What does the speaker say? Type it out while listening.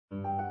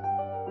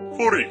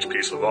For each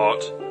piece of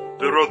art,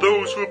 there are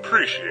those who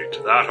appreciate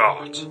that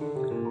art.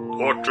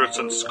 Portraits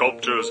and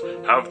sculptures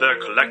have their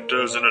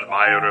collectors and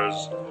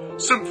admirers.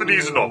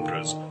 Symphonies and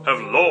operas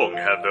have long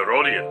had their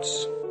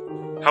audience.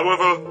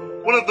 However,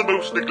 one of the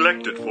most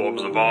neglected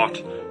forms of art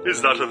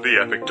is that of the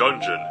epic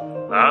dungeon,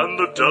 and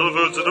the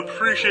delvers that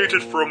appreciate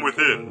it from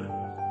within.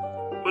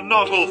 But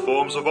not all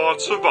forms of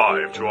art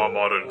survive to our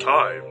modern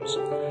times.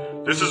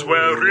 This is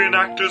where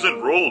reenactors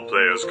and role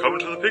players come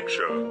into the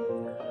picture.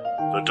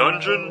 The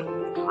dungeon,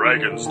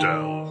 Dragon's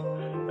Delve,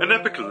 an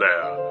epic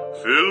lair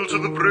filled to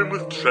the brim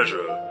with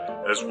treasure,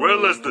 as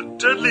well as the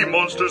deadly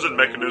monsters and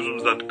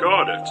mechanisms that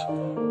guard it,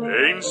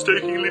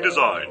 painstakingly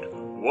designed,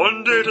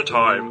 one day at a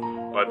time,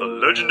 by the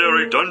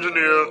legendary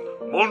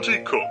dungeoneer Monty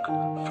Cook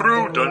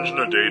through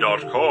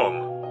DungeonaDay.com.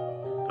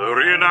 The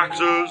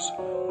reenactors,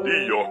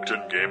 the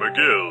Yorkton Gamer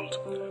Guild,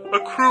 a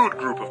crude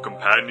group of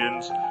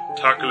companions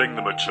tackling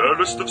the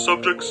maturest of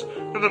subjects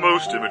in the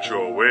most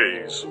immature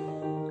ways.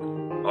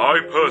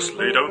 I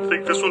personally don't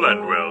think this will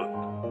end well,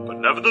 but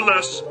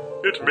nevertheless,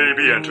 it may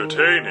be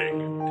entertaining.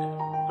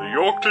 The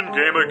Yorkton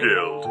Gamer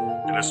Guild,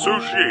 in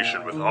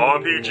association with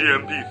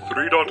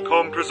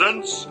RPGMP3.com,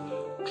 presents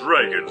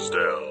Dragon's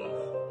Delve.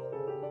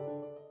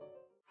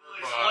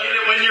 Explain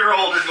it when you're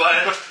older,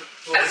 Glenn.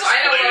 That's why I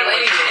don't know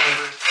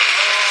anything.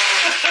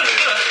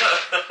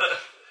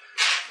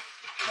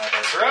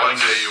 One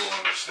day you will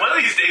understand. One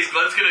of these days,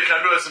 Glenn's gonna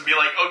come to us and be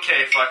like,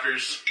 okay,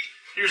 fuckers,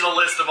 here's a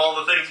list of all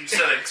the things you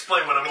said.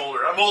 Explain when I'm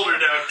older. I'm older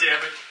now,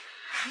 damn it.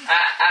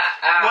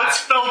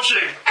 What's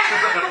felching?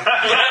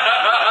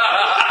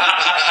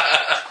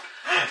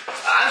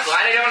 I'm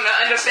glad I don't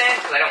understand,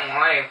 because I don't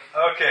want to.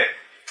 Okay.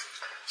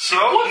 So,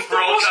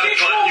 We're all kind of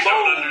glad you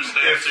don't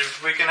understand, too.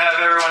 if we can have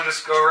everyone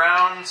just go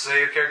around, say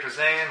your character's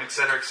name,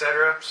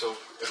 etc., so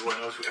everyone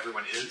knows who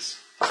everyone is.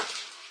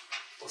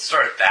 Let's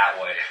start it that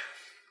way.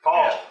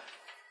 Paul.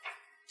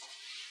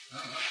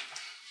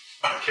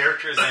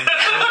 Character's name.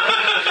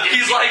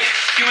 He was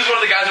one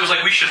of the guys who was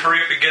like, we should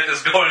hurry up and get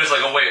this going. He's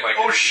like, oh wait, my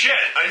Oh shit,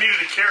 I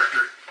needed a character.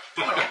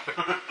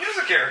 He's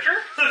a character.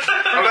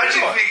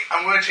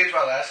 I'm going to change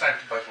my last name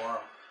to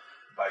Bygorum.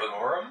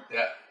 Bygorum?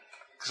 Yeah.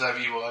 Because I have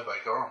evil eye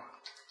Bygorum.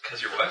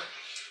 Because you're what?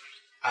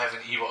 I have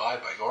an evil eye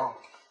Bygorum.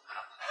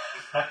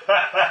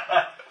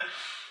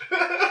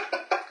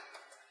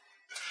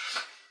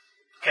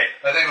 Okay.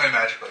 I think my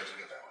magic players will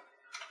get that one.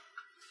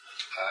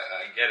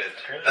 I get it.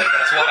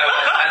 That's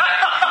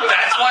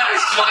why I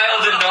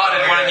smiled and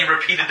nodded when you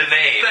repeated the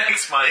name.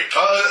 Thanks, Mike.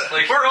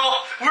 Like, We're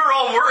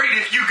all worried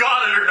if you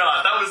got it or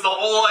not. That was the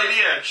whole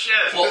idea.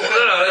 Shit. well,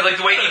 no, like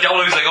the way he dealt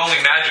with it, he was like, only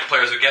Magic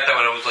players would get that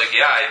one. I was like,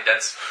 yeah,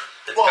 that's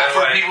Well, kind of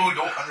for why. people who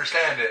don't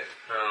understand it.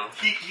 Oh.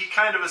 He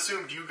kind of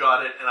assumed you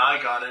got it and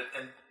I got it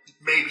and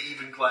maybe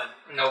even Glenn.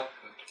 Nope.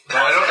 No,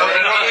 I don't think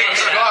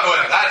you got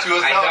one. That's who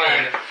was I telling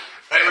me. don't.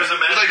 It was a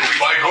It's magic like creature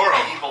called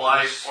Bygorum. Evil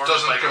Eye or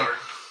Doesn't Bygorum.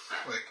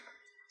 like.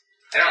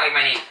 I don't like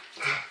my name.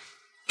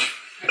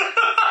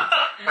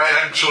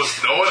 And so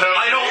no one else.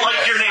 I don't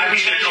like your name I'm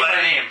either, changing my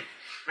Glenn. name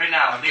right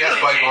now. I'm Guess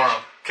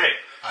Bygorum. Okay.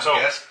 I'm So,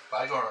 Guess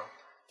Bygorum.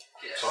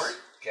 Yes. sorry.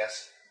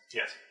 Guess.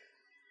 Yes.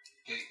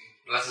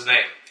 That's his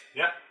name.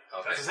 Yeah.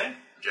 Okay. That's his name.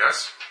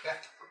 Yes. Yeah.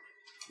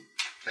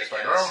 Guess Yes.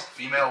 Bygorum.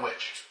 Female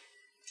witch.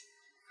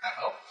 That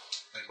help?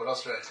 Like what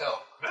else did I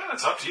tell? Well,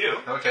 that's up to you.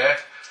 Okay.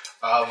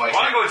 I want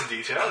to go into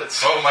detail. It's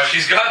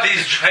She's got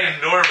these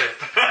ginormous.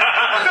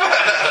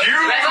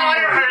 That's not what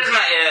her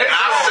charisma is.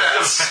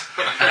 Assets.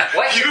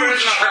 What's your Huge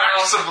charisma,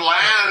 tracts Paul? of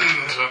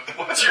land.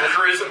 What's your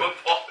charisma,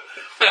 Paul?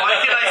 Why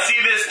can I see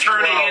this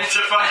turning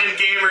into fucking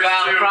gamers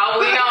Well, too?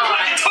 probably I not.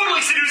 can totally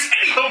seduce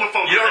any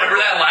homophobe. You don't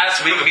remember that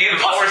last week? Me and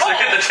Paul were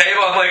sitting at the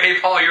table. I'm like, hey,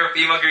 Paul, you're a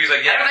female. He's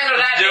like, yeah, I don't think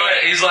it was that do big.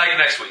 it. He's like,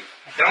 next week.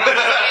 Don't look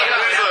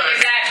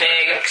he's that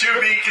big. To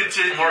be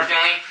continued.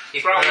 Unfortunately,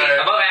 he's probably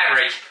Right. above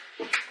average.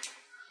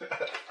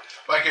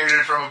 My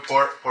character from a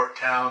port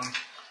town.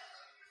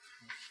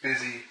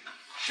 Busy.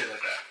 Shit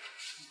like that.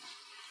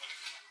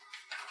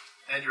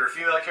 And you're a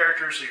female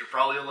character, so you're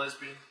probably a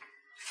lesbian.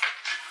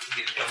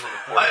 He's come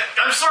from a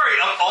I'm sorry.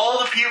 Of all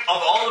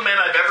the men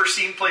I've ever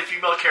seen play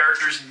female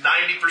characters,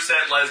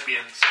 90%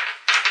 lesbians.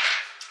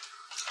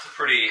 It's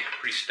pretty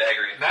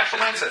staggering.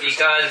 natural mindset.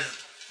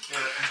 Because,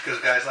 Because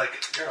guys like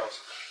girls.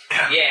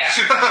 yeah.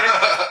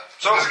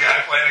 So there's a guy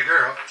playing a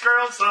girl.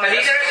 Girls, Because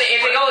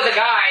if they go with a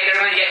guy, they're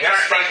going to get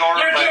Yes, Bygorum,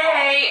 you're Bygorum.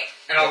 gay!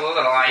 And all those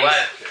other lines.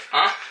 Glad.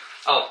 Huh?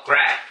 Oh,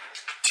 grad.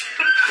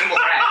 Simple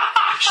grad.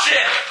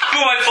 Shit! Who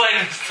am I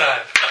playing this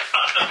time?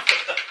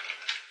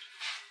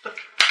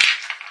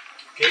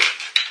 Okay.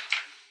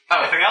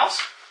 Anything else?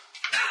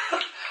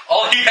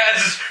 All he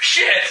has is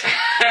shit!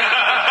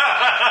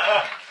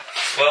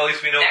 Well, at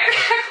least we know.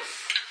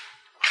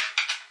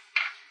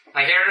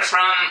 My character's from...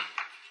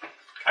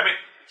 I mean,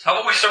 How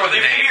about we start with a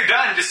if name? you're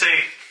done, just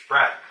say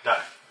Brad. Done.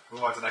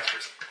 Move on to the next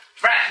person.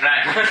 Brad.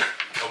 Right.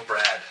 Oh,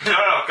 Brad.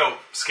 No, go.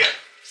 Skip.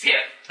 Skip.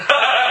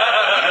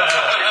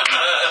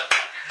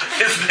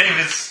 His name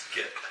is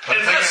Skip.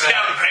 In this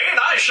campaign,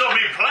 I shall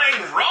be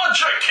playing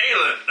Roger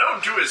Kalin,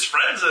 known to his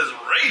friends as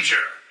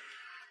Rager.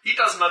 He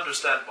doesn't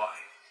understand why.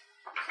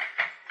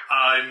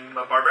 I'm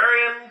a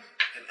barbarian,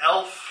 an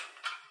elf.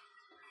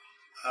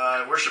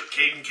 I worship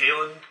Caden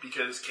Kalen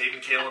because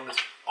Caden Kalen is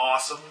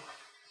awesome.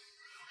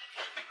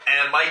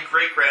 And my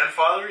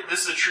great-grandfather,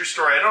 this is a true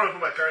story, I don't know who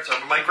my parents are,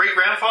 but my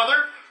great-grandfather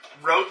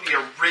wrote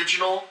the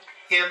original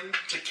hymn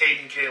to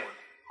Caden Kalen.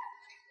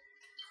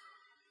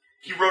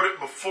 He wrote it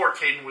before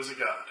Caden was a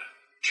god.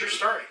 True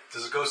story.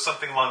 Does it go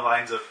something along the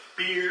lines of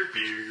beer,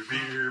 beer,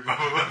 beer,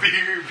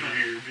 beer,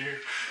 beer, beer?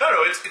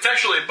 No, it's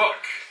actually a book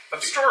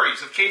of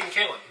stories of Caden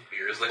Kalen.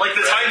 Beer is Like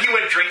the time he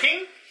went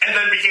drinking and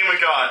then became a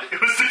god. It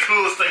was the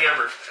coolest thing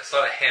ever. It's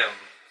not a hymn.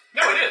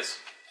 No, it is.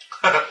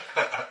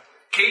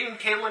 Caden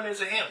Kalen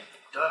is a hymn.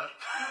 Duh.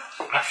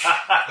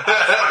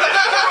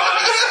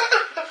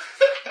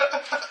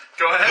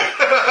 Go ahead.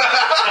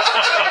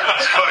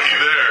 Are you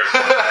there?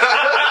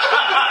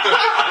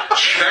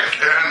 Check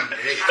and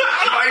mate.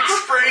 Mike's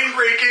brain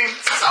breaking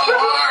so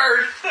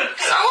hard!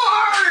 So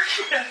hard!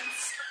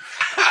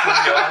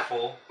 Pretty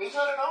awful. Was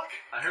that a knock?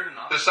 I heard a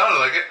knock. It sounded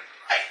like it.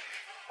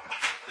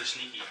 They're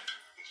sneaky.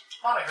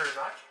 Thought I heard a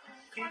knock.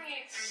 There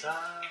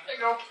you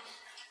go.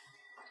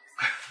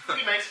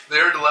 Good night. They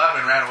heard the laugh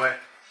and ran away.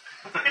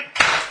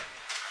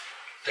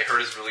 They heard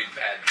his really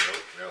bad joke.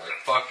 They're like,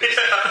 fuck this.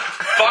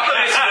 Fuck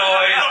this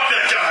noise. Fuck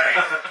that guy.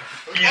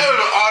 That was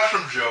an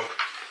awesome joke.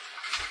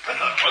 I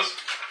thought it was.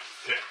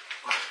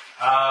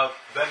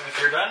 Then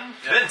if you're done,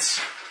 Vince.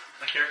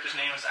 My character's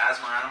name is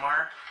Asmar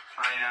Animar.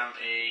 I am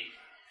a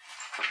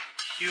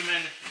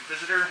human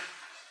inquisitor.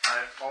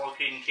 I follow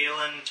Caden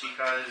Kalen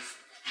because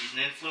he's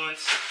an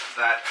influence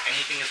that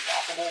anything is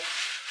possible.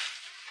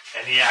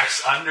 And he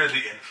acts under the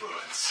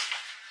influence.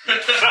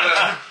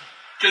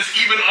 Because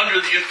even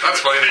under the influence...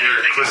 That's why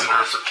you're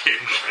Inquisitor for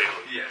Caden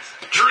Kalen. Yes.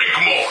 Drink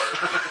more!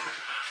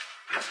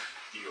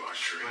 You are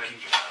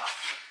drinking enough.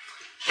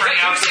 Bring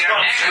out the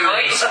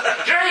boys.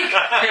 Drink!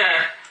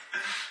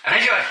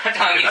 I'm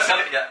telling you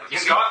something. You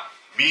Scott?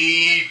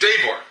 Me,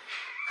 Davor.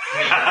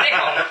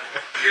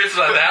 Here's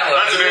what that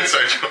That's an looks.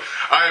 inside joke.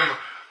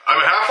 I'm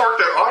a half-orc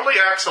that oddly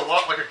acts a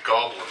lot like a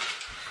goblin.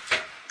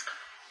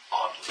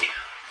 Oddly.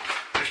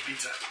 There's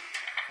pizza.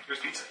 There's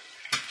pizza.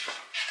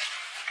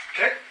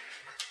 Okay.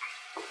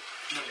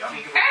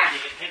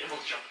 It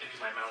will jump into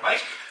my mouth.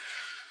 Mike?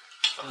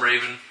 I'm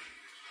Raven.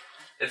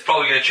 It's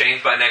probably going to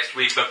change by next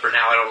week, but for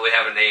now I don't really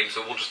have a name,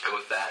 so we'll just go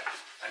with that.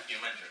 I'm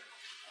human.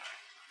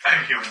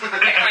 I'm human.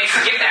 I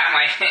skip that,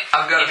 Mike.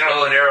 I've got a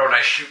bow and arrow and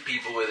I shoot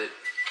people with it.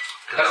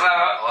 Because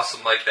I'm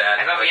awesome like that.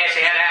 I thought we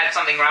actually had to add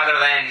something rather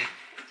than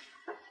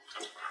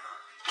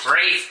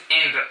race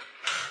and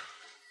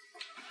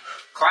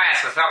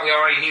class. I thought we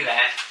already knew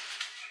that.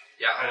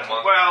 Yeah,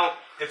 Well,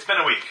 it's been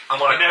a week.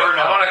 I'm on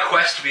a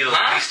quest to be the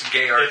Huh? least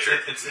gay archer.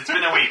 It's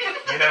been a week.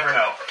 You never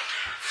know.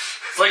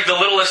 It's like the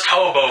littlest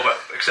hobo, but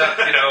except,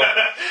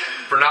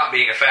 for not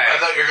being a I fag.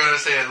 thought you were going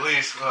to say at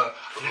least I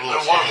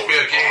want to be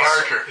a gay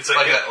archer. It's It's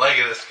like like that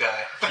Legolas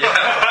guy. Yeah.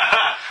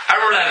 I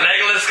remember that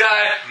Legolas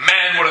guy?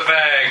 Man, what a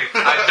fag.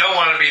 I don't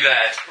want to be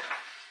that.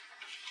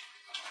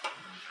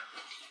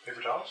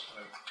 Paper towels?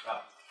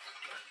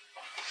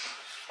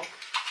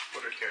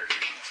 What are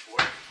characters for?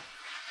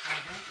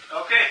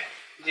 Okay.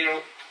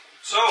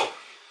 So,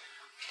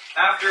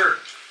 after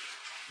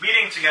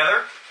meeting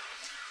together,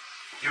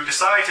 you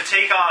decide to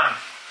take on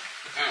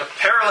the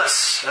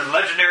perilous and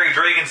legendary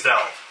Dragon's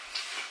Delve.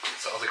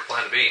 Sounds like a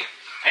plan to me.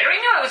 I already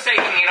knew I was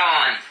taking it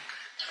on.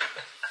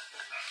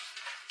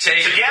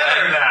 Take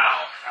Together it. now!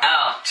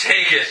 Oh.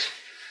 Take it.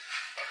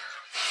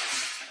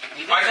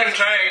 I can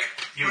tank.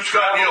 You've Who's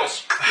got traveled-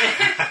 needles?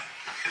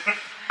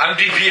 I'm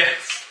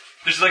DPS.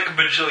 There's like a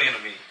bajillion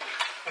of me.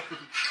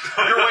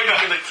 You're waiting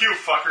in the queue,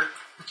 fucker.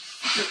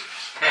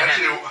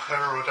 Actually, I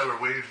remember one time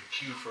we waited in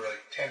queue for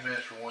like 10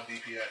 minutes for one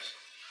DPS.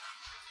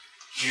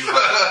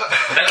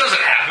 That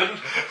doesn't happen.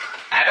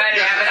 I've had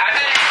it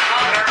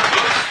longer.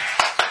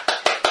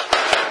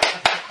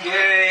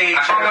 Yay!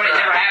 I thought it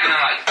never happened.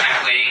 I'm like,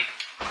 I'm waiting.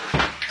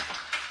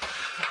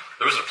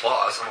 There was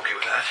applause. I'm okay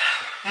with that.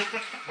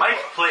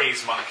 Mike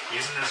plays monk. He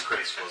isn't as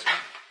graceful as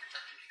monk.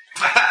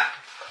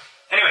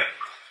 Anyway,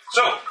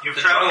 so you've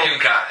The traveled.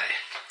 drunken guy.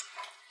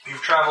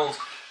 You've traveled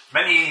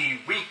many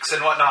weeks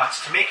and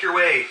whatnots to make your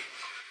way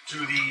to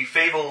the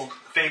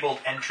fabled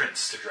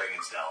entrance to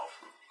Dragon's Delve.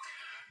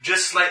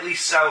 Just slightly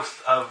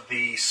south of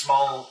the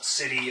small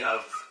city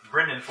of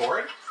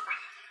Brindenford,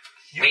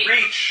 you Wait.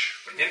 reach.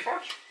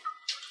 Brindenford?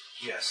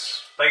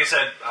 Yes. Like I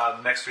said,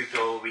 next week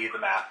there will be the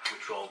map,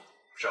 which will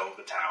show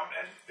the town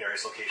and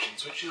various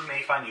locations, which you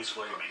may find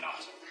useful or you may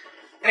not.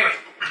 Anyway.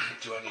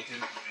 Do I need to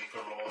make a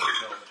roll to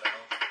know the town?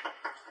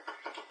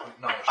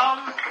 No.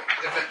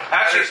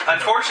 Actually,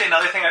 unfortunately,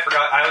 another thing I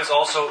forgot,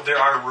 there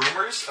are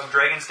rumors of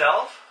Dragon's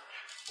Delve,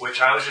 which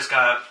I was just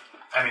gonna,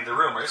 the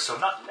rumors, so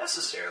not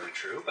necessarily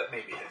true, but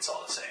maybe it's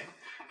all the same.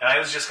 And I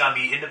was just gonna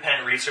be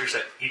independent research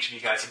that each of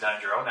you guys had done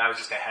on your own, and I was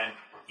just gonna hand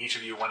each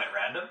of you one at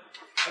random.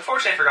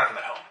 Unfortunately, I forgot them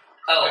at home.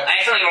 Oh, I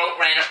accidentally wrote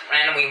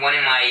randomly one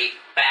in my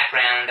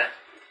background.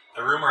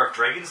 A rumor of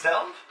Dragon's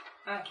Delve?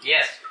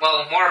 Yes.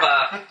 Well, more of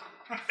a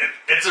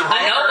It's a A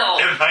rumor. noble.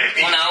 It might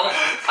be. Well, no. A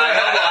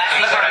noble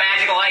asking for a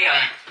magical item.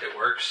 It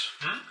works.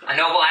 A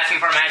noble asking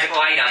for a magical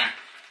item.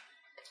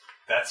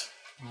 That's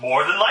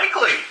more than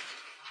likely.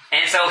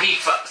 And so he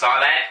saw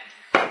that.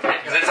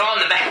 Because it's all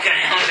in the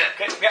background.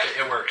 Okay, yeah,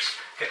 It works.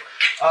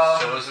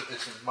 So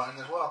it's in mine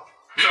as well.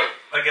 So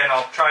again,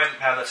 I'll try and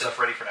have that stuff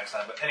ready for next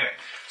time. But anyway,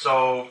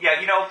 so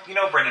yeah, you know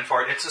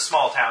Brennanford. It's a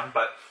small town,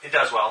 but it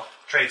does well.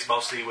 Trades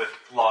mostly with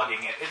logging.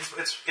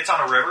 It's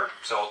on a river,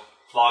 so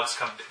logs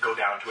go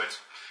down to it.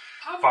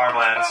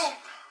 Farmlands,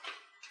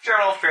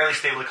 general fairly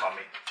stable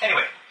economy.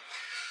 Anyway,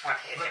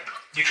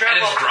 you And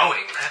travel it's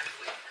growing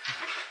rapidly.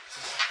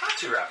 not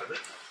too rapidly.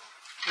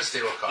 The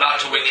stable economy. Not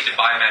till we need to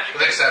buy magic.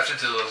 With exception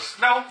to those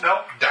No.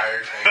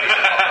 dire tankers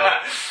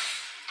that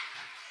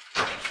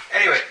pop up.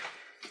 Anyway,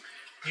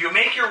 you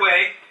make your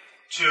way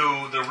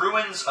to the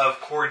ruins of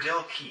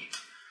Cordil Keep,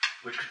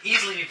 which could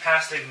easily be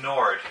passed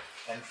ignored,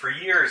 and for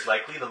years,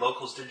 likely, the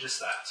locals did just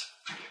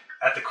that.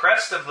 At the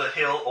crest of the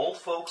hill, old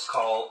folks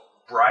call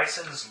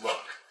Bryson's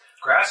Look.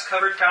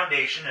 Grass-covered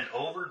foundation and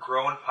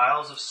overgrown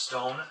piles of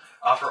stone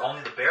offer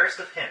only the barest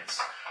of hints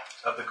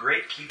of the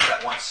great keep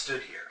that once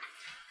stood here.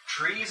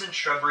 Trees and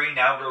shrubbery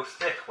now grow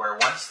thick where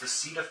once the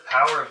seat of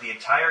power of the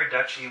entire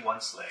duchy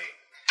once lay.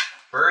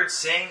 Birds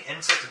sing,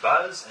 insects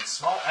buzz, and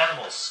small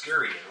animals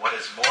scurry in what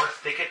is more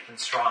thicket than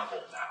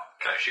stronghold now.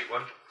 Can I shoot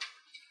one?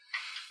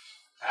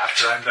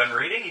 After I'm done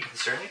reading, you can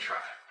certainly try.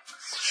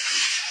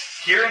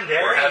 Here and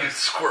there, Or have a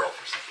squirrel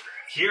for supper.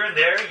 Here and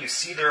there, you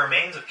see the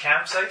remains of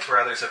campsites where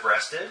others have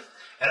rested,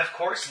 and of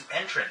course, the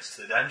entrance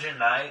to the dungeon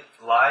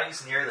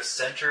lies near the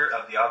center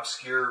of the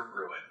obscure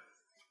ruin.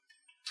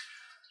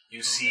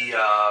 You see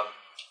a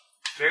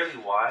fairly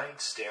wide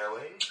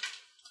stairway,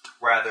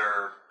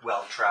 rather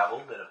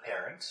well-traveled and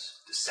apparent,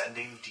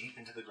 descending deep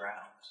into the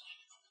ground.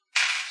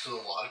 So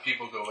a lot of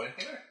people go in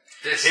here.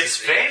 This It's is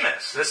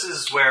famous. This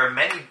is where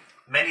many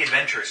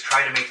adventurers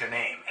try to make their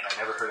name, and I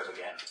never heard of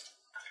again.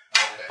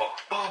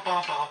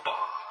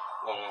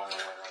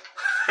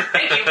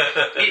 Thank you.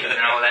 You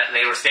didn't know that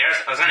they were stairs.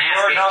 I was going to You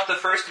ask are you. not the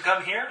first to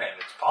come here, and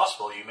it's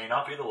possible you may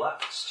not be the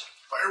last.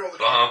 Firewall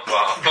the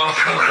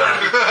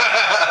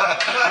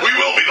We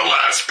will be the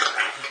last.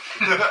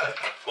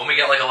 When we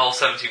get like a level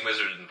 17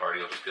 wizard in the party,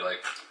 it'll just be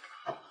like,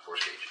 force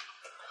cage.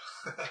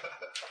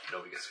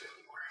 Nobody gets 50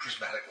 more.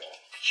 prismatic wall.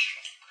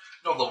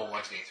 No level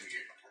 1's getting through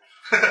here.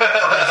 There's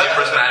a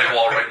prismatic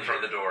wall right in front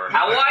of the door.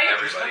 How wide?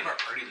 Everybody.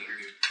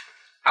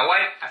 How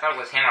wide? I thought it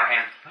was him or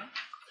him.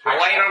 How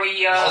wide are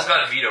we? Paul's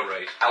got a veto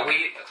right. How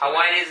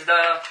wide is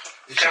the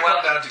It should stairwell?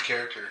 come down to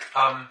character.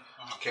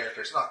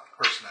 Characters, not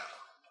personality.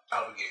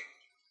 Out of the game.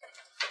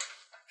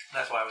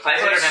 That's why I was. I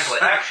put a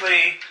template.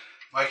 Actually,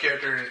 My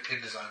character in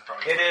design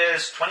probably. it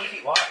is 20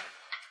 feet wide.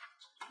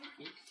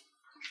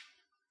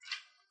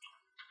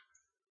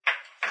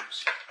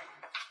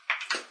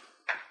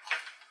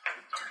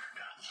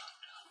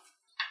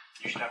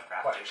 You should have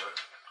craft paper.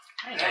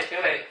 I know, I feel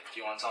like. Do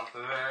you want some?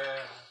 Doesn't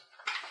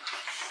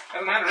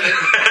matter.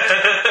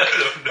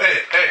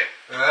 Hey.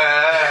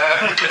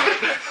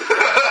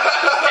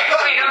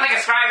 Technically, I don't think a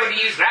scribe would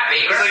use grab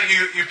paper. It's like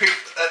you pick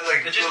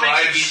like It just little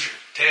makes it eyes, easier.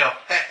 tail.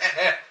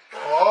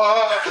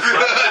 Oh.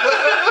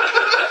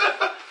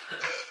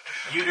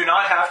 You do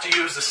not have to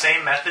use the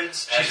same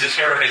methods as Jesus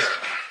the character. Christ.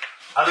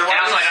 And also,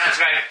 Otherwise,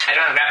 I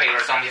don't have grab paper,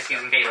 so I'm just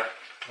using paper.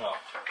 oh.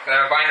 Because I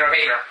have a binder of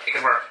paper. It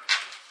could work.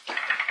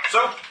 So,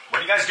 what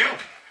do you guys do?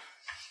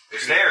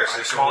 There's stairs.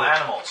 There's small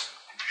animals.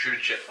 Shoot a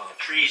chipmunk.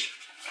 Trees.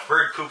 A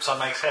bird poops on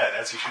Mike's head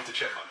as you shoot the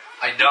chipmunk.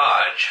 I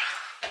dodge.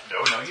 No,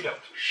 you don't.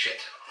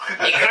 Shit. A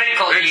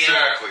critical heal.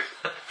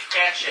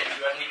 Can't shit. You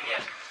haven't eaten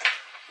yet.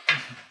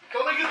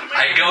 Don't I get the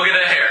I go get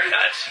a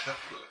haircut.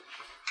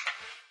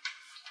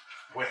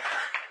 Where?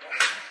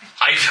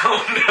 I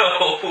don't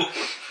know.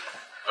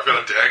 I've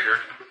got a dagger.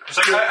 It's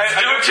like, Do it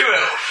to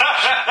him.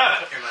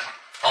 Here, man.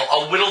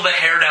 I'll whittle the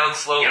hair down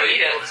slowly. You don't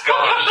need it. Let's go.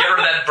 Get rid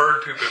of that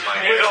bird poop in my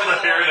hair. Whittle the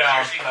hair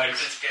down. You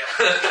Nice.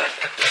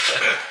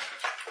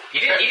 You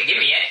didn't need to give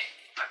me it.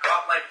 I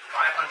got like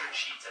 500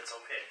 sheets. That's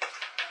okay.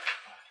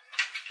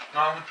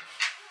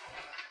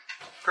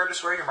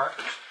 Curtis, where are your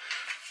markers?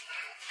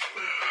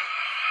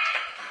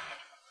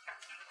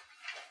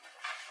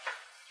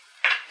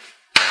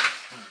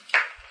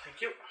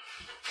 Thank you.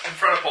 In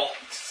front of Paul.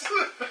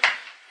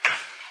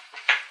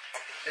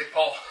 Hey,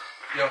 Paul.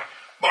 Yo.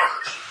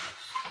 Markers.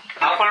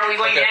 How far are we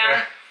going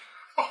down?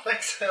 Oh,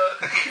 thanks.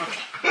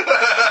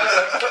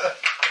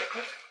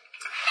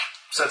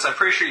 Since I'm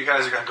pretty sure you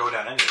guys are going to go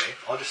down anyway,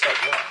 I'll just start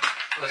going.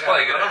 That's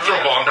probably a good.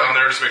 Throw a bomb down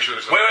there just make sure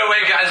there's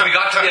Wait, guys. We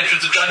got to the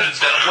entrance of Dungeons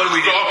now. What do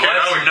we do? Okay,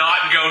 now Let's we- not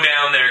go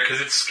down there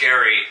because it's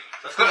scary.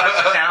 Let's go back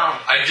to town.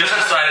 I just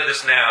decided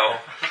this now.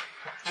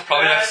 It's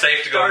probably not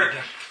safe to go.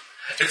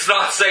 It's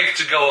not safe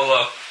to go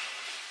alone.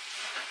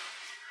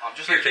 I'm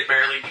just like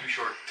barely too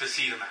short to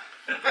see the map.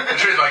 I'm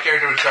sure my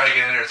character would try to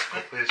get in there as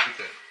quickly as we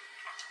could.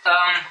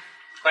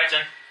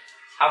 Question.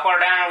 How far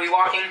down are we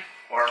walking?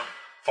 Or,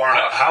 Far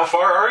enough. How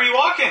far are you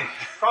walking?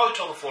 Probably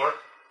till the floor.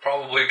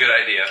 Probably a good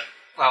idea.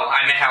 well,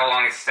 I meant how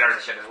long is the stairs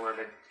I should have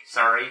worded.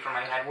 Sorry for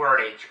my bad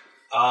wordage.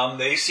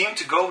 They seem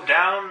to go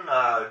down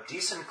a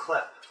decent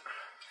clip.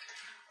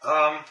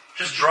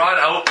 Just draw it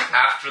out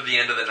after the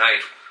end of the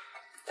night,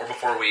 or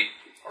before we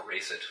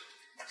erase it.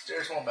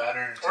 Stairs won't matter.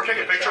 until Or you take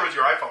a get picture shot. with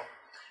your iPhone.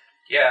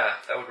 Yeah,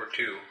 that would work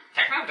too.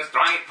 Technically, I'm just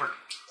drawing it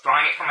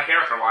for my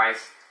character wise.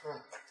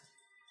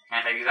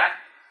 Can't I do that?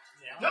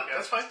 No,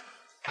 that's fine.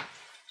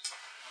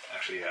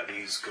 Actually, yeah,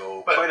 these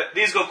go But-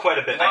 quite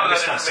a bit. A lot I'm of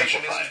just that going to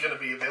information simplify. isn't going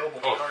to be available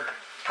to Oh. Carter.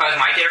 Because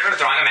my character is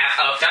drawing a map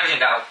of Dungeon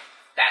Delve.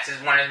 That's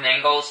one of his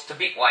main goals to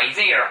be why he's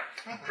here.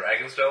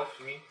 Dragon's Delve,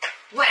 you mean?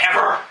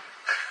 Whatever.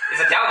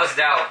 It's a delve, it's a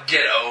delve.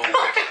 Get over.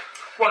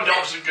 One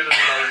delve isn't good as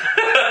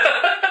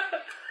another.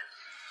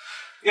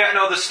 Yeah,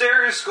 no, the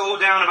stairs go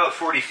down about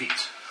 40 feet.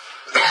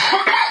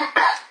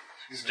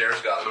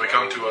 Stairs got So we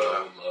come to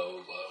a-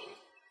 low.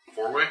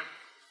 4-way?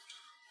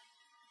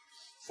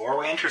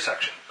 Four-way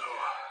intersection.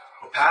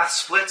 The path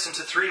splits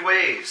into 3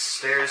 ways.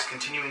 Stairs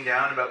continuing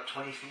down about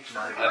 20 feet in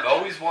either I've direction.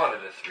 always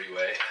wanted a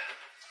 3-way.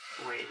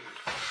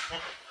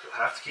 You'll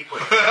have to keep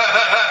waiting.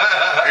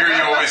 I hear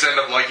you always end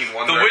up liking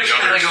one The better than witch the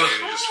other, kinda so goes,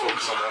 you just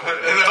focus on that one.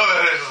 No,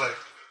 it's just like.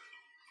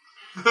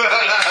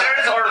 Wait,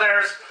 stairs or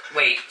there's...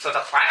 Wait, so it's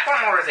a platform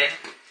or is it...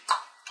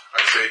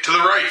 I say to the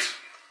right.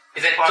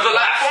 Is it to the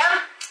platform?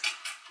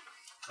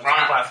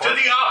 Wrong. Platform.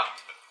 To the up.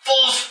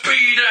 Full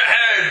speed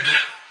ahead!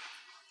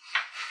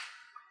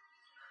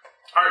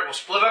 All right, we'll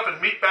split up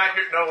and meet back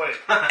here. No, wait.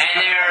 And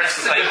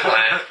there's like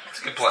Plan. It's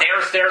a good plan.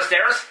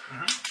 stairs.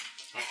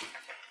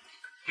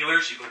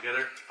 Healers, you go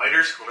together.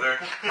 Fighters, go over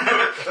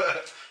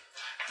there.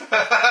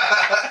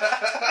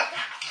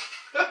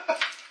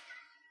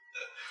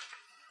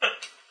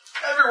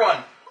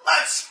 Everyone,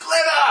 let's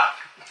split up!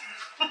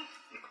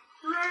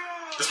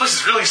 This place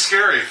is really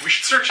scary. We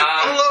should search it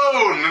Um,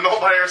 alone and all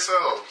by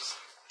ourselves.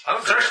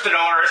 Search the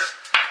doors.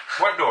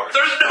 What doors?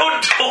 There's no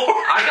door!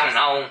 I don't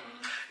know.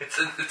 It's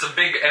a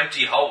big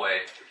empty hallway.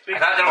 I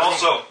thought there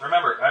was... Also,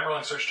 remember, I'm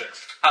rolling search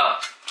checks. Oh.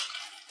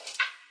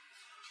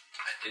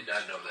 I did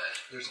not know that.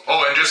 There's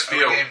Oh, and just Are be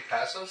we a... giving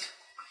passives?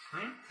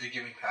 Are you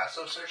giving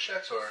passive search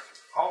checks or?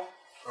 I'll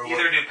Or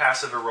either do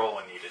passive or roll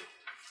when needed.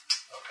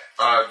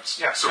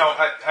 Yeah, so, no,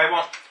 I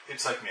won't.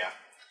 It's like, yeah.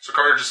 so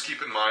Carter, just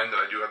keep in mind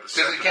that I do have the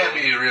Because scent it can't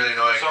be ability. really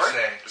annoying Sorry?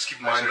 saying. Just keep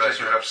in mind that I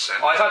do have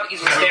scent. Oh, I thought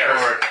these were Move stairs.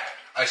 forward.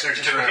 I search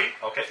You this took a room. feet?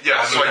 Okay. Yeah,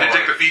 I'll so move I did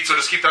forward. take the feet, so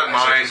just keep that in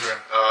I mind search this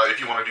room. if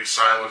you want to do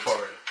silent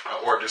Forward.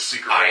 or just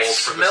secret I rolls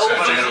for the smell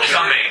scent. them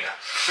coming!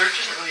 Search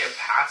isn't really a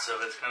passive,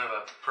 it's kind of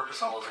a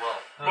purposeful as well.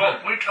 Well,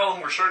 we tell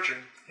him we're searching.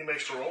 He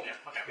makes the roll. Yeah,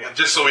 okay.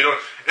 Just so we don't...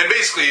 And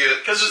basically,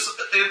 Because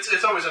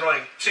it's always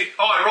annoying. See,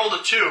 I rolled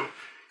a 2.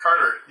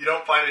 Carter, you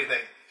don't find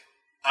anything.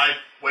 I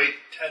wait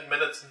 10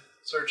 minutes and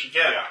search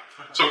again.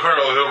 so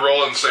Carter will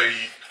roll and say,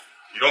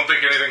 you don't think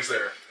anything's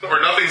there. Or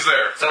nothing's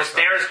there. So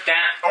stairs down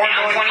Or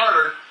knowing 20?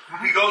 Carter,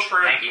 he goes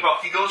for Thank you.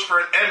 he goes for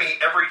an Emmy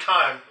every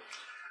time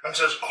and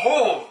says,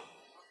 "Oh,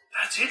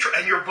 that's interesting."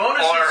 And your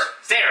bonus Or is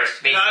stairs,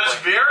 that's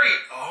basically. very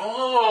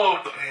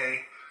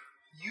okay.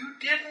 You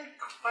didn't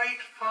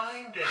quite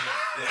find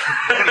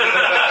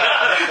anything.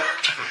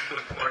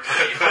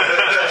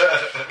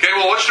 Okay,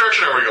 well, which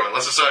direction are we going?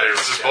 Let's decide here.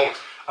 Let's just vote.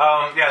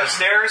 Yeah, the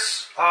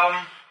stairs.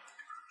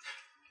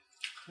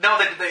 No,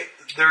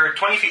 they're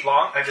 20 feet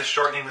long. I'm just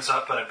shortening this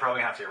up, but I'd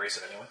probably have to erase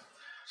it anyway.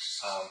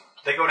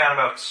 They go down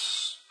about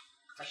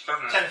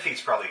 10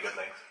 feet's probably a good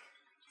length.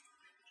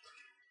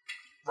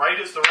 Right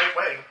is the right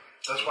way.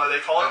 That's why they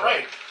call it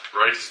right.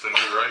 Right is the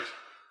new right.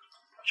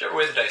 Whichever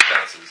way the dice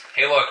bounces.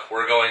 Hey look,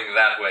 we're going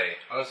that way.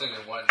 I was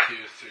thinking 1, 2,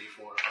 3,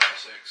 4, 5,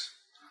 6.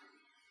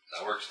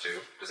 That works too.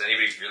 Does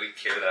anybody really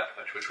care that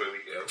much which way we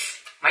go?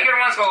 My character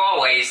wants to go all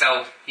the way,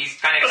 so he's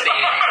kind of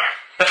staying.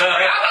 Shut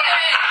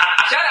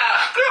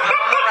up!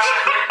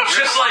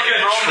 Just like a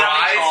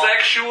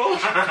trisexual?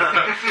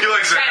 He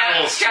likes Shut up!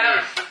 animals Shut too.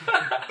 up!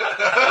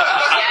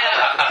 Shut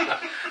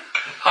up!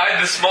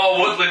 Hide the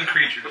small woodland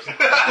creatures.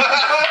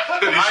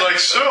 He's like,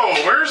 so,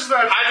 where's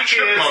that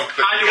chipmunk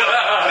that you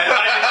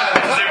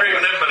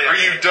Are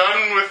you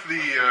done with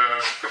the,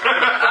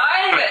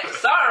 I'm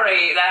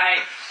sorry that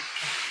I...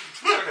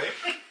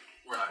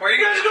 What are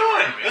you guys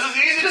doing? This is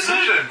an easy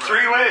decision.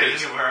 3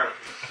 ways.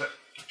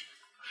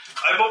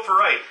 I vote for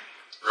right.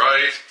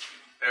 Right.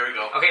 There we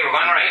go. Okay, we're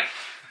going right.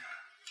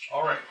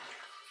 All right.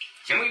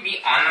 Can we be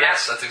on the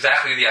Yes, that's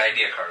exactly the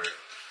idea, Carter.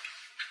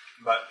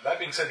 But that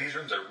being said, these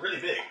rooms are really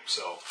big,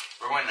 so...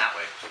 We're going that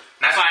way.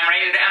 That's why I'm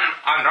writing it down.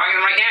 I'm drawing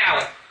them right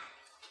now.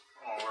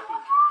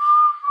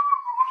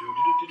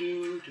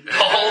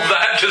 All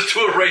that just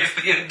to erase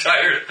the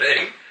entire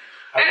thing?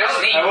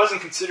 I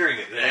wasn't considering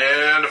it.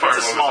 And a fireball.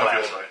 It's a small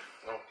that's map.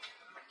 not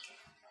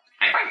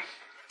I'm fine.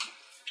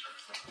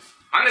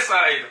 On this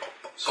side.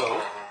 So...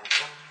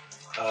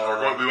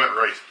 we went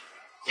right.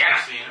 Yeah.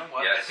 So you know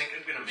what? Yes. I think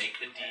I'm gonna make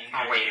a D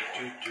Oh, wait.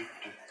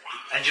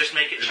 and just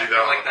make it Do checker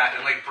that like one. that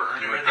and like burn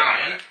everything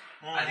that in.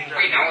 I think that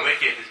Wait, would no. be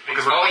wicked. Is big.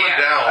 Because we're Oh, going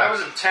yeah. down. I was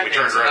intending. We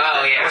turned right.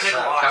 Oh, It yeah. would take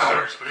a lot of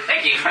hours, but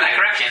Thank you for that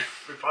correction.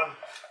 Be fun.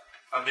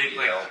 a big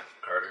like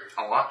Carter.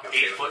 A lot. 8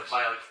 foot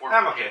by like 4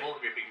 I'm foot okay. table, a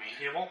great big main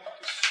table,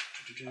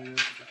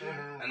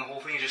 and the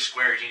whole thing is just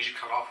squares. You can just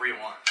cut off where you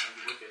want. That'd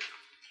be wicked.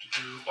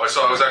 Well,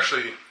 I was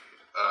actually,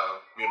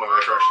 me and my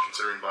wife are actually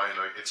considering buying.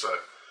 It's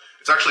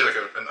actually like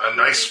a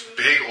nice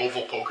big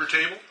oval poker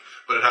table,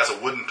 but it has a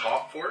wooden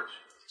top for it.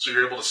 So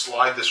you're able to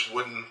slide this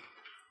wooden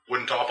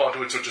top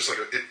onto it. So just like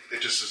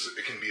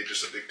it can be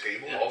just a big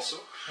table also.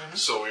 Mm-hmm.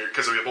 So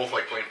because we both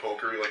like playing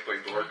poker, we like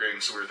playing board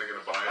games, so we were thinking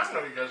of buying. I don't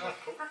know you guys like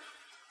poker.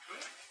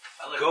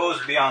 Goes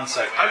beyond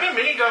sight. I've been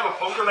meaning to have a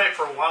poker night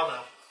for a while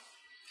now.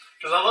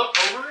 Because I love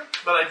poker,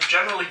 but I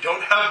generally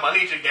don't have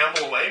money to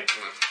gamble away.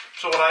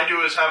 So what I do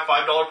is have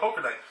 $5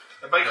 poker night.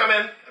 Everybody come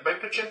in,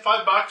 everybody pitch in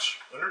 $5,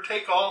 winner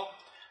take all.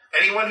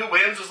 Anyone who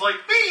wins is like,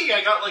 "Hey,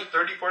 I got like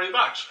 $30, $40.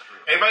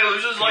 Anybody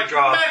loses like,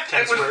 draw "Meh,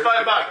 10 it was squares?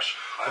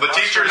 $5. The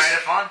teachers night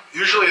of fun.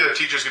 usually the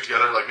teachers get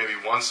together like maybe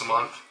once a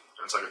month,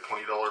 and it's like a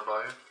 $20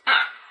 buy-in.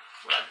 Huh.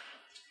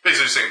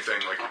 Basically the same thing.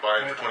 Like you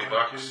buy in for $20.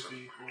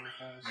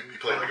 You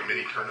play like a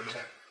mini tournament.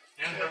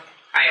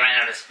 I ran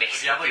out of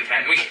space. Yeah, like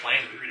Can we?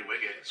 playing would be pretty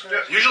wicked.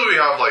 Yeah, usually we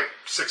have like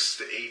 6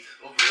 to 8.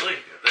 Oh, really?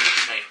 That's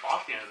a nice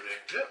boss at the end of the day.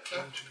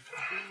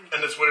 Yeah. And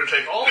it's winner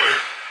take all.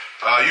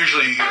 Or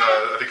Usually,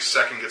 I think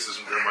second gets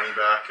their money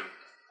back, and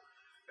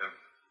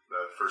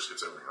first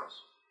gets everything else.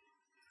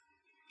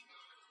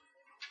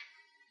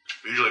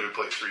 Usually we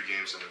play 3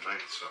 games in a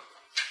night, so.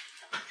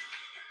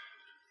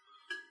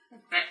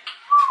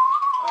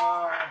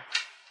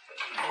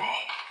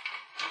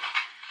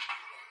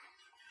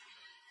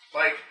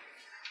 Like,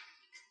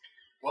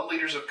 1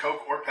 liters of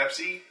Coke or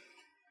Pepsi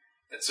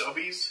at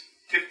Sobeys,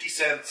 50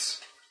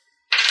 cents.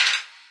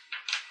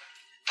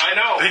 I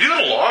know. They do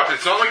it a lot.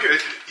 It's not like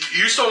it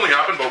used to only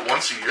happen about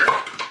once a year,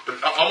 but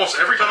almost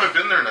every time I've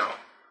been there now.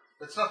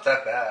 It's not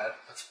that bad.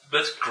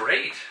 That's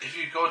great. If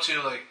you go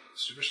to like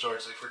Superstore,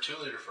 it's like for 2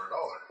 liter for $1.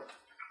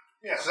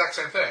 Yeah. Exact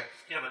same thing.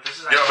 Yeah, but this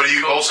is Yeah, but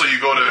you Coke. also you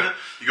go to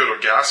a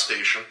gas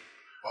station.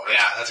 Oh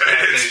yeah, that's a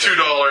It's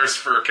 $2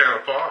 for a can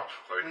of pop.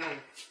 Like,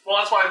 Well,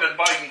 that's why I've been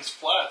buying these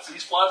flats.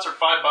 These flats are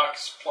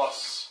 $5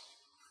 plus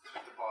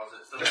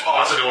Deposits.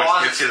 deposit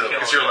always gets you though,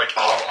 because you're like,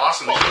 oh,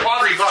 awesome. These are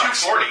like $3.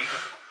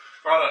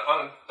 $2.40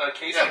 on a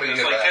case. Yeah, but you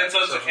it's get like that.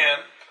 10 cents a can.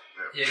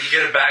 Yeah, you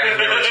get it back and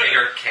we ever take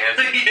our cans.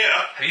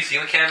 Yeah, Have you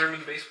seen the can room in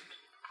the basement?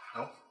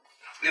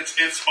 it's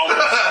almost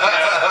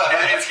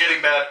it's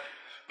getting bad.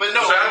 But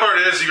no, The sad part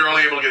is you're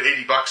only able to get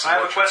 $80. I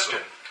have a question.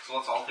 So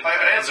let's all take I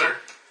have an answer.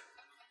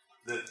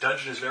 The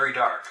dungeon is very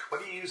dark.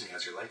 What are you using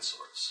as your light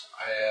source?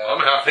 I'm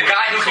half. The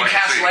guy who can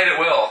cast light at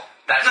will.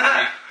 That's what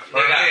we.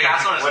 They got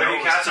cast on his What are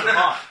you nose. casting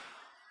upon?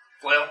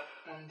 Flail.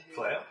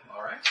 Flail.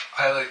 All right.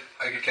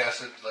 I could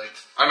cast it like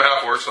I'm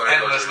half orc, so I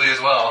have endlessly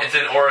as well. It's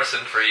an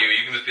orison for you.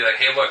 You can just be like,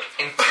 hey, look,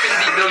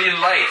 infinity billion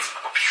lights.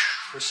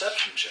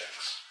 Perception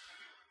checks.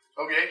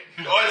 Okay.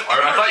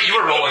 I thought you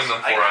were rolling them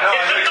for No, us.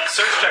 I mean,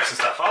 search checks and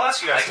stuff. I'll ask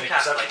you guys to make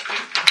cast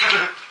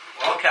perception.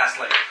 I'll cast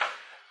light.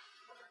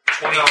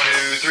 22,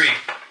 3.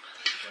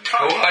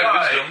 Go high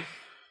wisdom.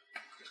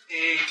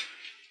 8,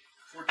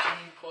 14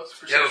 plus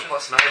Yeah, perception.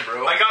 with +9,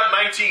 bro. I got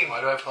 19. Why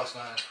do I have +9?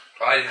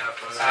 I didn't have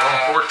 +9.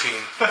 I'm 14.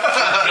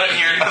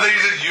 I thought you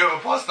said you have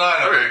a +9.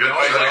 Okay, good. No,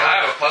 I was like, I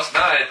have a +9.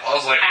 I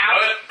was like, Ow.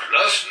 what?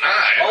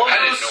 +9? All of I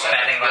didn't those know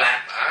Bad thing about that.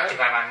 I If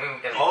I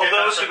move, All of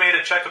those who made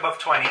a check above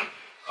 20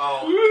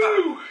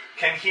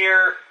 can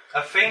hear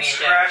a faint Okay.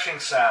 scratching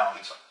sound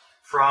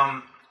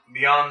from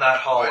beyond that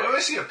Why hallway. do I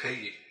see a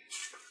piggy?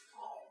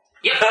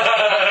 Yep.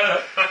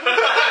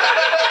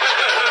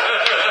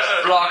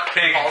 Block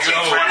pig It's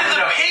go. one of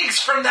the pigs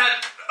from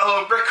that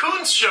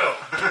raccoons show.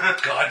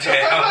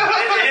 Goddamn.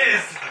 It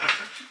is.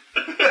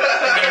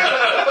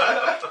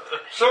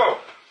 So,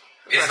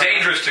 It's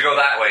dangerous to go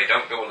that way.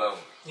 Don't go alone.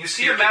 you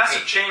see a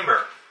massive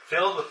chamber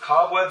filled with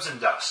cobwebs and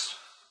dust.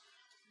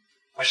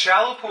 A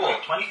shallow pool,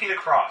 20 feet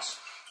across,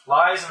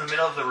 lies in the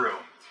middle of the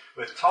room,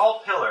 with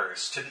tall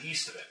pillars to the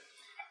east of it,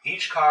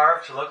 each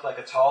carved to look like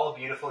a tall,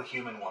 beautiful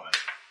human woman.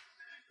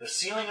 The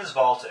ceiling is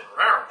vaulted,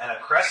 and a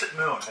crescent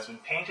moon has been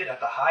painted at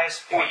the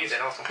highest point,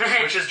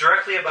 which is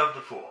directly above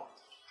the pool.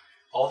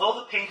 Although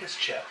the paint is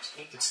chipped,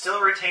 it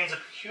still retains a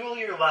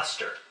peculiar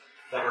luster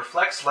that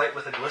reflects light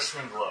with a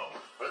glistening glow.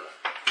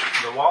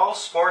 The wall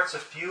sports a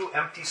few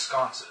empty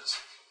sconces,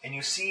 and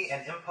you see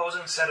an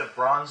imposing set of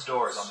bronze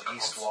doors on the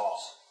east wall.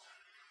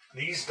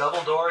 These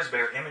double doors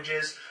bear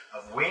images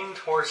of winged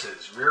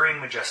horses rearing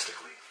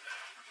majestically.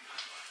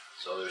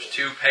 So there's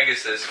 2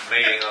 Pegasus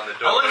mating on the I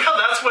door. like how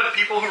that's what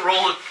people who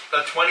roll a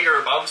 20 or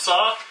above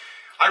saw.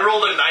 I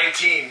rolled a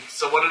 19,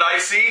 so what did I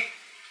see?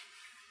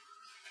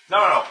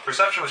 No.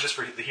 Perception was just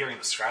for the hearing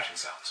the scratching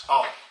sounds.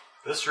 Oh.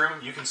 This room,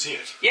 you can see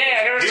it.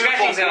 Yeah, there was Beautiful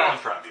scratching pool in sound.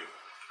 front of you.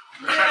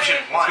 Perception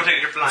 1.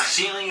 You're The blind.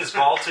 ceiling is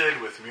vaulted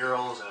with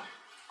murals and a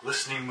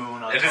glistening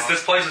moon on And top.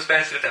 this place is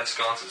fancy enough to have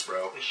sconces,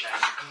 bro.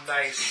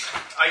 Nice.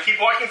 I keep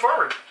walking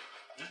forward.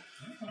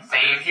 I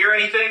Same. didn't hear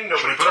anything.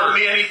 Nobody we put told our-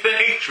 me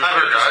anything. Should we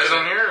put our guys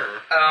on here?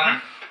 Or?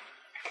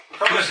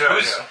 Probably a good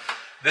idea.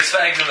 This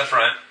fag's in the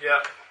front.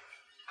 Yeah.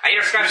 I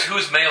hear scratch.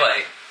 Who's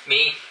melee?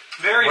 Me.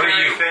 Very, What are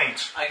very you?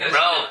 faint.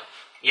 Roll.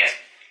 Yes.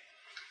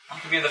 You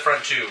can be in the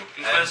front too. And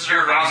Because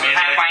you're you're Also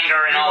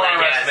Pathfinder and all that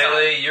jazz.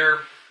 melee.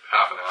 You're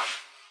Half and half.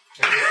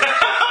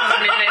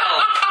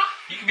 Middle.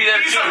 You can be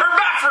there He's too. a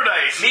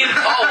hermaphrodite. Me and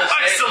Paul will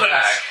stay in the Excellent.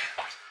 back.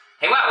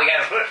 Hey, wow, we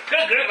got a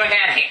good group of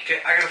hands.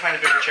 Okay, I gotta find a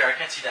bigger chair. I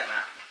can't see that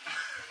map.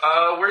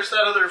 Where's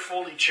that other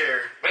foldy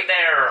chair? Right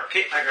there.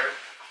 Okay, I got it.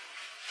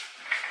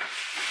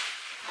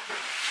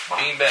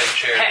 Beanbag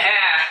chair.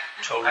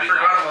 I Totally I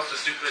forgot about the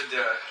stupid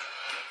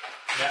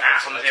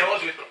ass on the table.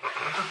 told you.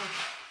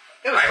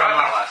 It was fun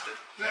while it lasted.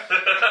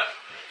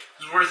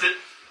 It was worth it.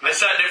 I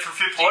sat there for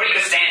 15 Or you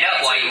minutes. can stand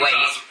up while you wait.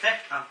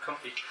 I'm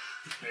comfy.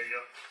 There you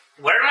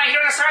go. Where am I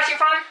hearing a starting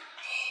from?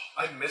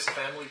 I miss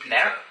family pizza.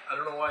 There? I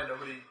don't know why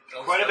nobody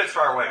else Quite a bit does.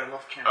 far away. I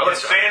love I candy. like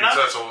It's fair enough.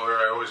 That's where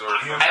I always order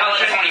from. I don't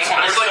like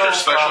 21. It's like their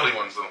So, specialty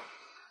ones, though.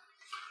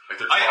 Like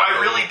their I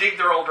taco. really dig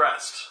they're all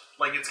dressed.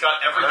 Like, it's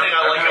got everything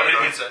I like No, on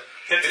it- pizza.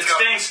 It's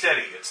got- staying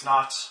steady. It's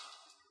not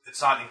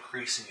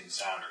increasing in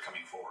sound or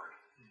coming forward.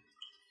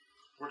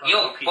 We're talking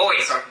Yo, about pizza,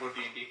 boys. we're talking about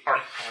D&D.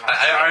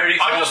 I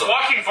already I'm told just them.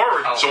 walking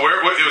forward. Oh. So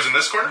where? What, it was in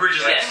this corner?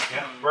 Yes.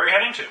 Yeah. Where are you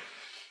heading to?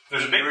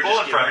 There's a big We're pool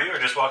just in front of you, or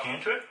just walking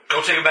into it? Go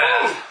take a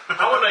bath.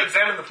 I want to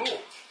examine the pool.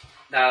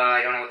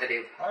 I don't know what to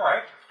do. All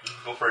right.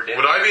 Go for a dip.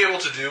 Would I be able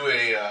to do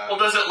a? Well,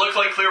 does it look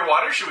like clear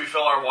water? Should we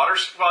fill our water?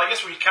 Well, I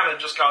guess we kind of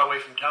just got away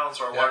from town,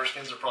 so our water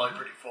skins are probably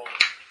pretty full.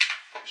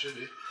 Should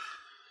be.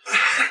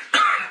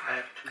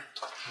 I have two.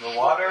 The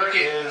water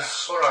Okay, is.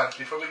 hold on.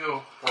 Before we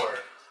go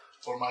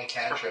for my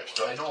cantrips,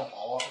 do I know them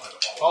all?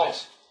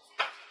 Always?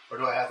 Or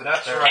do I have to?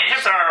 That's prepare- right.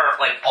 Cantrips are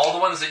like All the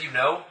ones that you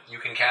know, you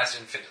can cast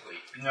infinitely.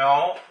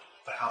 No.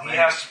 But how He many?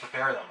 has to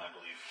prepare them, I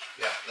believe.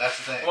 Yeah, that's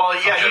the thing. Well,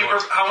 yeah. Okay,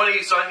 what's- How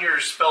many's on your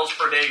spells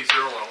per day?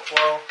 0.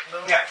 Well, no.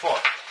 Yeah, 4.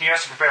 He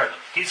has to prepare them.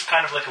 He's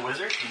kind of like a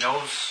wizard. He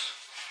knows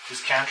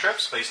his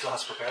cantrips, but he still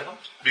has to prepare them.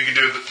 You can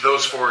do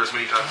those 4 as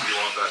many times as you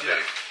want that day.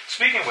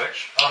 Speaking of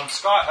which,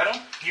 Scott,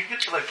 you get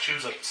to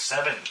choose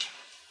 7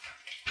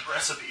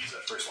 recipes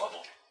at first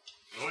level.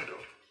 No, I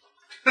don't.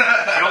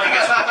 You only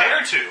get to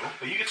prepare 2,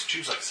 but you get to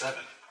choose 7.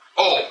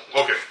 Oh,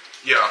 okay.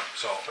 Yeah.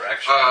 So For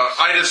action.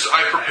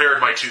 I prepared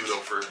my 2 though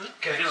for.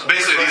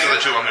 Basically, these are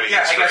the 2 I'm going to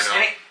yeah, use I guess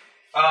right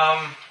now.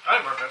 any. I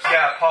remember.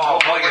 Yeah,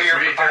 Paul. Oh, What were I get your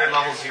 3. prepared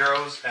level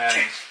 0s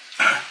and?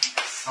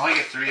 I only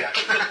get 3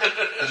 actually.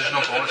 Because there's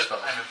no bonus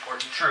spells.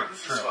 True.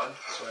 This is fun.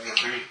 So I get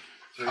 3.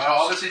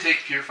 I'll obviously take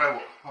purify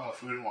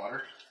food and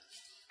water,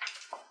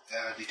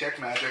 detect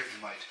magic,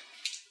 and light.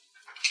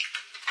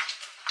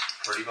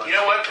 Pretty much. You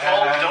know what,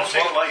 Paul? And Don't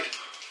take what- light.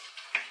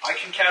 I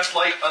can cast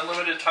light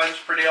unlimited times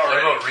per day What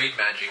already. about read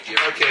magic? Do you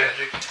have read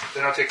magic?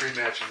 Then I'll take read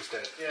magic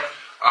instead. Yeah.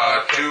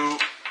 Do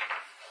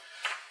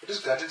What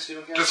does Dungeons do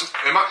again?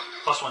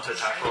 +1 to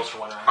attack rolls for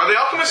 1 round. are the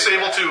alchemists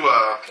able to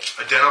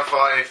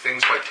identify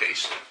things by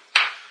taste?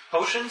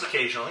 Potions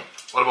occasionally.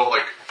 What about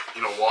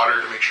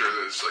water to make sure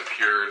that it's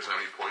pure, isn't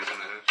any poison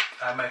in it?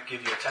 I might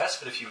give you a test,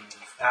 but if you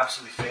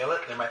absolutely fail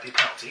it, there might be a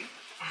penalty.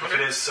 If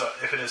it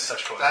is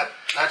such poison.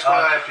 That's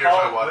why I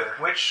purify Paul, water.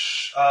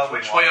 Which Oh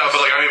ones? yeah,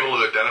 but I'm able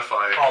to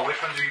identify. Paul,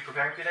 which ones are you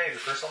preparing for today? Your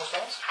first level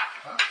spells?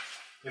 Huh?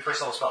 Your first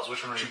level spells.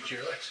 Which one are you?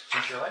 Cure lights.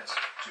 Cure lights?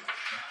 2.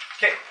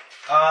 Okay.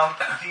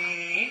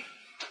 The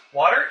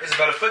water is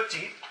about a foot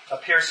deep,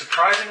 appears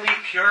surprisingly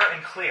pure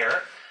and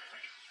clear.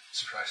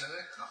 Surprisingly?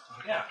 Oh,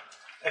 okay. Yeah.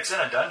 It's in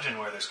a dungeon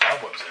where there's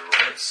cobwebs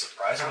everywhere. It's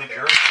surprisingly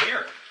pure and clear.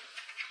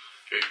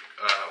 Okay,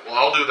 well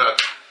I'll do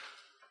that.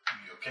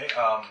 You okay?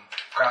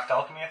 Craft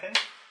alchemy, I think.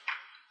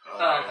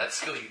 That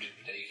skill you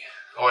didn't take.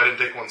 Oh, I didn't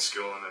take 1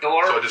 skill in it.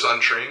 Door. So I just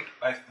untrained?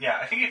 I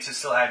think it's to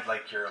still add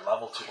your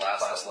level to your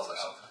class level. or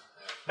something.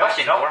 No,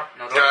 Question no. door.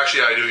 No door. Yeah,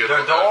 actually I do get The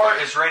that. door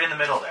is right in the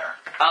middle there.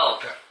 Oh,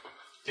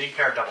 Big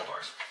pair of double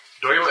doors.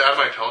 Do I get to add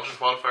my intelligence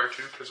modifier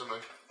too because of my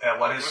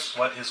What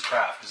is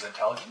craft? Is it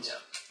intelligence?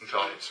 Yeah.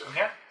 intelligence? Yeah.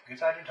 Yeah. You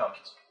can add your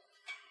intelligence.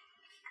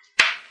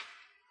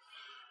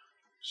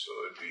 So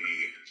it'd be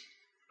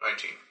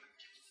 19.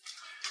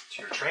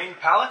 To your trained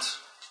palate,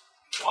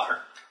 it's water.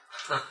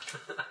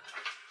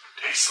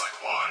 Tastes like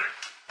water.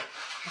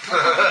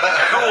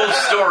 Cool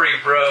story,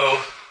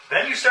 bro.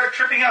 Then you start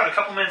tripping out a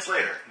couple minutes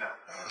later. No.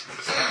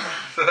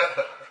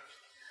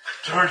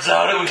 Turns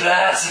out it was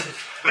acid.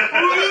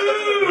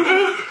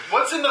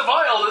 What's in the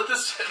vial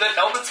that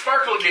Helmet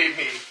Sparkle gave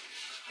me?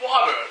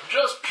 Water.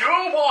 Just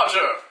pure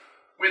water.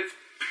 With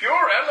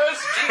pure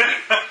LSD.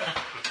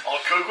 I'll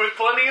cook with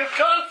plenty of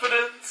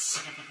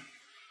confidence.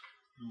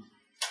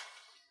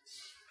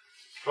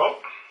 Well,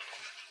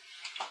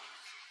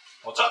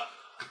 what's up?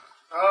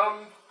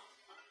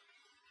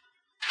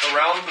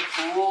 Around the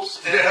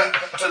pools and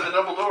to the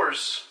double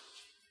doors.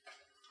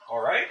 All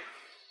right.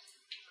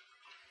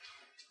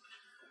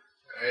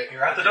 Alright.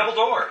 You're at the double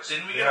doors.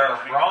 Didn't we They get are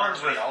a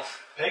bronze with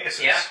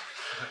Pegasus. Yeah.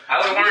 I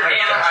was wondering.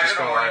 Fastest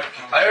going.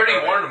 I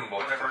already warned him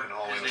about the fucking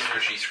hallway was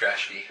squishy,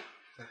 scratchy.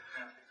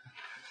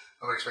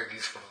 I'm expecting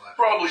these to come alive.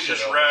 Probably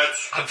just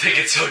rats. I'm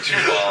thinking so too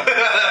long.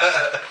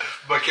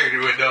 My character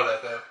would know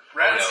that though.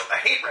 Rats. Oh, no. I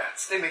hate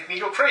rats. They make me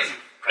go crazy.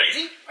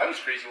 Crazy? I was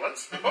crazy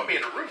once. They put me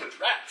in a room with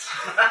rats.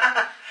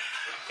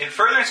 In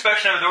further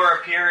inspection of the door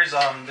appears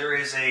there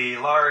is a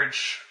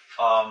large,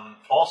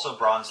 also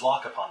bronze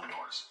lock upon the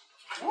doors.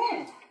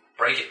 Woo!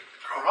 Break it.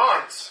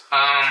 Bronze.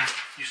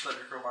 You slid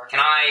your crowbar. Can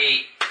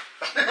I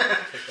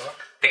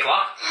pick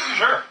lock?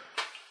 Sure.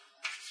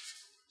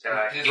 So,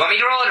 you want me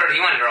to roll it, or do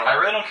you want to roll I it?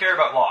 really don't care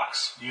about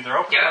locks. You either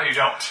open them or you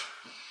don't.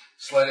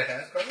 Sleight of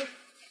hand, probably?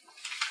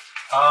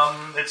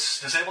 It's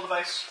disable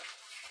device.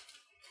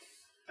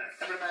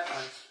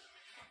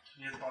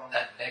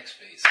 That next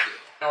phase skill.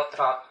 No, at the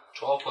top.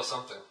 12 plus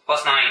something.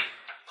 Plus 9.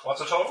 What's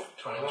the total?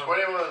 21.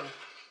 21.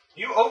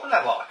 You open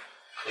that lock.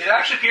 It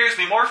actually appears to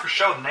be more for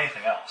show than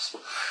anything else.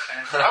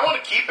 I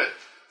want to keep it.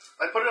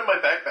 I put it in my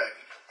backpack.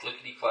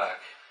 Clickety clack.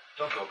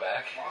 Don't go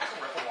back.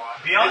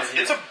 Beyond,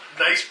 It's a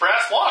nice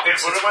brass lock.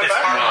 it's put it in my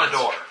part backpack. of the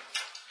door.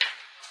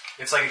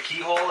 It's like a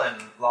keyhole and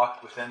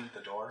locked within the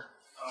door.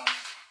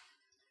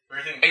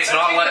 It's Can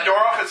I not take like the door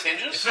off its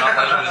hinges? it's not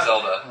Legend of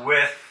Zelda.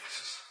 With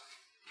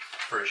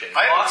Appreciate it.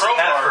 I have lots a of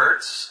crowbar.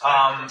 efforts, they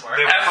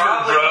would Effort,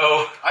 probably,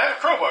 bro. I have a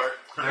crowbar.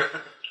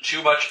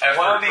 Too much one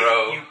effort, of the,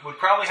 bro. you would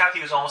probably have to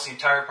use almost the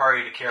entire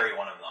party to carry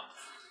one of them,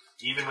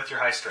 even with your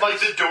high strength. Like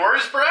the door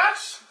is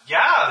brass?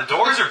 Yeah, the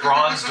doors are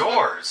bronze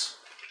doors.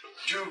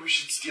 Dude, we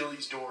should steal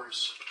these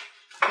doors.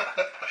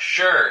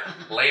 Sure.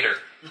 Later.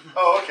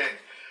 Oh, okay.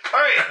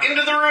 Alright,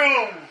 into the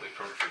room. We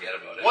probably forget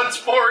about it.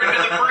 Once more into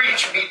the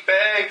breach, meat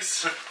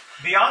bags.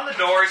 Beyond the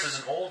doors is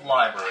an old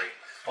library,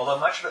 although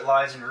much of it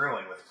lies in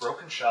ruin with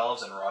broken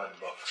shelves and rotted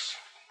books.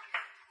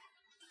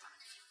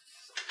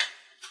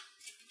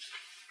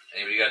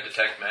 Anybody got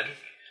detect magic?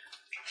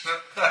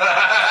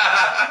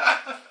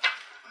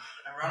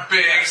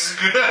 Biggs.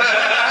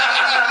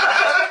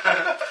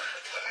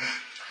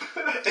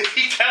 If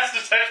he casts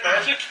detect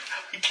magic,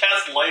 he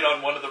casts light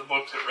on one of the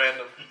books at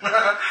random.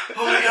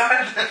 Oh my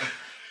god.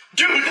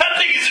 Dude, that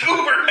thing is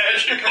uber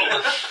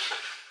magical.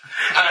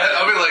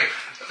 I'll be like,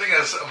 I think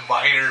that's a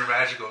minor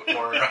magical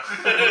aura.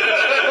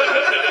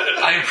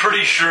 I'm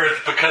pretty sure it's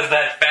because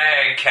that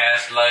bag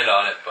cast light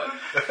on it,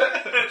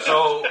 but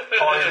So,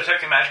 Paul, you're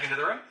detecting magic into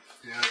the room?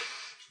 Yeah.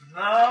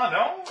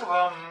 No,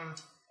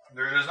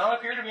 there does not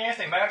appear to be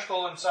anything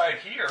magical inside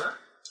here.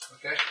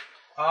 Okay.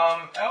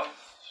 Out.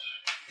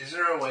 Is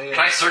there a way? can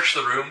I search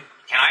the room?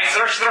 Can I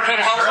search the room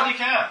also? Certainly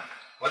can.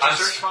 What's your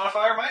search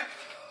modifier, Mike?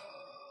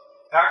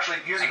 Actually,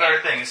 here's a better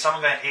thing. Is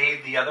someone going to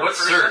aid the other What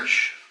person?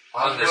 search?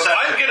 On this.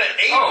 I'm gonna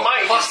aid Oh,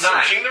 Mike in plus 9.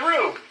 searching the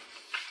room.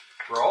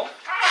 Roll.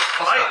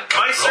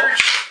 My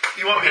search.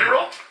 You want me to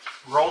roll?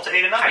 Roll to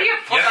aid another. How do you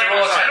plus You have to 9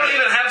 roll on a I search? don't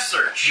even have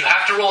search. You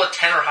have to roll a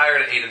 10 or higher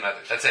to aid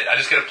another. That's it. I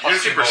just get a plus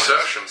Use 2 your bonus.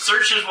 perception.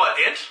 Search is what,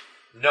 int?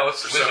 No,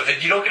 it's Perception.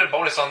 you don't get a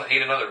bonus on the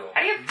aid another roll.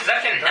 How do you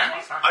perception? No,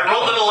 it's not. I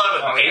rolled an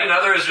 11. Aid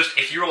another is just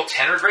if you roll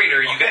 10 or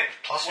greater, you get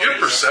plus 2. You have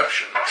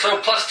perception.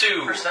 So plus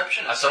 2.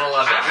 Perception. That's an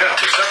 11. Yeah,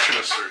 perception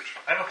is search.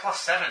 I have a plus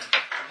 7.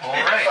 All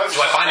right. Do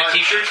I find a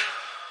t-shirt?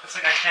 It's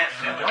like I can't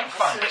You don't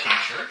find a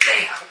t-shirt.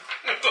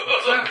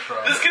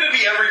 This is gonna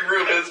be every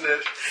room, isn't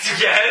it?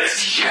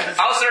 Yes.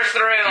 I'll search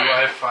the room.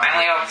 I find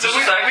Finally, it? I'll So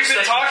we've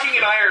been talking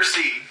in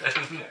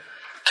IRC,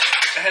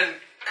 and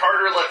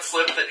Carter let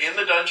slip that in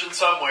the dungeon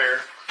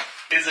somewhere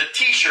is a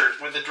t-shirt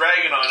with a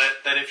dragon on it,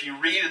 that if you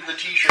read the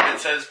t-shirt it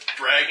says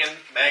Dragon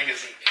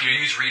Magazine. You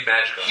use read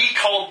magic on it. He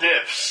called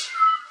dibs.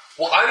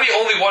 Well, I'm the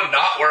only one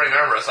not wearing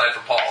armor aside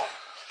from Paul.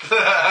 So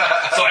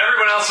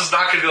everyone else is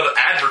not going to be able to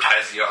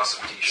advertise the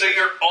awesome So t-shirt.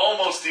 you're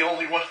almost the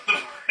only one in the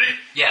party.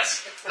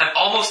 Yes. I'm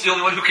almost the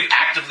only one who can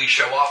actively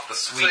show off the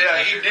sweet So yeah,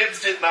 he t-shirt.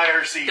 dibs it in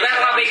IRC. Depends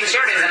on how big the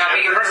shirt is and how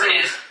big the person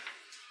is.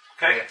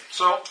 Okay,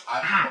 so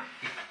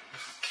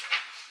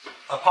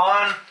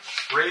upon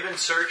Raven's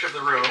search of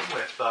the room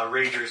with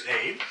Rager's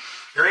aid,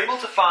 you're able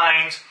to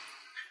find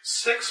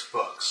 6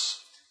 books.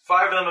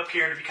 5 of them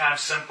appear to be kind of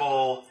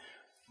simple,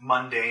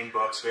 mundane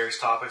books, various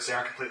topics. They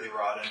aren't completely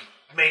rotten.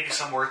 Maybe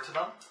some worth to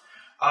them.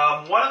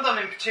 One of them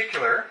in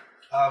particular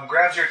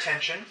grabs your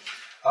attention.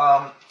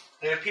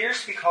 It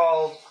appears to be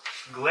called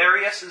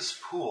Glarius's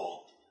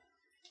Pool.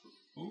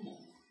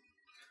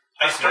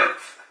 I start.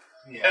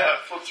 Yeah. Yeah,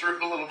 flip through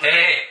it a little bit.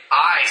 Hey,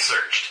 I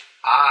searched.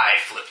 I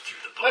flipped through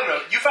the book. No,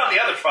 you found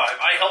the other 5.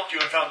 I helped you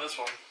and found this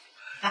one.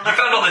 You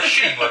found all the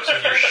shitty books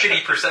with your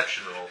shitty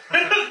perception roll.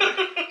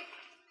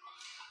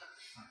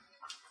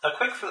 A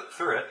quick flip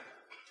through it.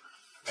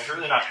 I should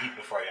really not eat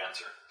before I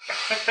answer.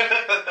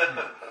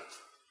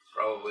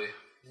 Probably.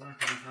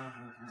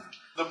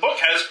 The book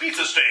has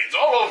pizza stains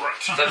all over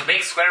it. The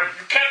big square.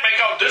 You can't make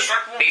out this.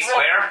 Big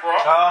square?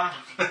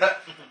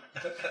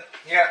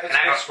 Yeah, it's Can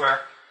I big go- square.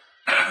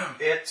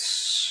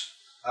 It's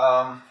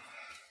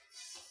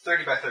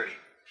 30 by 30.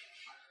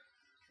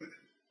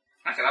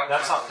 Okay, that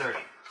That's not 30.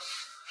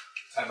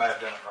 I might have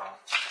done it wrong.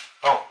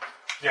 Oh,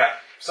 yeah.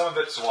 Some of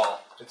it's a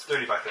wall. It's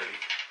 30 by 30.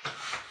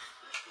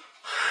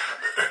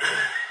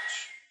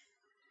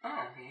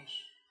 Oh,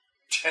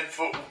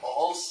 10-foot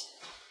walls.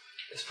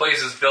 This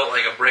place is built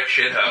like a brick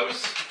shit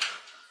house.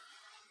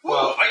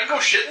 Well, I can go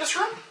shit in this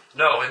room?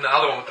 No, in the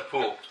other one with the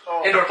pool.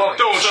 Oh. Indoor plumbing.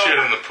 Don't shit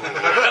in the pool. The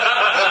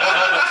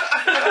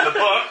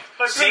book I've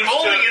been seems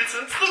bowling to, it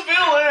since the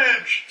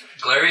village.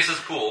 Glarius's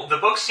pool. the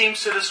book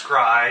seems to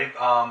describe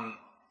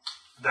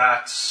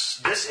that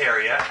this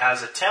area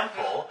as a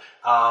temple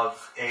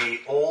of a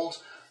old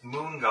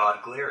moon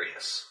god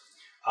Glarius.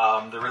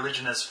 The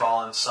religion has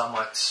fallen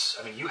somewhat.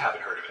 I mean, you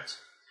haven't heard of it.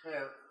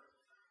 Yeah.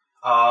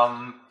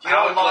 How You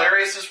know what long-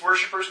 Glarius'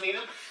 worshippers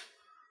needed?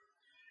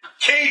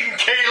 Caden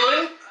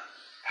Kalen.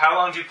 How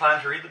long do you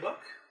plan to read the book?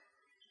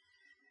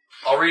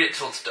 I'll read it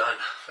till it's done.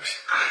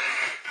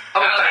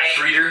 I'm a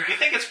fast reader. You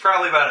think it's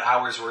probably about an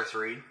hour's worth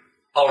read?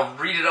 I'll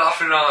read it off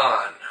and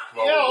on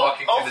while we're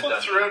walking I'll through the flip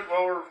dungeon. through it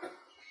while we're...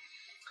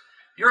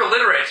 You're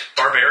illiterate,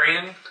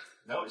 barbarian.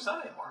 No, he's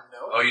not anymore.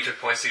 No. Oh, you took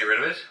points to get rid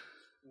of it?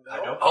 I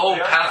don't. Oh,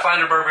 they are.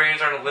 Pathfinder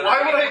barbarians aren't illiterate.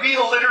 Why would I anymore. be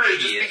illiterate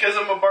just Idiot. because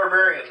I'm a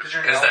barbarian? Because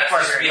that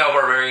used to be how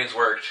barbarians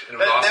worked. And it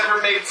was That awesome.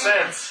 never made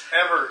sense,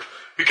 ever.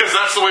 Because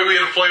that's the way we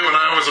had to play when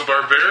I was a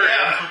barbarian.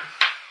 Yeah.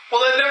 Well,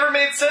 that never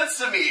made sense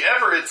to me,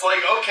 ever. It's like,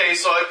 okay,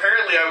 so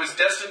apparently I was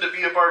destined to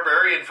be a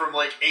barbarian from,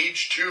 like,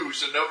 age 2,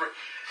 so no...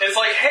 It's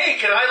like, hey,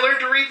 can I learn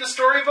to read the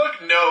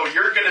storybook? No,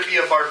 you're going to be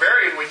a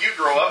barbarian when you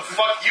grow up.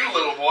 Fuck you,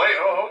 little boy.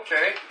 Oh,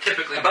 okay.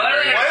 Typically But-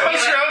 barbarians. Why am I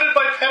surrounded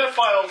by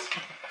pedophiles?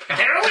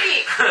 Generally,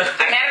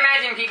 I can't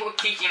imagine people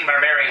teaching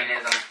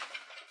barbarianism.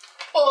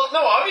 Well,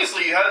 no,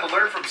 obviously you had to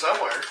learn from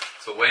somewhere.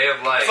 It's a way of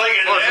life. It's like,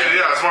 Well,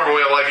 yeah, it's more of a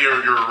way of life. You're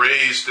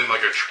raised in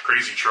like a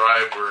crazy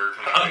tribe where.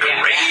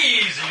 Yeah.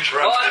 Crazy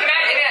Well,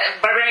 imagine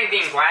barbarians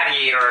being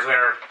gladiators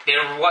where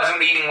their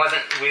reading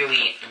wasn't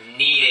really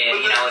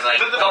needed. It's like,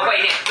 but go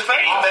fight him. the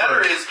fact of the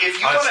matter is, if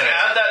you want to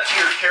add that to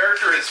your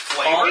character as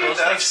flavor, those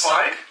that's things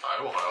fine.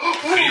 I will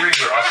have. Kitty rings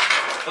are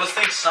awesome. Those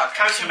things suck.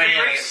 Have Too some many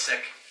and I beers? get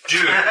sick.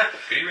 Dude,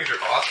 kitty rings are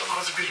awesome.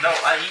 No,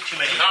 I eat too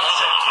many and I get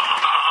sick.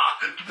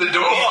 Then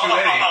don't eat too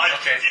many.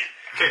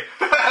 Okay.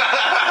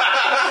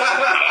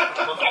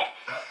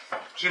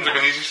 Seems like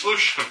an easy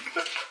solution.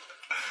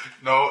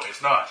 No,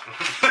 it's not.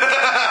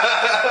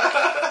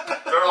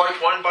 They're like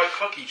one bite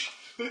cookies.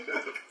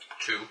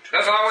 Two.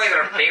 Those always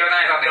are bigger than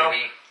I thought they would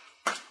be.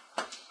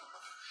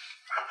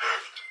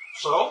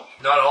 So,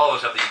 Not all of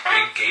us have these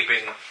big,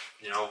 gaping,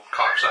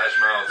 cock-sized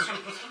mouths.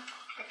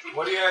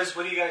 what are you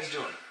guys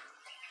doing?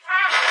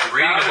 You're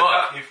reading a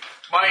book.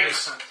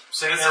 Mike's.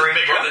 Sitting This there is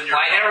reading bigger the book? than your.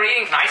 Why they're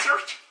reading? Can I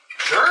search?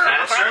 Sure, Can I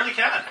you try? certainly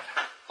can.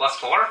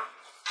 +4?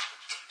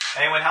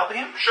 Anyone helping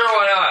him? Sure,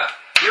 why not?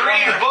 You're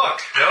reading the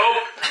book.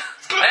 Nope.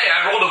 Hey,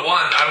 I rolled a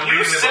 1. I'm You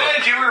reading the said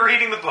book. you were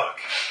reading the book.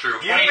 True.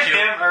 You and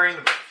him are reading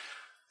the book.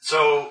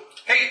 So,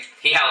 Hey,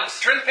 He helps.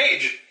 turn the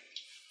page.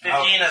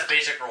 15 as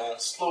basic roll.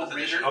 Slow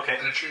reader. okay. I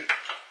don't do...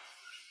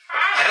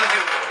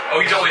 Oh,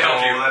 he totally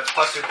helped So you. that's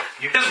plus two.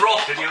 His roll.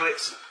 Did you?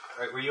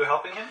 Were you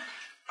helping him?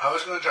 I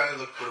was going to try to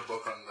look for a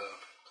book on the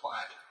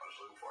plant I was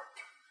looking for.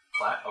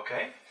 Flat.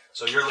 Okay.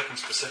 So you're looking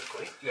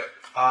specifically. Yeah.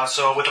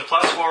 So with a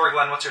 +4,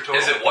 Glenn, what's your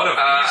total? Is it one of these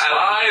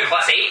I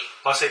five? +8?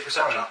 Plus 8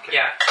 perception. Okay.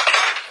 Yeah.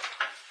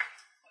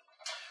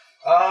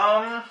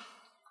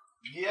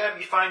 Yeah,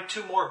 you find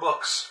 2 more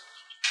books.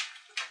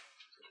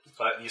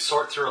 But you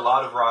sort through a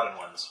lot of rotten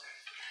ones.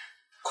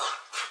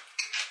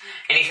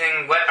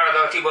 Anything, what are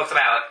the 2 books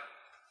about?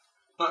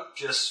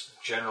 Just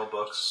general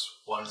books.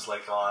 One's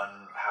like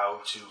on how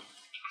to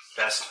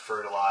best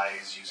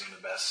fertilize using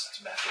the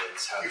best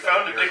methods. How You to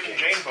found a Dick and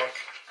irrigate. Jane book.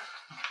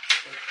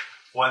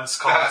 One's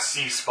called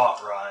Sea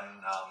Spot Run.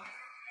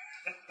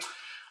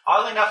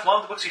 Oddly enough, one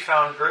of the books you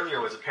found earlier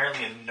was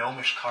apparently a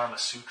Gnomish Karma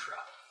Sutra.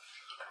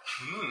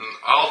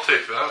 I'll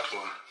take that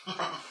one.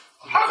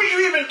 How could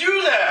you even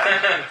do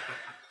that?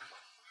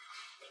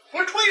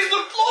 Which way is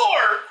the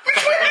floor?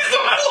 Which way is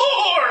the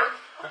floor?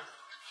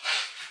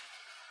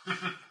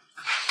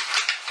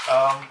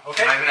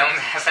 Okay. I've known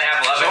has to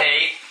have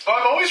levitate. Oh,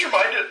 I'm always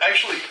reminded,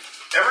 actually,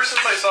 ever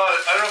since I saw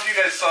it, I don't know if you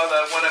guys saw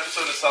that one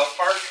episode of South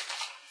Park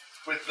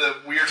with the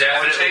weird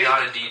Definitely porn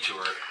not tape. a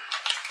detour.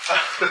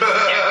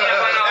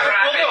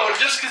 Well, no,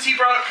 just because he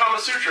brought up Kama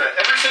Sutra.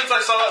 Ever since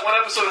I saw that one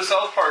episode of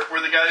South Park where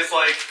the guy's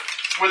like,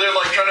 where they're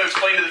like trying to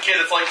explain to the kid,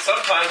 it's like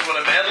sometimes when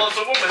a man loves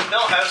a woman,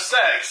 they'll have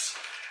sex.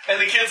 And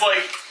the kid's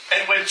like,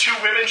 and when 2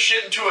 women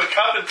shit into a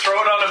cup and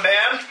throw it on a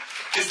man,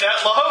 is that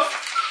love?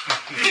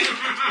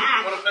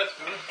 What if that's...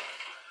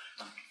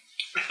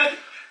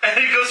 And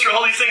he goes through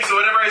all these things, so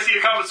whenever I see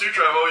a Kama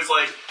Sutra, I'm always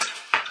like,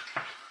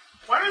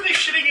 why are they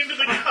shitting into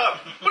the cup?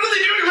 What are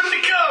they doing with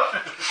the cup?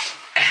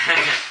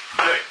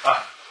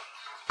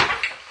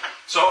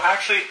 So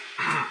actually,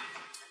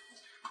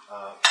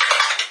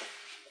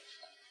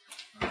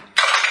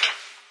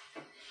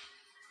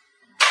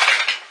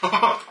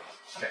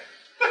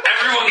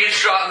 Everyone gets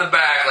shot in the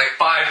back like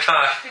 5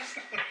 times.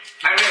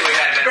 I really wish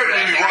I had been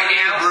Maybe right walking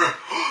in now. the room.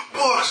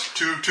 Books.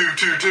 2.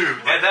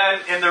 and then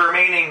in the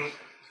remaining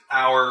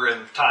hour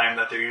and time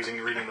that they're using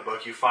reading the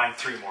book, you find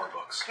 3 more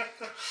books.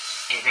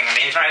 Anything of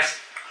interest?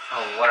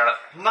 Oh, what are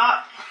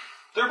Not.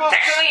 They're books.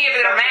 Technically, if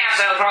they're maps,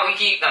 I'll probably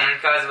keep them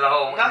because of the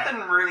whole...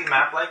 Nothing really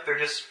map-like. They're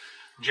just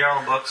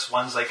general books.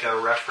 One's like a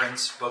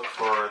reference book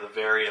for the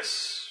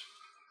various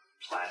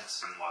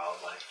plants and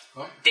wildlife.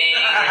 Dang.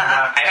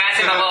 I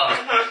passed him a look.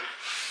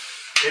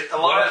 A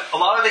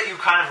lot of it you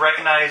kind of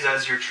recognize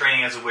as you're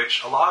training as a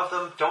witch. A lot of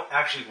them don't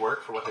actually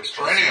work for what they're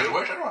supposed Training to as do. a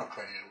witch? I don't want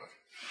training as a witch.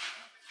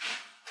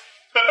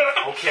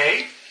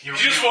 Okay. You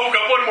just woke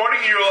up one morning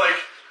and you were like,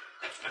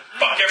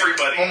 fuck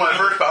everybody. Well, my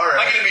first power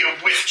I'm gonna be a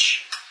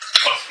witch.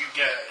 Fuck you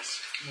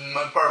guys.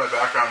 part of my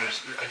background is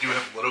I do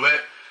have a little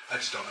bit. I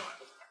just don't know it.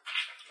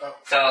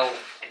 So,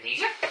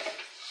 amnesia?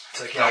 So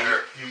like, yeah,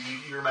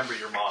 you remember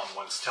your mom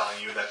once telling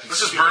you that these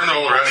Let's just burn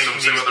all the rest of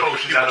them, see these what other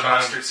potions people out of time.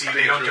 mustard seed,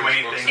 they don't do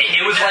anything.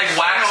 It was like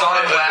wax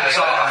on, wax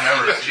off.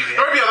 There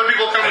might be other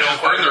people come and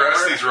just burn the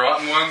rest of these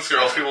rotten ones, or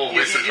else people will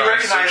waste their You time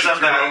recognize searching them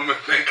through them and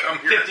they come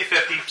here.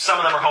 50-50. Some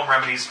of them are home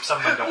remedies,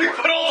 some of them don't We work.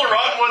 put all the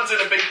rotten ones in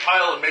a big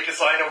pile and make a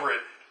sign over it.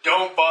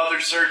 Don't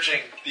bother searching.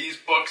 These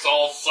books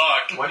all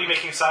suck. What are you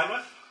making a sign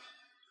with?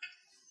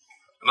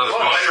 Another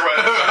book.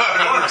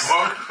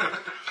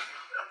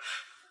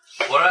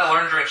 What did I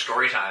learn during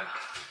story time?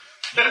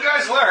 You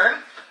guys learn.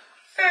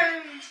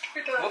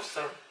 Whoops.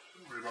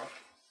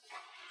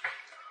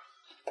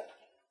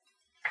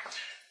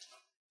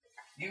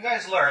 You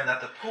guys learn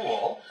that the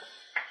pool,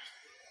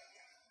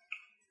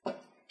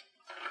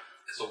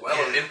 It's a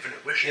well of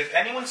infinite wishes. if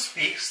anyone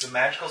speaks the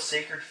magical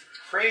sacred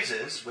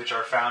phrases which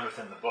are found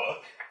within the book,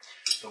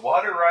 the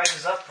water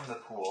rises up from the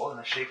pool in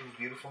the shape of a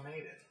beautiful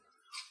maiden.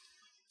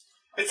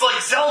 It's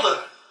like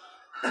Zelda.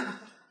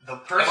 The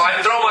If person,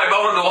 I throw my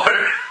bow in the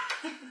water.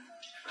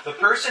 the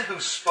person who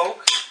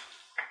spoke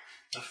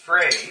the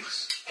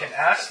phrase can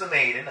ask the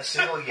maiden a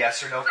single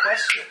yes or no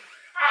question.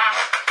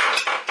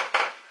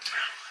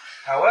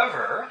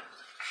 However,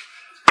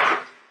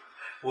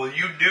 Will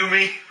you do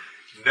me?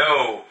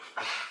 No.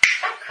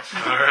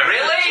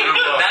 Really?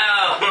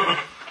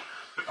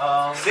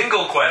 No.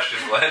 Single question,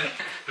 Glenn.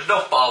 There's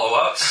no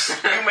follow-ups.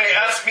 You may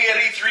ask me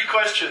any 3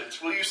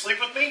 questions. Will you sleep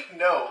with me?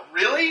 No.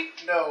 Really?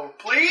 No.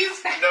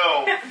 Please?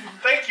 No.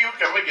 Thank you.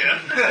 Come again.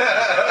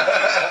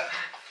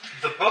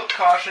 the book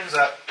cautions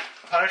that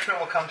punishment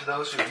will come to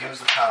those who abuse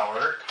the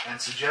power and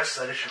suggests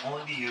that it should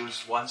only be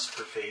used once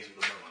per phase of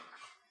the moon.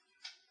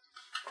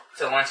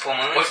 So once full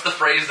moon. What's the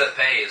phrase that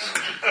pays?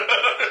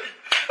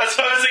 That's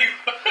what I was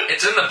thinking.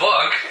 It's in the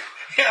book.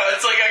 Yeah,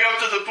 it's like I go up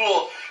to the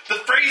pool. The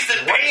phrase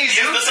that pays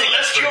is the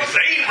celestial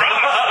plane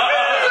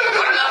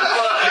rock.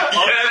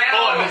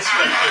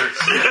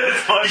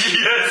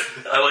 Yes.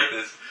 I like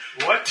this.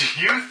 What do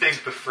you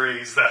think the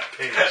phrase that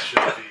pays should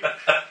be? I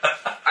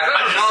thought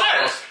it was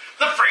multiples.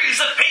 The phrase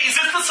that pays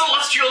is the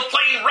celestial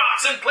plane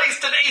rocks and plays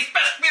today's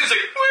best music.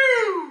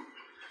 Woo!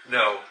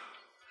 No.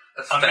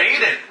 That's A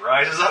maiden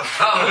rises up.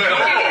 Oh,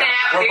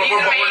 no. We're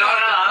We're not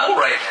at the pool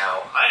right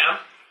now. I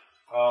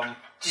am.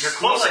 You're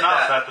Cool close like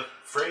enough that. that the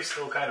phrase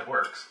still kind of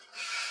works.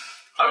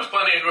 I was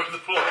planning on going to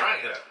the pool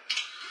trying it.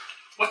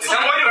 What's the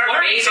Sounds point of like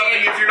learning amazing.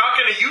 something if you're not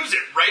going to use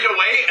it right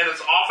away and as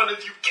often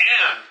as you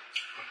can?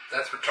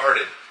 That's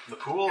retarded. The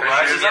pool Can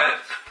I shoot rises him up.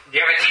 Do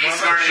you have a tease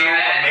Comes order to to a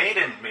that?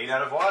 maiden made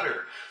out of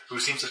water who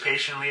seems to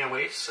patiently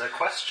await a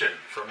question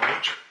from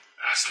nature.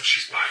 Ask if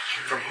she's back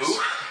here. From who?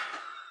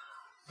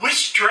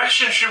 Which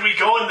direction should we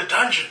go in the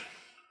dungeon?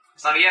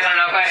 It's not a yes or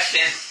no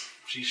question.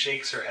 She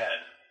shakes her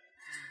head.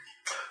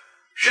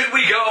 Should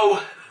we go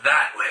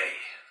that way?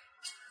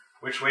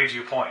 Which way do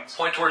you point?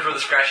 Point towards where the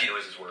scratchy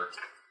noises were.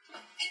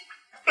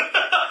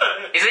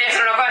 Is it a yes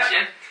or no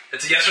question?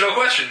 It's a yes or no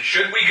question.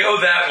 Should we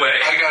go that way?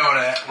 I got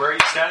it. Where are you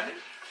standing?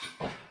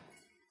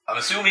 I'm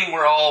assuming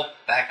we're all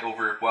back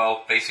over,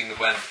 well, facing the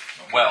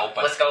well,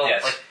 but Let's go.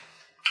 yes.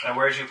 And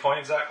where did you point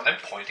exactly? I'm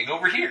pointing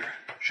over here.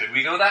 Should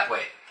we go that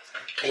way?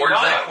 Towards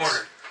that nods.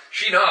 corner.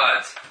 She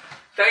nods.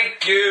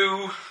 Thank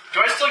you. Do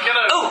I still get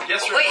a Oh,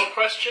 yes or wait. no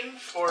question?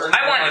 Or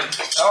I won.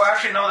 Oh,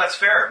 actually, no, that's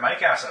fair.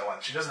 Mike asked that one.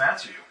 She doesn't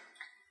answer you.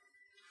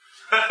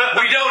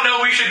 We don't know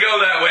we should go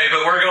that way,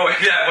 but we're going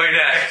that way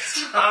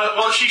next.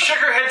 well, she shook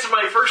her head to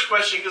my first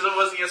question because it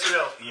wasn't yes or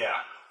no. Yeah.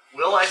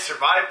 Will I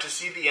survive to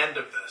see the end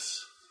of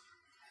this?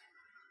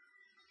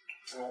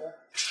 Roll.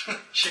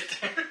 Shit.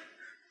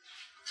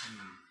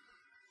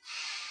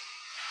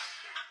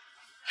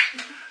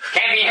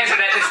 Can't be answered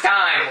at this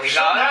time. We Should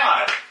got it.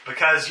 not,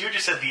 because you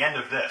just said the end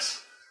of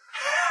this.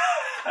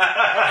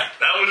 That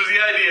was the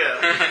idea.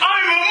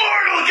 I'm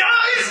immortal,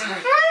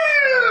 guys!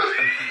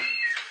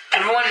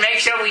 Everyone, make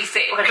sure we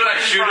say. Could I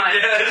shoot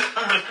him dead?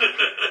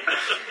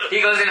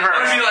 He goes in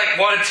What if first.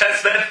 you want to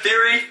test that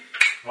theory?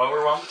 Well,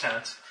 we're on the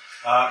tenants.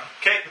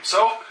 Okay,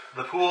 so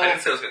the pool. I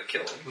didn't say I was going to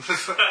kill him. The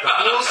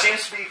pool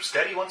seems to be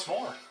steady once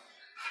more.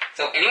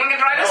 So anyone can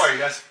try No, this? are you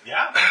guys?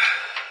 Yeah.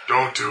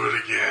 Don't do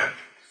it again.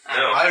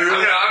 No. I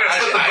really, I'm gonna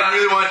flip the I back.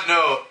 really want to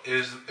know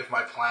is if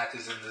my plant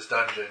is in this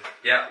dungeon.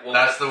 Yeah, well,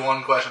 That's the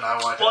one question I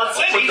want to Well, know. it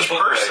said put the each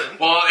book away. person.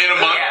 Well, in a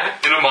month,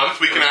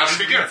 Yeah. we can ask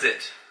again. That's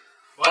it.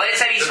 Well, it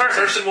said each The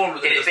person. person will.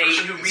 Did it The say?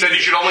 person who reads said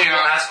you should only she will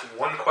ask- ask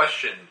one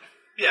question.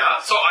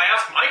 Yeah, so I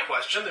asked my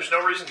question. There's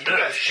no reason you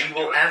guys She can't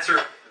will do it. answer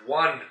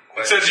one It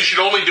question. says you should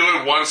only do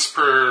it once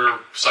per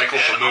cycle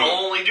of the And I'll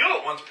moon. only do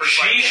it once per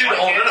She cycle. should Why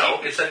only can't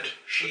know. you? It said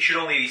she should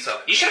only be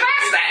summoned. You should have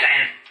asked that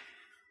then.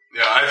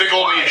 Yeah, I think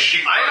only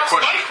she. I asked my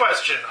question.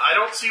 question. I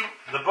don't see.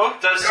 The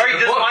book does. Sorry, the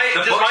does book, my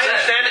the book said-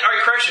 understanding? All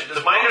right, correction. Does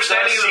my book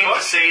understanding does of the seem book?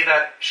 to say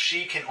that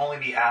she can only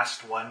be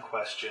asked one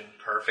question.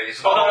 Per phase.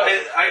 Oh, no,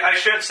 I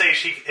shouldn't say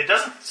she. It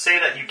doesn't say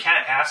that you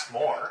can't ask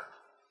more.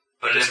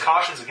 But It it just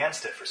cautions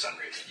against it for some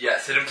reason.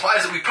 yes, it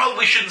implies that we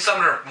probably shouldn't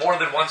summon her more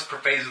than once per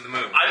phase of the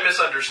moon. I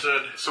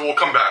misunderstood. So we'll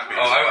come back. Oh,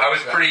 I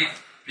was pretty,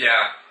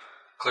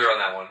 clear on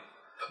that one.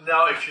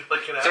 Now, if you're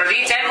looking at So is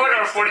he 10 foot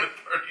or 40?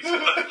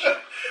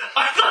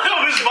 I thought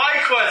that was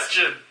my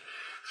question.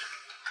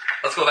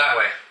 Let's go that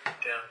way.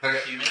 Damn.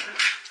 Okay.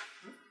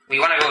 We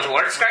want to go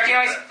towards scratchy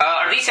noise?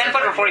 Are these 10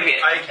 foot or 40 feet?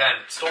 I Can.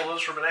 stole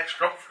those from an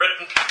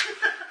ex-girlfriend.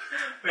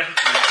 And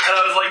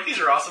I was like, these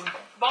are awesome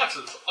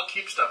boxes. I'll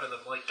keep stuff in them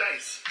like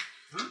dice.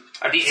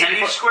 Are these 10 Each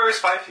foot? square is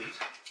 5 feet.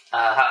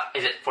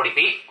 Is it 40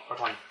 feet or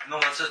 20? No,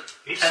 that's it.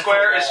 Each 10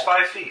 square foot is wall.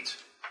 5 feet.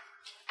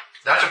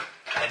 That's a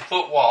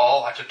 10-foot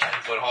wall. That's a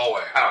 10-foot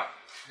hallway. Oh.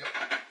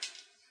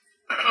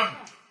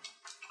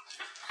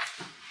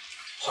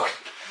 So,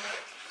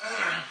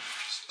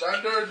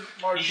 Standard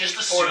marching He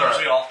just order.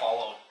 assumes we all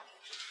follow.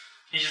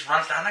 He just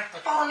runs down like,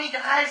 follow me,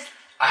 guys.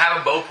 I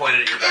have a bow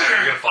pointed at your back.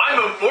 You're gonna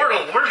follow. I'm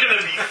immortal. We're gonna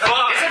be This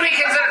fine. would be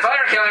considered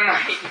fire killing.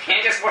 You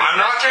can't just. I'm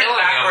not Turn killing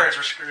him. backwards,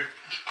 we're screwed.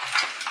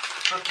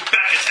 Back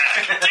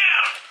attack. Down.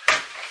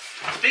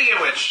 Speaking of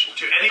which,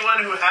 to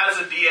anyone who has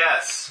a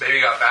DS,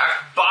 Baby got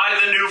back. buy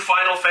the new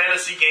Final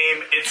Fantasy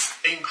game. It's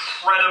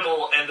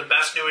incredible and the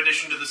best new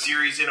addition to the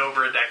series in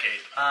over a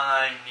decade.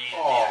 I need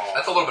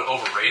That's a little bit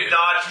overrated.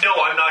 No,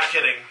 I'm not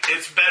kidding.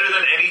 It's better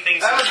than anything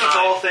As since with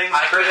all 9. things,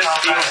 I Curtis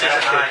couldn't speaks his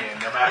comprehend opinion,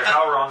 no matter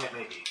how wrong it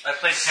may be. I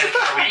played 10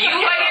 for a week.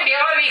 You like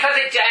it because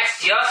it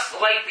acts just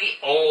like the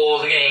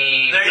old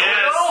game. There you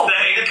Yes, go.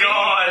 thank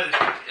God.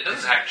 It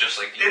doesn't act just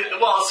like the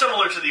old Well,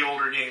 similar to the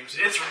older games.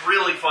 It's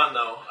really fun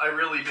though. I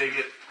really dig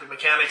it. The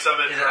mechanics of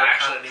it Is it are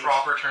actual kinda neat.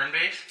 proper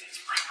turn-based? It's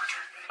proper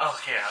turn-based.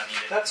 Okay, I need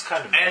it. That's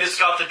kind of And nice. it's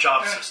got the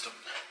job system.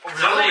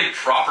 It's not really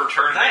proper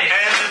turn Nice.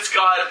 based. And it's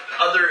got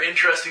other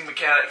interesting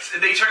mechanics.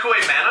 They took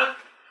away mana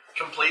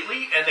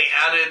completely, and they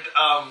added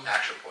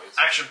Action points.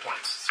 action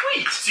points.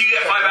 Sweet! So you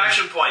get 5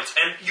 action points,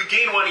 and you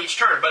gain 1 each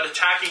turn, but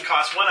attacking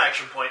costs 1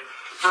 action point.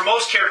 For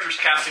most characters,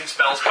 casting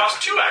spells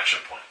cost 2 action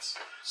points.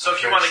 So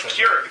if you want to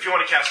cure, if you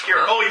want to cast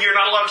cure, oh, and you're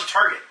not allowed to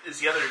target is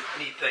the other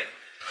neat thing.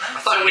 I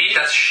thought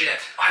that's shit.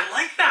 I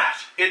like that.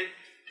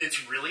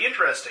 It's really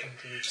interesting.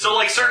 So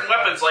like certain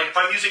weapons, like if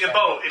I'm using a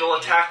bow, it'll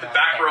attack the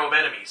back row of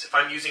enemies. If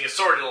I'm using a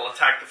sword, it'll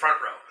attack the front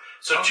row.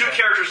 So 2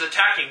 characters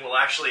attacking will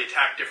actually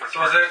attack different So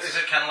targets. is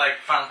it kind of like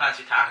Final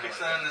Fantasy Tactics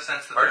then, in the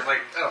sense that there's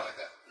like I don't like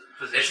that. It's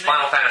positioning?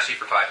 Final Fantasy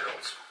for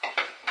 5-year-olds.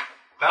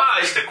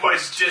 I would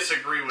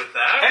disagree with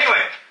that.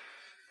 Anyway,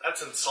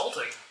 That's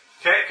insulting.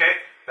 okay,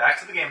 back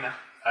to the game now.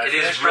 It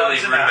is really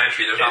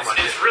rudimentary. There's not much.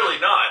 It's really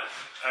not,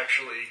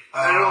 actually.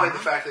 I don't like the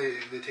fact that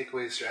they take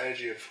away the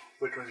strategy of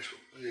which one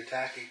you're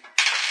attacking.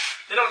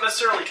 They don't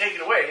necessarily take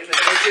it away. They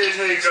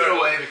They take it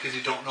away because you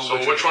don't know So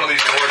which one of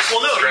these doors?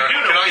 Well, no, you do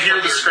know Can I which hear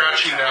one the they're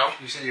scratching now?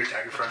 You said you're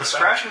attacking front. The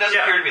scratching doesn't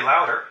Yeah. appear to be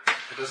louder.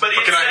 But But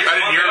can I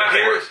didn't hear it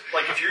before.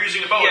 Like if you're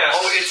using a bow, Yes.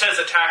 it says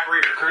attack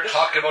rear.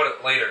 Talk about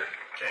it later.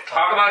 Okay.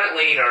 Talk about it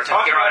later.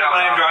 Talk about it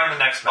when I'm drawing the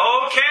next map.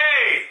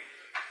 Okay.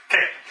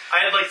 Okay. I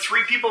had like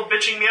 3 people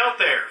bitching me out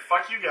there.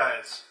 Fuck you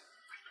guys.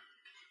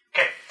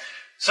 Okay,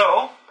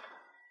 so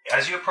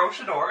as you approach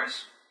the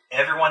doors,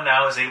 everyone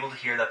now is able to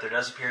hear that there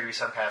does appear to be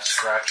some kind of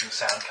scratching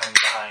sound coming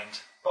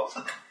behind both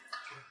of them.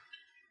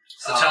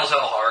 It's the Telltale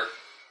Heart.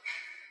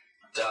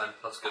 Done.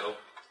 Let's go.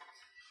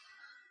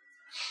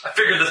 I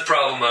figured this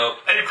problem out.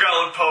 Edgar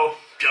Allan Poe.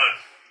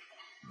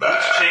 Done.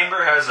 Each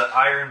chamber has an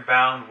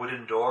iron-bound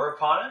wooden door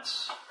upon it,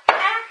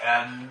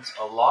 and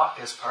a lock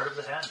as part of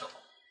the handle.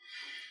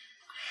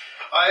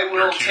 I will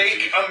You're cute, take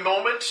Chief. a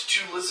moment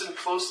to listen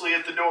closely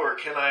at the door.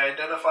 Can I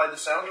identify the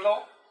sound at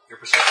all? Your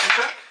perception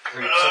check?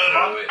 Or your perception Uh,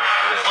 mod? Wait,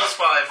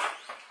 +5.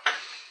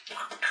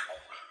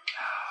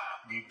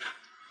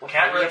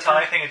 Can't really tell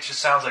anything, it just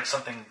sounds like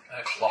something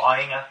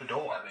clawing at the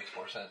door. that makes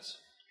more sense.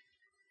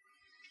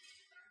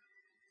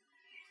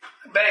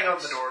 Bang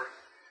on the door.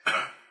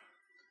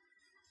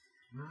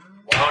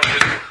 Why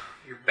don't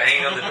you're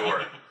banging on the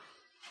door?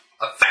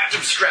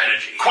 Effective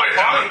strategy. Quite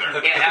hot in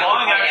there. The Yeah,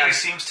 clawing yeah. actually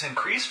seems to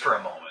increase for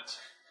a moment.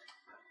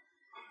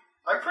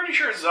 I'm pretty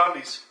sure it's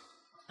zombies.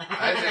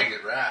 I think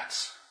it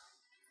rats.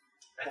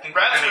 I think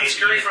Rats we're would gonna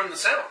scurry eat it. from the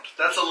sound.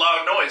 That's a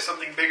loud noise.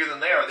 Something bigger than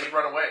they are. They'd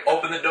run away.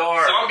 Open the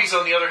door. Zombies,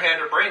 on the other hand,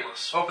 are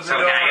brainless. Open the So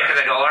door. can I get to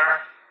the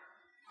door?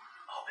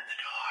 Open the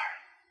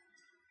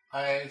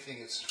door. I think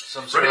it's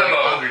some sort Ready of to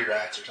like go. hungry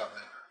rats or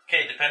something.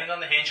 Okay, depending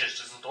on the hinges,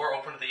 does the door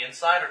open to the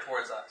inside or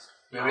towards us?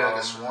 Maybe like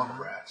a swarm of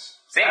rats.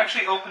 It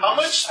actually opens How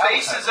much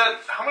space is outside.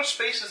 at? How much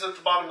space is at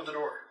the bottom of the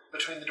door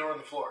between the door and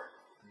the floor?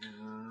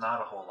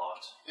 Not a whole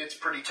lot. It's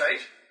pretty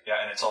tight.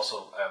 Yeah, and it's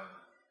also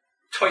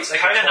Toy like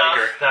tight a enough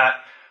toiger.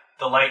 that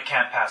the light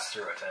can't pass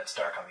through it, and it's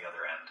dark on the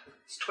other end.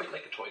 It's toy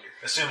like a toiger.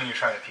 Assuming you're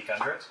trying to peek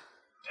under it.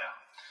 Yeah.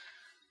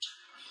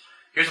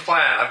 Here's the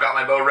plan. I've got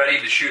my bow ready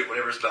to shoot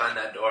whatever's behind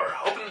that door.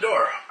 Open the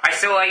door. I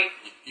still like.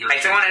 Your I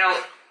still turn. want to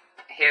know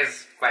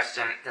his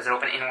question. Does it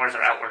open inwards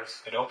or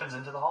outwards? It opens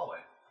into the hallway.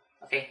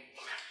 Okay.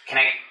 Can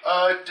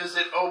I? Does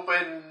it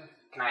open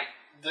Can I?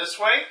 this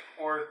way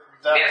or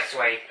that? This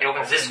way. It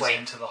opens this Opens way.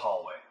 into the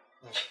hallway.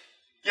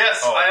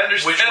 Yes, Oh, I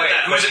understand which way?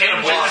 that. Who's it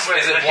gonna block? Is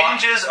it The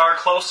blocked? hinges are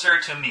closer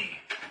to me.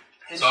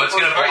 So it's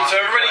gonna All right, block so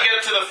everybody the way.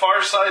 get to the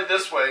far side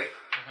this way.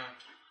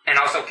 And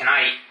also, can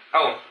I?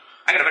 Oh,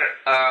 I got a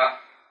better.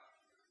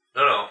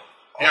 No.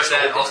 Yes,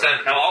 I'll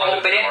stand. No, in I'll front of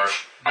open the it. door.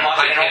 I'm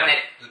also Behind gonna open him.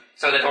 it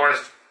so the door is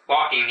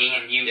blocking me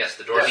and you. Yes,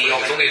 the door. be It's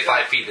open. only at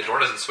 5 feet. The door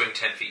doesn't swing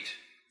 10 feet.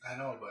 I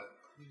know, but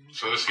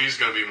So he's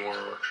going to be more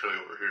actually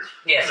over here.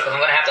 Yes, because I'm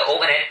going to have to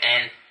open it,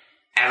 and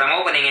as I'm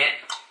opening it,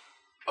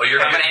 Oh,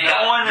 you're I'm gonna end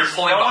up- No one You're is,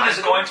 pulling no one behind is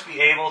the going to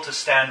be able to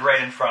stand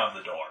right in front of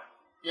the door.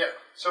 Yeah.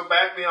 So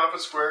back me off a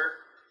square.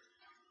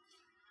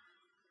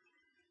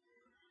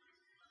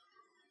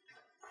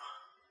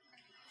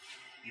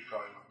 You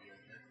probably won't be in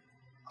here.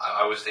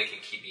 I was thinking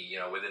keep me,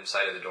 within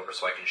sight of the door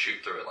so I can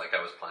shoot through it like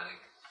I was planning.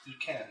 You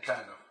can,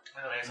 kind of.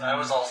 Anyways, I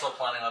was also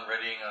planning on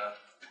readying a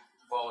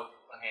bow with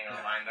a hand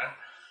in mind then.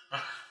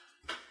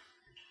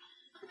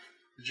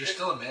 But you're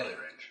still in melee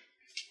range.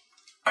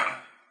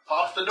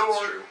 Pop the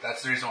door.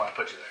 That's the reason why I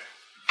put you there.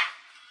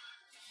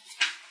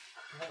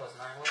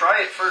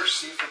 Try it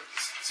first.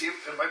 See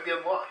if it might be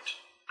unlocked.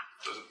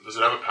 Does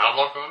it have a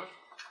padlock on it?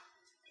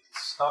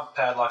 It's not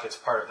padlock, it's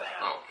part of the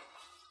handle. Oh.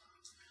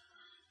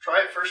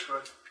 Try it first,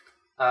 bud.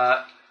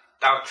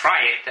 I'll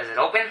try it. Does it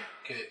open?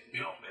 Okay,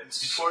 No, it's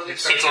before they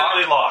it's start,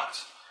 securely locked.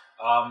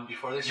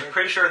 before they You're start,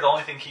 pretty sure the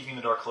only thing keeping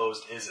the door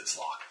closed is its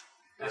lock.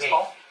 Yes, Okay.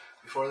 Paul?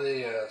 before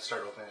they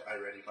start opening it, I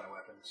ready my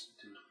weapons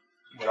to.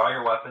 You got all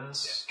your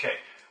weapons. Okay.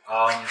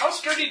 How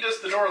sturdy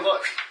does the door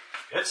look?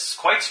 It's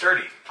quite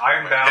sturdy.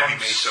 Ironbound, Heavy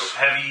mace oak.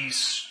 heavy,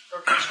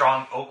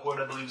 strong oak wood,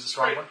 I believe is the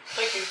strong one.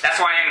 Thank you. That's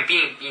why I'm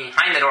being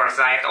behind the door,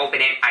 so I have to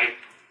open it. I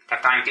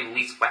have time to at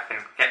least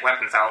get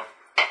weapons out.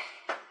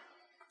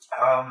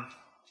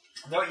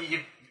 No, you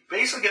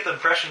basically get the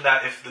impression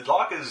that if the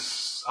lock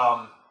is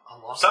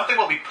something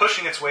will be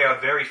pushing its way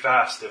out very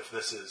fast if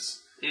this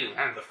is Ew,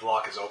 if the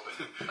lock is open.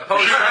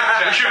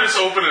 You should just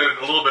open it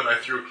a little bit and I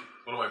threw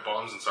one of my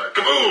bombs inside.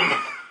 Kaboom!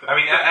 I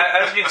mean,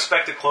 as you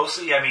inspect it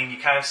closely, I mean, you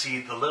kind of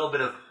see the little bit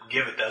of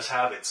give it does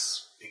have. It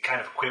kind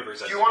of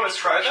quivers. As Do you want gets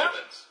to try scratched that?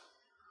 a bit.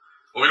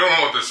 Well, we don't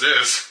know what this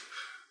is.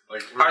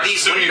 Like, we're Are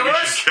these assuming we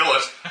doors? should kill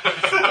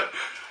it.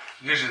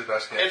 Usually the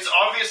best guess. It's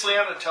obviously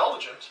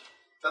unintelligent.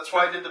 That's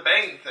why I did the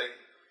banging thing.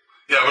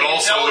 Yeah, but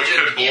also it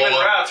Intelligent, could blow even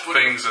up rats would've-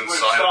 things would've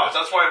inside stopped. of it.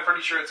 That's why I'm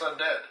pretty sure it's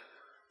undead.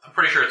 I'm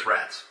pretty sure it's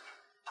rats.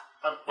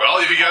 Well,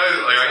 if you guys,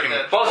 like, I can...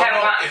 Both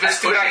have if that's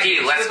it's a good pushing idea.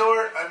 into Let's the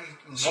door, I'm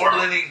more Swarm.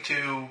 leaning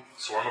to.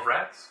 Swarm of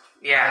rats?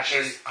 yeah.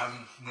 Actually, it's-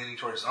 I'm leaning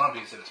towards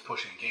zombies that it's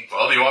pushing against.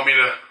 Well, do you want me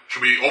to...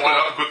 Should we open it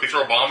up and quickly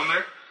throw a bomb in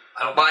there?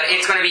 But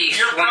it's going to be.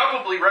 You're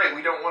probably right.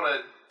 We don't want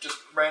to just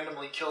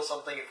randomly kill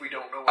something if we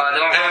don't know. The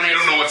one And you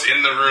don't know what's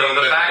in the room,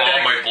 No, the that the fact bomb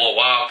that- might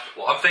blow up.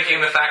 Well, I'm thinking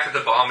the fact that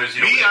the bomb is,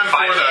 Me, I'm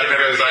for that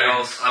because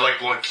I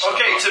like blowing stuff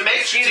Okay, up. to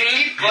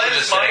keep Glenn's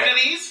just say mind it. at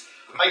ease,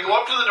 I go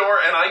up to the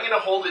door and I'm going to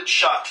hold it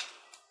shut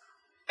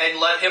and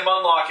let him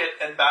unlock it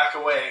and back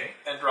away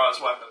and draw his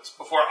weapons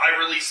before I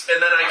release, and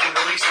then I can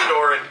release the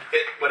door and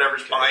hit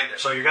whatever's behind it.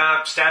 So you're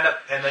gonna stand up,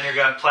 and then you're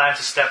gonna plan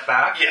to step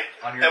back. Yeah,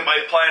 On your, and my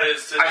plan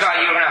is to. I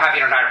thought you were going to have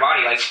your entire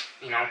body, like,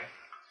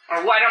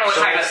 Or, well, I don't know what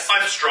So- type of.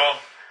 I'm strong.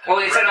 Well,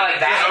 instead of like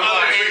that,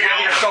 Yeah, you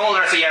have your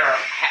shoulder, so your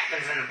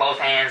weapons in both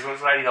hands was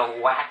ready to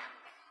whack.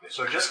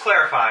 so just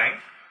clarifying,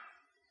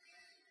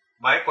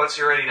 Mike, what's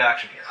your ready to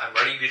action here? I'm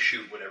ready to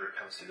shoot whatever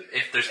comes to the...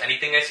 If there's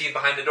anything I see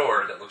behind the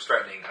door that looks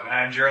threatening,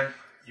 And you're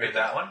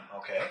that one.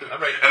 Okay.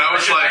 I'm ready. And I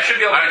was like, I should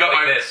be able to I got go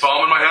like my this.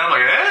 bomb in my hand, I'm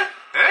like,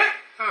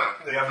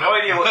 Huh. You have no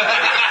idea what.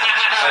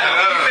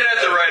 Keep it at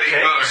the ready.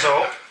 Okay,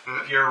 so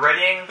you're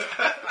readying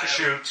to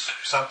shoot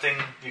something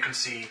you can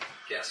see.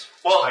 Yes.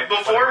 Well, Like,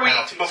 before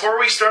whatever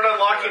we start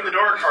unlocking the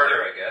door, There,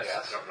 Carter, I guess.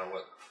 Yes. I don't know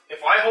what... if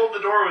I hold the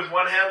door with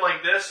one hand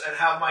like this and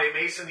have my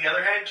mace in the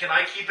other hand, can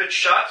I keep it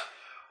shut?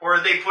 Or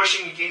are they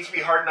pushing against me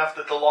hard enough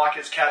that the lock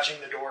is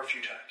catching the door a few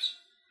times?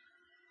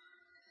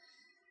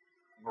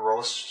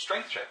 Roll a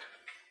strength check.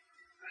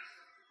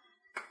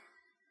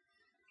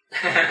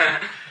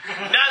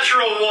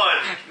 Natural one!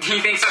 He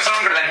thinks they're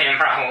stronger than him,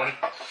 probably.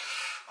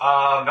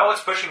 No,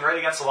 it's pushing right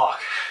against the lock.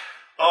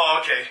 Oh,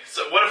 okay.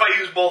 So what if I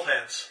use both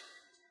hands?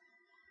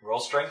 Roll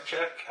strength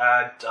check.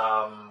 Add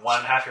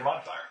 1.5 your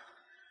modifier.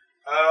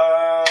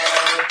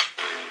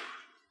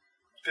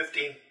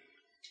 15.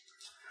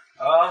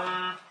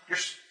 You're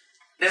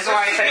This is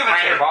why I said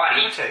find your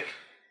body. Take.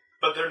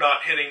 But they're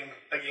not hitting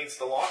against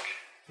the lock?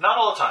 Not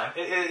all the time.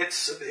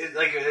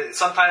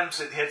 Sometimes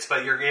it hits,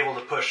 but you're able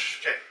to push.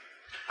 Okay.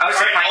 I was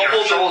Alright, saying I'll find your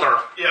hold it.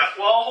 shoulder. Yeah,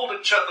 well, I'll hold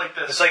it shut like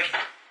this. It's like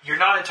you're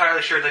not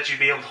entirely sure that you'd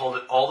be able to hold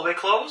it all the way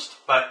closed,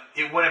 but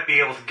it wouldn't be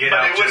able to get but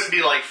out. it wouldn't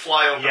be like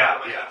fly open. Yeah,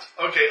 out of my yeah. hands.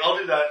 Okay, I'll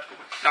do that.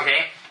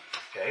 Okay.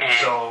 Okay, And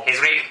so his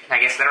ready, I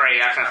guess they're ready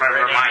action for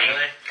Ready, mine,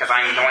 melee. because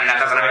I'm the one that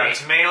doesn't right ready.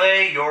 to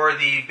melee. You're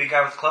the big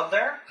guy with the club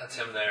there. That's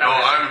him there. No,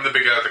 I'm the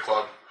big guy at the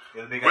club.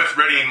 You're the big guy. With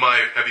readying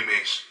my heavy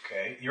mace.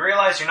 Okay, you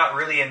realize you're not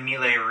really in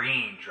melee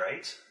range,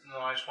 right? No,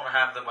 I just want to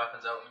have the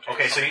weapons out in case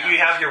Okay, so something you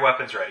happens. have your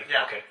weapons ready.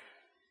 Yeah. Okay,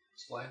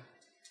 Slide.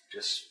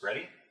 just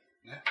ready.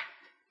 Yeah.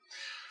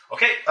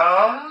 Okay.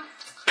 Now,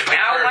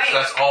 wait.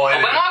 That's all I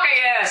Open did. lock,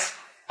 I guess.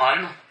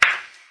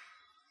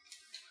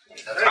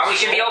 Probably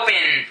should be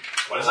open.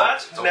 What is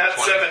that? Nat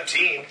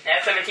 17.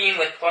 That's 17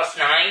 with plus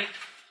 9.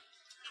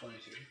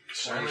 22.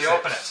 Slowly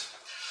open it.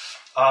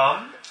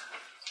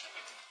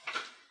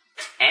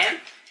 And?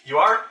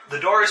 The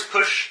door is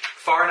pushed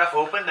far enough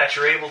open that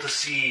you're able to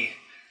see,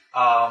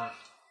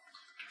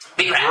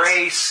 Big rats.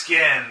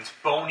 gray-skinned,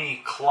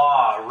 bony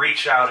claw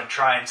reach out and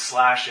try and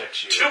slash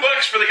at you. $2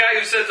 for the guy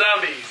who said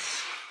zombies.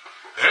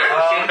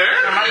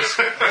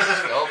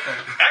 Skeleton.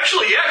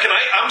 Actually, yeah. Can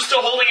I? I'm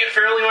still holding it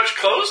fairly much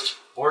closed.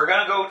 We're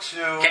gonna go to...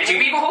 Can 2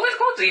 people hold it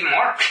close? Even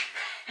more.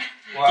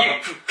 Well,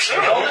 You-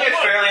 we're holding it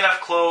fairly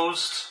enough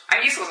closed.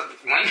 I'm useless at this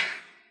point.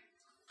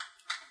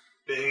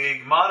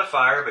 Big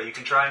modifier, but you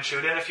can try and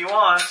shoot in if you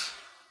want.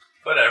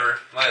 Whatever.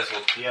 Might as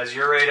well. He has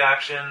your raid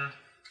action.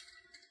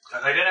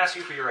 I didn't ask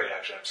you for your raid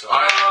action, so...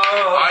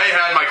 I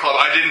had my club.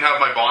 I didn't have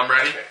my bomb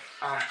ready,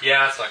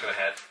 Yeah, it's not gonna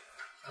hit.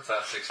 That's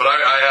at 6. but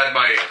I had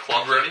my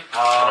club ready.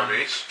 My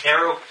base.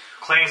 Arrow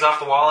clangs off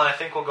the wall, and I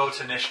think we'll go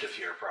to initiative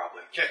here,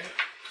 probably. Okay.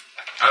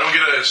 I don't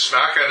get a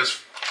smack at it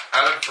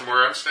from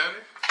where I'm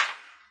standing.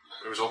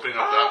 It was opening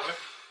up that way.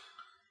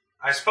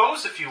 I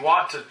suppose if you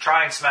want to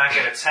try and smack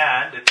at its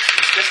hand, it's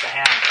just a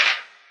hand.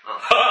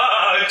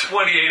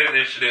 28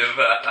 initiative.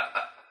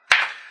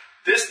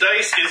 This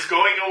dice is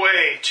going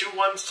away. 2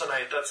 1s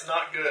tonight. That's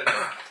not good.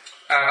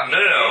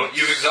 No.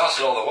 You've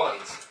exhausted all the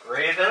ones.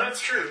 Raven? That's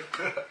true.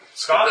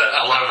 Scott?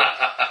 11.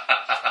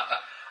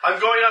 I'm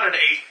going on an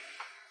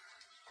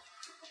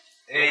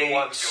 8. A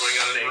One's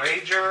going on an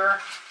 8. Rager.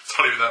 It's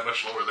not even that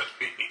much lower than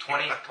me.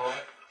 20 total.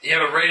 Yeah,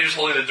 but Ranger's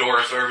holding the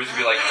door, so everybody's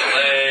gonna be like,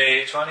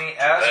 delay. 20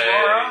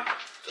 Asmora.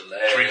 Delay.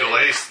 Should we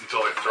delay until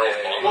I throw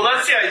a bomb? Well,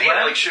 that's the idea.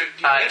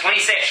 Like,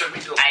 26. Should we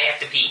do? I have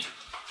to pee.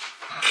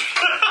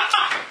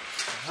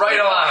 Right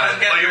on.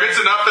 Like, if it's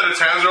enough that its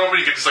hands are open,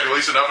 you can just, like,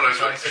 release enough and I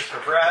just 26 for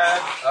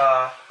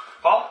Brad.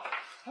 Paul?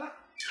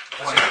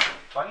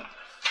 20?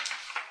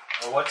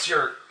 What's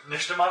your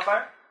initiative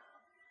modifier?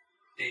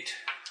 8.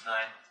 9.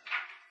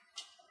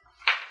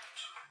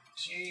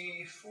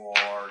 G for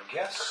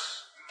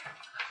guess.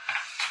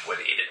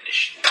 28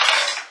 initiative.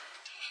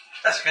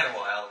 That's kind of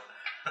wild.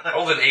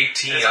 Rolled an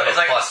 18. It's, I have it's a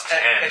like plus 10.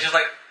 It's just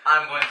like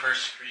I'm going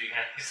first for you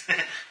guys.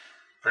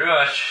 Pretty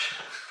much.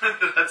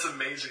 That's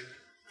amazing.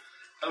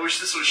 I wish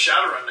this was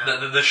Shadowrun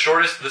now. The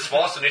shortest, the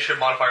smallest initiative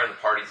modifier in the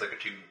party is like a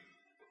 2.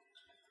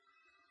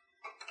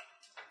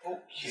 Okay.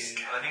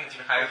 I think it's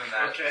even higher than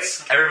that. Okay.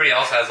 Everybody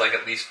else has like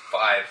at least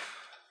 5.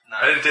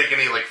 I didn't take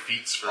any, like,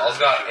 feats for Paul's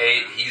got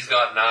 8, he's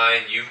got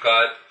 9, you've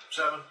got...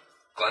 7.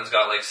 Glenn's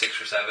got like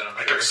 6 or 7, I'm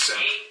I sure. took 6.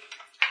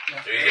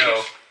 There you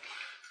go.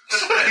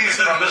 He's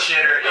from the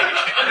shitter.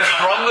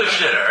 From the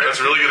shitter. That's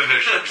really good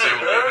initiative. He's able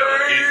to get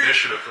an 8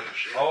 initiative from the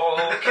shit.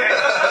 Okay.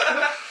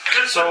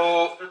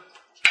 So,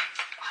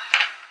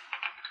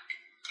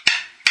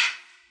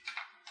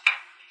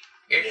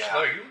 It's Yeah.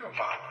 the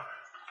Unabomber.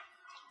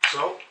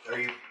 So,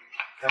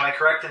 am I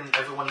correct in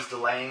everyone's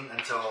delaying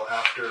until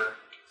after?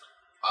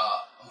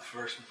 The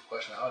first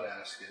question I would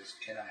ask is,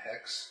 can I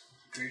hex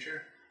the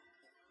creature?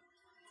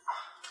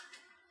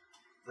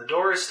 The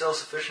door is still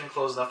sufficiently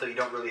closed enough that you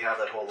don't really have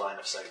that whole line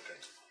of sight thing.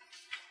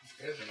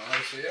 Okay, then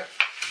honestly, yeah.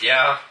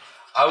 Yeah,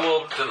 I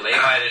will delay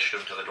my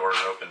initiative until the door is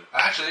open.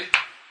 Actually,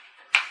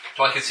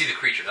 So I can see the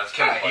creature. That's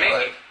can kind I of heal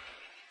funny. it?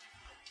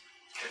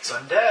 It's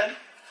undead.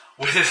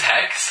 With his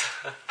hex?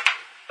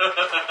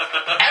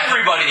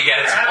 Everybody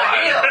gets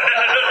one.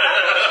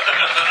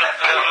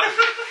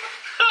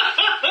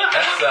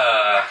 That's,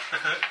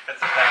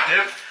 That's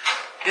effective.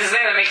 This is the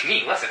thing that makes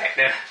me less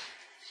effective.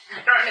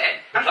 You're undead.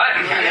 I'm glad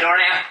I'm behind the door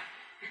now.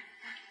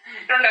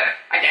 You're undead.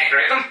 I can't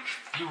correct them.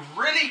 You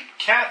really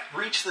can't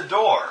reach the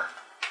door.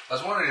 I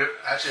was wondering,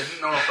 actually, I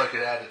didn't know if I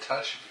could add a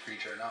touch to the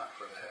creature or not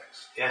for the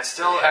hex. Yeah, it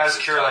still Yeah, has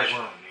it's a Cure Light touch.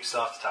 Wound. You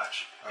still have to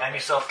touch. And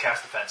you still have to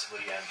cast defensively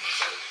again.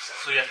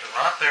 So you have to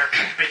run up there,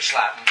 bitch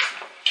slap him,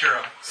 cure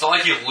him. it's not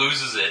like he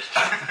loses it.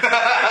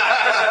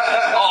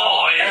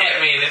 Oh, it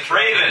hit me and it's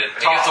Raven, I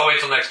guess I'll wait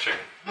till next turn.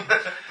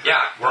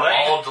 Yeah, we're Delay.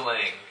 all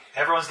delaying.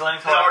 Everyone's delaying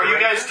until Now, are after you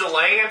Raven? guys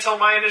delaying until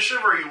my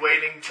initiative, or are you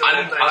waiting till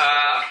I'm, next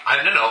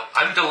no.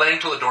 I'm delaying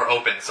till the door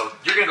opens. So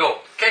you're gonna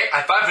go, okay,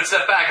 I 5-foot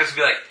step back. It's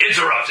gonna be like,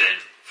 interrupted.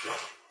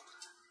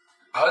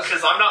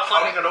 Because I'm not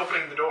planning on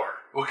opening the door.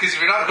 Well, because if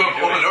you're not going to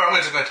open the door, I'm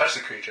just going to touch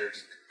the creature.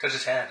 Just touch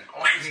his hand.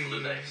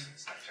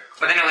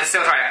 But then let's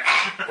still try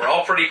it. We're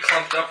all pretty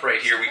clumped up right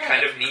here. We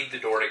kind of need the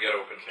door to get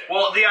open.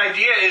 Well, the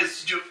idea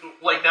is,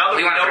 like, now that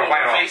We we want know to what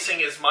white we're roll.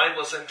 facing is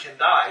mindless and can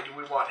die, do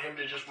we want him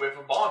to just whip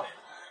a bomb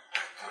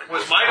in?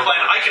 Was my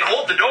plan, I can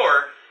hold the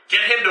door,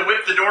 get him to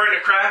whip the door in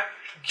a crack,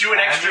 do an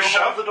extra And you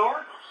hold shove. the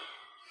door?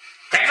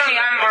 Technically,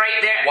 I'm right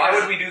there. Why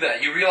would we do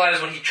that? You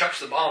realize when he chucks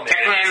the bomb in,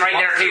 Technically, I'm right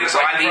there too, so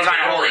I'd be trying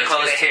to hold it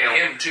close too.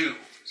 Him too.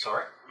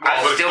 Sorry?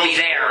 I'll but still be it's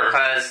there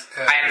because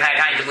I haven't had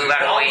time to move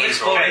out of the way.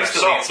 It's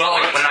not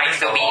like When I'd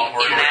still be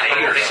in that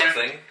position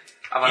thing.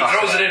 of He a-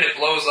 throws it in, it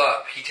blows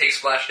up. He takes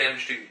splash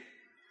damage too.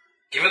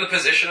 Given the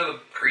position of the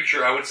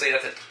creature, I would say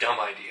that's a dumb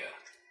idea.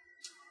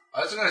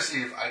 I was going to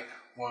see if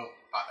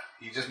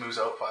he just moves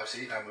out 5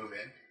 feet and I move in.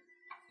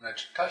 And I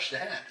touch the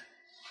hand.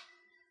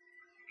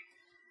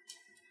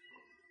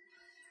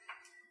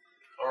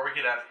 Or we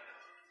could have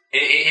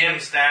Him him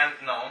stand.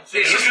 No. Let's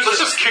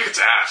just kick its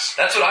ass.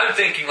 That's what I'm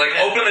thinking. Like,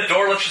 open the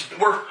door.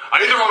 We're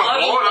I either want to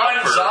level blow it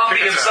up 1 or zombie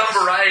kick of its some ass.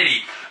 variety.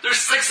 There's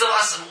 6 of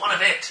us and 1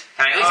 of it.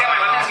 Can I at least have my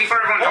weapons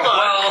before everyone Hold comes?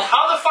 on. Well-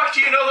 How the fuck do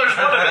you know there's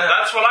one of it?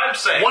 That's what I'm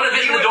saying. 1 of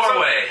it in the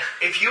doorway.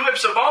 If you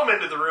whips a bomb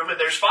into the room and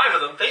there's 5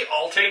 of them, they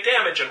all take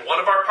damage, and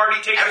one of our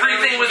party takes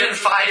Everything damage. within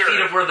 5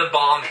 feet of where the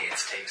bomb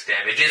hits takes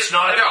damage. It's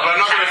not. Yeah,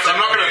 but I'm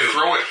not going to do.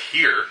 throw it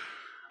here.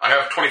 I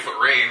have 20-foot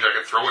range. I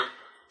could throw it.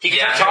 He can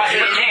Yeah, toss it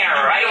but in there,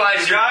 right?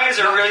 You guys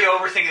are really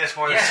overthinking this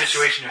more than the Yes.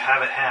 situation you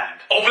have at hand.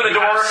 Open the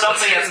You door, have let's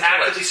something hit that's and kill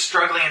it. actively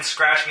struggling and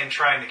scratching and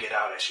trying to get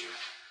out at you.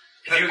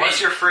 You- What's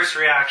your first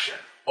reaction?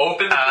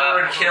 Open the door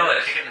and kill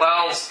it.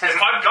 Well, If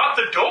I've got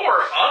the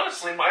door,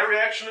 honestly, my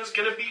reaction is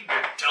going to be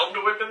tell them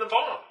to whip in the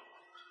bomb.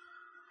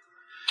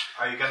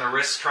 Are you going to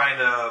risk trying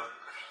to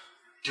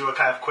do a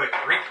kind of quick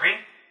ring?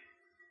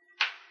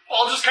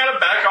 I'll just kind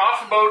of back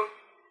off about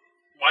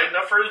wide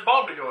enough for his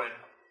bomb to go in.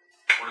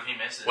 What if he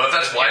misses? What if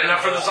that's wide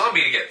enough for the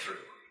zombie to get through?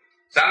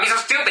 zombies are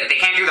stupid. They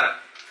can't do the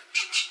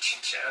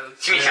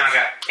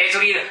chimichanga. It's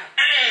either.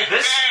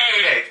 This?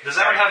 Okay, does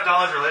anyone have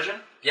knowledge religion?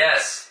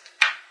 Yes.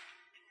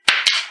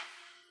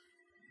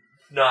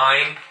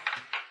 9.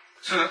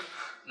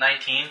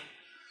 19.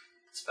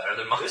 It's better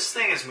than mine. This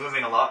thing is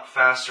moving a lot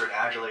faster and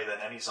agilely than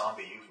any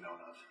zombie you've known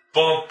of.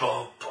 Boom,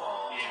 boom,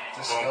 boom. It's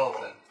a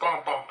skeleton.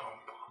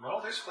 Well,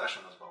 there's flesh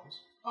on those bones.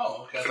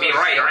 Oh, okay. Could be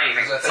right or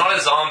anything. It's not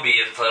a zombie.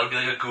 It'll be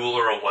like a ghoul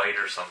or a white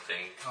or something.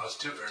 Oh, it's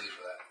too early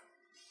for that.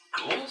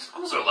 Ghouls?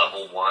 Ghouls are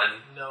level 1.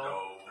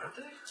 No. Aren't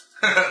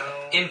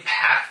they? In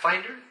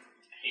Pathfinder?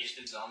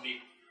 Hasted zombie.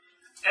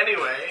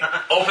 Anyway,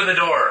 Open the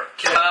door.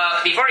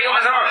 Before you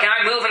open the door, can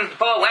I move and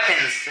pull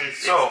weapons? Since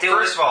So, it's still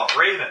first of all,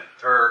 Raven,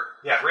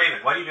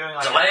 what are you doing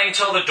on Delaying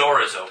till the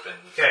door is open.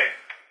 Okay,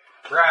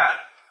 Brad.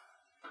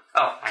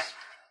 Oh,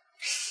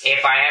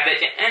 if I have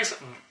the chance,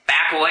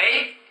 back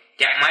away,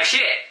 get my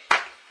shit.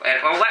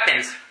 Or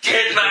weapons.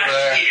 Get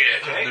my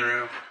shit. Okay. In the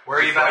room. Where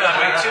are you back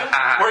away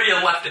to? Where you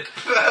left it.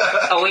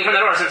 Away from the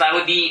door, since I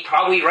would be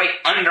probably right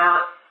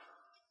under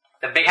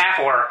the big half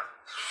orc.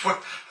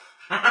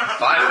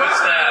 5-foot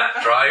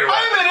step. Draw your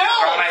weapon.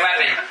 Or my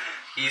weapon.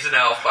 He's an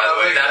elf, by the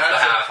way. That's the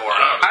half orc.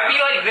 I'd be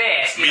like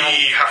this, you know,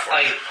 Me, half orc.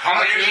 like on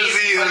my knees.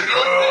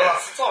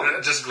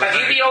 Just But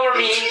you'd be over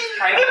me. Yes,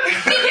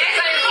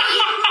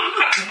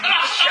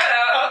 Shut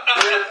up.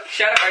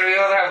 Shut up, I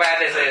realize how bad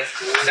this is.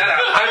 Shut up.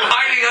 I'm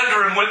hiding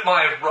under him with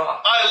my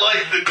rock. I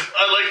like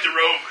the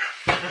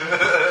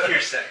rogue.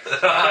 You're sick.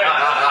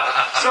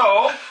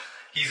 So,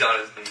 He's on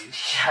his knees.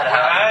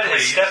 Brad is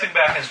please. stepping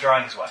back and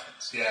drawing his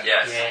weapons. Yeah.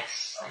 Yes.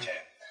 Yes. Okay.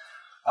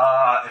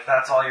 If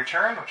that's all your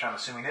turn, which I'm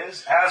assuming it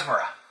is,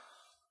 Asmara.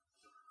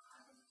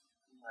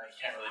 I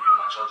can't really do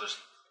much. I'll just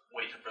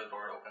wait for the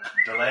door to open.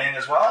 Delaying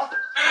as well?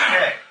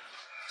 Okay.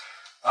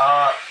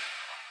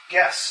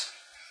 Guess.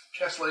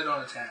 Chest laid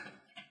on its hand.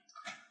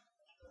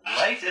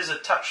 Light is a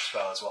touch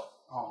spell as well.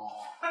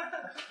 Oh.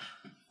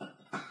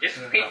 Just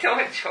wait till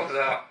it shows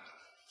up.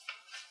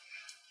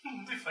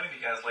 It'd be funny if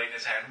he has light in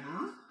his hand.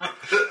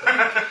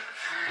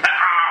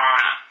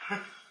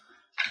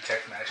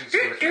 Detect magic.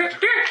 Spirit magic.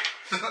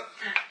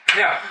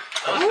 No.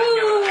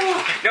 Ooh.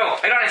 No,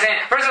 I don't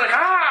understand. First I'm like,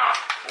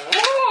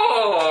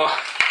 Ooh.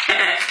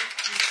 I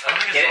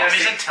don't think Yeah,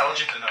 he's see-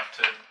 intelligent enough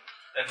to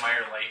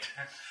admire light.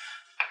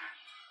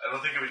 I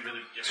don't think it would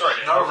really give Sorry, a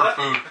shit. no. Over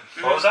food.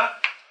 What was that?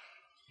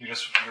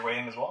 You're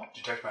waiting as well?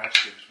 Detect magic.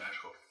 Seems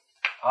magical.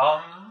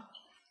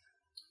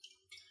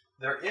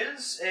 There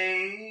is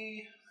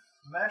a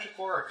magic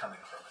aura coming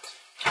from it.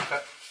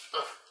 Okay.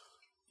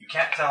 You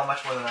can't tell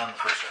much more than that on the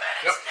first round.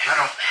 Yep. I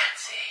know.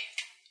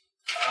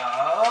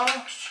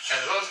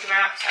 As well as come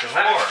out.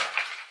 Devor.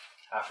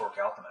 Half-orc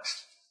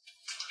alchemist.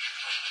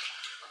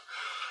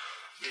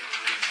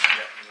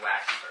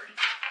 Wacky party.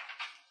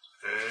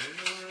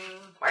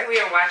 Why do we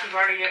have a wacky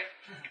party yet?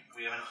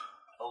 We have an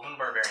elven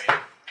barbarian.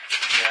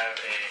 We have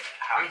a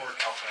half-orc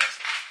alchemist.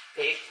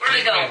 Hey, He where'd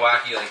he didn't mean go?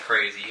 wacky like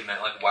crazy. He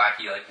meant like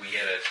wacky like we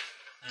hit it.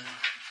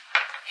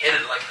 Hit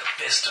it like the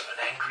fist of an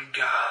angry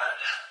god.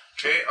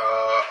 Okay,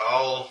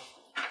 I'll...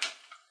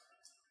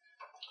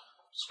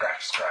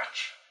 Scratch.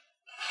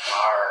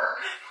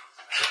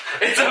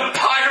 It's a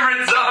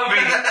pirate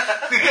zombie!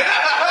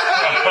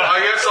 I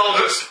guess I'll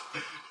just...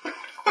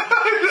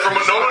 From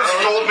no one's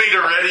told me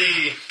to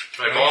ready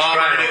my bomb or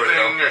trying over it,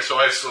 anything, so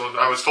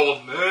I was told,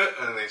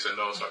 and they said,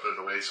 no, it's not put it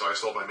away, so I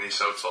sold my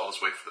mace out, so I'll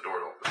just wait for the door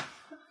to open.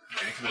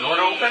 Waiting for the door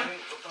to open.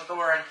 Open the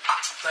door and...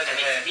 That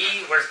means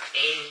B, where's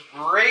A?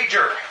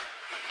 Rager.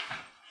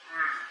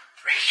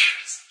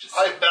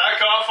 I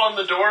back off on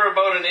the door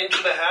about 1.5 inches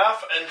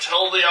and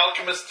tell the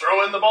alchemist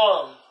throw in the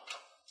bomb.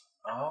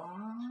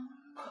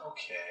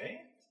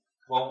 Okay.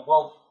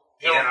 Well,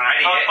 He doesn't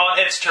already hit. on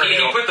its turn, He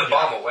it'll, put the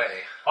bomb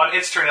away. on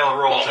its turn, it'll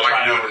roll Well, to all I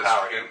try can and do is-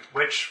 overpower you.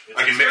 Which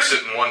I can mix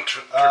it in one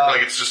turn.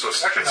 Like, it's just a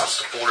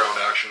full round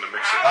action to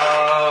mix it.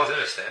 Is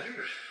it a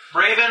standard?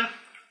 Raven.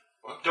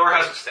 Door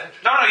has It's a standard.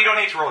 No, you don't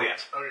need to roll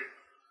yet. Okay.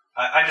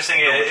 I'm just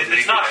saying No,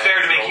 it's not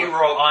fair to make you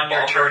roll on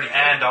your turn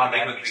and on the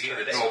Bomb enemy's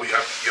beginning turn. of the day. No, you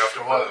have to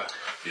put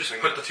You just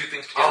put the two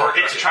things Or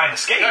together. it's trying to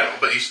escape. Yeah,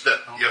 but you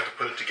have to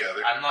put it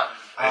together I'm not...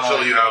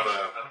 until you have a...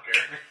 I don't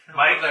care.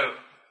 My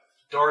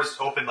doors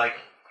open like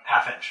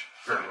half-inch.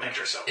 Or an inch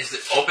or so. Is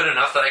it open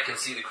enough that I can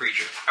see the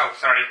creature? Oh,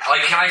 sorry.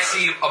 Like, can I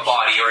see a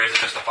body, or is it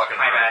just a fucking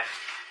My arm? bad.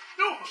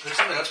 No, there's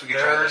something else we can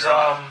try. There's,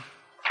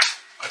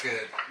 like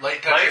a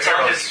light touch lights on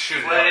arrow, his you shoot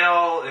it out.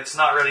 flail. It's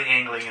not really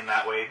angling in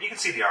that way. You can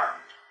see the arm.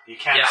 You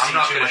can't Yeah, see I'm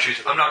not too gonna much shoot.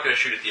 into the I'm not gonna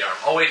shoot at the arm.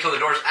 I'll wait till the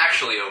door's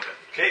actually open.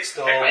 Okay,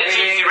 still... Let's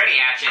use the ready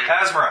action.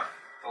 Asmara.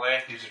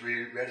 Delay. You just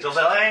read it. Still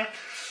delaying.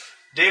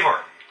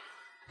 Davor.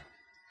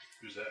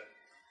 Who's that?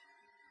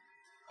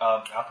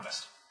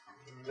 Alchemist.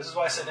 This is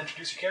why I said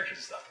introduce your characters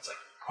and stuff. It's like,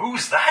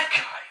 who's that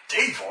guy?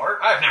 Davor?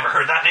 I've never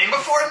heard that name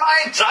before in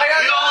my entire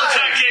life. all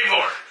attack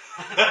Davor!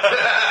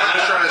 I'm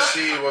just trying to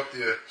see what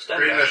the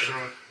great action.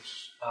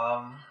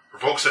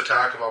 provokes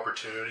attack of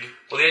opportunity.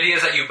 Well, the idea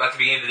is that you, at the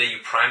beginning of the day, you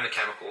prime the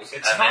chemicals,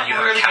 It's and not then you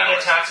have really a any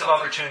catalyst attacks or of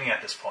something. opportunity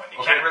at this point. You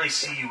Okay. can't really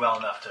see you well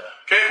enough to...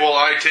 Okay, well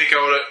I take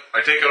out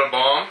a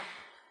bomb,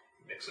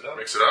 Mix it up.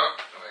 mix it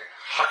up, and I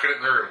huck it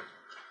in the room.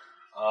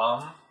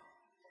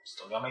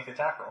 Still gotta make the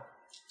attack roll.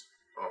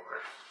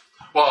 Okay.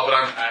 Well, but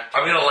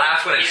I'm gonna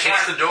laugh when it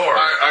hits the door.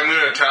 I'm going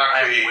to attack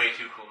I'm the. way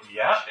too cool.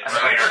 Yeah.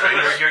 Right.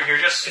 You're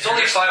just... It's only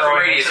you're just 5 foot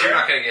throwing radius. it You're there.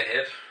 not gonna get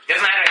hit.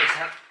 Doesn't matter. It's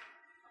not,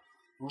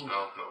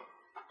 No.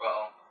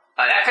 Well,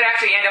 that could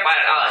actually end up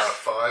at us.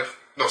 5.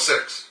 No,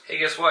 6. Hey,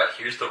 guess what?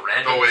 Here's the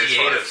random Oh, wait, it's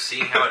D8 fine. of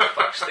seeing how it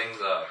fucks things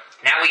up.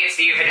 Now we get to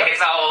see if it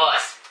hits all of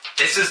us.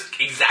 This is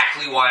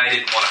exactly why I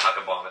didn't want to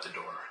huck a bomb at the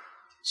door.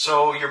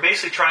 So you're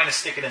basically trying to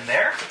stick it in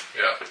there?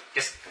 Yeah.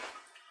 Just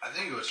I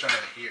think it was trying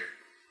to hear.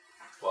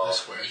 Well,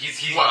 This way.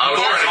 he's Well, I was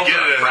he's trying to get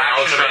over it a in there. I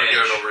was fraction of trying to an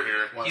get it inch. over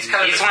here. He's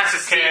kind he of just wants to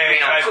see, Okay, you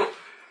know, I- cool.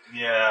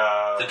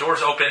 Yeah. the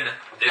door's open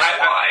this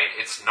wide.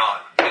 It's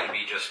not going to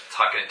be just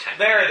tucking it 10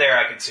 feet. There,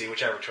 I can see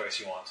whichever choice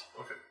you want.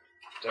 Okay.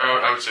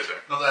 I would say there.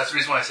 No, that's the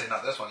reason why I say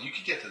not this one. You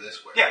can get to this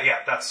way.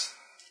 Yeah, that's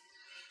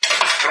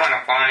Throwing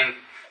a flying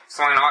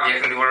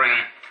object into a room.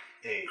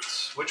 8.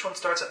 Which one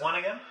starts at 1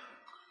 again?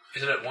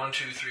 Isn't it 1,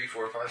 2, 3,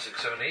 4, 5,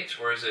 6, 7, 8?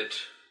 Or is it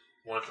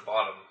 1 at the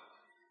bottom?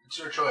 It's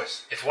your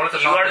choice. It's 1 at the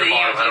You top are and the the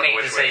bottom. I don't know make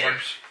which way it decision.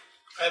 works.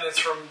 And it's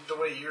from the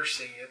way you're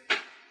seeing it.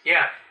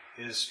 Yeah.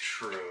 Is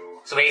true.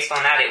 So based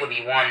on that, it would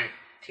be 1,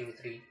 2,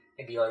 3.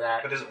 It'd be like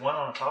that. But is it 1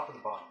 on the top or the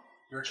bottom?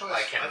 Your choice.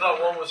 I can't I thought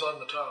remember. one was on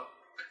the top.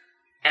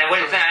 And I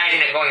wouldn't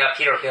imagine it going up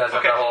here because of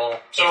Okay. the whole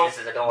So,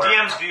 instance of the door.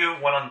 DM's view,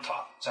 1 on the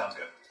top. Sounds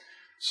good.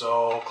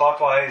 So,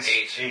 clockwise,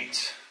 8.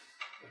 8.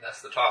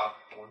 That's the top.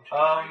 1, 2,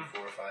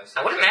 3, 4, 5, 6,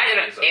 I wouldn't 7,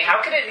 imagine 8 is up it. How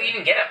there. could it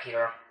even get up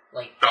here?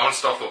 Like, Bounce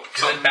stuff up.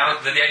 Because it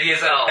the idea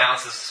is that it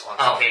bounces on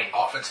something. okay.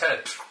 Off its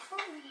head.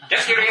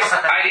 Just curious.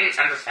 I didn't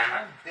understand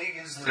that. Big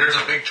is the There's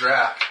a big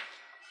draft.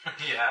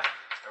 Yeah.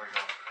 There we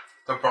go.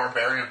 The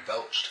barbarian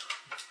belched.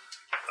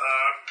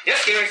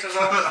 Just curious as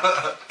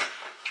well.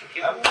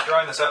 I'm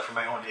drawing this out for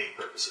my own aid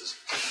purposes.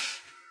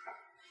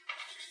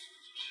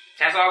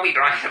 That's why I'll be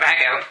drawing it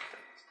back out.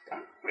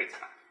 Don't break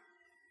that.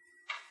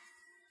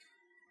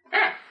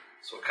 Huh.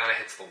 So it kind of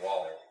hits the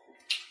wall.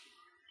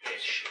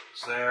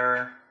 It's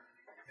there.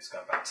 It's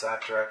gonna bounce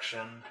that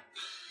direction.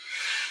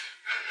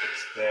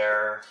 It's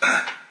there.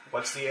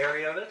 What's the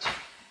area of it?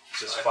 It's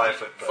just 5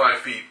 foot. 5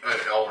 feet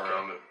all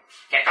around it.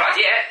 Can't draw it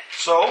yet.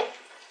 So,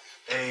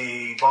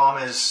 a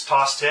bomb is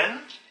tossed in.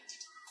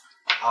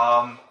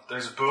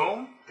 There's a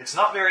boom. It's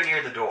not very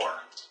near the door.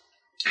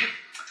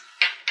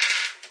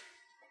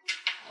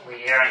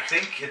 Weird. I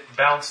think it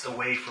bounced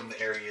away from the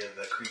area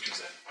the creature's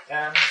in.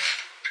 And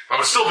I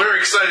was still very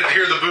excited to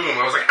hear the boom.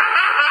 I was like, ah!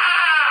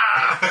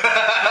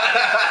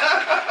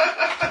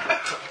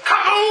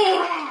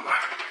 Kaboom!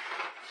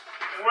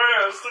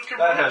 Where's the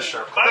that has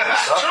sharp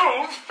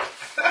stuff.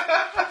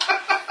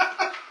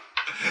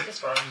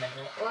 Just for a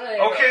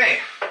minute. Okay.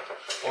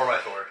 4 by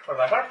 4. For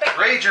my birthday.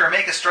 Rager,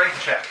 make a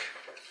strength check.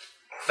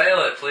 Fail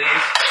it, please.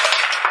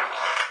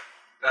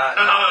 Not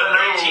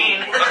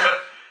 19.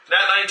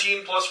 That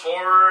 19 plus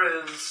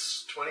 4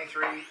 is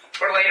 23.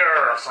 For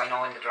later, so I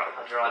know when to draw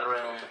the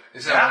room.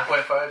 Is that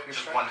 1.5? Your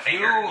strength? one You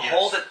finger. Yes.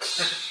 hold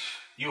it.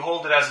 You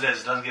hold it as it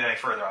is. It doesn't get any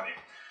further on you.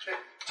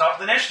 Top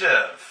of the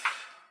initiative.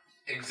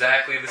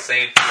 Exactly the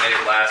same thing I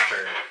did last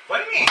turn.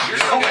 What do you mean? You're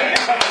so good.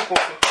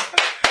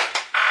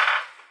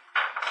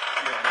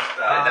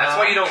 And that's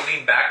why you don't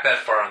lean back that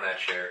far on that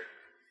chair.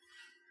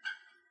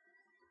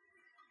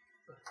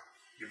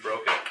 You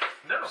broke it.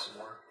 No. Some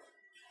more.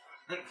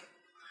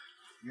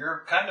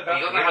 You're kind of You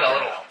out look the like a window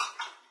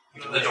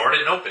little- now. The door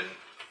didn't open.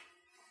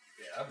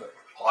 Yeah, but...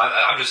 Well,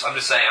 I'm just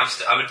saying.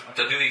 I would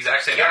do the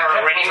exact same. You're thing.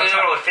 already moving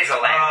or would fizzle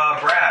in.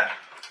 Brad.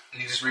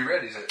 He just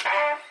rereadies it.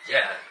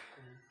 Yeah.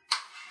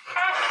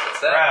 What's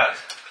that? Brad.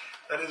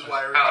 That is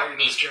why I Oh, retired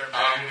me. this chair.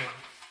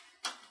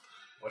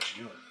 What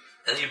you doing?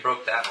 Then you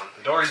broke that one.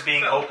 The door is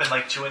being opened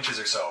like 2 inches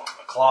or so.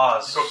 A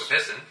claws You broke the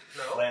piston.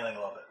 No, flailing a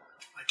little bit.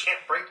 I can't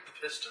break the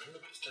piston. The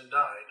piston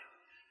died.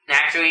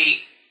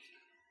 Actually,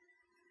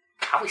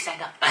 probably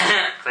stand up.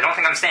 'Cause I don't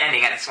think I'm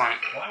standing at this one.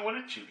 Why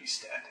wouldn't you be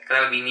standing? Because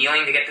I would be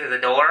kneeling to get to the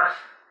door.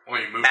 Well,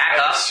 you move. Back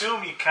I up.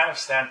 assume you kind of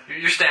stand...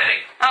 You're standing.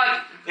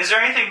 Is there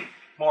anything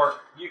more...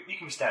 You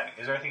can be standing.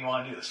 Is there anything you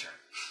want to do this turn?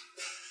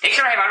 Make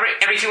sure I have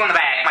every tool in my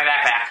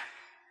backpack.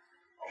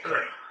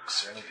 Okay.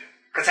 Certainly do.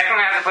 Because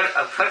technically I have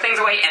to put things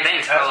away and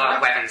then throw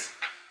out weapons.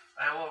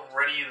 I will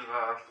ready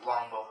the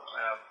longbow.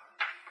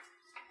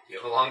 You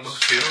have a longbow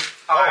too?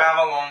 I have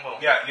a longbow.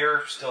 Yeah,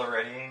 you're still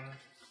readying.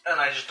 And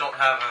I just don't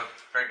have a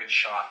very good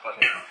shot, but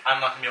I'm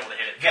not going to be able to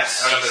hit it.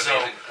 Yes. I don't So,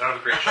 have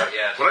a great shot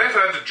yet. Would I have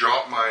had to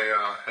drop my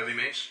heavy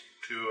mace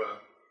to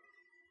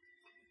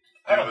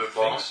I do don't the think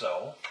bomb?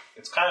 so.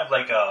 It's kind of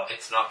like a...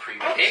 It's not pre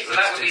Okay, so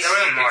that would be the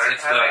room more.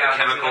 It's the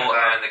chemical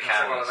and the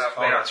catalyst.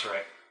 Oh, that's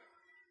right.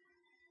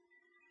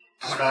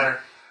 Doesn't matter.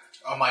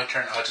 On my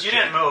turn, I'll just. You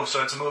didn't move,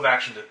 so it's a move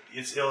action.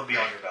 It'll be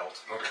on your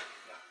belt. Okay.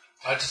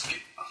 I'll just.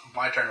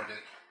 My turn will be.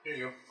 Here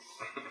you go.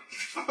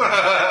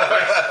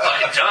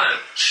 Fucking done.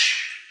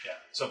 Yeah.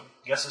 So,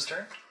 guess's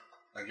turn?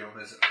 I give him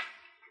his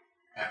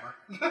hammer.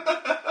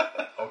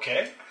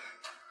 Okay.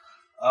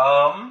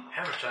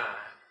 Hammer time.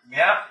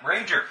 Yeah,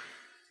 Ranger.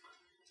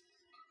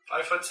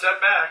 5 foot step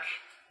back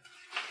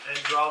and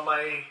draw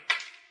my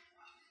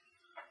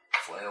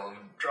Flail.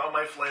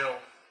 flail.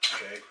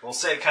 Okay. We'll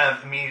say kind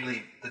of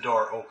immediately the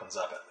door opens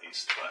up at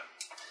least, but...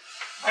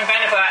 I'm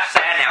kind of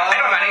sad now. I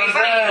don't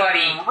got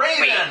anybody.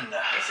 Raven! Wait,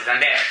 this is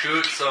undead.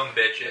 Shoot some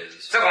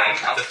bitches. So going.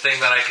 The thing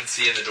that I can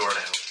see in the door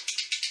now.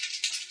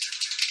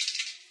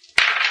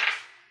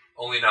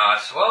 Only not.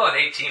 Well, an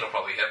 18 will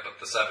probably hit, but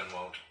the 7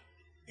 won't.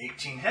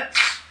 18 hits.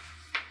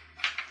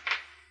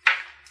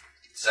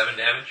 7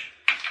 damage.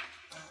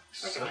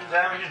 7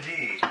 damage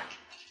indeed.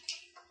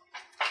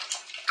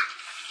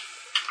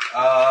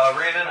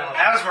 Raven and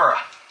Asmara.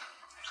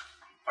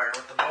 fire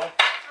with the bow.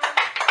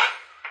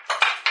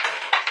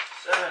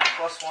 7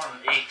 plus 1,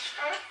 8.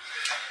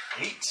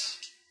 8.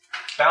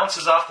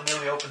 Bounces off the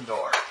newly opened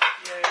door.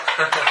 Hit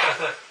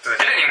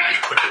anyone.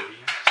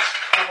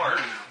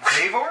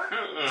 Davor?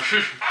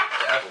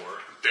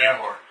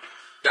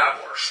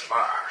 Davor.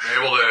 Smash.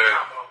 Am I able to?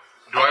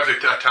 Do I have to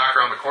attack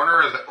around the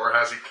corner, or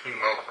has he came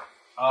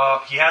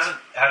out? He hasn't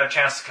had a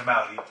chance to come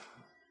out.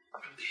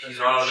 He's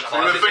run out of the I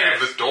mean, closet. the thing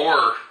guys. is, the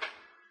door.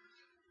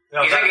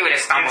 You think he would have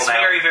stumbled It's out?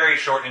 very, very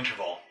short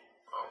interval.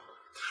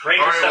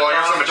 Ranger Alright, stepped well, I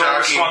guess around, I'm the door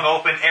attacking. swung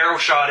open, arrow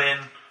shot in.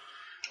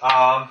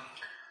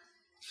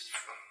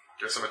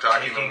 Guess I'm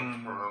attacking Taking,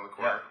 him around the yeah,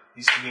 corner.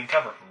 he's being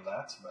covered from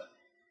that, but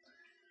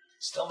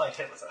still might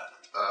hit with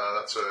that.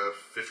 That's a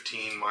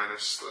 15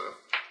 minus the.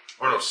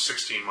 Or no,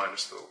 16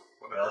 minus the. Will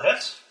Whatever.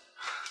 hit.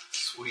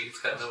 Sweet, it's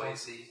got no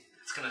AC.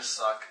 It's going to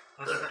suck.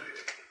 Oh,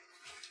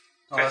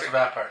 that's the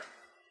bad part.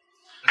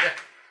 Okay.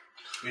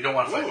 We don't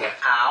want to fight that.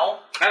 Ow.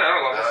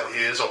 That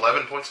is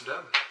 11 points of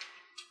damage.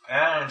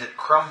 And it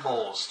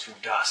crumbles to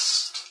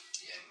dust.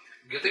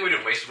 Good thing we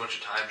didn't waste a bunch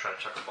of time trying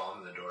to chuck a bomb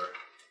in the door.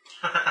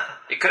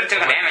 It could have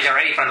taken damage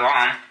already from the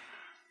bomb.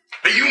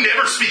 Hey, you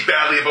never speak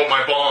badly about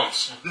my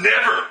bombs.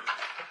 Never.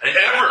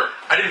 Ever.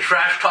 I didn't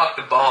trash talk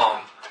the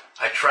bomb.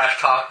 I trash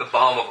talk the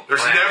bomb of a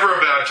There's plan. never a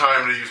bad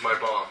time to use my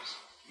bombs.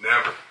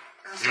 Never.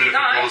 Even if it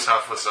blows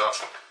half of us up.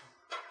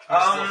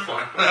 I was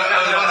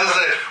about to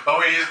say,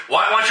 oh,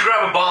 Why don't you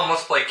grab a bomb?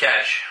 Let's play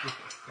catch.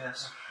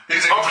 Yes.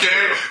 he's like,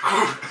 Okay.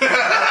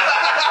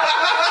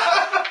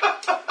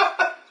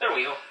 There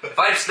we go. If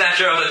I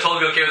snatch arrows and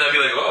told me okay with that, I'd be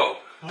like,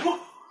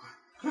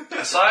 whoa.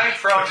 Aside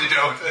from What do you do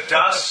with it?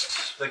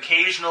 dust, the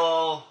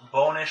occasional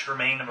bonish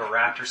remain of a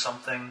rat or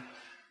something,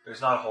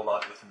 there's not a whole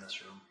lot within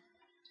this room.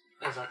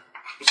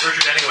 Search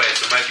it anyway,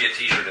 so there might be a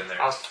t-shirt in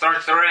there. I'll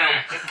search the room.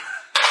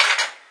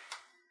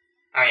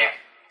 Oh yeah.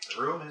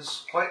 The room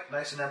is quite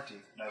nice and empty.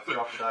 And I've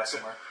dropped the die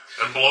somewhere.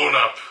 And blown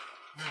up.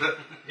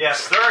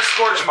 Yes, there are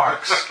scorch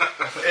marks.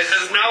 It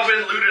has now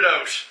been looted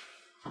out.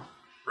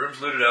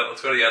 Room's looted out.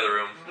 Let's go to the other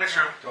room. Next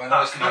room. Do I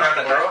know this Can you grab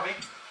that die for me?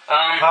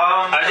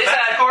 This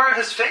the core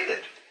has faded.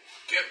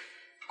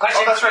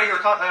 question. Oh, that's right. You were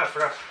I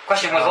forgot.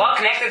 Question: was the lock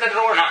connected to the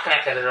door or not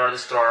connected to the door?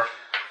 This door.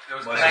 It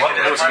was Was connected what?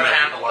 to It the was front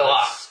connected. handle. The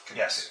lock.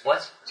 Yes.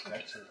 What? It's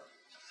connected to the door.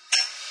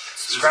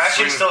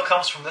 Scratching still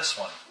comes from this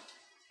one.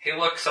 Hey,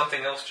 look,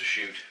 something else to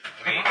shoot.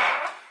 I mean,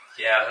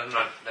 yeah,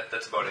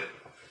 that's about it.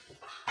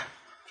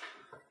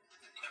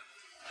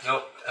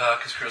 Nope,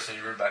 because Chris, when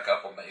you root back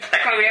up, I'll bet you.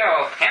 Technically, we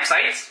have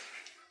campsites.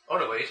 Oh,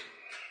 no, wait.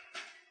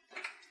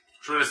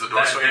 Which way is the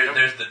door swinging?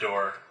 There's the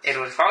door. It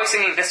was probably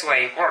swinging this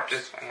way or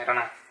this way. I don't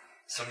know.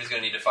 Somebody's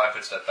going to need a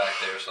 5-foot step back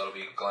there, so it'll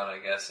be Glenn, I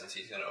guess, since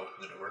he's going to open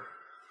the door.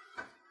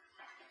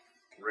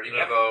 Ready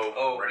to go.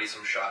 Oh, ready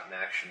some shot in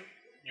action.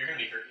 You're going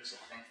to be hurting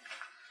something.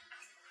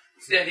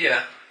 It's the idea.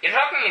 You're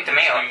talking into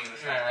mail.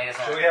 No, I guess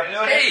So not. we have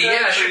no Hey,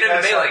 yeah, hits, shooting you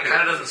into guys melee have-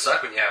 kind of doesn't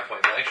suck when you have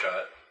point blank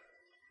shot.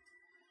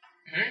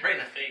 Right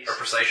in the face. Or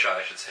precise shot,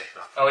 I should say.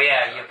 not Oh point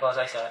yeah, blank you shot. pause.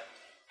 I saw it.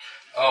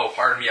 Oh,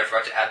 pardon me, I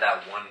forgot to add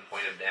that 1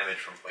 point of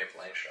damage from point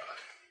blank shot.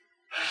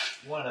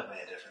 Wouldn't have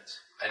made a difference.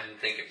 I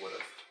didn't think it would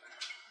have.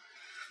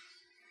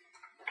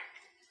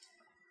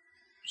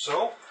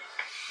 So,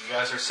 you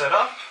guys are set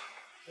up.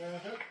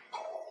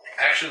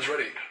 Action's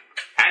ready.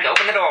 And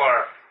open the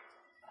door.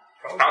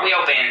 Probably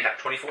opened.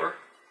 24?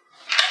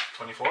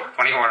 24?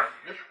 24.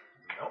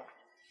 Nope.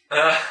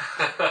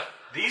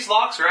 These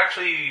locks are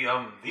actually,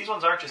 these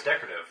ones aren't just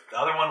decorative. The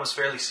other one was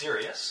fairly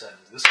serious, and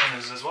this one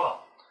is as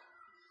well.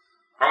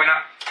 Probably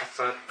not. That's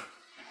a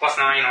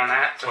 +9 on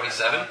that. So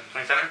 27?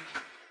 27.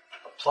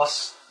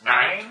 plus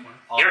 9.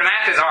 Your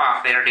math is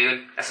off there,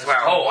 dude. As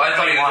well. Oh, I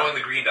thought you were going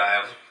the green die.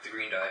 I was the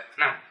green die.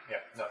 No. Yeah,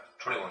 no.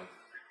 21.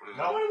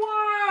 No.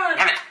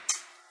 Damn it.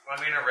 I'm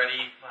gonna ready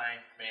my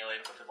melee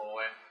to put the bow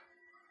away.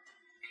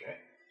 Okay.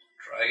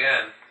 Try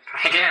again.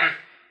 Try again.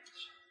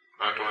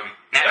 Not 20.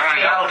 Nat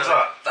 20. Rounds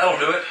up. That'll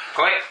do it.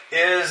 Quick.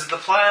 Is the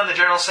plan the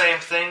general same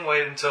thing?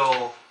 Wait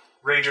until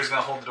Rager's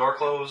going to hold the door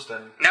closed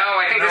and... No,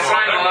 I think this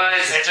one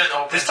was... It just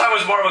opens. This time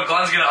was more of a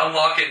Glenn's gonna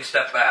unlock it and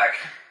step back.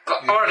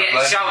 Or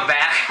get shoved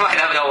back by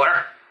the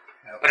door.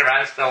 When it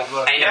runs, so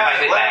I need to 5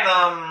 foot back.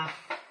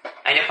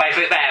 I need to 5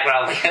 foot back, but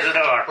I'll leave the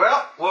door.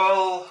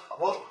 Well,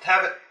 we'll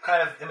have it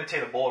kind of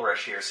imitate a bull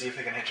rush here. See if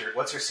it can hit your...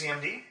 What's your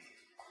CMD?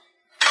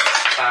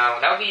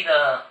 That would be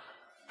the...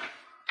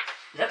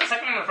 Is that the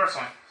second one or the first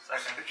one?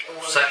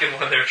 Second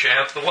one there,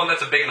 champ. The one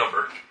that's a big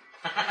number.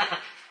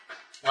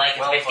 Like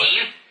Well, 15?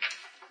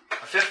 A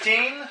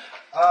 15?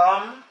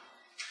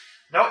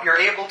 No, you're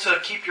able to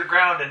keep your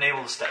ground and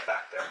able to step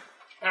back there.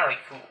 Alright,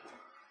 cool.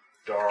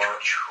 Door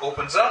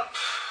opens up,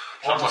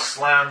 almost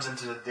slams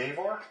into the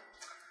Davor.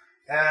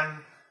 And,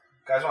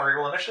 guys want to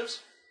reroll initiatives?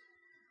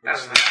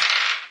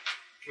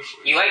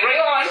 You like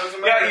real ones?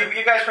 Yeah,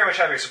 you guys pretty much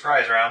have your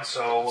surprise round,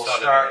 so we'll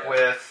start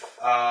with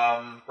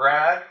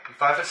Brad. You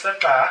 5 foot step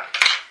back.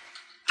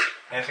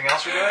 Anything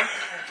else you're doing?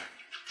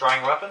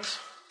 Drawing weapons?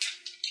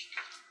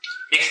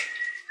 Yes.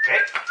 Okay.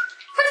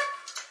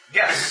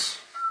 Guess.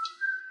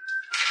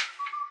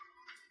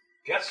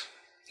 Guess.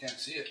 Can't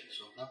see it,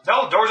 so no.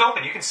 No, door's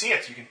open. You can see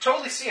it. You can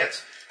totally see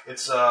it.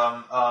 It's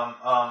Something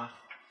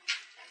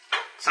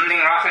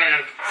rocking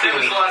and Same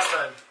as fooey. the last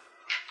time.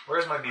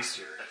 Where's my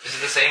bestiary? Is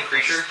it the same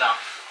creature?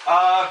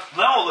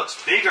 No, it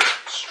looks bigger,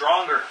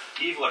 stronger,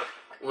 eviler.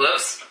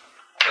 Whoops.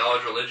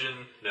 Knowledge, religion?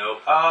 No.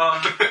 Well,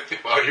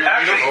 you Actually, don't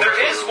know there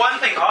what is the- one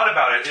thing odd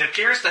about it. It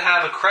appears to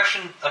have a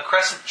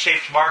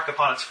crescent-shaped mark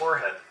upon its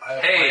forehead. I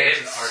have Hey, planes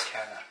in it's-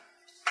 Arcana.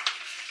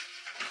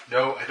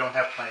 No, I don't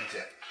have planes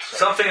yet. Sorry.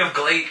 Something of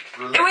Hey,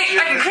 wait,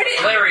 I can crit it!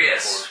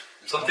 Hilarious.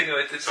 Something of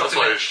it's That's something.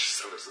 why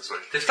it's this way.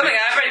 This, Something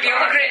I've ready to be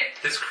able to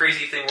crit. this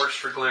crazy thing works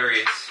for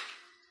Galerius.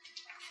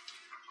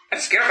 I'm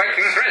scared if I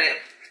can crit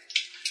it.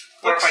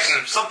 Or if I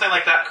can... Something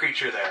like that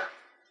creature there.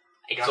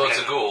 I don't So think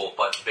it's a ghoul,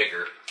 but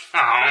bigger.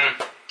 Oh.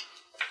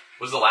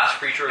 Was the last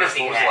creature? What Let's was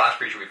see the that. last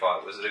creature we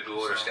fought? Was it a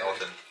ghoul or a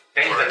skeleton?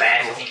 There's the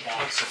bad.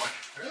 Thanks so much.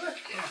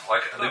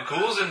 Like the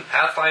ghouls in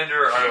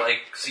Pathfinder are like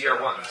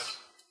CR1s.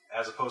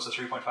 As opposed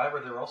to 3.5,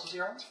 where there were also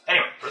CR1s?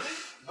 Anyway. Really?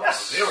 No,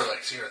 Yes. they were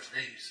like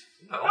CR3s.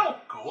 No.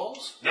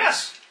 Ghouls?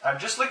 Yes. I'm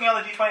just looking on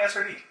the D20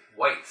 SRD.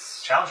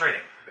 Whites. Challenge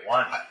rating.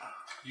 1.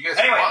 You guys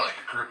Anyway. fought like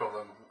a group of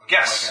them. In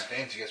Guess. my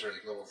campaigns, you guys were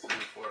like level 3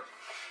 or 4.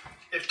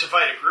 If to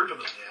fight a group of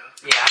them,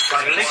 yeah. Yeah,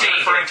 I I'm think you're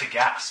referring to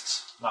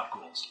ghasts, not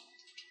ghouls.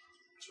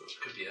 So it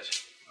could be it.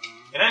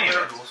 In any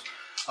They're event. ghouls.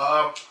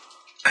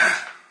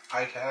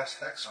 I cast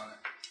Hex on it.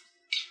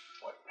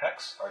 What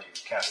hex are you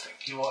casting?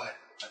 UI. I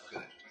look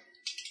at it.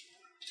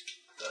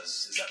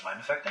 Is that mind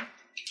affecting?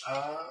 I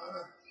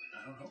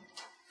don't know.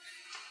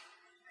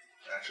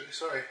 Actually,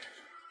 sorry.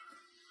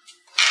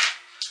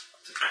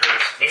 It's a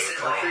curse. This is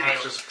why think I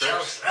it's just a kill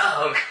curse.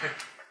 Rogue.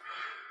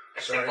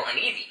 It's Sorry. simple and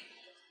easy.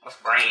 What's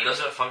brain?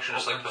 Doesn't it function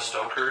just like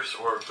Bestow Curse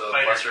or the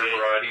Fighter lesser gate.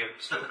 variety of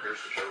Bestow Curse,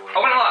 whichever one?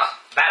 Open lock.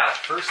 Battle.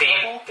 First Ding,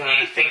 level?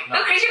 ding, ding.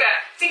 No, creature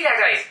bat. See that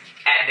dice.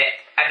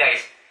 Add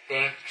dice.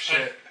 Ding.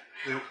 Shit.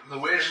 The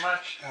wish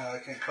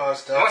can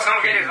cause The death. most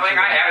complicated thing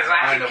I have is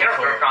actually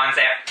character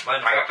concept.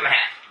 Mine Right up to the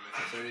hat.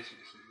 Let's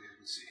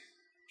see.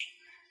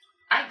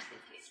 I'm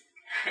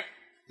thinking.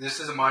 This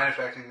is a mind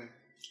affecting.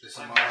 This is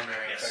a mind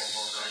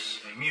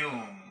Yes.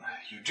 Immune.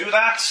 You do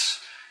that,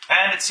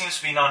 and it seems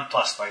to be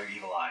nonplussed by your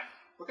evil eye.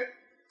 Okay.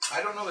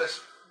 I don't know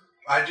this.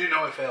 I do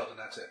know it failed, and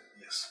that's it.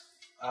 Yes.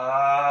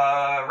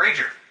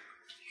 Rager.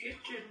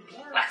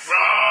 Let's.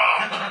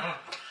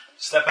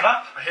 Stepping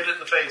up? I hit it in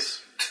the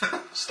face.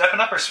 Stepping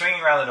up or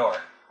swinging around the door?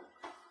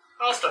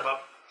 I'll step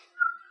up.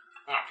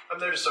 Oh. I'm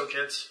there to sow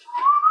kids.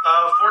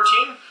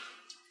 14.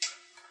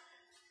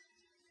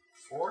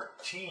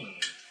 14.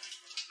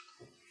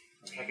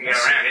 I can get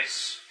around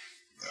it.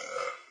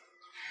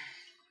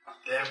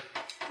 Damn.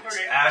 It's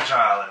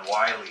agile and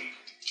wily.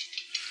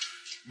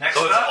 Next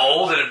So it's up,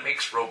 old and it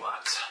makes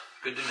robots.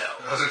 Good to know.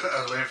 I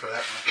was waiting for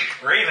that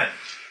one. Raven. I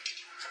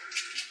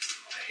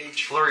hate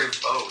you. Flurry of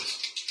bows.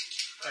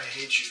 I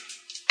hate you.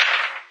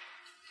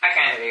 I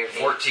kind of do.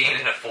 14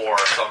 and a 4,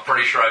 so I'm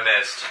pretty sure I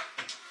missed.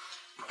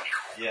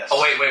 Yes.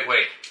 Oh, wait.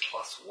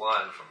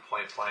 +1 from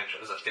point blank.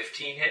 Is a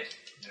 15 hit?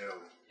 No.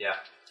 Yeah.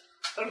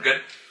 I'm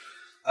good.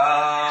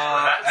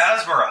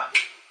 Asmara.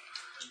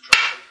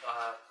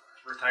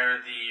 Retire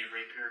the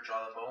rapier,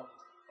 draw the bow.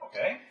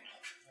 Okay.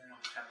 And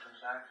attempt to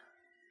attack.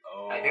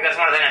 Oh. I think that's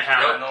one of them in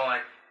town. No,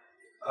 like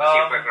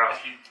Quick roll.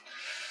 if Do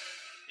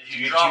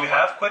you you drop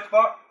have quick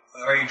buck?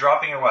 Are you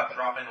dropping your weapon?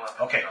 drop in weapon.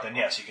 Okay, drop then bow.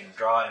 yes, you can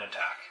draw and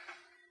attack.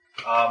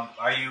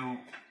 Are you...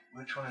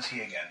 Which one is he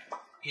again?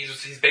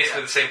 He's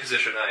basically the same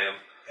position I am.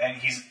 And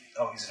he's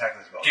attacking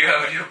with his bow. Do you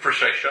have a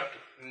precise shot?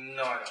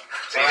 No, I don't.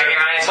 So you're taking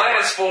on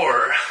his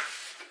 -4.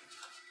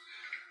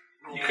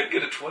 You could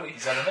get a 20.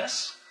 Is that a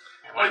miss?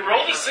 Well, you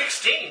rolled a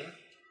 16.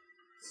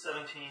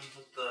 17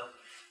 with the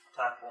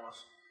attack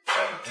bonus.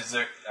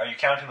 Are you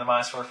counting the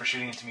 -4 for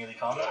shooting into melee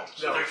combat?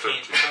 No,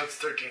 13. No, it's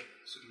 13.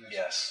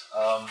 Yes.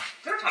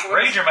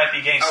 Ranger might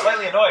be getting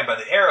slightly annoyed by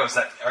the arrows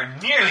that are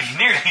nearly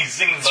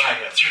zinging by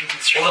him.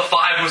 Well, the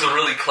 5 was a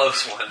really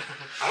close one.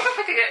 I wonder if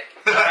I could get...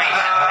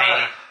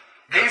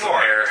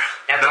 Davor.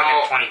 That's Now-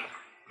 like a 20.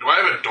 Do I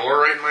have a door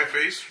right in my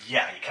face?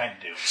 Yeah, you kind of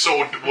do.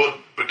 So,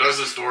 but does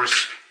this door,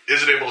 is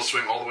it able to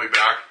swing all the way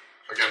back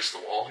against the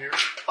wall here?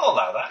 I'll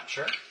allow that,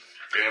 sure.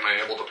 Okay, am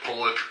I able to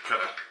pull it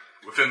kind of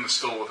within the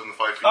 5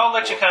 feet? I'll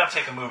let you kind of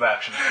take a move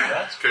action to do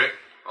that. Okay,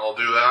 I'll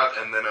do that,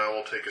 and then I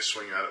will take a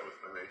swing at it with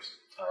my mace.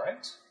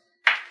 Alright.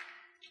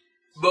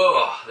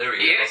 Oh, there we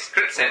go. Yes,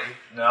 crit hit.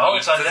 No,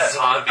 it's a undead.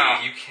 zombie.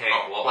 Oh. You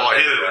can't. Well, I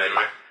hit it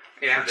anyway.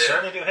 Yeah. You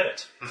certainly do hit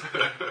it. Isn't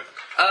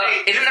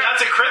If there...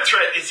 that's a crit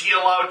threat, is he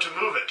allowed to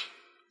move it?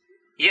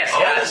 Yes.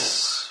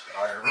 Yes.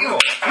 Alright, roll.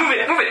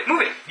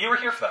 Move it. You were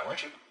here for that,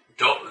 weren't you?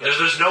 Don't.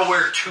 There's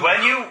nowhere to.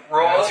 When you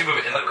roll Unless you move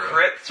it in a the room.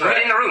 crit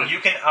threat, in the room. you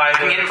can either...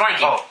 I'm getting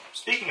flanking. Oh,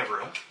 speaking of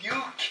room, You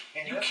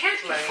can't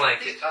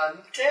flank it.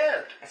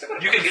 undead.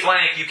 You can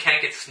flank. You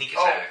can't get sneak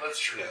Oh, attack. that's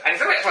true. I can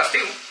still get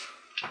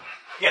 +2.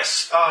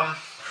 yes,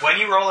 when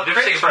you roll a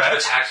Different crit thing about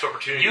threat, attacks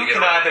opportunity. you get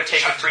can around. either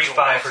take a Shut the free door,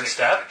 5-foot take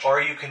step, damage.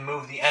 or you can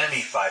move the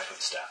enemy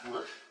 5-foot step.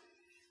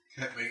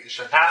 Can't make it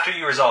shut After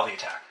you resolve the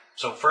attack.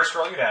 So first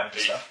roll your damage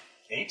and stuff.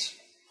 8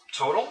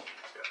 total.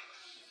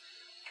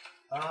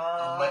 May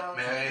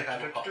I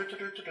have a pop?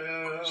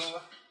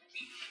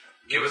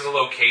 Given the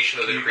location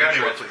of the You grab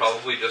creature, one, it's please.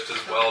 probably just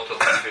as well to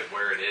leave it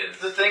where it is.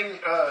 The thing,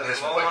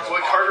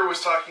 what Carter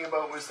was talking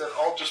about was that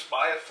I'll just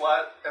buy a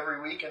flat every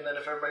week, and then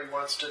if everybody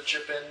wants to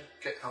chip in,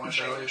 Okay, how much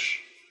are they? $2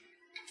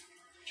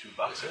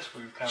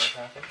 were you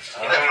counterattacking?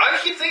 I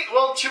keep thinking,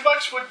 well,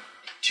 $2 for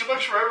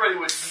everybody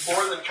would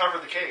more than cover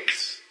the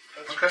case.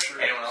 That's for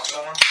sure. Anyone else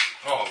want one?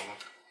 Oh,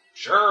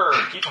 Sure,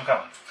 keep them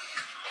coming.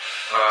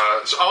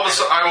 so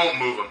I won't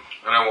move him,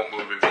 and I won't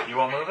move him. You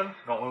won't move them?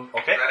 You won't move?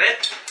 Okay. Is that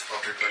it?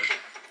 Okay, thank you.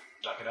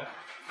 Knock it out.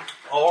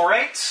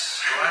 Alright.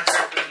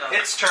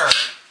 Its turn.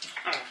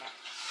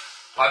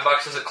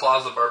 $5 as it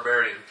claws the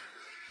barbarian.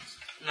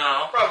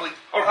 No. Probably.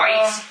 Or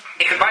bites.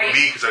 It could bite.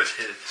 Me, because I just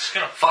hit it.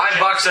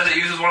 $5 as it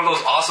uses one of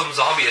those awesome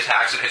zombie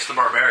attacks and hits the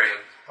barbarian.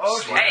 Oh,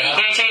 dear. Hey, you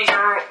can't change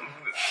your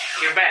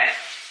bet.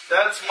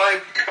 That's my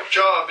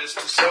job, is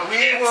to soak We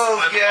hits. will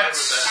I'm fine get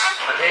with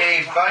that.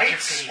 a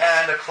bite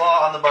and a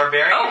claw on the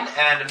barbarian,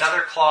 and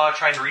another claw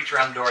trying to reach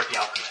around the door at the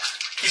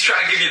alchemist. He's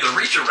trying to give you the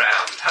reach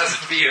around. How does it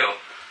feel?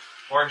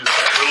 Orange is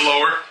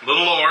there.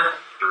 Little lower.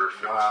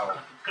 Perfect. Wow.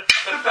 You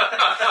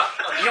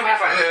don't have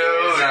fun.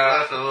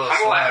 That's a little I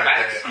will laugh slider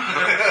back. there.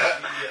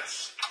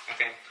 Yes.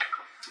 Okay.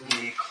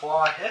 The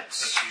claw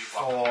hits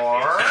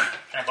for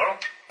Can I borrow?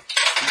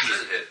 Who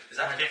does it hit? Is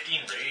that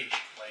 15 rage?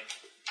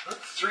 Like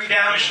 3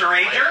 damage to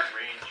Ranger.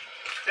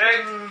 Yeah, I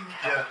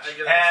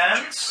get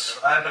And it.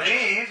 I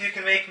believe you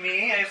can make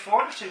me a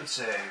fortitude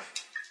save.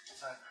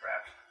 Ah,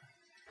 crap.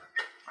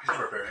 He's a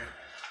barbarian.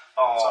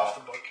 It's off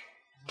the book.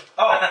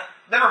 Oh,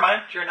 never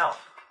mind. You're an elf.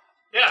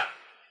 Yeah.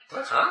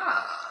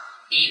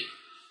 Eat.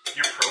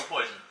 You're pro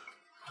poison.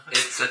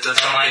 It's a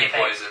zombie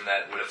poison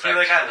that would affect.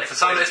 like that, it's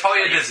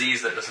probably a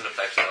disease that doesn't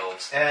affect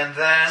elves. And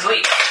then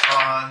Sleep.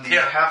 on the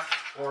half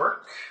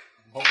orc,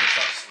 I'm hoping it's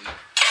not asleep.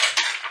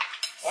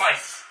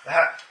 Twice.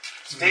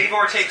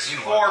 Davor takes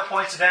 4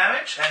 points of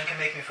damage and can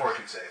make me a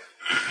fortitude save.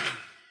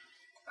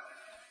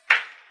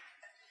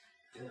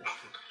 He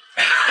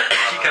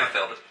kind of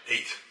failed it.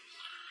 8.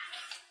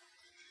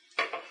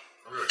 I'm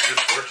really good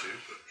for two,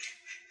 but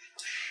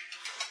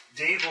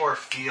Davor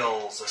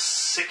feels a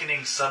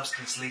sickening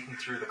substance leaking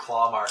through the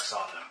claw marks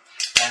on him,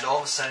 and all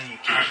of a sudden you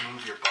can't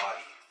move your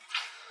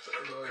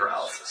body.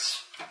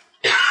 Paralysis.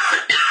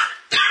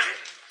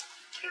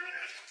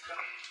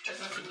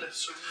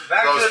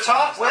 Back to the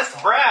top with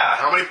Brad.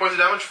 how many points of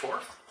damage? 4?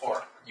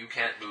 4. You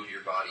can't move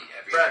your body.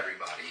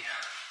 Everybody.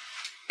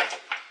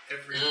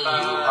 You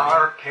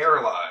are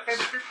paralyzed.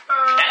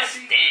 That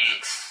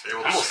stinks.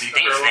 Able to Almost speak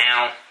stinks parallel?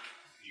 now.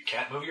 You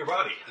can't move your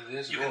body.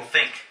 You can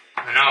think.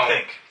 No.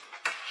 Think.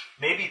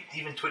 Maybe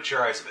even twitch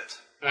your eyes a bit.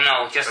 Well,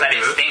 no, just that it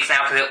Good. stinks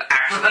now because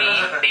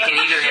they can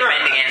either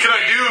defend against Can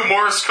I it. do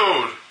Morse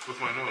code with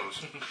my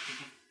nose?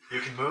 You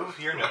can move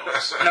your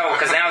nose. No,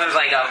 because now there's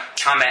like a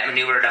combat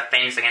maneuver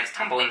defense against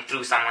tumbling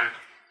through someone.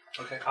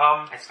 Okay.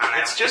 That's fine.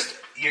 It's just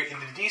the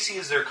DC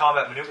is their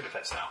combat maneuver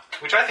defense now,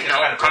 which I think is No,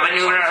 kind of combat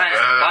maneuver defense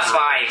plus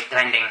 5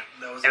 defending.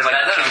 There's like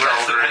That's 2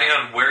 rolls. depending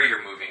on where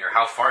you're moving or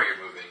how far you're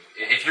moving.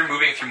 If you're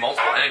moving through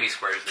multiple enemy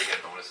squares, they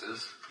get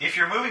bonuses. If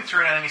you're moving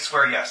through an enemy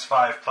square, yes,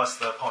 5 plus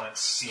the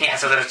opponent's C. Yeah,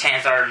 so there's a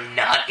chance they're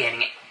not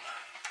getting it.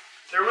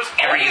 There was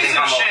Ever always using a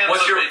combo. chance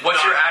What's of your it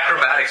What's your not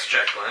happening. acrobatics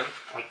check, Glenn?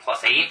 Like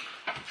plus 8.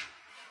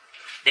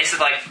 This is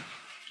like,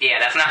 yeah,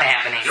 that's not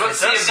happening. You know It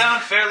does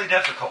sound fairly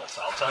difficult,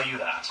 I'll tell you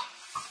that.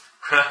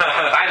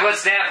 5-foot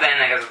step, then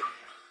I go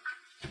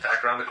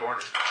Back around the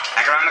corner.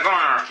 back around the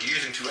corner. You're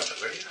using 2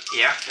 weapons, right?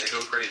 Yeah. They go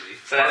crazy.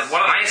 So that's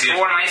One of them minus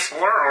is 4,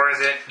 or is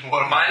it?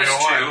 What am minus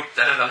I 2,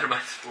 then another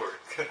minus 4.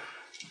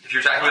 If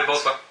you're attacking with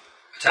both weapons.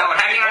 So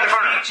attacking around the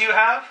corner. What do you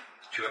have?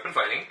 2-weapon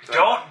fighting.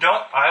 Don't.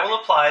 I will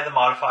apply the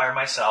modifier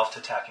myself to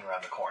attacking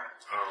around the corner.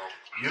 Oh.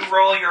 You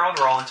roll your own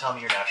roll and tell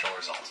me your natural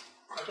result.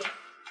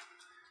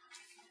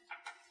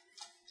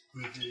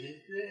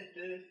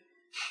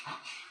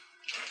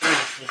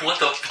 What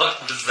the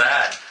fuck was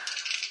that?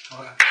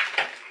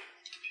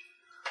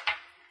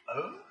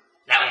 Oh?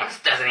 That one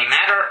doesn't even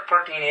matter.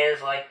 14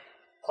 is like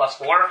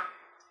 +4.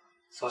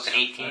 So it's an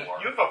 18. You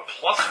have a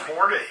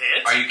 +4 to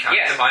hit? Are you counting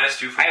Yes.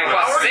 the -2 for I have a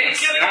How are you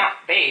 +6, getting-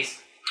 not base.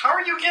 How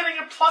are you getting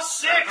a That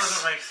 +6?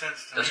 doesn't make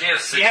sense to me. Doesn't he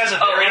have 6 He has a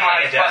Oh, very never high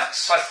mind.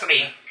 dex.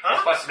 +3. Huh?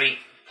 It's +3.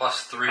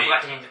 plus 3? I'm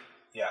not changing it.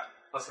 Yeah.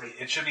 +3.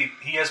 It should be.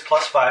 He has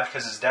 +5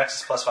 because his dex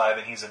is +5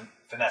 and he's a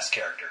finesse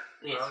character.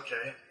 Yes.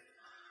 Okay.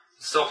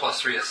 Still plus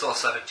 3, it's still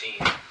 17.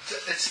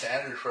 It's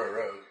standard for a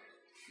rogue,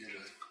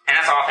 usually. And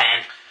that's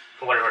offhand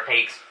for whatever it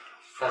takes.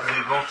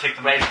 They both take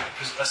them. Right.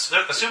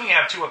 Assuming you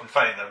have 2-weapon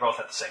fighting, they're both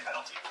at the same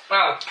penalty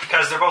Well,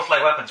 because they're both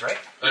light weapons, right?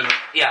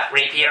 yeah,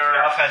 rapier,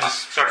 The offhand is.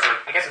 sorcerer.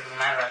 I guess it doesn't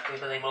matter actually,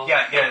 but they both.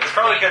 Yeah. It's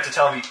probably good to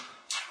tell me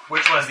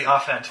which one is the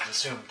offhand to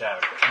assume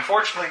damage. But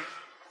unfortunately,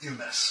 you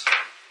miss.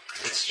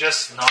 It's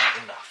just not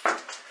enough.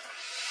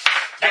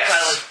 That's why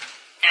I was.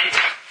 And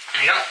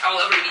I don't. I'll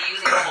ever be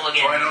using double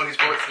again. Oh, I know he's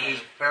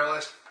It's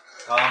paralyzed.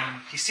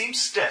 He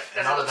seems stiff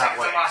and doesn't not in look that like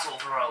way. it's impossible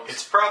for rogues.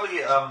 It's probably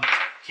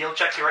heal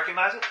check to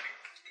recognize it.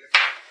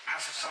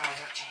 How's if someone's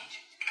gonna change?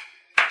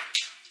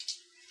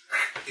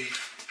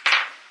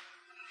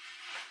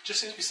 Just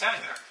seems to be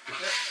standing there.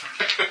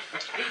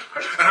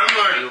 And I'm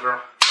like,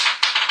 Maneuver.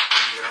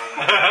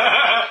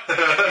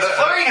 He's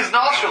flaring his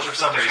nostrils for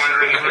some Just reason.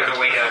 wondering if there's a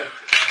way to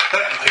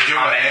I give him a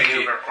combat hanky.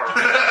 maneuver or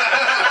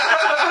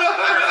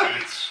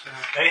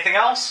Anything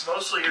else?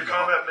 Mostly your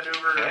combat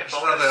maneuver Okay. bonus It's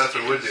not that that's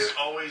what it would do. is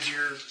always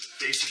your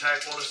base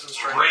attack bonus and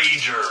strength.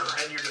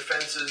 Rager. And your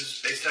defense is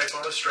base attack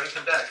bonus, strength,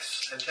 and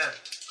dex. And 10.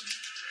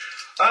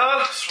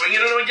 Swinging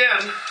at him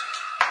again.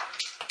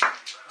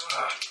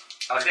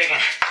 I was thinking.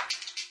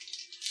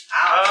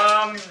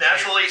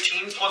 Natural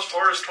 18 plus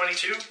 4 is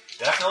 22.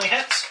 Definitely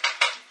hits.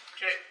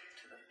 Okay.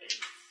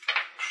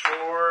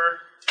 4.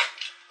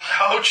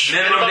 Ouch.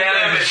 Minimum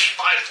damage.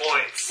 5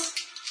 points.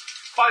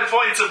 5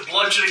 points of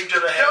bludgeoning to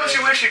the head. Don't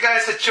you wish you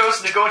guys had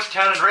chosen to go into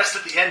town and rest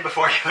at the end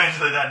before you went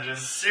into the dungeon?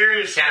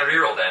 Seriously. Can't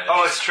reroll damage.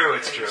 Oh, it's true.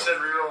 It's true. You said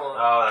reroll.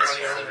 Oh, that's It's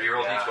true. a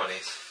reroll Yeah.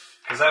 d20s.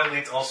 Because that would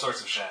lead to all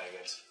sorts of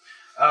shenanigans.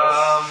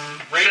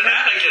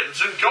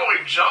 Shenanigans and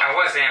going jump. I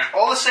was in.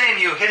 All the same,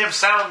 you hit him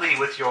soundly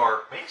with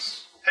your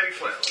mace. Heavy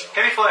flail.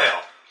 Heavy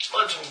flail.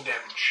 Bludgeoning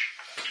damage.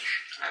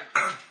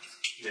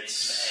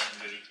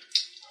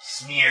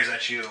 Sneers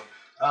at you.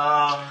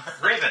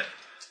 Raven.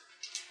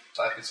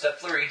 So I could step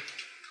flurry.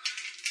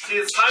 See,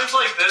 it's times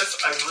like this,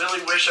 I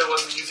really wish I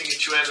wasn't using a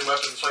two-handed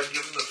weapon, so I can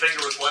give him the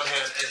finger with one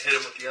hand and hit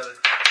him with the other.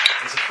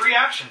 It's a free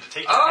action to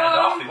take your hand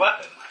off the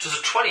weapon. Does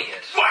a 20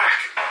 hit? Whack!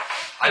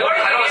 I don't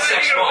have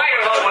 6 smoke,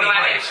 but 20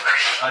 might.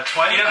 A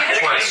 20? You know,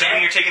 20.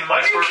 Assuming you're taking the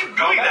Why minus do you 4 keep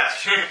for doing combat.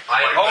 that?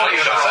 Oh, you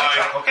have a God.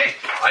 side. Okay.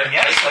 I'm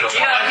Yes, taking a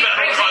You know, he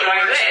brings it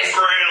like this.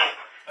 Grail.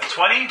 A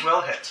 20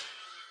 will hit.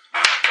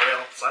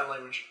 Grail. Sign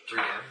language. 3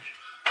 damage.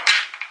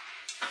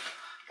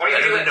 What do you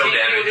Better do than with no you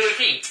damage. do with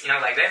key? You know,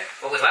 like this.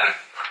 What was that?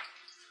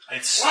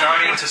 It's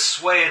starting to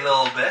sway a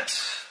little bit,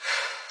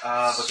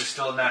 but there's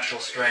still a natural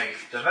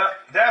strength.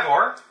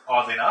 Davor,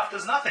 oddly enough,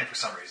 does nothing for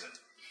some reason.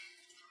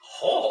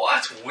 Oh,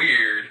 that's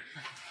weird.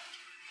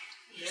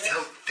 He's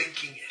out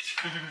thinking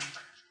it.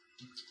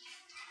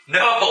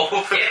 No!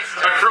 Yes.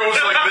 I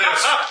froze like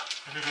this.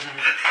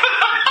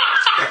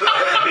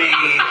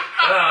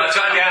 It's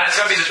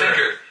gotta be the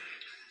drinker.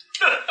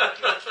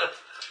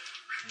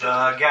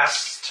 The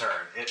gas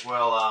turn. It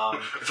will,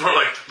 It's more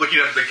like looking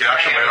at the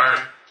gash on my arm.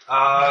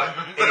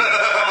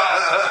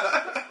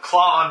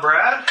 claw on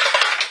Brad,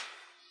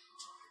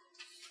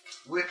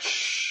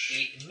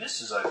 which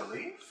misses, I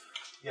believe.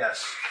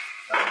 Yes,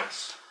 that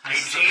misses.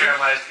 18.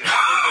 Paralyzed.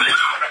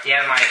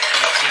 Yeah, my.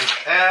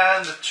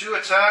 And the 2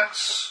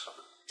 attacks.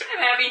 I'm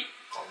happy.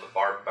 On the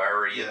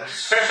barbarian.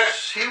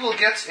 Yes. He will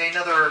get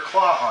another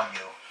claw on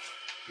you.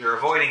 You're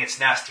avoiding its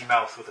nasty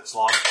mouth with its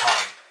long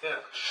tongue. Yeah.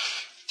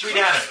 3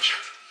 damage.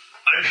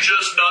 I'm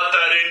just not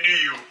that into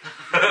you.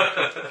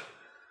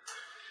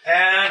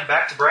 And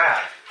back to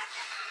Brad.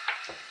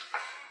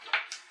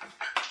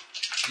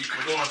 You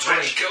could go on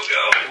 20. Go,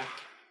 go!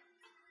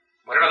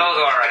 Whatever those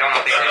are, I don't know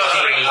if they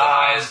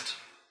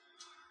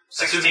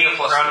say 16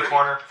 plus around 3. the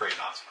corner. Afraid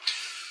not.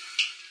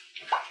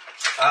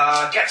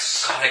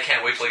 Guess. God, I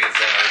can't wait till I get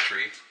Zen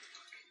Archery.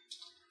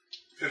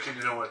 15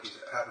 to know what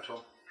happened to him.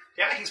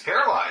 Yeah, he's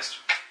paralyzed.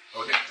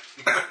 Okay.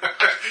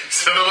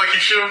 Sounded like you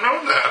should have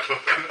known that.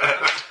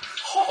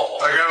 Oh.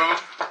 I go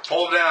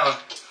pull him down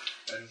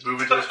and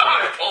move into his I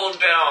square. pull him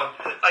down.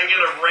 I get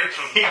a rape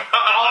him. He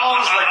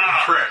falls like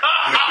a brick.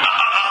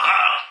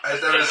 I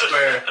step in his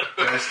square,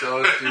 and I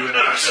still do an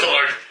action.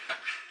 Sword.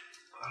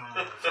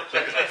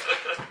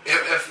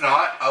 If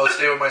not, I'll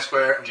stay with my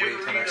square and Do wait you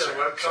till read next a turn.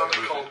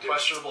 webcomic called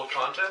Questionable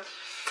Content?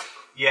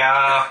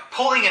 Yeah,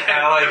 pulling an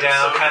ally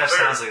down episode kind of third.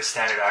 sounds like a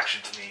standard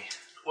action to me.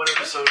 One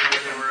episode when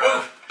they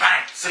were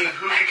Bang! seeing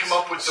who could come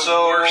up with the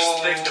So,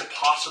 worst thing to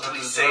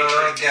possibly say.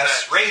 during the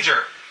Yes, event.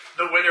 Ranger.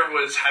 The winner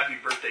was Happy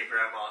Birthday,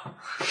 Grandma.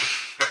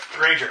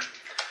 Ranger.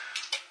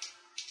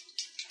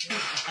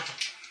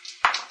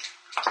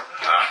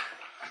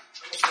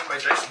 Almost made my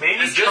dice.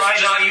 Maybe Is this try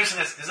just- not using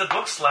this. Is a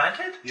book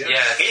slanted? Yeah.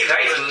 He's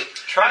right.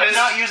 Try It is.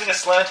 not using a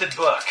slanted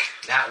book.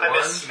 That I one.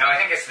 missed. No, I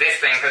think it's this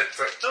thing.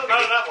 No,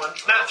 not that one.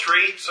 Not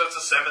 3, so it's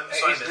a 7.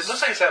 So I It missed.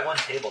 looks like it's that one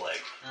table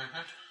leg.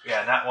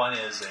 Yeah, and that one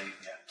is a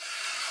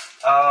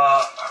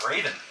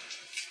Raven.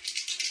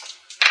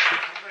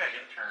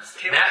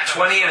 Nat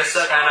 20 and a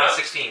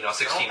 16. No,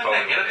 16 I don't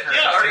think I probably. get a would've turn.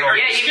 hit. Yeah, are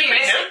Yeah, you you skipping can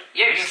miss him? it.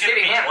 Yeah, you can skip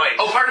him. twice.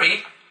 Oh, pardon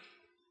me.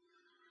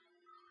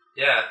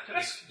 Yeah,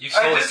 you I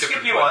slowly did skipped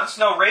skip him you twice. once.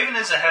 No, Raven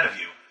is ahead of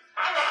you.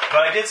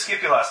 But I did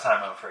skip you last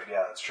time, I'm afraid.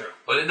 Yeah, that's true.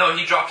 But no,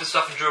 he dropped his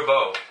stuff and drew a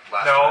bow.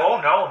 Last No,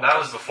 time. that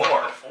was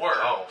before.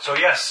 Oh. So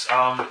yes,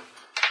 I've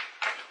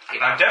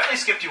definitely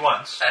skipped you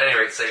once. At any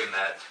rate, saving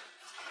that.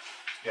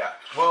 Yeah.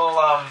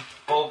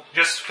 We'll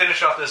just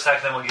finish off this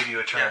attack, then we'll give you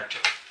a turn or two.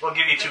 We'll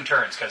give you 2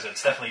 turns, because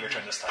it's definitely your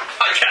turn this time.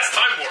 I cast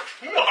Time Warp.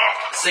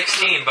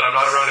 16, but I'm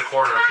not around a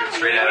corner. I'm shooting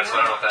straight at it, so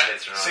I don't know if that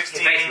hits or not.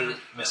 16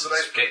 misses.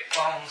 Okay,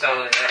 So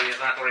you don't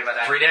have to worry about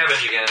that. 3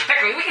 damage again.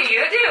 Technically, we can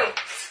use it too.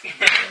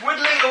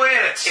 Whittling away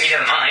at If he it.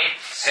 doesn't mind.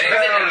 Hey,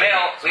 Put it in the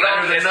middle. We better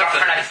don't than just drop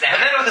nothing. our dice And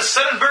down. then with a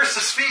sudden burst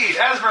of speed,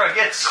 Asmara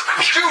gets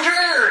 2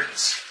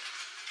 turns!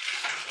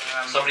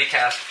 Somebody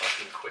cast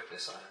fucking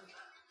quickness on him.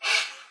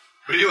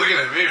 What are you looking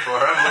at me for?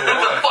 I'm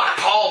level What the 1. fuck,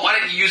 Paul? Why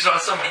didn't you use it on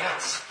somebody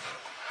else?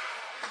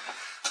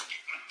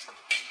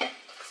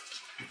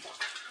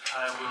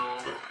 I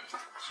will.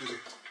 Excuse me.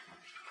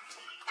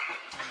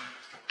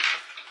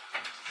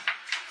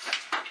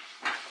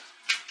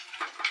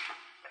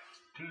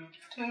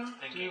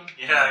 Thank you.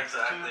 Yeah,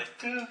 exactly.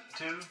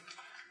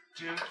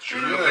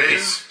 Shoot in the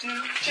face.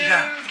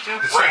 Yeah.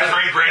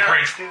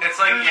 Brain. It's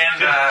like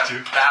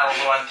in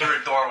battle going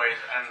through doorways,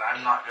 and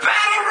I'm not good.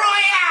 Battle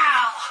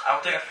Royale! I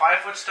will take a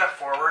 5-foot step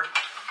forward.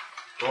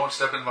 Don't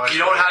step in my You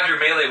don't space. have your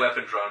melee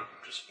weapon drawn.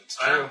 Just It's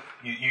true.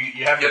 You have you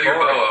your have your bow.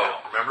 bow right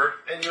out, remember?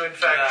 And you, in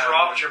fact, Yeah.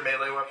 dropped your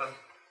melee weapon.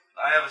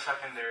 I have a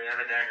secondary. I have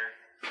a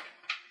dagger,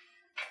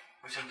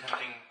 which I'm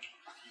tempting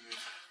to use.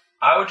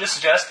 I would just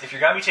suggest, if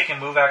you're going to be taking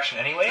move action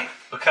anyway,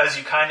 because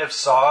you kind of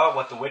saw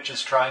what the witch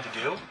is trying to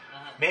do,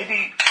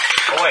 maybe...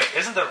 Oh wait,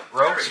 isn't the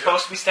rogue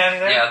supposed to be standing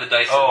there? Yeah, the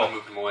dice Oh.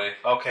 moved him away.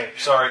 Okay,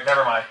 sorry,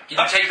 never mind. You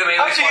can take the melee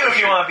Up to you if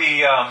you fire. want to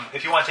be,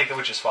 if you want to take the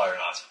witch's spot or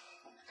not.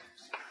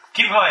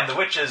 Keep in mind, the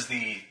witch is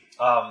the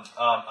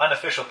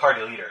unofficial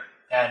party leader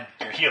and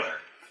your healer.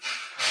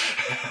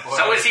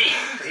 So is he.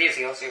 He is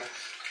healed too.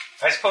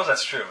 I suppose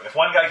that's true. If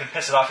one guy can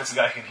piss it off, it's the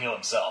guy who can heal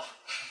himself.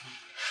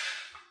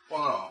 Well,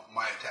 no.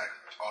 My attack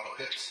auto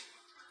hits.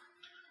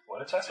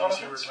 What attack? You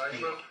see what we're talking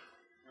about?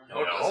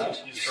 No, it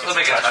doesn't. You It's still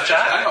make a touch touch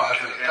attack. attack. I know, I have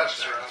to make a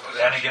touchdown.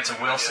 And it gets a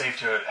will save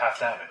to half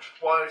damage.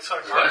 Well, I saw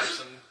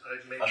cards and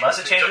I made Unless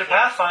sure it they changed to took one.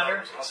 Pathfinder,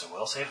 That was it's a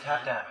will save to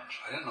half damage.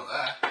 I didn't know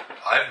that.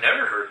 I've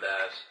never heard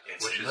that.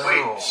 It's Which in is the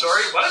Wait, rules.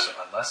 sorry, what? So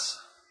unless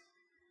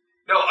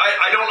No,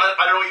 I don't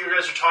know what you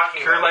guys are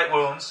talking Cure about. Light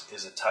Wounds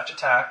is a touch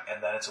attack,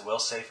 and then it's a will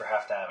save for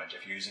half damage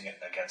if you're using it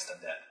against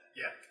undead.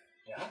 Yeah.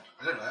 Yeah.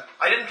 I didn't know that.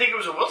 I didn't think it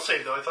was a will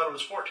save, though. I thought it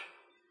was fort.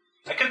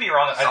 I could be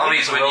wrong. I think Zombies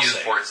it's a wouldn't will use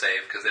save. fort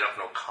save because they don't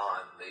know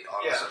con. They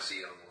auto Yeah.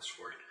 succeed on most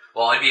fort.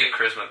 Well, I'd be a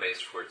charisma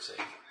based fort save.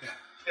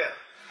 Yeah.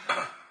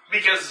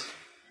 Because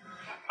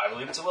I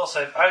believe it's a will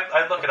save.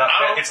 I'd look it up.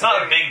 I don't It's not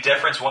a think- big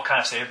difference what kind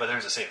of save, but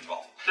there's a save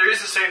involved. there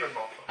is a save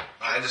involved.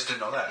 I just didn't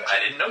know that. I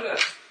didn't know that.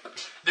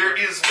 There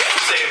is no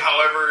save,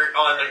 however,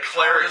 on a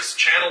cleric's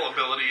channel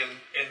ability in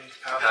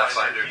Pathfinder.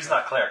 Pathfinder. He's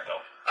not cleric,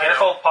 though. I know.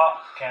 Careful,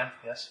 Pop. Can,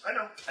 yes. I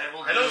know. I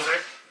will I know, do. sir.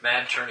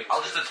 Mad churning.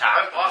 I'll just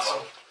attack. I'm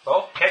awesome.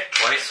 Oh, okay.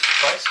 Twice.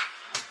 Twice.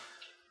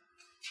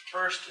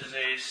 First is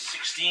a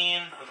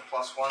 16 with a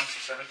 +1,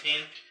 so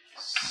 17.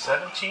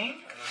 17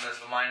 And then there's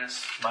the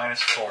minus.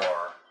 minus 4.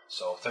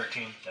 So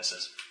 13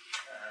 misses.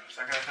 And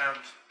second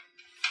attempt,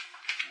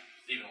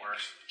 even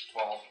worse.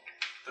 12.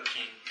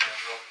 13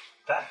 natural.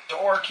 That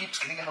door keeps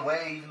getting in the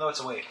way, even though it's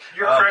away.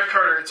 You're correct,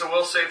 Carter. It's a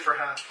will save for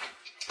half.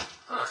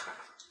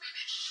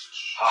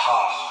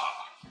 Haha.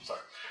 Sorry.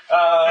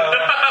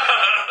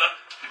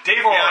 Dave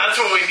Yeah, that's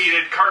what we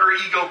needed. Carter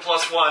Ego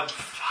 +1.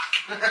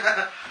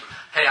 Fuck.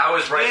 Hey, I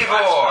was right.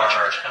 Eivor.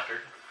 Charge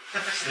counter.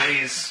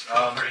 He's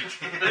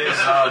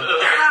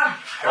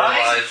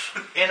Paralyzed.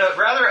 in a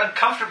rather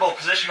uncomfortable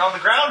position on the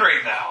ground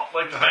right now.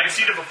 Like the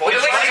backseat of a Volkswagen.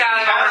 Look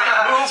at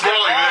that. Moved more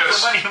like off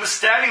this. when he was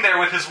standing there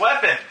with his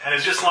weapon and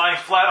is just lying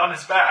flat on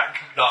his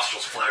back.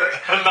 Nostrils flaring.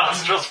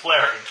 Nostrils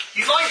flaring.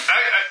 He's lying.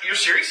 You're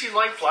serious? He's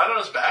lying flat on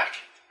his back?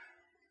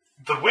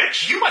 The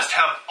witch? You must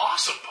have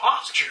awesome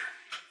posture.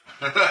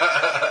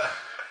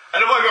 I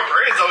know my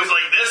barbarian's always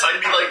like this.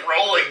 I'd be like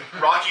rolling,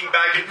 rocking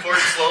back and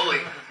forth slowly.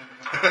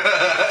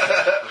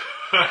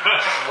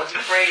 What's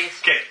your phrase?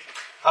 Okay.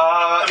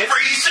 The It's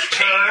phrase that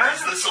turn.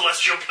 is the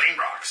celestial plane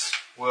rocks.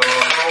 We'll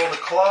roll the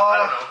I claw.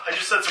 don't know. I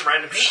just said some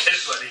random shit,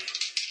 buddy.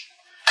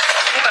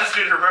 That's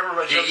good to remember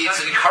my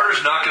jokes.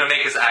 Carter's not going to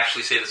make us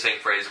actually say the same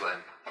phrase, Glenn.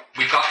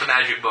 We've got the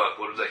magic book.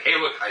 What was it? Hey,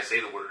 look, I say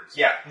the words.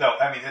 Yeah, no,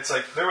 I mean, it's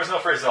like, there was no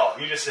phrase at all.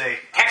 You just say,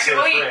 I say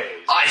the Actually-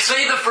 phrase. I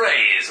say the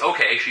phrase.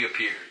 Okay, she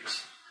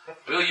appears.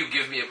 Will you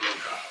give me a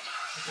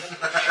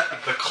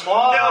blowjob? The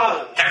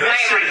claw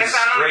Definitely, misses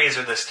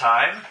Razor this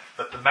time,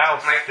 but the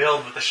mouth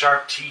filled with the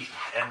sharp teeth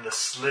and the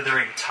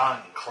slithering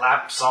tongue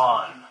claps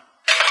on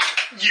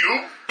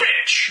You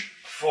bitch!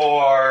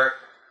 for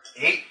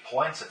 8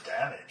 points of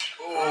damage.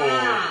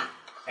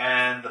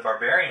 And the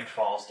barbarian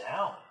falls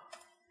down.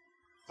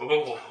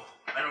 Oh.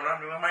 I know what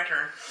I'm doing on my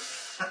turn.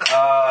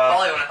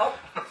 Molly, you want to help?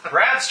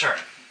 Brad's turn.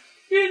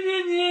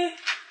 He's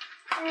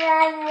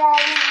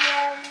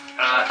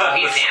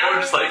The down.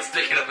 sword's like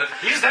sticking up.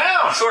 He's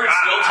down! The sword's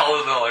still taller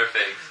than all our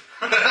things.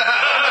 I'm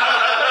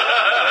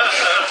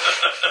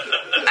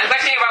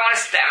questioning if I want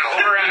to step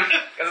over him,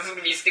 because this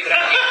would be stupid.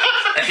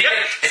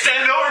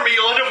 Stand over me,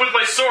 you'll end up with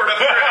my sword up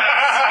your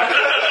ass.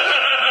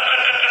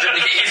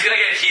 He's gonna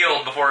get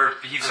healed before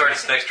he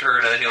starts next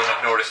turn, and then he'll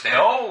have nowhere to stand.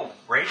 No,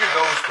 Ranger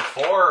goes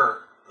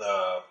before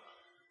the...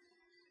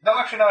 No,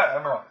 actually, no,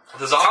 I'm wrong.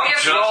 The zombie Oh,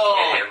 yes, just roll.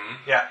 hit him.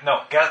 Yeah,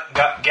 no,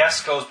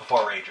 Guess goes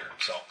before Ranger,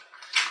 so...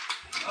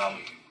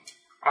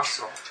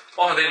 Also,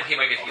 Well, then he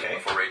might get healed Okay.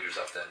 before Ranger's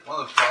up then. One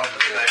of the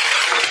problems is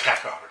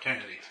attack of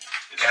opportunity.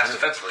 Cast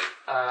defensively.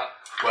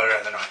 Whether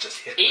they're not just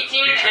hit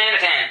 18 and a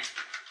 10.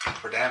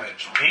 for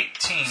damage.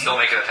 18. Still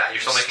making an attack.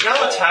 You're still making a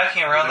Still roll.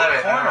 attacking around You know that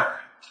it now. corner.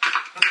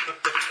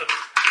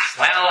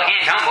 Well, I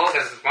can't tumble,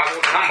 because it's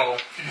possible to tumble.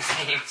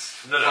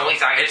 No, At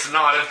least I it's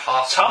not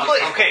impossible.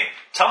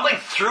 Tumbling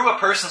through a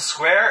person's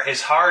square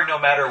is hard no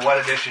matter what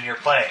edition you're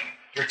playing.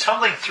 You're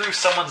tumbling through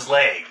someone's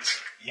legs.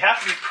 You have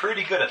to be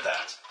pretty good at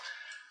that.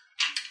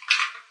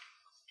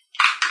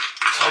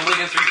 Tumbling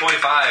in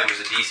 3.5 was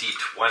a DC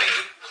 20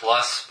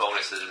 plus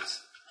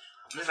bonuses.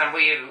 This I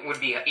believe would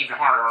be even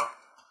harder.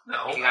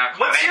 No, You got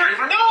What's your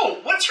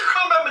combat what's your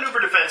combat maneuver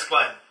defense,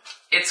 Glenn?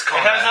 it's It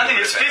combat. has nothing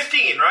to It's defense.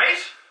 15, right?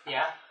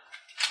 Yeah.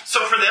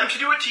 So for them to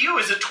do it to you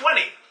is a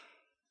 20.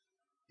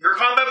 Your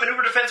combat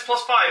maneuver defense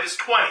plus 5 is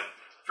 20.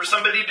 For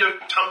somebody to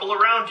tumble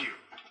around you,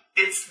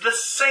 it's the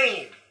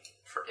same.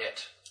 For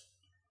it.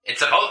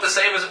 It's about the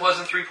same as it was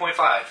in 3.5.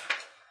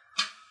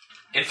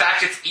 In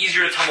fact, it's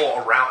easier to tumble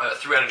around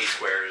through enemy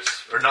squares,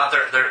 or not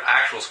their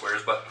actual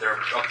squares, but their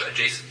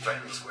adjacent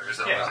enemy squares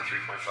than it was in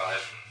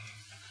 3.5.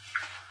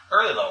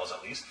 Early levels,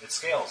 at least. It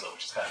scales, though,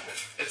 which is kind of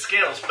good. It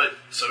scales, but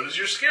so does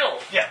your skill.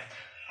 Yeah.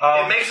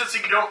 It makes it so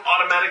you don't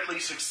automatically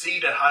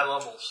succeed at high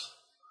levels.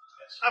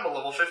 I'm a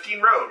level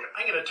 15 rogue.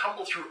 I'm going to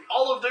tumble through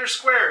all of their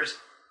squares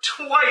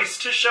twice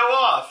to show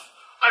off.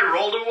 I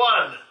rolled a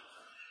 1.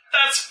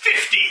 That's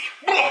 50.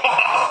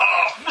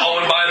 Oh,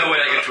 and by the way,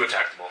 I get to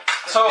attack them all.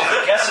 So,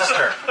 Guess's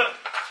turn.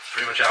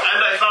 Pretty much out.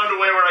 And I found a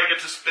way where I get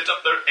to spit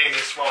up their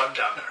anus while I'm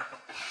down there.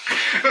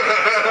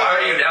 Why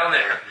are you down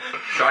there?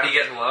 Shoddy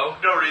getting low?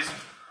 No reason.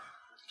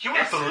 You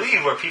wouldn't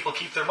believe where people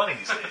keep their money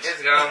these days.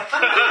 Let's go.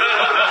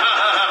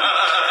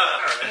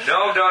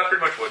 No, I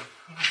pretty much would.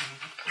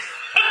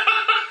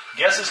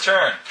 Guess's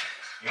turn.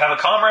 You have a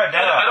comrade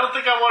down. I don't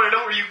think I want to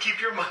know where you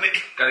keep your money.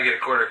 Gotta get a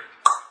quarter.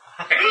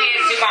 Technically,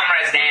 it's 2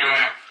 comrades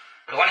down.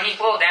 The one he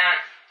pulled down,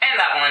 and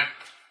that one.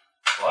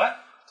 What?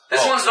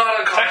 This one's not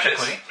unconscious.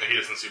 Technically. He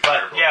doesn't seem But,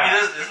 terrible. yeah.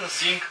 Doesn't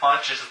seem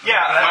conscious.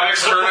 Yeah, My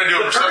next turn, I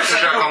do a perception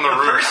check on the The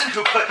roof. person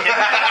who put him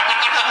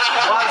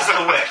was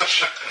the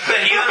witch.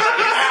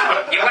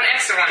 You put an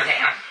extra one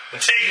down.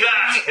 Take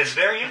that. It's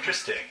very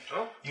interesting.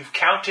 You've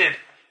counted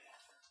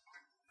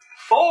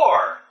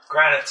 4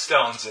 granite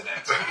stones in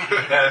it.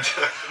 And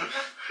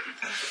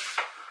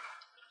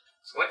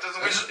So what does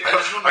the I witch just do?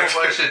 don't know if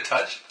I should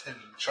touch and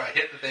try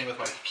hit the thing with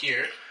my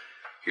cure.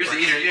 Here's the Or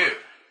easier cure you.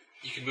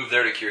 You can move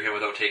there to cure him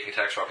without taking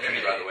attacks for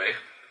opportunity, Yeah. by the way.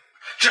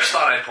 Just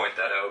thought I'd point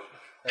that out.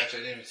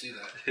 Actually, I didn't even see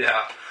that.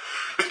 Yeah.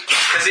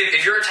 Because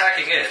if you're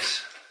attacking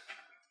it,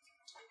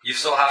 you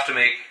still have to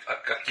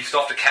you still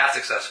have to cast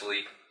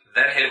successfully,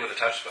 then hit it with a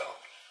touch spell.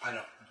 I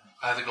know.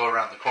 I have to go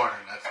around the corner,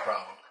 and that's the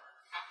problem.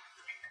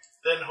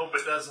 Then hope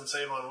it doesn't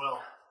save on will.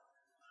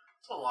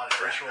 That's a lot of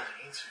dice rolls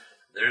against you.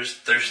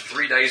 There's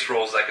 3 dice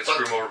rolls that could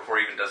screw him over before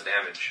he even does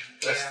damage.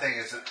 That's the thing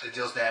is, it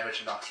deals damage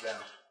and knocks down.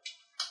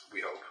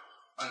 We hope.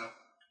 I know.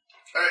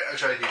 Alright, I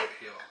try to heal.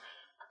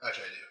 I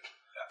try to do.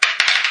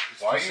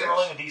 why are you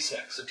rolling a d6?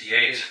 It's a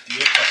D8.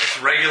 D8 plus It's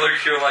regular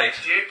cure light.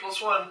 D8 plus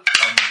 1. 1,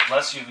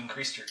 unless you've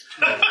increased your He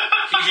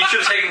should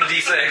have taken the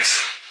D6.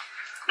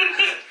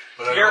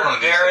 But I You're roll on a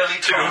D6.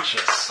 barely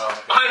conscious. Oh,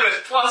 okay. I'm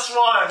at plus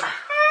 1.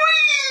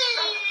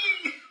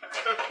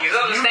 He's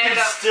able to You stand can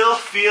up. still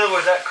feel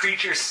where that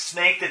creature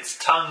snaked its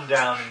tongue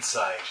down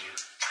inside you.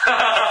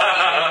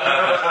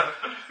 I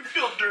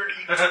feel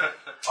dirty.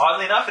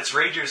 Oddly enough, it's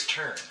Rager's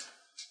turn.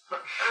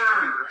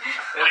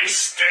 I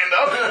stand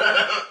up.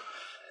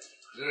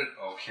 Good.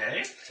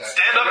 Okay.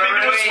 Stand up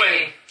into a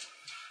swing.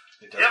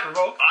 It does Yep,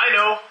 provoke. I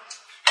know.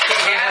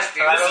 Yes,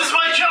 dude. This is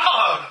my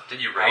job.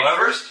 Did you rage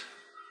However- first?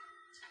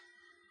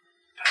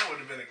 That would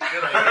have been a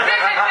good idea.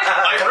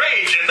 I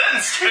rage and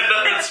then stand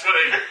up and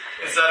swing.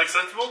 Is that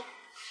acceptable?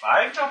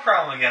 I have no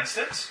problem against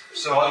it.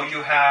 So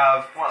you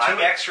have Well, I 2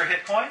 would- extra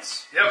hit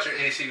points. But your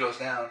AC goes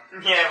down.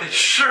 Yeah. It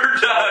sure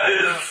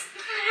does.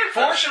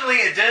 Fortunately,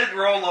 it did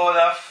roll low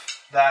enough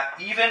that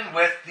even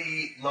with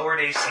the lowered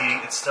AC,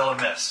 it's still a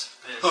miss.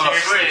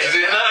 Seriously.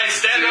 And then I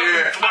stand up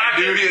and I thwack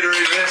knew it. he had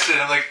already missed it.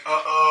 I'm like,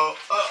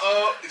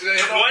 uh-oh. He's gonna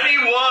hit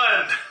me.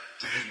 21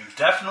 You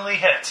definitely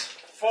hit.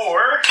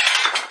 for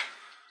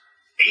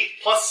 8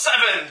 plus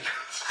 7.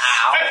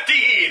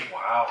 15.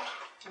 Wow.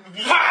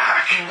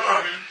 Whack!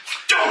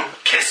 Don't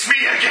kiss me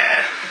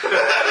again!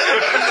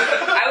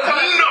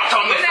 Not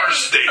on the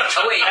first date.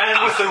 Oh, wait.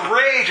 And with the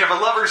rage of a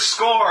lover's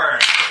scorn,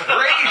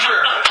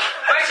 Ranger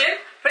Question.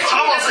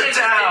 pummels it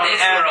down, in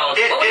this and world.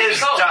 it What would is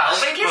be called?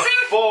 dust Elven kissing?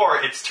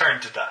 before it's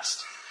turned to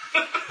dust.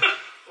 It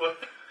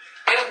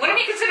wouldn't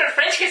be considered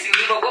French kissing,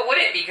 but what would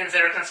it be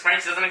considered since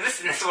French doesn't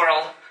exist in this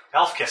world?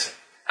 Elf kissing.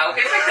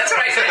 Okay, that's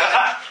what I said.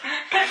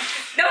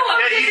 No, I'm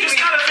Yeah, you just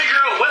gotta figure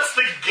out what's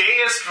the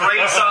gayest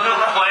race on the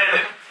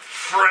planet.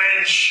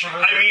 French.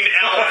 I mean,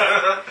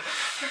 elf.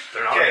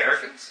 They're not Okay.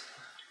 Americans?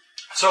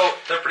 So,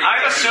 They're pretty I'm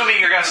good. assuming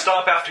you're going to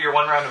stop after your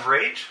 1 round of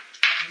rage?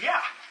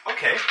 Yeah.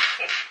 Okay.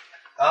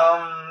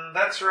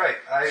 That's right.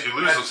 I So you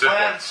lose had those hit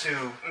planned points. to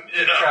keep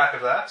Yeah. track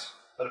of that,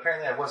 but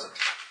apparently I wasn't.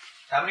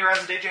 How many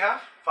rounds a day do you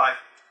have? 5.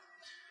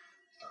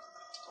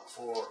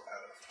 4 out of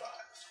 5.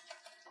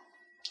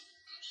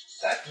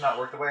 That did not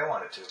work the way I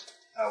wanted to.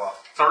 Oh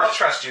well. I'll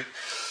trust you.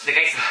 The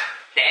guy's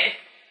dead?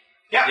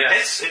 Yeah,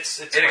 Yes. it's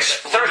It worth it.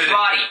 exploded. Third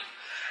body.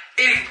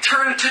 It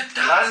turned to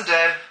dust.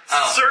 Undead.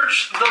 Oh.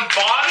 Search the body?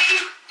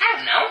 I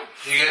don't know.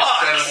 You get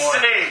Fuck's 7 more.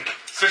 sake.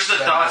 Search the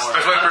 7 dust. more.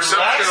 As my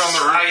perception on the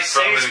roof I from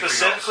say anything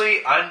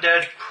specifically,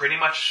 undead pretty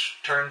much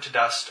turn to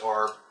dust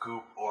or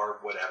goop or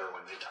whatever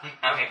when they die.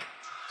 Okay.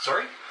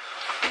 Sorry?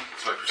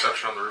 Is my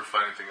perception on the roof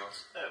find anything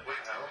else?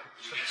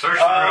 Search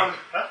the room.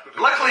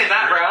 Luckily in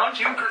that round,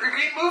 you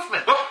gain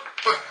movement.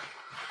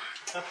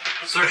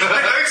 Search the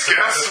Thanks,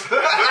 guys.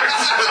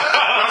 Thanks.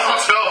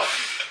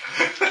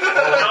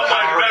 Now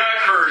my back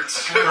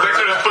hurts. Thanks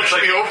for just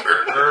pushing me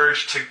over.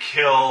 Urge to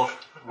kill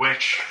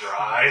witch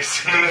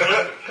rise.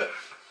 And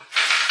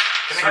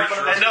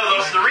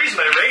no, the reason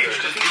I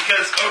raged is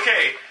because,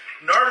 okay,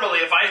 normally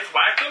if I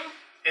thwack them,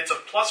 it's a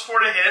 +4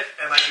 to hit,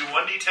 and I do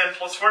 1d10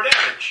 plus 4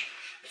 damage.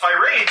 If I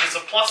rage, it's a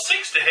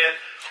 +6 to hit,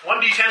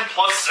 1d10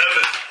 plus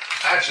 7.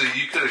 Actually,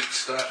 you could have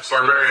stopped.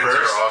 Barbarians are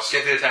first, awesome.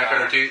 Get the attack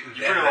on her teeth.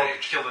 You pretty well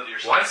Rage. killed it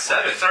yourself. Why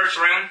 7? Search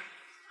room.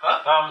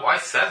 Why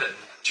 7?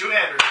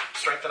 Two-hander,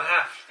 strength and a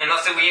half.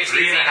 Unless we have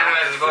 3 and a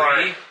half. as well.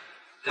 3?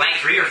 Blank.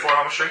 3 or 4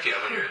 almost shrink you.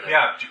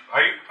 Yeah,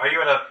 are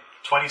you at a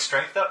 20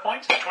 strength at that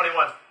point?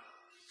 21.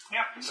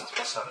 Yeah, so it's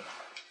 +7.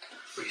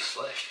 Pretty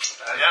slick.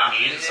 Yeah.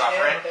 Need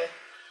suffering.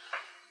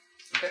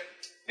 Okay.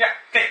 Yeah,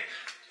 okay.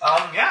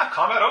 Yeah,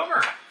 combat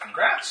over.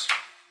 Congrats.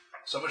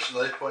 So much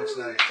life points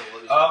now. You're still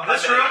living.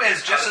 This room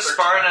is just as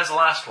Spartan as the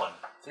last one.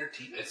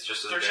 13. It's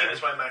just as 13 bad.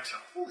 is my max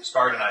health.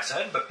 Spartan, I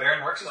said, but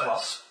Baron works as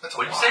well. That's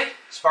What'd you say?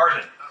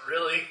 Spartan. Not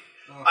really.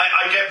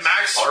 I get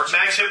max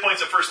hit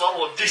points at first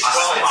level of D12. It's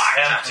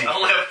empty. I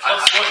only have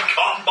 +1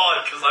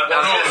 combat because I'm I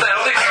not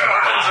don't think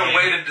Spartan's a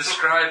way to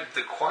describe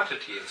the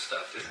quantity of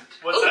stuff, is it?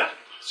 What's that?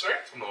 Sorry?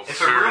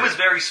 If a room is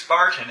very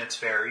Spartan, it's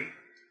very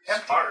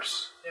empty.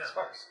 Sparse. Yeah.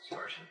 Sparse.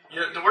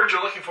 The word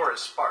you're looking for is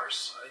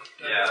sparse. I've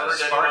Yeah, never heard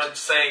Spartan. anyone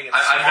saying it's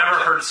I've never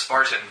Spartan. heard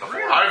Spartan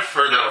before. I've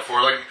heard that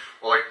before.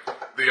 Like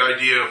the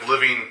idea of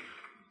living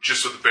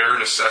just with bare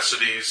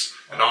necessities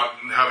and not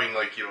having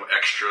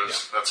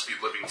extras. That's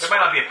living. There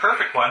might not be a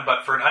perfect one,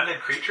 but for an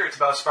undead creature, it's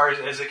about as far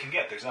as it can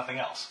get. There's nothing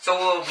else. So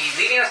we'll be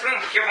leaving this room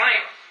with your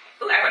mind.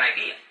 Ooh, I have an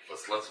idea.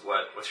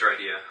 What's your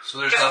idea? So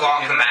there's Just nothing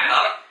walk in them back there.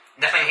 up.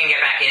 Definitely can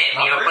get back in it.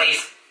 Not We have a really.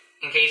 place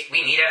in case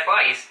we need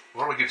F5s.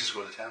 Or we could just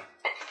go to town.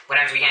 What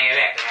happens if we can't get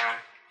back to town?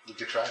 We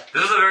could try.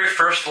 This is the very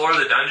first floor of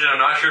the dungeon. I'm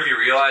not sure if you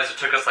realize it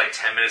took us like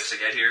 10 minutes to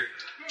get here.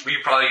 We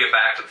could probably get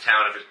back to the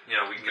town if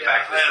we can get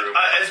back to this room.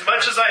 As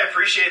much as I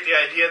appreciate the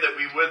idea that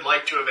we would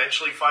like to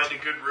eventually find a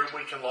good room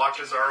we can lock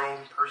as our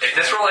own personal. If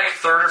this were like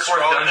 3rd or 4th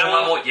dungeon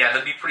stronghold, level, yeah,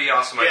 that'd be a pretty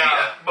awesome yeah,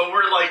 idea. but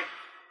we're like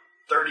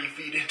 30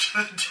 feet into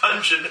the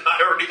dungeon.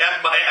 I already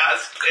had my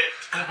ass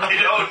kicked. I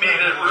don't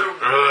need a room.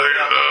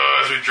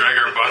 As we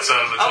drag our butts out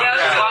of the Oh, that was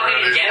dungeon.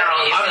 walking in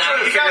general.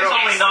 You guys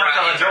only knocked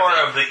on the door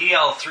of the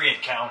EL3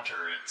 encounter.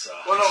 It's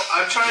Well, no,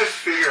 I'm trying to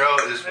figure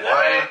out is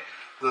why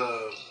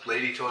the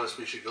lady told us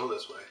we should go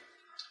this way.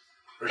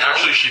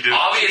 Actually, she did.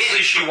 Obviously,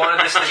 she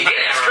wanted this thing.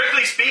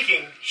 Strictly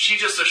speaking, she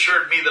just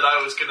assured me that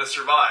I was going to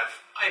survive.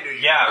 I knew you.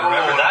 yeah.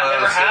 Remember that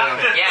never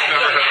happened. Yeah,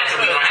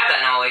 we don't have that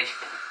knowledge.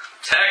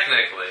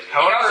 Technically.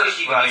 However,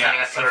 she could well, be yeah.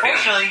 sending us to the room.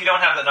 Unfortunately, you don't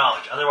have that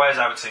knowledge. Otherwise,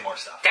 I would say more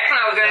stuff. Technically,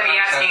 I was going to be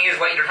asking is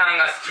what you're telling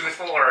us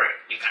truthful or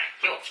you're going to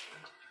kill us.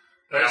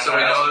 Right, so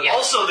we know. Yeah.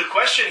 Also, the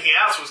question he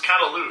asked was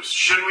kind of loose.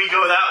 Should we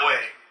go that way?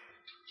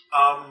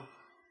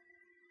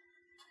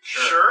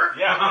 Sure.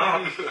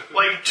 Yeah.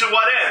 Like, to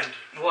what end?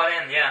 What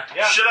end? Yeah.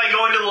 Yeah. Should I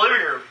go into the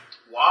living room?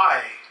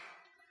 Why?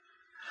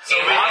 So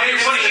Hey, maybe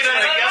obviously, putting it it's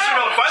as a like, yes or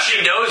no question.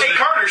 She knows Hey, that-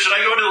 Carter, should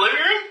I go into the living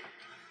room?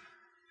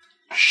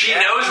 She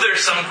knows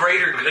there's some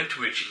greater good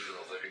to achieve in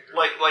the living room.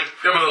 like.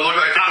 Yeah, but look,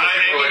 I think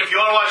I mean, if you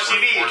want to watch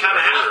TV, you kind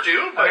of have to.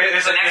 But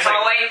Is the next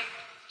hallway?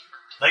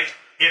 Like,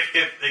 if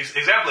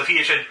example, if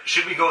he said,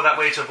 should we go that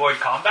way to avoid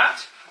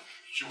combat?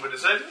 she would have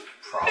said,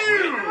 Probably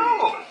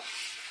no.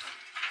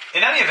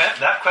 In any event,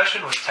 that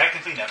question was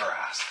technically never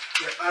asked.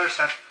 Yeah, I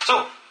understand.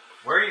 So,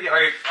 where are you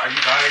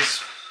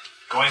guys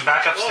going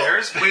back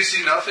upstairs? We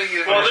see nothing.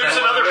 well, there's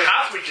another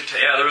path we could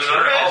take. Yeah, there was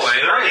another hallway.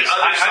 There is.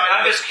 Other side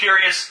I'm of just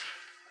curious.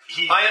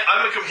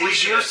 I'm a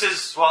He's completionist. used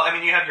his. Well, I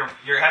mean, you have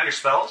your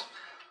spells.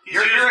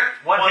 You're used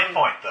at one hit one-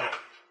 point though,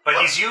 but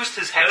he's used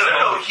his hex.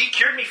 No, he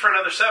cured me for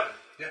another 7.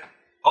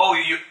 Oh,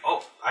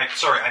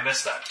 sorry, I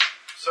missed that.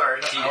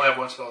 Sorry. I only have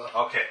one spell left.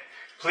 Okay.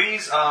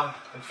 Please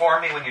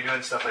inform me when you're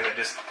doing stuff like that.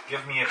 Just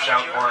give me a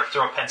shout or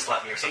throw a pencil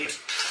at me or something.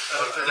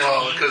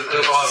 Well, because it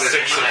was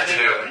obviously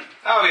 2.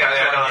 Oh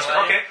yeah, no, that's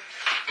fine. Okay.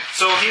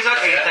 So he's at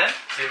 8 then.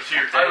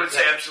 I would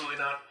say absolutely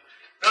not.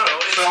 No,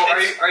 it's, So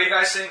are you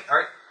guys saying? All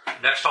right.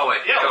 Next hallway.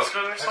 Yeah, Go. let's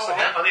go to the next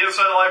hallway. On the other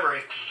side of the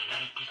library.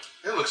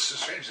 It looks so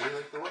strange.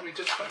 Like the one we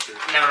just conquered.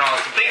 Never know.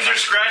 Things are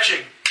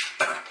scratching.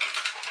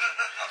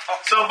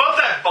 So about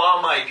that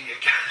bomb idea,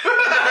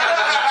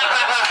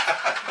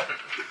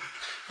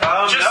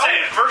 just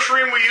saying. First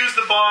room we used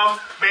the bomb,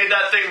 made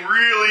that thing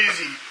real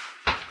easy.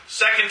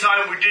 Second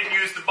time we didn't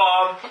use the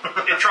bomb,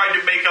 it tried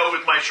to make out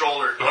with my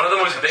shoulder. One of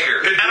them was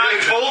bigger. And I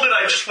told it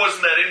I just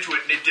wasn't that into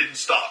it, and it didn't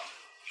stop.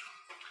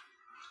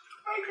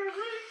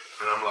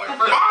 And I'm like,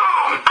 Mom!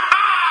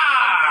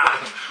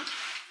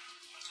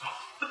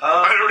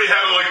 I already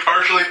have it like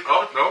partially.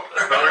 Oh, no.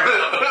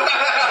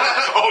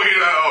 Oh,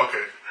 yeah,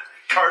 okay.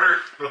 Carter,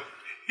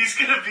 he's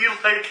gonna be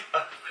like,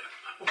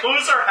 what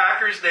was our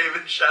hacker's name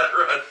in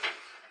Shadowrun?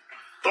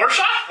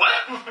 Thorshot? What?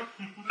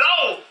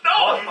 No!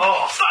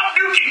 Stop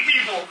nuking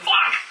people!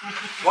 Fuck!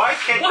 Why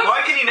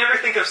can you never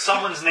think of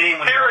someone's name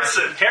when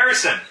Harrison.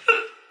 Harrison.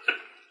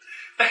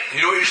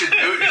 You know what you should do?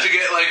 You should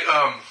get like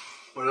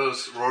one of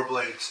those roar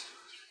blades,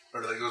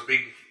 or like those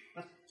big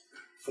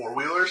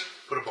 4-wheelers.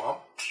 Put a bomb.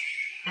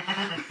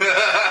 I'm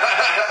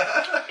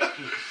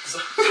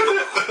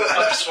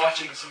just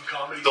watching some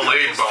comedy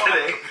Delayed bomb.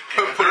 today.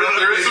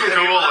 There is some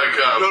cool, like,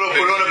 put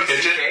it on a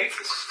pigeon.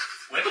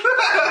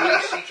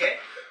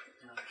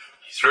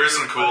 there is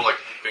some cool, like,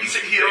 He, things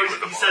said, you he, can take always,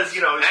 with the he says,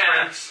 you know,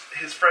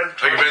 his friend.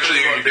 Like, eventually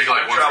you can make,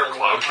 like, ones for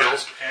cloud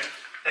kills.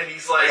 And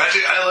he's like,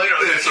 Actually, I like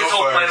this so his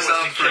whole far. plan It was to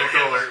sounds kill pretty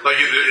cool. Hitler. Like,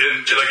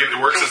 it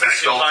works as a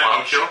stealth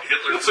cloud kill.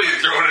 So you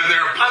throw it in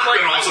there, and all of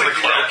a sudden the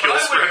cloud kill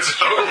spreads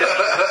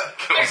out.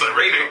 Kills that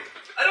rating.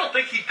 I don't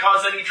think he'd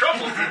cause any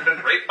trouble if he'd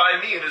been raped by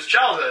me in his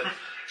childhood.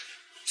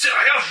 So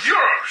I have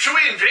Europe. Should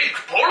we invade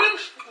Poland?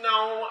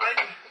 No,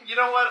 you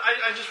know what?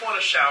 I just want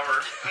to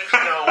shower.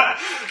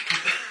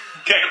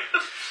 Okay.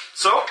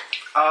 So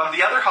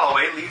the other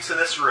hallway leads to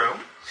this room.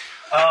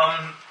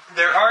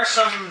 There are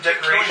some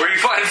decorations. Where you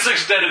find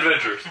 6 dead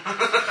adventurers.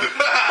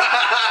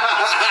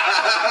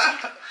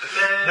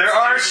 There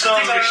are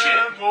some.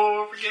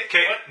 Okay.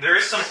 Okay, there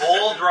is some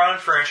old run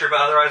furniture, but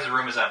otherwise the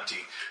room is empty.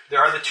 There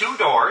are the 2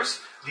 doors.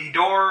 The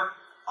door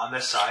on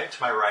this side,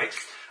 to my right,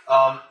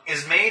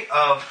 is made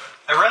of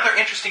a rather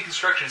interesting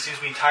construction. It seems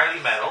to be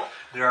entirely metal.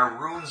 There are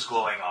runes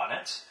glowing on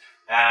it,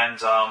 and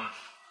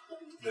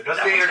there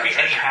doesn't appear to be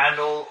any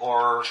handle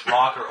or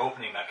lock or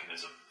opening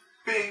mechanism.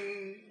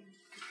 Bing.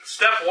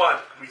 Step 1.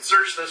 We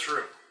search this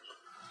room.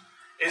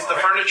 Is the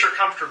furniture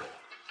comfortable?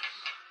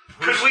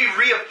 Could we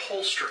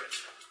reupholster it?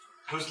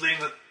 Who's leading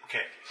the...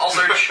 Okay. I'll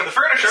search. The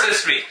furniture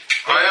Assist me.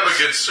 I have a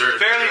good search.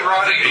 fairly I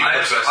rotting. think I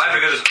have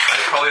a good. I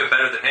probably have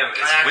better than him.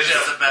 It's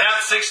wisdom.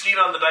 Nat 16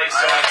 on the dice,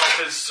 so I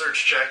hope his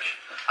search check.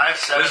 I have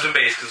 7. Wisdom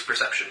based because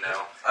perception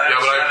now. Yeah,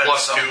 but I have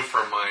 +2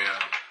 from my.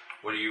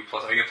 What are you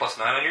plus? Are you +9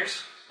 on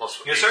yours?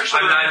 You search the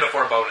I'm room. 9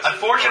 before bonus.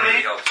 Unfortunately,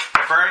 Already helps.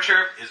 the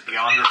furniture is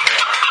beyond repair.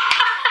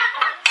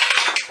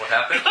 What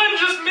happened? I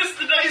just missed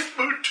the dice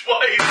boot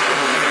twice.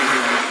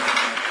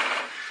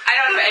 I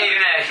don't have any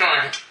net.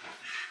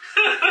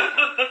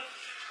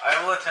 I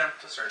will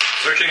attempt to search.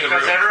 Searching the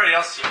Because room. everybody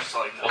else seems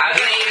to like I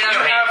was gonna eat You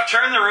another hand. have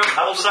turned the room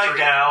upside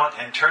down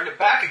and turned it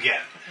back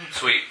again.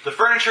 Sweet. The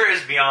furniture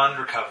is beyond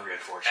recovery,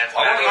 unfortunately.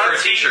 I want to for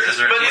a t-shirt. Is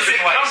there a But is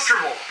it t-shirt?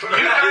 comfortable?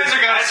 You guys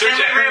are going to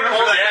search every room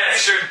for that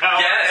Yes. t-shirt now.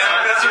 Yes.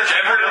 I'm gonna search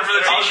every room for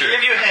the I'll t-shirt.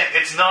 give you a hint.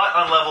 It's not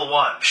on level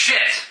 1.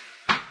 Shit.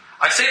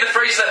 I say the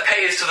phrase that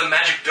pays to the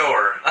magic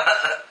door.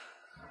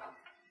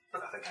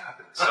 Nothing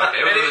happens.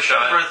 Okay, we'll give it a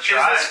shot. Is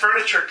this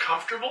furniture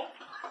comfortable?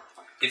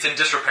 It's in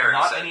disrepair.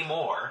 Not he said.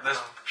 anymore.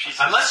 She's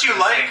Unless you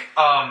like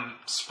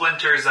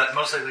splinters that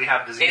most likely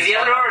have disease Is the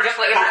other door just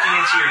like poking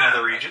into your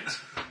nether regions.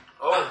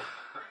 Oh.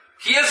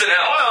 He is an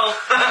elf. Well,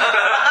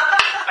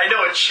 I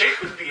know a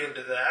chick would be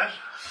into that.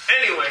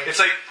 Anyway, It's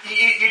like,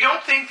 you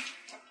don't think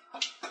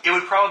it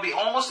would probably be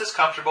almost as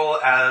comfortable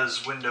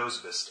as Windows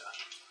Vista.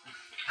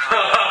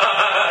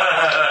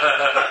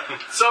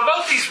 so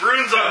about these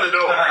runes on the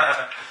door.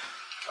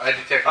 I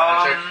detect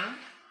magic.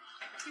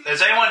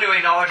 Does anyone do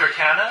a knowledge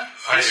arcana?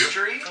 I do.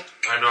 History?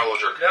 I know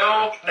Arcana.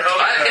 No.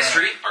 I have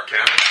history.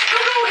 Arcana.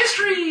 No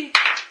history.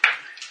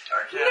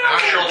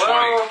 Natural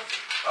 20.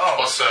 Oh,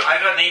 Plus 7. I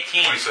got an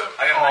 18. 27.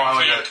 I got Oh, I 19.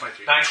 only got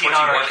 23. 19 on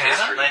 21 Arcana.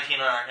 history.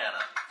 19 on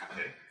Arcana.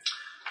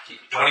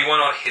 21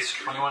 on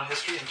history. 21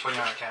 history and 20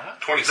 on Arcana.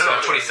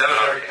 27, 27 on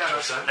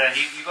Arcana. Yeah,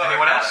 you got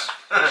Anyone Arcana. else?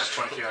 Just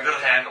 23. You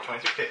got a handle.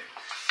 23. Okay.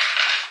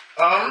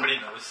 Everybody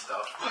knows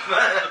stuff.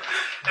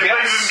 If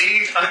it's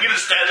me, I'm gonna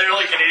stand there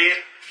like an idiot.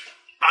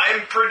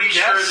 I'm pretty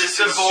sure this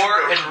is Devor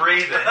Sudoku. and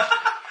Raven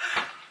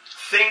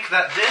think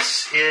that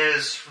this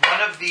is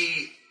one of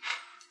the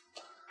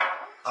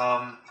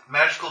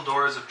magical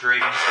doors of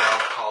Dragon's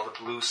Delve called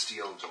the Blue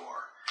Steel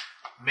Door,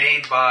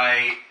 made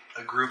by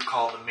a group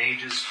called the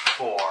Mages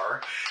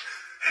 4.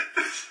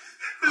 This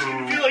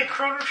would be like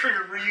Chrono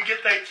Trigger, where you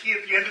get that key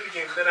at the end of the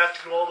game, then have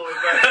to go all the way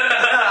back.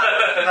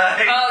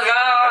 Oh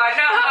God,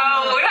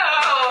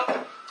 no,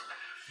 no!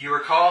 You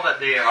recall that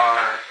they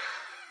are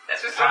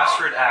That's just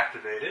password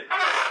activated,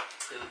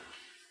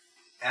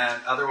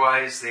 and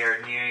otherwise they are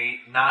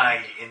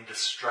nigh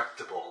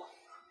indestructible.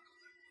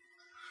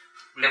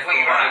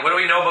 Definitely right. What do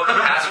we know about the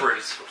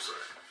passwords?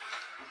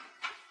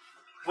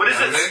 What is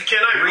it? Can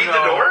I read the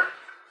know. door?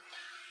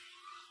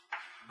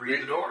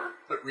 Read the door?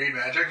 Read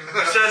magic.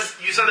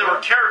 You said there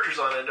were characters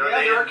on it. Are Yeah,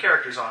 they there are in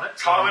characters on it.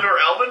 Common or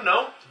Elven?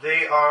 No?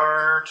 They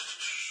are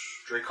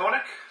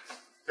Draconic.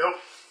 Nope.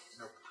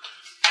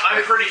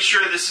 I'm pretty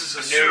sure this is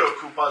a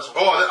Sudoku puzzle.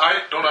 Oh,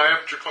 I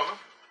have Dracona?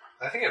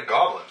 I think of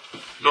Goblin.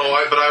 No,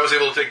 but I was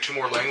able to take 2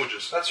 more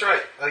languages. That's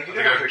right. You do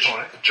I have got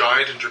Draconic.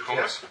 Giant and Dracona.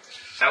 Yes.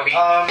 So he. You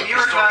Stone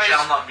shall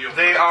recognize not be opened.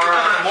 they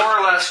are more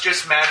or less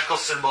just magical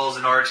symbols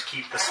in order to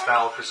keep the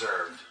spell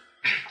preserved.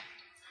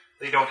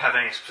 They don't have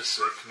any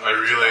specific I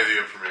meaning. relay the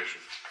information.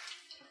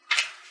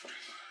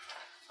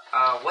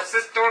 What's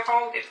this door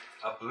called?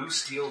 A blue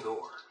steel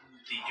door.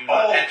 Do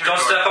not enter Don't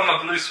door. step on my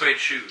blue suede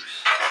shoes.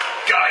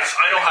 Guys,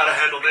 I know how to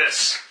handle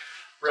this.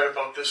 Read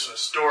about this in a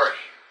story.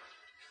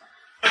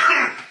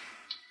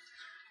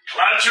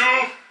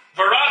 Klaatu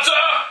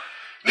Barata!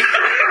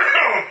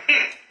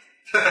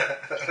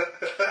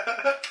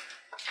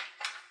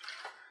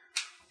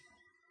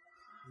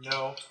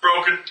 No.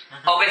 Broken.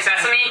 Open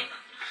sesame?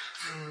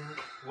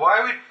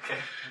 Why would...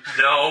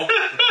 No.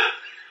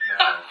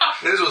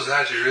 This was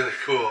actually really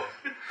cool.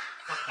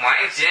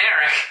 Mine's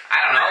generic. I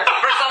don't know.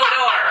 First on the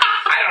door.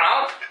 I don't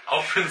know.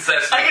 Open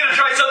sesame. I'm gonna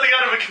try something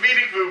out of a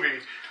comedic movie.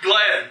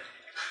 Glenn. I'm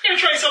gonna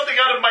try something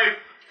out of my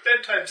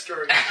bedtime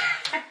story.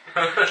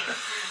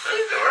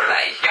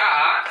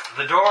 Yeah.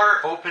 The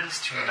door opens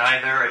to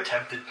neither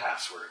attempted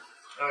password.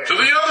 Okay. To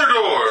the other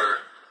door!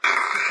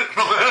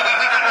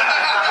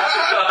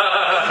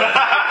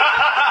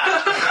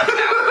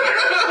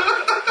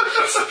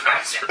 That's the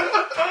password.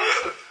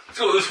 Let's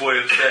go this way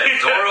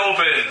instead. Door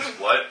opens.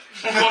 What?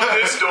 Fuck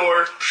this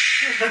door.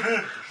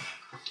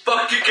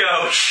 Fuck your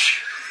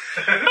couch.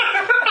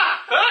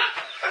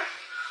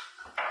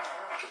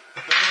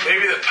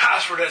 Maybe the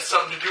password has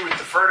something to do with the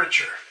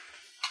furniture.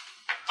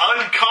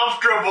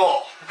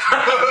 Uncomfortable.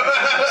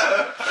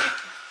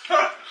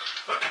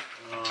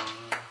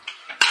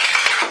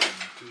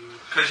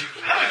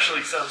 That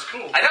actually sounds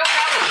cool. I don't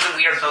have a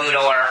weird blue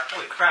door.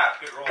 Holy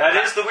crap. Get rolled. That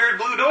is the weird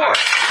blue door.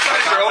 You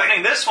guys are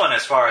opening this one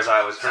as far as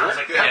I was heard. Sounds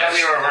like Yeah,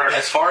 we were reversed.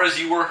 As far as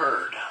you were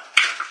heard.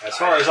 As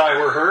far as I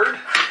were heard.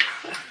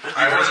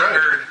 I wasn't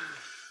heard.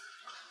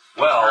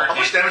 Well, How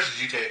much damage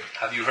did you take?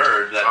 have you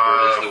heard that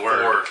bird is the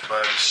word? 4.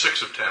 I'm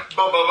 6 of 10.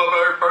 Bird,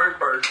 bird, bird,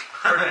 bird.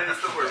 Bird is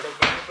the word. Bird,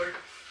 bird, bird.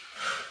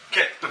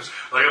 Okay.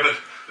 Like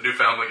the new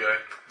family guy.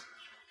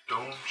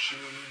 Don't you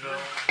know?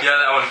 Yeah,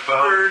 that one.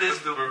 Bird is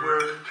the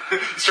word.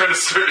 He's trying to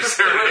serenade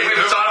We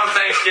them. saw it on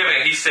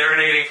Thanksgiving. He's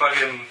serenading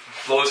fucking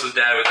Lois's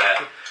dad with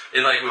that.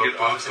 And like, we could.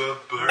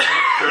 Bird,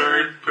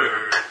 bird,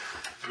 bird.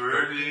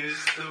 Bird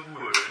is the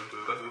word.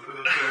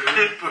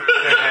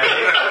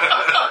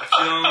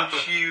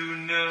 Don't you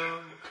know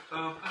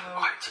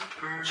about the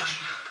bird?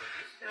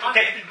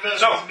 Okay,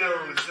 so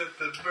knows that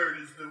the bird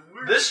is the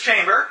word. this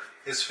chamber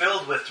is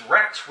filled with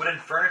wrecked wooden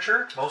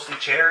furniture, mostly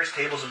chairs,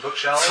 tables, and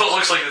bookshelves. So it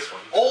looks like this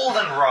one. Old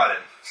and rotten.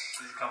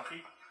 Is it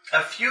comfy?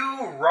 A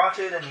few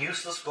rotted and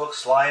useless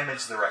books lie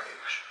amidst the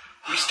wreckage.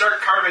 We start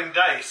carving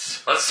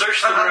dice. Let's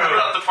search the Put room.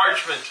 out the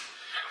parchment.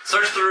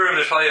 Search the room.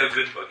 There's probably a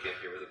good book in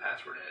here with a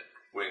password in it.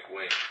 Wink,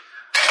 wink.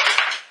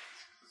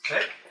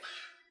 Okay.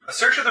 A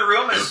search of the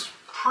room is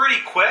pretty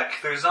quick.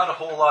 There's not a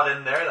whole lot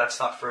in there. That's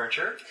not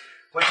furniture.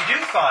 What you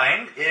do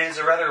find is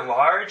a rather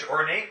large,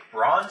 ornate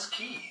bronze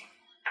key.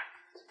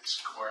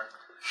 Score.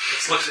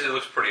 It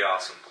looks pretty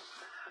awesome.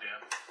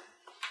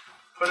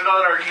 Put it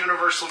on our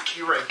universal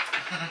key ring.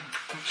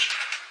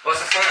 What's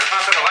the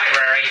front of the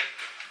library?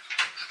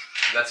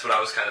 That's what I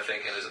was kind of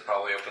thinking, is it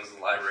probably opens the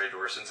library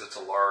door since it's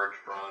a large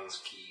bronze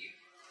key.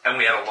 And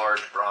we had a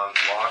large bronze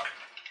lock.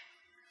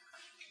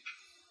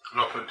 I'm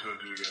not putting 2 and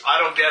 2 together. I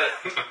don't get it.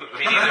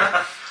 Me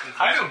neither.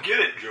 I don't get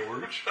it,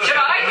 George. Should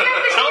I get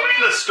it? Tell me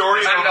the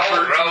story I'm about the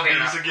old birds and Rogan.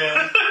 bees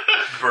again.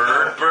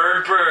 Bird,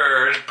 bird,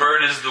 bird.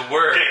 Bird is the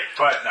word.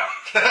 But no.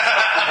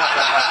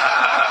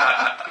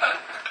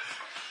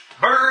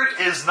 Bird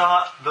is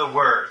not the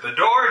word. The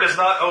door does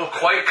not open.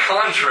 Quite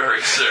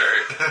contrary,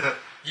 sir.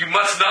 You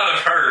must not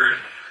have heard.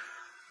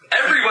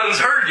 Everyone's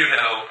heard, you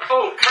know.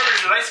 Oh, Carter,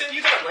 did I send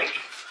you that link?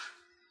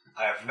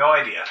 I have no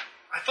idea.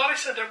 I thought I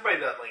sent everybody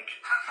that link.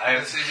 I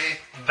have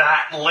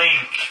that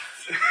link.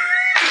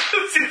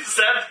 See, the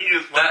sad thing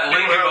is That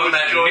link about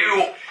that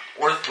new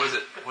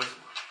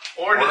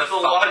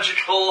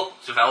ornithological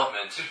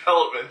development.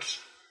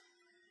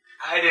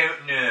 I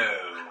don't know.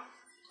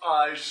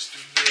 I was just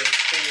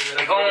thinking that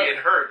Like, everybody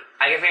had heard.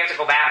 I guess we have to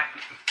go back.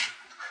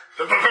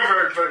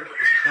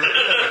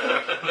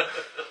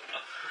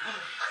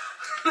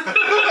 Oh,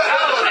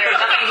 there's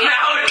nothing here.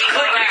 Now it's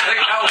clicking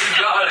like how we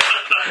got it.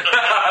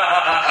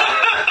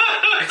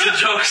 It's a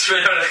joke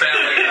straight out of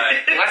Family Guy.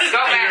 Let's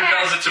go Peter back.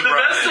 tells it to The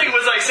Brian. best thing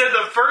was I said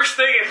the first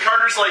thing and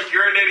Carter's like,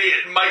 you're an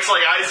idiot, and Mike's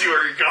like, I see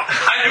where you're going.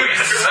 I knew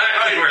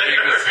exactly where he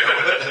was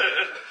going.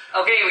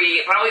 Okay,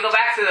 we probably go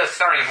back to the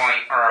starting point.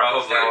 Or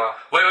Probably.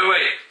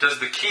 Wait. Does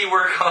the key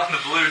work on the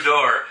blue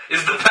door?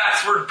 Is the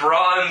password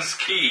bronze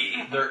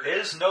key? There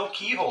is no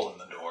keyhole in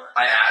the door.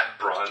 I add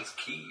bronze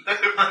key.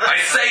 I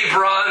say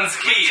bronze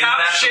key. Is Top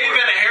that the shave word?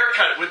 and a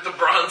haircut with the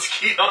bronze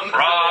key on the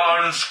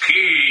Bronze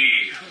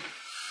key.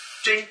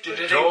 Ding, ding,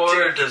 ding, Door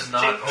ding, does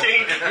not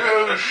ding, ding.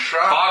 You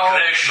shall Fuck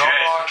this shit.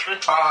 not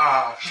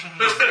pass.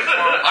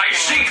 I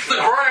seek the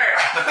ground.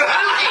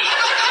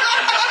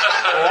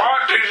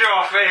 What is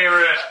your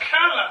favorite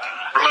color?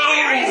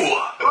 Blue.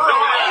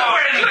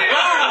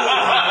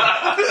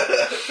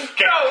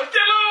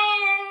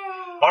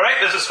 Alright,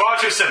 this is far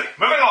too silly.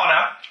 Moving on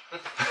now.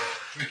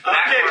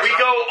 Okay, we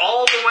go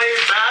all the way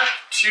back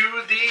to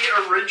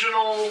the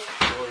original.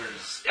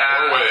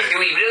 Do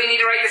we really need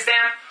to write this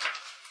down?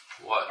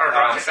 What? Or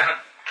draw this down?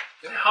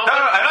 How, No,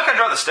 I'm not going to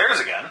draw the stairs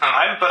again.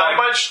 how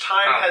much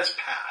time has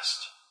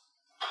passed?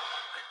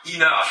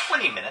 Enough.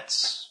 20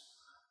 minutes.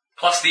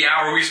 Plus the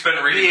hour we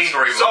spent reading the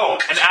storybook. So,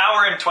 an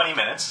hour and 20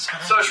 minutes.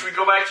 So should we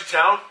go back to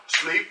town?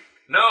 Sleep?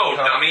 No,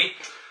 dummy.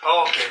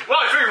 Oh, okay. Well,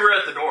 I figured we were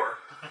at the door.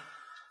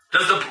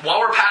 While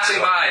we're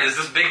passing by, does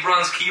this big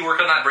bronze key work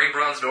on that big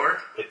bronze door?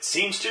 It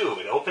seems to.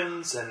 It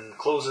opens and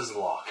closes the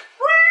lock.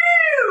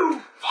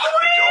 Woo!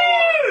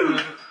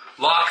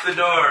 Lock the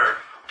door.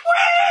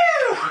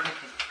 Woo!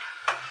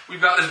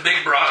 We've got this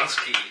big bronze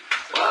key.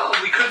 Well,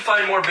 we could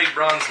find more big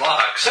bronze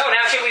locks. So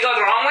now should we go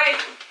the wrong way?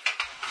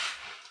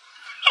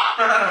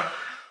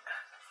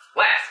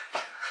 Left.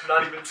 I'm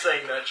not even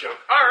saying that joke.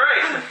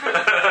 Alright.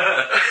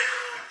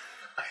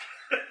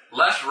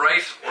 Left,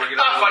 right, or get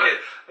Fuck it.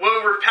 When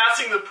we're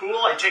passing the pool,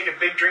 I take a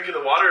big drink of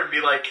the water and be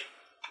like,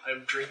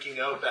 I'm drinking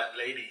out that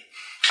lady.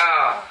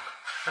 Oh.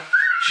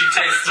 She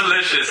tastes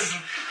delicious.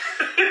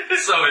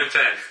 So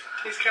intense.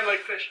 He's kind of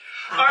like fish.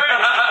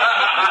 Alright.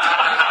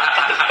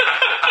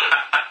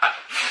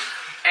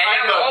 And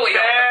I'm now, a we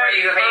don't bad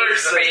praise the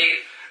person.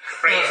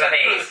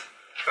 face.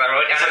 So I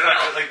wrote it down on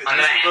the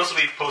map. This will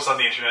be posted on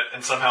the internet,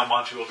 and somehow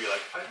Monty will be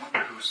like, I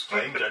wonder who's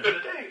playing Dungeon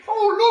a Day.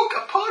 Oh, look,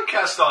 a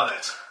podcast on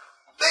it.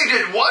 They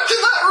did what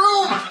in that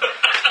room?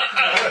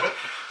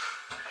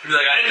 You'd be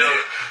like, I know.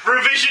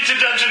 Revision to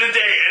Dungeon a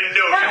Day, and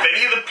note, if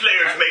any of the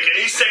players make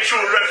any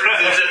sexual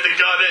references at the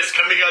goddess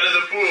coming out of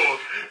the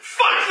pool,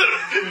 fuck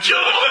them!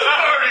 Kill the whole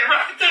party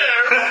right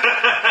there!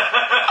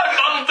 I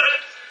modeled that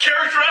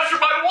character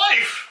after my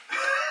wife!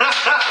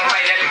 Or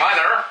my dead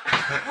mother.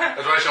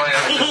 That's why she only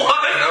has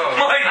What? No.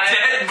 My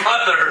dead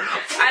mother.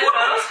 I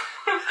love.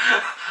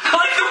 I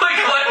like the way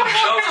Glenn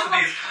jumps to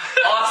these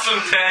awesome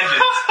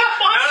tangents.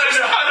 That's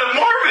just kind of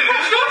morbid,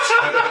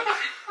 isn't it?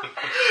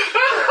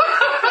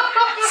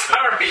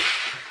 Sorry.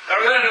 Are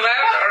we going to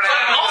left or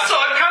Also,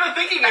 I'm kind of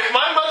thinking, if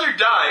my mother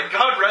died,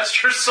 God rest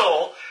her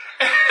soul,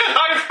 and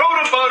I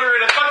wrote about her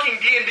in a fucking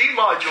D&D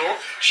module,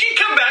 she'd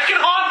come back and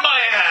haunt my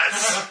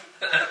ass!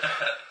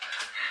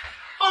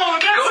 Oh,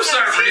 that's Go what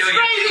start he's reading.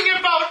 writing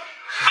about.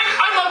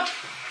 I'm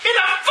in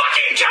a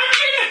fucking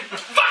dungeon!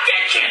 Fuck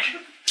that kid!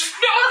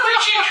 No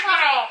witching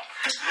trial!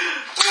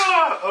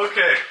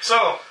 Okay, so,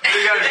 what are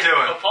you guys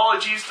doing?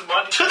 Apologies to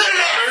Monty. To the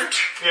left!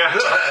 Yeah.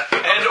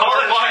 And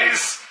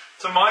apologies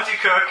to Monty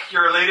Cook,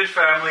 your related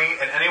family,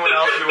 and anyone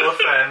else we will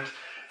offend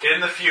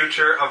in the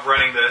future of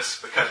running this,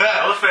 because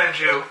I'll offend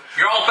you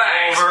You're all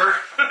bags. over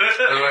and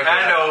over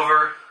and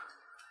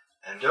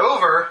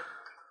over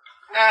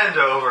and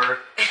over.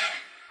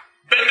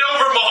 Bend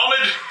over,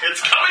 Mohammed!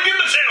 It's coming in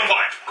the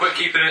tailpipe! Quit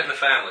keeping it in the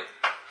family.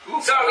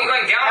 So are we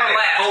going down or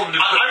left? Told him to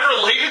quit. I'm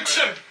related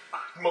to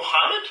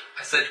Muhammad?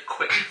 I said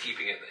quit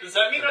keeping it. Does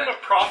that mean I'm a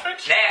prophet?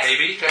 Next.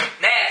 Maybe.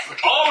 Next.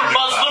 All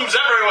Muslims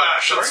everywhere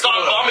should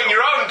stop bombing your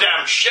own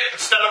damn shit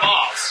instead of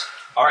ours.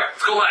 Alright,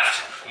 Let's go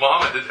left.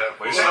 Muhammad did have.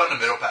 We'll go out in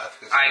the middle path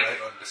because I-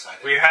 it's right undecided.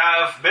 we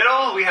have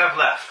middle, we have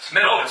left.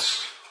 Middle.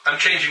 I'm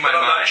changing my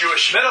But I'm not mind.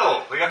 Jewish.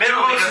 Middle, we got two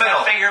because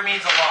middle. that finger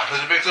means a lot. Because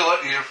it makes it a lot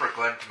easier for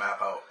Glenn to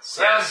map out.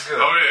 Sounds good.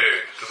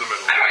 Okay, to the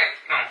middle. I don't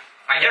know.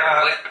 I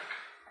never would.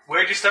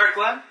 Where'd you start,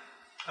 Glenn?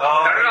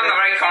 Start it on the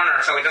right corner,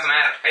 so it doesn't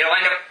matter. It'll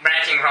end up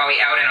branching probably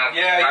out and out.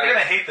 Yeah, you're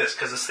gonna hate this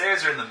because the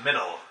stairs are in the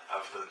middle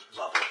of the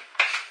level.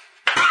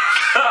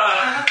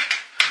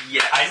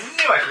 Yes. I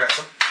knew I forgot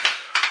some.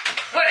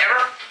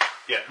 Whatever.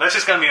 Yeah, that's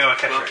just gonna be my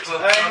catchphrase.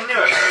 I knew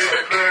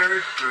it.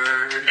 Bird,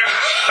 bird,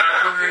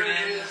 bird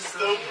is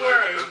the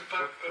word.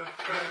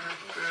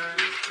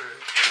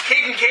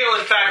 Caden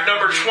Kalin fact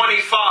number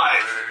 25.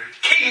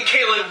 Caden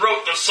Kalin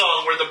wrote the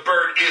song where the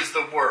bird is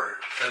the word.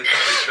 The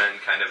company's been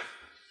kind of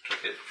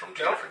took it from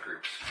two different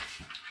groups.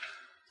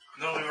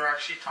 No, we were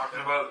actually talking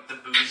about the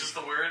booze is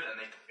the word, and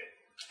they took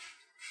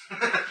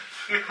it.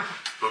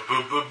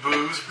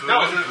 Booze,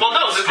 No,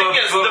 the thing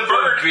is,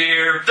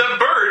 Beer. the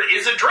bird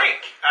is a drink,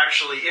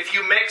 actually. If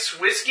you mix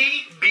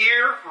whiskey,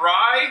 beer,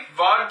 rye,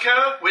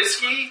 vodka,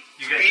 whiskey,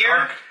 You get beer,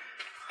 drunk.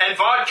 and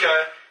vodka,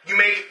 you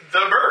make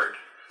the bird.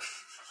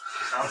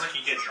 Sounds like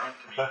you get drunk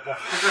to me.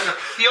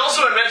 He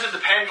also invented the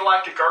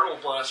Pan-Galactic Gargle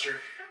Blaster.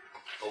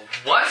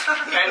 What?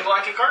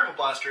 Pan-Galactic Gargle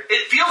Blaster.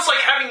 It feels like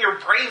having your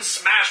brain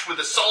smashed with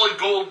a solid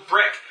gold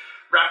brick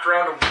wrapped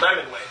around a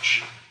lemon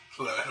wedge.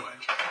 Lemon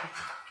wedge.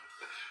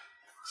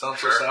 Sounds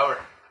so sour.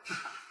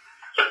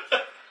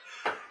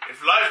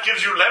 If life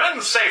gives you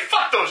lemons, say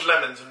fuck those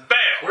lemons and bail.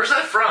 Where's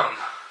that from?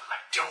 I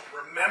don't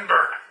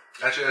remember.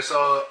 Actually, I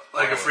saw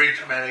like a free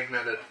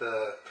magnet at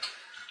the.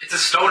 It's a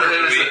stoner It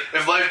is movie.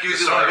 if life gives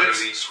It's a you stoner lemons,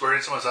 movie. squirt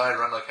in someone's eye and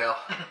run like hell.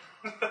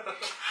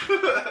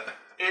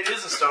 It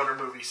is a stoner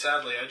movie,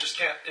 sadly. I just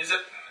can't. Is it?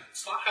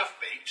 It's not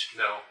Half-Baked.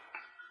 No.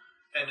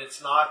 And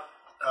it's not,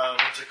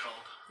 what's it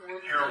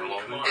called? Harold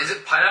and Kumar. Is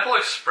it Pineapple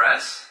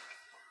Express?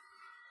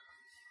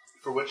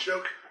 For which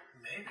joke?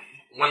 Maybe.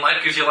 When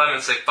life gives you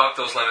lemons, say fuck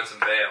those lemons and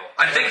bail.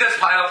 I think that's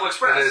Pineapple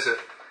Express. What is it?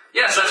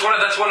 Yes, that's one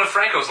of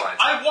Franco's lines.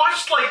 I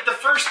watched like the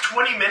first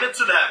 20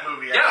 minutes of that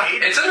movie. I Yeah,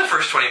 hated it's in the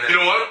first 20 minutes.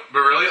 You know what? But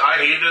really, I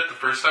hated it the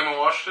first time I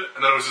watched it, and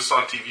then it was just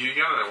on TV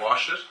again, and I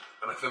watched it,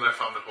 and then I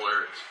found it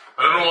hilarious.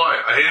 I don't know why.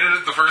 I hated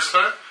it the first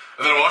time,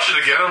 and then I watched it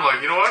again, I'm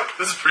like, you know what?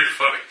 This is pretty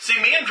funny. See,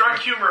 me and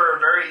drunk humor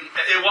are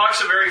it walks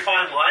a very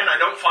fine line. I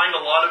don't find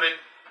a lot of it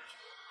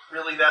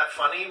really that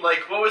funny.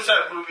 Like, what was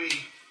that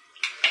movie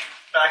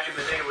back in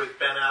the day with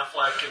Ben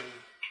Affleck and,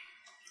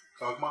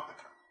 Dogma?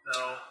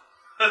 no,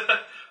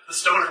 the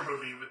stoner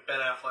movie with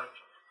Ben Affleck.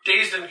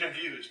 Dazed and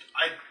Confused.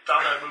 I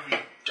found that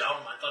movie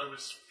dumb. I thought it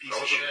was a piece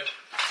of shit.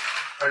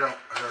 I don't.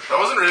 That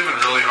wasn't even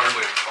really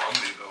hardly a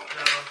comedy, though.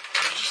 No,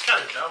 it was just kind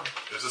of dumb.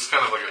 It was just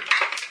kind of like a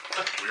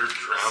weird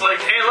drama. It's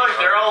like, hey, look,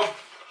 they're all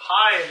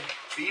high and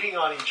beating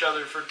on each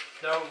other for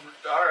no.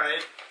 All right.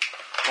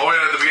 Oh,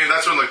 yeah, at the beginning,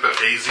 that's when, like, the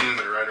hazing, and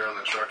they ride around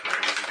the truck and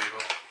they're hazing people.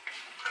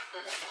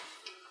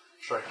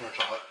 Striking our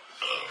toilet.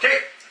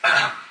 Okay,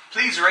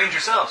 please arrange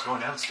yourselves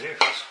going downstairs.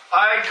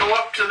 I go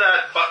up to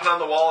that button on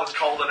the wall and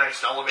call the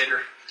next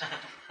elevator.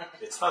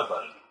 It's not a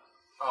button.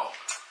 Oh.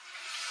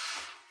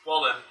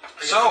 Well then. I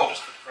guess So- I'm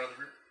just in front of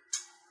the group.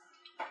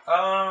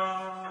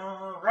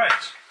 Right.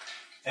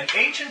 An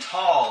ancient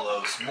hall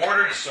of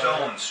mortared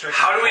stone.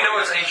 How do we know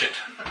it's ancient?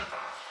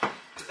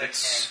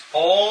 It's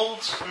old,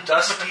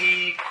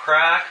 dusty,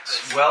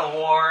 cracked,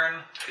 well-worn.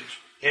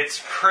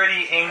 It's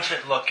pretty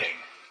ancient looking.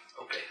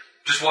 Okay.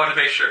 Just wanted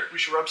to make sure. We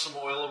should rub some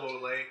oil of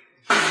Olay.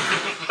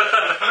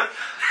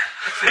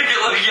 Make it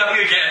look young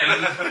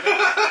again.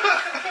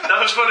 That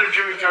was one of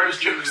Jimmy Carr's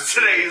jokes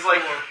today. He's like,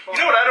 you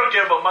know what I don't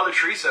get about Mother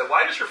Teresa?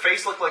 Why does her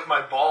face look like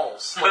my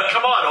balls? Like,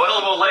 come on, oil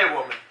of Olay,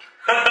 woman.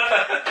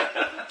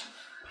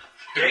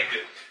 Okay.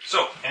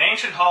 So, an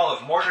ancient hall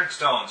of mortared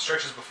stone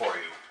stretches before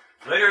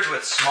you, littered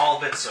with small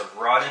bits of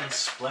rotten,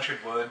 splintered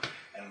wood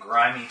and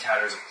grimy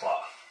tatters of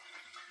cloth.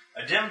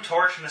 A dim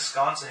torch in a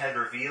sconce ahead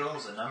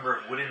reveals a number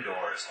of wooden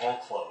doors, all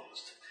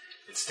closed.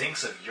 It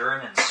stinks of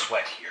urine and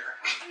sweat here.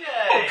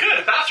 Oh, good,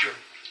 a bathroom.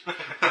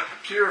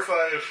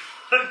 Purify.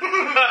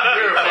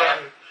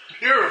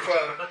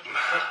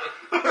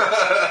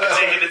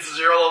 Taking it's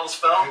a 0-level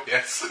spell.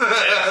 Yes. We're going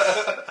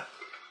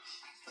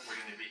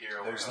to be here.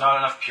 There's not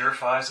enough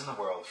purifies in the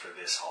world for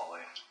this hallway.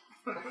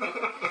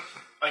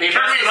 I Be cast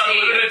it perfect,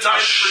 unlimited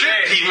times per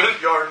day. demon.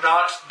 You're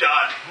not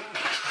done.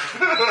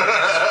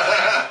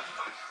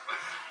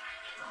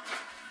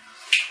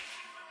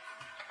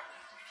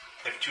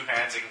 If two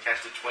hands, I can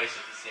cast it twice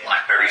at the same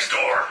Blackberry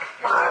store.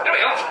 There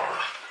we go.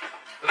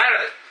 The matter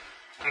with it?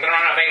 I'm gonna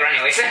run out of paper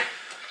anyway, so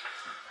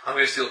I'm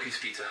gonna steal a piece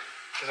of pizza.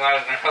 I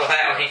was gonna pull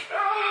that way.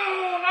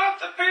 Oh, not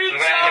the I'm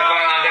gonna end up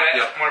going on to it.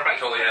 Yep, More back.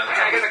 totally am.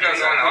 I guess it goes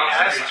on the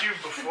I office. asked you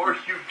before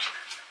you...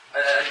 I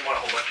didn't want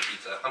a whole bunch of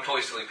pizza. I'm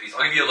totally stealing pizza.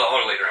 I'll give you $1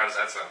 later. How does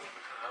that sound?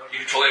 You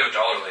can totally have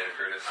 $1 later,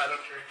 Curtis. I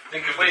don't care.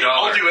 Think of Wait, the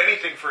dollar. I'll do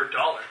anything for $1.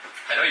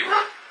 I know you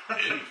will.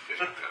 Anything.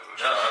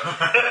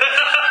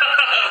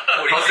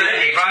 What do you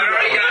say? I've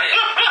already got it.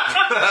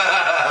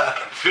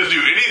 He'll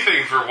do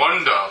anything for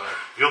 $1.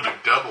 He'll do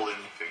double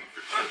anything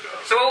for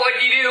 $2. So what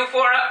would you do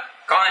for a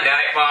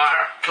Klondike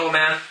bar? Kill a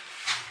man.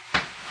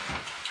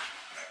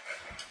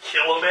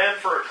 Kill a man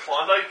for a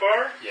Klondike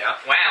bar? Yeah.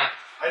 Wow.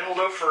 I don't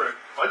know for a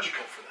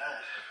budgical for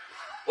that.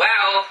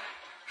 Well,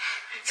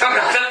 someone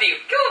else up to you.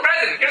 Kill the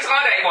president. Here's a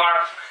Klondike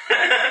bar.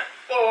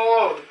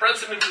 Whoa, the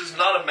president is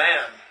not a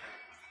man.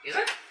 Is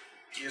it?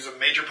 He is a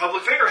major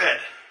public figurehead.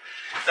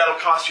 That'll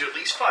cost you at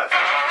least $5.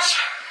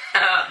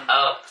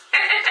 Oh.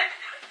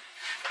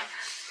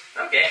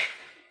 Okay.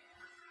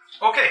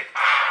 Okay,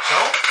 so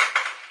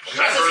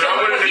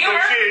I would have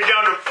negotiated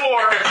down to 4.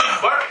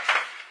 But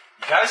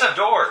you guys have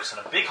doors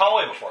and a big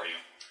hallway before you.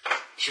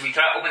 Should we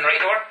try to open the right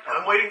door?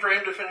 I'm waiting for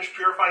him to finish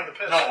purifying the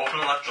piss. No, open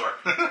the left door.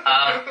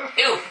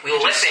 Ew, we'll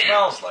It just listen.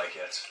 smells like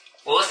it.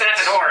 We'll listen at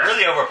the door.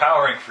 Really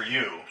overpowering for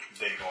you,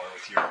 Daegor,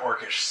 with your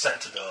orcish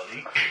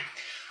sensibility.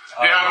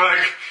 Yeah, I'm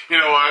like, you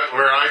know what?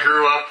 Where I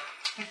grew up,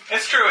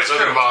 It's true, it's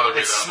Doesn't true. bother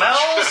me It that much.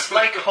 smells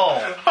like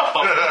home.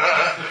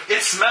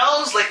 It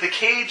smells like the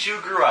cage you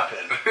grew up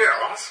in. yeah,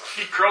 awesome.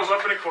 He curls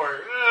up in a corner.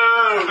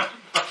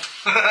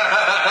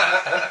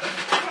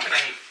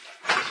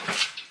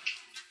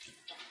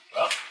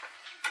 Well,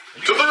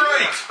 To the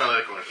right. I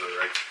like going to the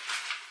right.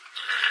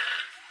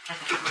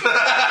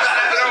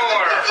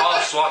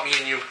 I'll swap me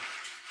and you.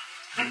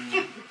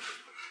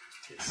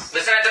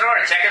 Listen at the door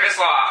and check if it's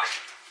locked.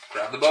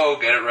 Grab the bow,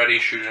 get it ready,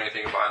 shoot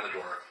anything behind the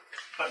door.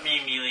 Put me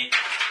melee.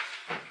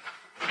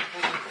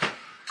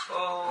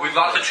 We've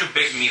got the 2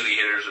 big melee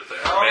hitters up there,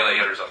 melee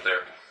hitters up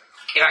there.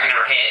 If I can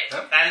ever hit.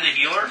 And the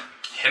healer.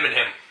 Him and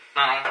him.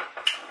 No.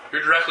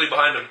 You're directly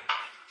behind him.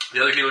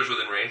 The other healer's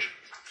within range.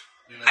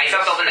 I still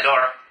have to open the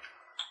door.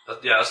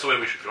 Yeah, that's the way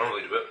we should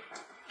normally do it.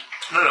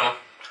 No.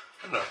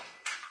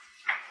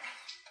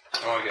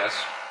 Oh, I guess.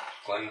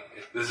 Glenn,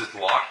 if this is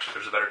locked,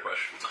 there's a better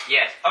question.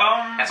 Yes.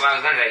 That's what I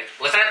was going to say.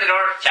 Listen at the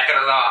door, check if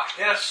it's locked.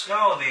 yes,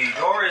 no, the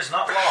door is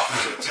not locked.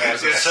 It's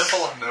as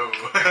simple. No.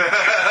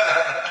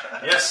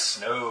 Yes,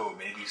 no,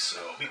 maybe so.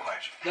 Be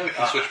quiet. Then we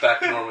can switch back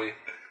to normally.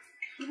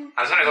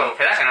 I was going to go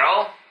perception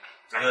roll.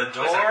 The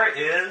door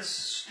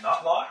is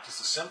not locked. It's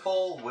a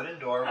simple wooden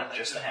door with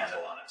just a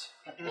handle on it.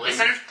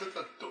 Listen.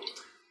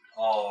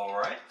 All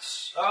right.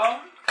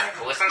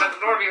 Listen at the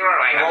door before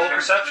I Roll go.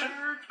 perception.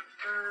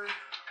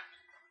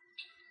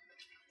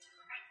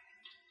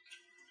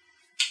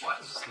 What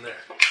is this in there?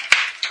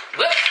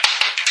 Whip.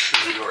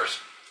 This is yours.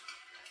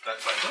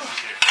 That's why this is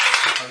here.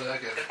 How did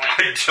that get?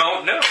 I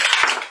don't know.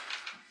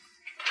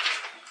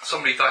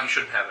 Somebody thought you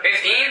shouldn't have it.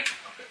 15. Okay,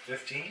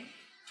 15.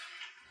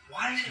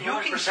 Why did he You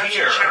only can perception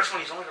hear- checks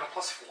when he's only got a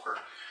 +4?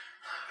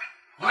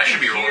 I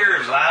should be rolling. Hear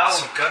loud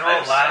Awesome.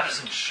 guttural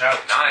laughs and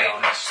shouts. Nine.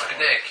 down this Suck a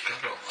hall. dick.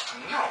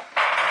 No.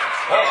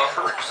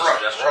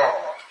 Suggestion.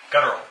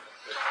 Guttural.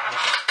 I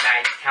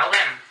tell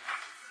them.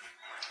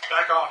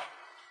 Back off.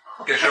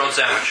 Get your own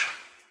sandwich.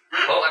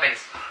 Bolt weapons.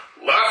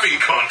 Laughing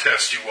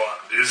contest you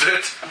want, is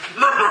it?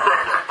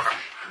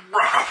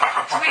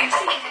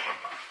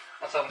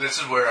 What's up? This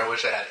is where I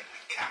wish I had a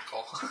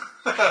cackle.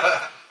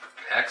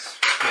 X.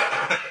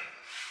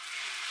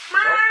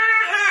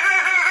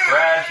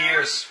 Brad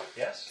hears.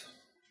 Yes?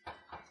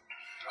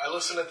 I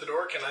listen at the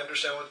door. Can I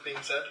understand what's being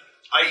said?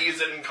 I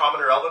use it in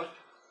common or elven.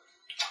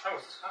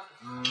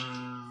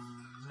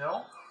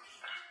 No.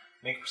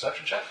 Make a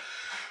perception check.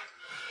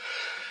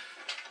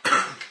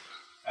 Actually,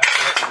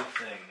 that's a good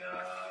thing.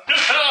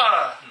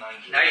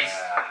 Nice.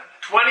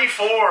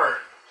 24.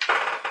 You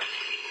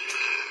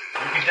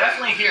can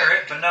definitely hear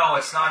it, but no,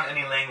 it's not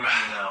any language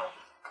you know.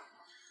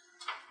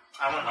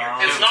 I want to hear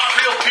It's not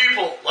real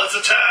people. Let's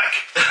attack.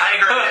 I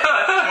heard it.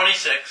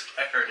 26.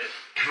 I heard it.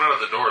 I'm not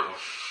at the door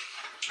though.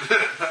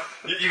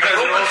 You guys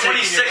are all taking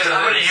 26. your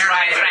I'm going to hear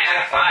Right, it.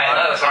 right. Five.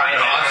 That was right.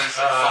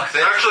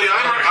 Actually,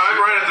 I'm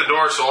right at the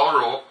door, so I'll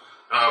roll.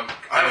 I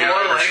have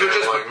more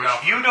languages, but no.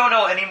 You don't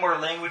know any more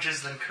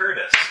languages than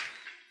Curtis.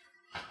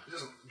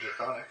 This is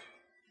draconic.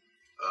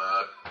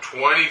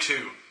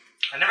 22.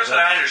 I never said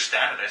I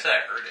understand it. I said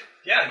I heard it.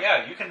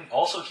 Yeah, you can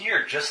also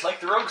hear, just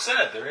like the rogue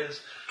said, there is...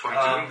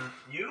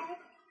 22.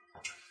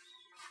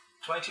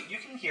 22, you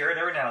can hear it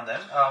every now and then.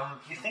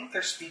 You think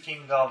they're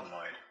speaking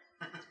Goblinoid.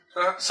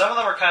 Some of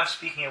them are kind of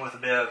speaking it with a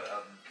bit of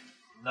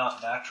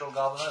not natural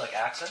Goblinoid, like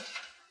accent.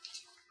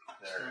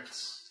 There,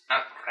 it's... Oh,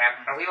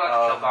 crap. Are we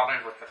allowed to kill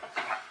goblins with the...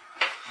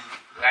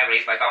 I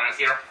raised by goblins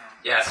here?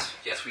 Yes,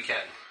 we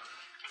can.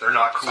 They're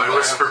not cool. I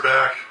whisper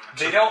back.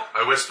 They don't...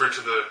 I whisper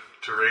to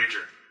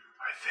Rager.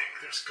 I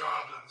think there's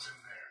goblins in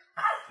there.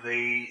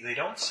 They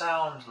don't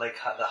sound like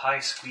the high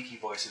squeaky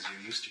voices you're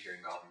used to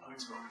hearing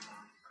Goblinoids spoken.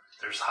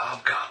 There's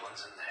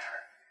hobgoblins in there.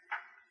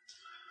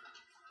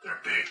 They're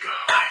big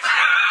goblins.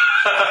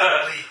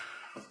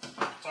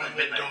 Find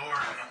the door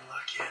and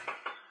look in.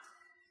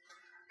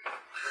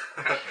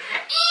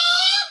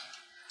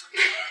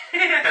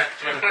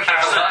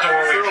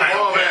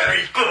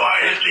 Very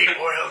quietly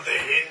oil the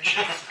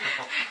hinges.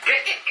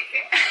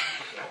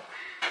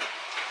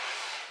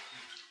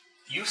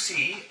 You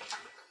see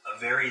a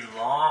very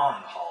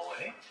long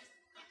hallway.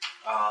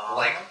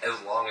 Like,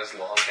 as long as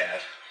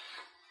Longcat.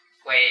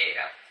 Wait.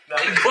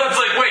 Glenn's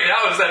like, wait,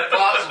 how is that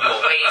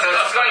possible? Wait, so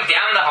it's going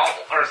down the hall,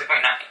 or is it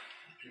going up?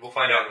 We'll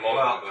find out in a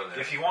moment. Well, when we go in there.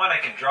 if you want, I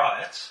can draw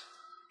it.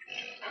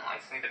 Oh, I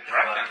just need to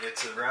direct But them.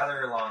 it's a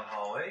rather long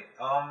hallway.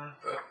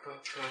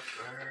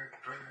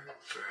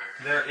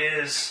 There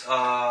is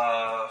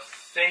a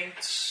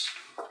faint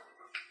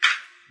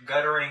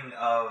guttering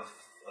of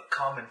a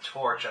common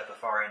torch at the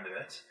far end of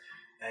it,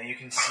 and you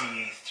can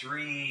see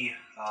three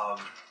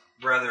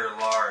rather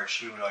large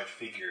humanoid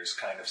figures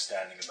kind of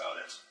standing about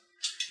it.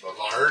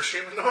 A large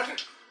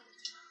humanoid?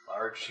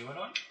 Large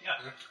humanoid?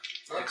 Yeah.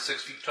 Like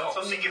 6 feet tall.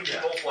 Something to give you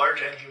both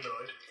large and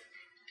humanoid.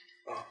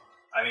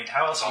 I mean,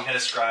 how else can you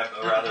describe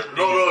a rather big,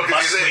 No,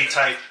 'cause you muscly say-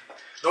 type?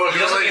 No, if He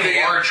you doesn't like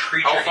need a large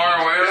creature. How far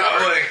he away needs are a you?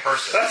 large Like,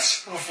 person.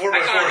 that's a 4 I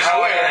by can 4 go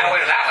that way or that square.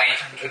 way or that way.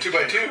 A 2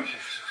 by 2.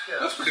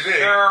 That's pretty big.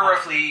 There are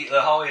roughly,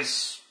 the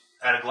hallways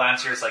at a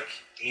glance here is like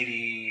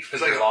 80 feet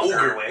It's like or an longer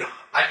ogre. away.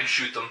 I could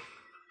shoot them.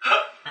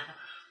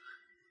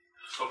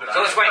 So could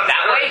So I. it's going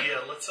that way? Yeah,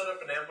 let's set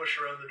up an ambush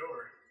around the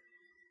door.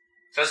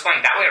 So it's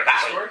going that way or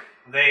that way?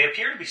 They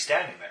appear to be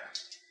standing there.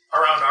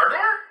 Around our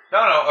door?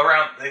 No,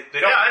 around. They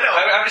don't. Yeah, I know.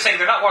 I'm just saying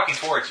they're not walking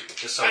towards you,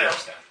 just so I you know.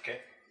 understand, okay?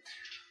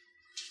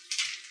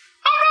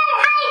 Oh no,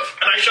 help!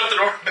 And I shut the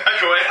door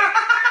back away.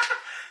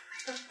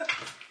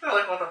 They're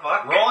like, what the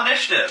fuck? Roll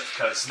initiative,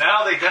 because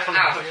now they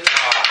definitely.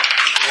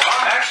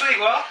 Actually,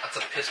 well, That's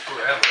a piss poor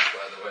ambush,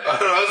 by the way. I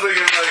was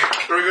thinking, like,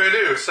 what are we going to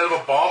do? Set up a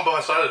bomb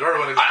outside the door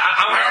when it's...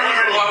 I'm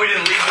wondering why we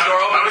didn't leave the door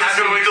open. I was just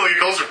going to wait till he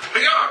goes through.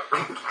 I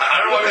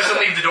don't know why we just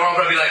didn't leave the door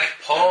open and be like,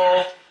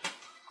 Paul,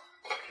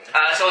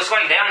 So it's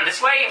going down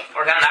this way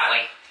or down that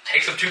way?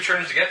 takes them 2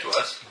 turns to get to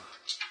us.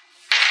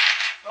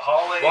 the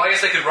hallway. Well, I guess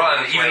they could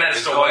run, even then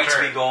it's is still one going to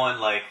be turn. going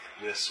like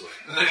this way.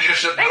 And then you just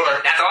shut the Thank you. door.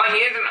 That's all I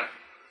needed to know.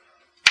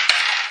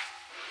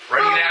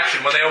 Ready in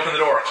action. When they open the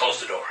door,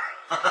 close the door.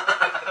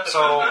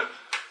 So,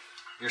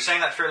 you're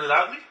saying that fairly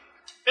loudly?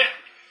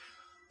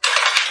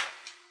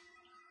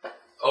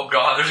 Oh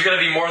god, there's gonna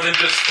be more than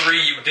just 3,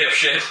 you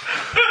dipshit.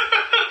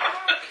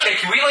 Hey,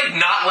 can we, like,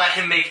 not let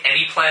him make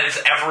any plans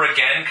ever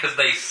again, because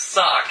they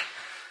suck?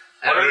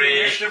 What are the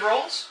initiative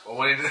rolls? Well,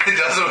 when he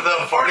does it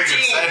without party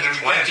consent... we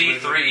can't do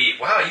it. 23.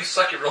 Wow, you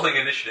suck at rolling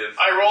initiative.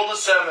 I rolled a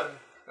 7.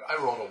 I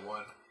rolled a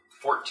 1.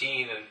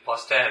 14 and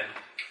plus 10.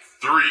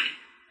 3.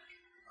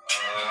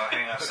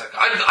 Hang on a second.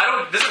 I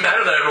don't, doesn't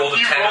matter that I rolled a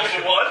 10.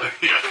 You rolled a 1?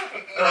 Yeah.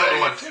 I rolled a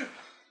 1 too.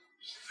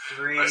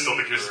 3. I still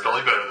think yours is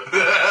probably better than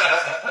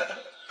that.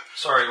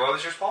 Sorry, what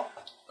was yours, Paul?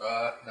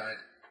 9.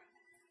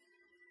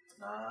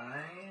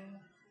 9.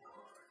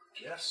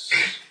 Yes.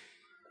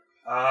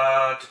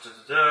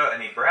 I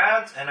need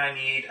Brad's and I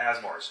need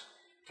Asmore's.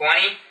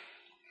 20?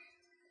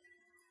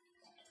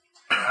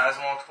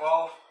 Asmo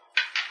 12.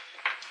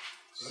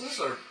 So this is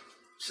our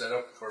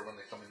setup for when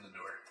they come in the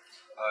door.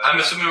 I'm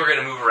assuming we're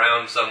gonna move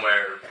around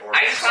somewhere. Or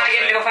I just want to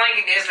get into a something.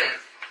 flanking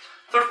distance.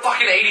 They're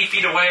fucking 80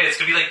 feet away. It's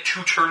gonna be like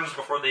 2 turns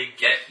before they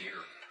get here.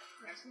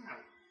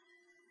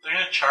 They're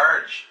gonna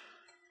charge.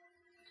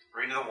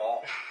 Right into the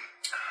wall.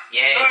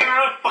 Yay.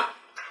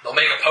 They'll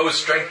make opposed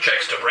strength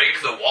checks to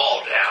break the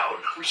wall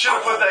down. We should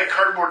have put that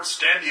cardboard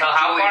standee So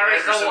how Julian far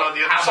is Anderson the on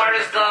the other how far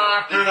side is of the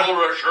door. the Bull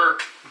rusher.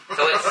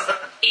 so it's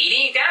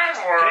 80 down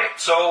or Okay,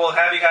 so we'll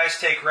have you guys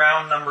take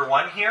round number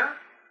 1 here.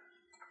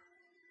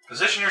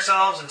 Position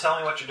yourselves and tell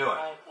me what you're doing.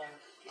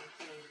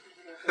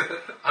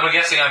 I'm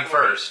guessing I'm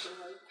first.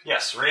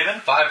 Yes, Raven.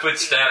 5 foot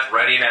step,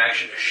 ready in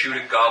action to shoot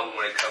a goblin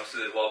when it comes to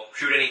the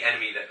shoot any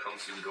enemy that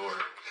comes through the door.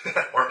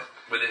 Or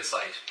within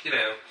sight. You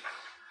know.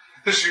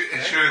 Shoot a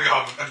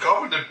goblin. A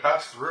goblin didn't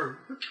pass through.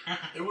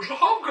 It was a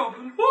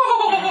hobgoblin.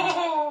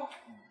 Whoa!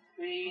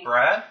 3,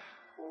 Brad.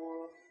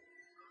 4,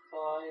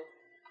 5.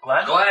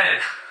 Glenn.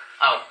 Glenn!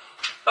 Oh,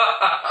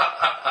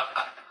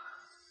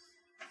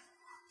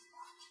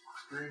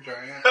 Green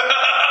giant.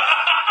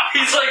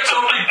 He's like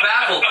totally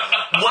baffled.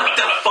 What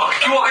the fuck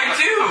do I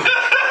do?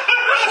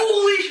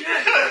 Holy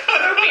shit!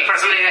 wait for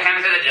something to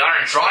come to the door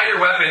and Draw your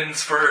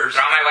weapons first.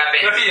 draw my weapon.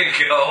 There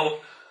you go.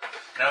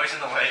 Now he's in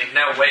the way.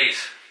 Now wait.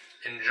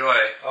 Enjoy.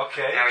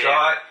 Okay,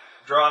 Oh,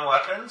 drawn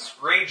weapons.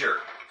 Rager.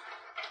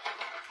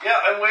 Yeah,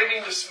 I'm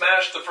waiting to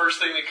smash the first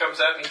thing that comes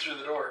at me through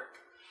the door.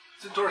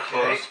 Is the door Okay.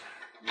 closed?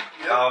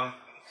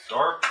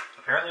 Door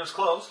apparently was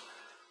closed.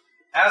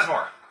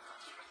 Asmore.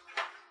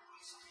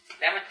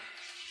 Damn it.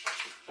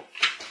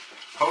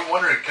 I was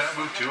wondering, can I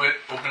move to it,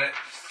 open it,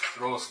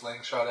 throw a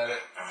slingshot at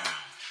it?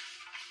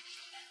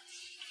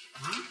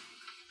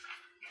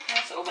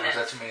 Let's open Or is it.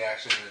 that too many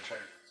actions in a turn?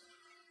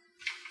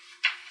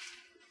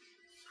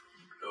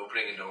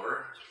 Opening a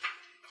door.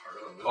 Part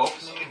of a move.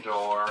 Opening a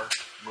door,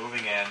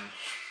 moving in.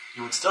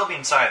 You would still be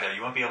inside there.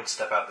 You won't be able to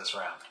step out this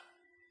round.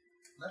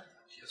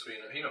 Yes,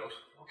 he knows.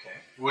 Okay.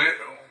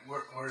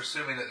 We're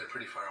assuming that they're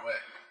pretty far away.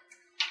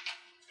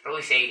 At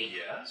least 80.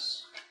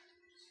 Yes.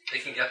 They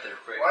can get there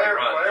quick. Why They are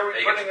run.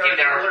 we They putting get- our If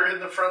they're- killer in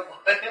the front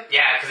line?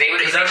 Yeah, because they would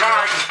Because they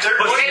everyone- charge. They're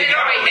Put it in the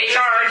doorway, they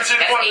charge. It's in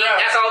That's, one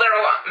round. that's all their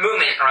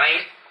movement,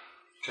 right?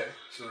 Okay,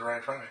 so they're right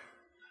in front of me.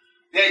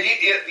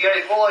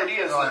 The whole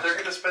idea is No, that they're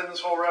actually. going to spend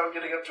this whole round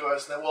getting up to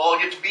us, and then we'll all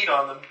get to beat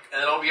on them,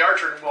 and it'll be our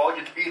turn, and we'll all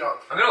get to beat on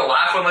them. I'm gonna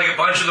laugh when like a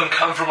bunch of them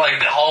come from like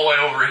the hallway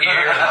over here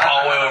and the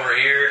hallway over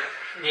here.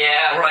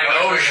 Yeah. We're like,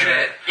 oh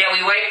shit. Yeah,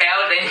 we wiped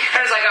out, and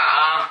there's like,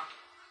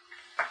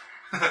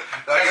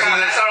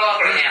 that's all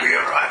over now. We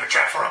arrive at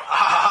trap for him.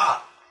 Ha ha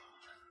ha!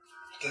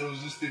 That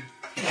was this thing.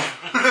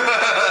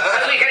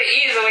 Because we could have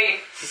easily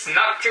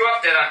snuck 2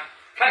 up to them.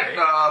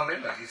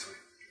 Maybe not easily.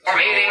 Or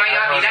maybe they might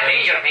not be that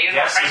dangerous. Maybe they're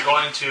Yes, he's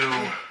friendly. going to.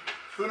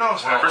 Who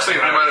knows? First thing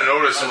they might have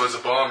noticed was a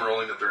bomb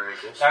rolling at their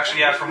ankles.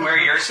 Actually, yeah. From where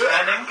you're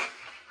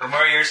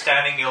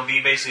standing, you'll be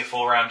basically a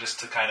full round just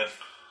to kind of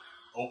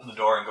open the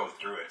door and go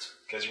through it.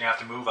 Because you're going to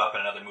have to move up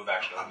and another move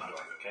action to open I'm the not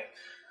door. doing Okay.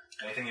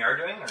 Anything you are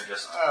doing, or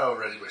just Oh,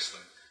 ready my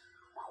sling.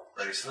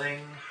 ready sling?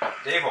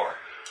 Davor.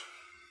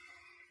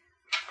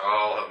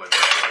 I'll have my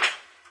best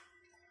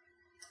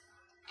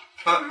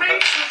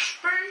Make some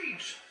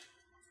space.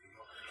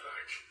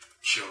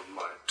 Kill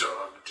my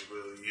dog,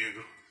 will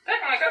you?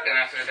 Back when I got the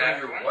answer to that.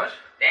 friend. What?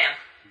 Damn.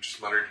 I'm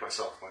just muttering to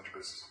myself, mind your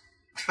business.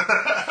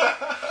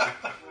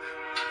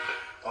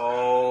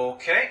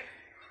 Okay.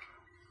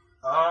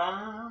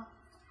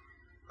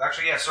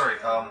 Actually, yeah, sorry.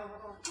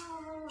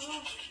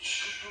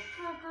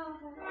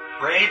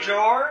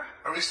 Rajor,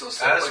 Are we still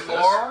set like this?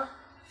 Asmore,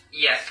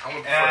 Yes. I'm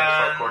going to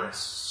far corner.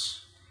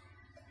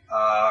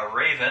 and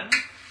Raven,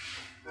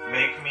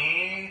 make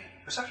me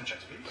perception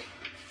checks, please.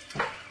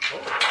 Okay,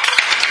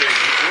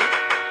 you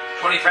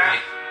two? 23.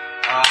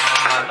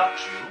 Not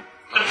you.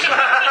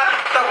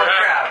 Oh,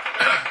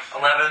 crap.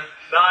 11.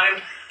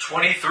 9.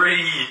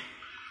 23.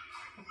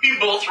 We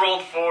both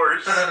rolled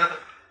 4s.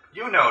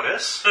 You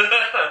notice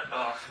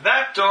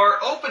that door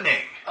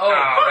opening. Oh,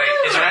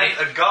 right. Is there any...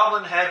 And a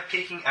goblin head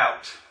peeking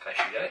out. Can I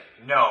shoot at it?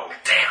 No.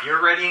 Damn.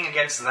 You're readying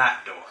against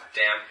that door.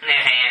 Damn.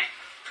 Nah.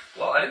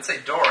 Well, I didn't say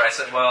door. I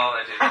said, well,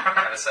 I did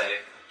kind of say...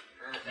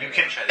 You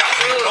can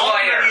Don't only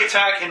fire. really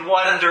attack in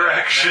one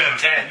direction.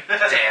 Damn.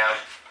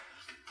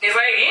 He's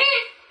like,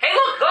 hey,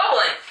 look,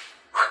 goblin.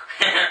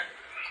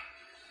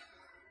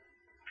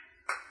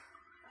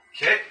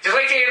 Okay. Just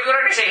wait till you go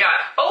to say,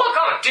 oh, look,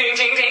 goblin. Ding,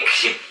 ding, ding.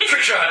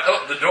 Trick shot.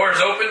 Oh, the door's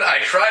open. I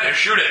try to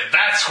shoot it.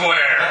 That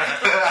square.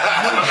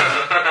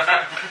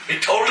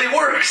 It totally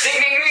works. Ding,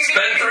 ding, ding, ding,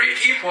 Spend ding. 3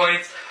 key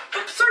points.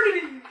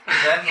 Absurdity.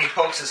 Then he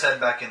pokes his head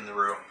back in the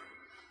room.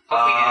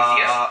 Hopefully he didn't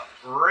see us.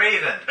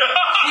 Raven.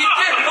 He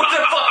did. What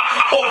the fuck?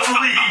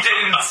 Hopefully he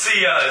didn't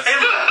see us. Hey,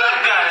 look, that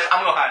guys.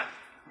 I'm gonna hide.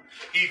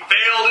 He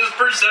failed his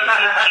perception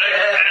check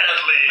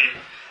badly.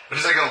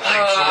 There's like a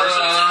light source.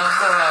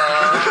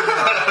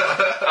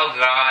 Oh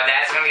god,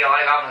 that's gonna be a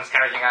lot of goblins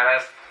charging at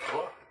us.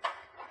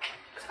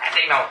 I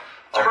think no.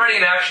 I'm ready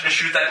in action to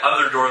shoot that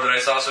other door that I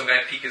saw some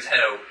guy peek his head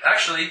out.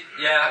 Actually,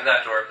 yeah,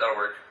 that door. That'll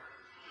work.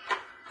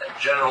 That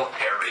general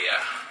area.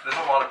 There's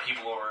a lot of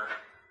people over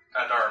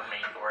at our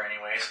main door,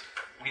 anyways.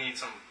 We need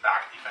some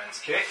back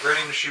defense. Okay,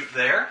 ready to shoot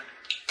there.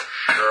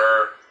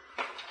 Sure.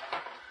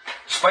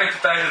 Despite the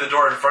fact that the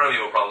door in front of me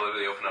will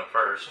probably open up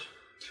first.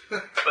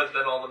 But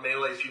then all the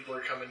melee people are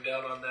coming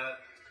down on that.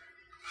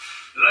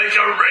 Like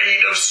a rain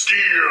of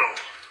steel.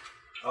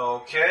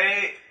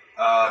 Okay,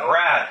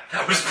 Brad.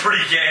 That was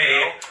pretty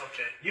gay. Oh,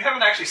 okay. You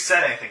haven't actually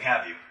said anything,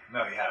 have you? No,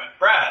 you haven't.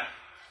 Brad.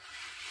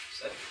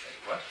 Said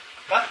anything?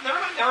 What?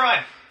 Never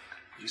mind.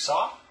 You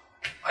saw?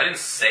 I didn't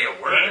say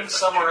a word. Aim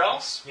somewhere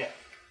else? Yeah.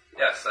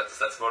 Yes,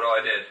 that's about all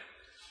I did.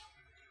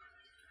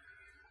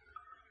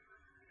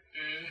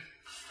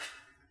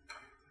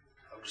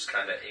 I'm just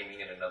kind of aiming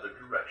in another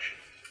direction.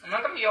 I'm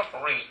not gonna be off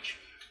range.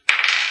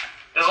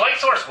 Does light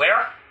source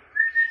where?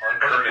 On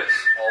Curtis,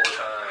 all the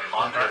time.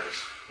 On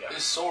purpose.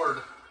 His sword.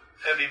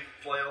 Heavy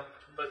flail,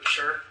 but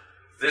sure.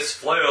 This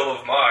flail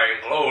of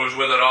mine glows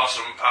with an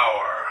awesome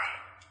power.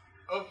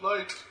 Of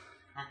light.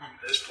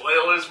 This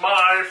flail is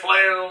my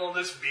flail.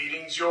 This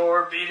beating's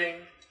your beating.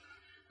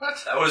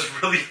 That was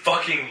really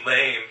fucking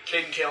lame.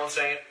 Caden Kalen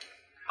saying it.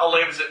 How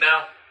lame is it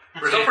now?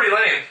 Still pretty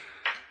lame.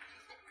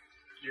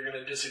 You're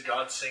gonna diss a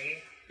god singing?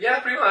 Yeah,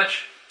 pretty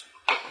much.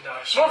 No,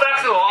 Well,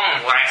 that's the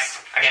long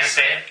rest against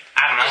it.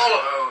 I don't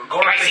know.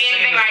 Go If I see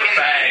anything I can,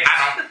 I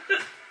don't know.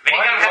 If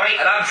anything comes at me,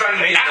 And I'm trying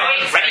to make that way,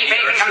 ready, if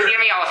anything comes near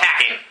me, I'll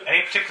attack it.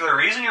 Any particular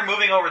reason you're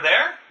moving over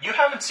there? You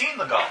haven't seen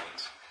the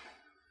goblins.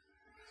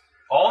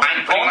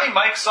 Only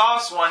Mike saw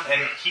one,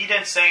 and he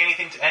didn't say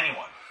anything to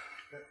anyone.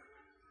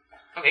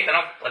 Okay, then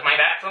I'll put my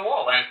back to the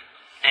wall then.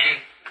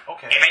 And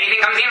Okay. if anything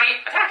comes near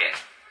me, attack it.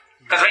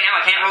 Because right now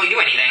I can't really do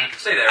anything.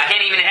 Stay there. I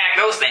can't even attack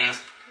those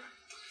things.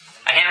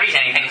 I can't reach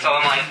anything, so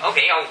I'm like,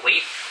 okay, I'll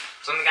wait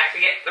for something to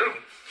actually get through.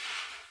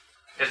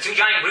 There's 2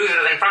 giant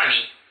bruisers in front of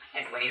me. I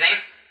can't do anything.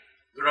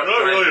 They're not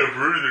really a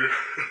bruiser.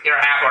 You're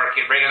a half-orc,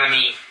 you're bigger than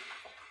me.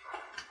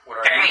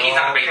 Technically, he's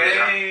not bigger than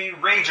me.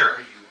 Okay,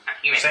 Ranger.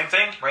 Human. Same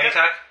thing? Rain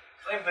attack?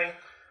 Same thing.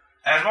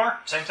 Asmore?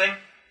 Same thing?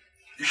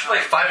 You should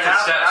like 5 Yeah,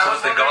 steps I so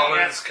was that the wondering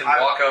goblins if can I-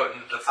 walk out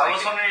and just I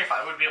was wondering if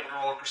I would be able to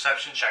roll a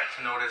perception check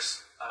to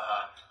notice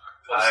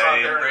Well, it's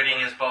not there readying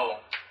anymore. his bow.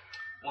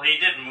 Well, he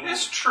did move.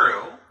 It's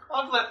true.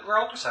 I'll let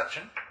roll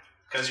perception.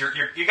 Because you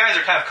guys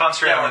are kind of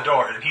concentrating on the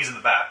door, and he's in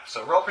the back.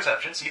 So roll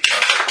perception, see if you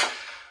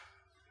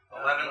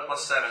know. 11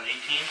 plus 7, 18.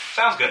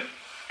 Sounds good.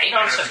 Hey, You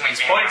notice him.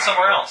 He's pointing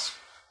somewhere else.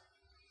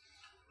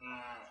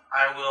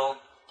 I will.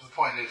 The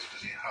point is,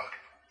 does he hug?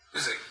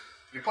 Is it?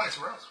 You're pointing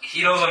somewhere else.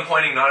 He knows I'm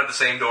pointing not at the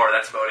same door.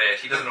 That's about it.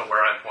 He doesn't know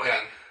where I'm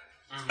pointing.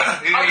 How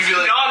do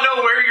you not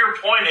know where you're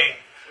pointing?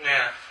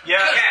 Yeah.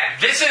 Yeah.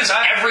 This is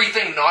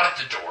everything not at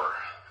the door.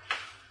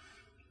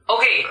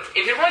 Okay,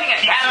 if you're pointing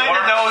at He that kind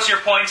door, of knows you're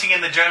pointing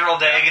in the general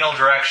diagonal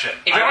direction.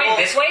 if you're pointing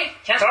this way,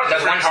 chances are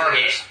there's one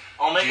target.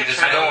 I'll make You a just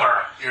check. A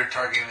door. You're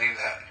targeting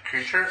that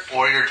creature,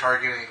 or you're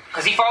targeting.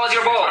 Because he follows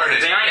your bow.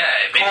 Target. Giant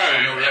Yeah, it makes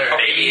cone. you over there.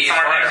 Okay, Maybe he's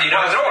somewhere as far as there. he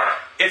knows Well, door.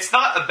 It's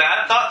not a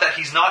bad thought that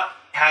he's not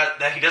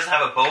that he doesn't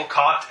have a bow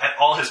cocked at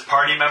all his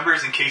party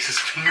members in case his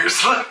finger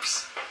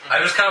slips. I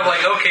was kind of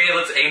like, okay,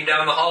 let's aim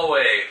down the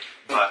hallway.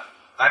 But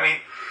I mean,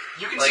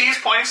 you can see he's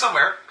pointing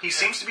somewhere. He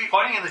seems to be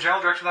pointing in the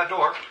general direction of that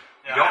door.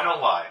 Yeah, You don't know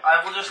why.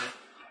 I will just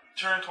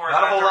turn towards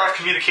Not a that whole lot of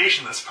direction.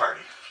 communication in this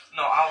party.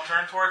 No, I'll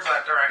turn towards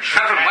that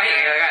direction. Not from fighting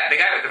the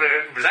guy with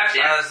the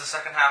perception. That is the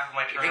second half of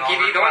my turn. You think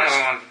you're the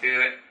only one to do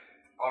it.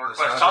 I'll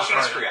request Talking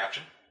is free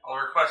action. I'll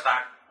request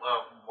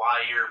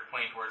why you're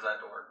pointing towards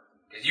that door.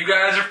 You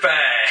guys are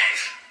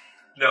fast.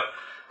 No,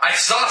 I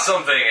saw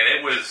something and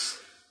it was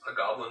a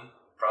goblin,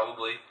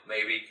 probably,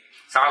 maybe.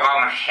 Saw a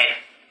goblin head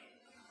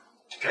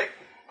Okay.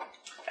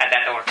 at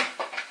that door.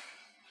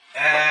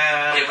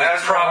 And It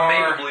was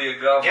probably a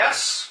goblin.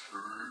 Yes.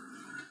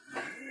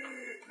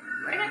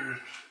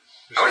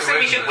 I would say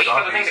we should wait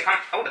for the thing to come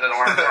out of the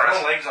door for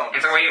us. legs on.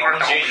 Instead of waiting for it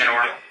to open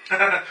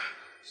the door.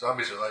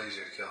 Zombies are a lot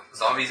easier to kill.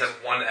 Zombies have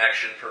one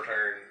action per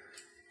turn.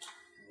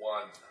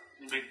 One.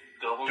 Big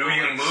double Do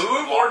you legs.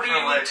 move Walk or do for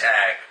you legs.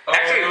 attack?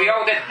 Actually, we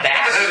all did I think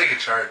that. they can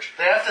charge.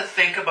 They have to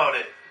think about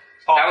it.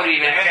 That would be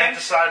They even. can't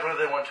decide whether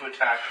they want to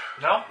attack.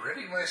 No?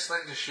 Ready my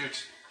sling to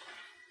shoot.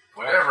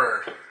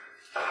 Wherever.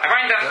 I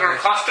find that we're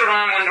clustered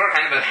on one door,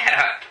 kind of a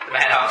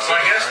bad option. So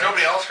I guess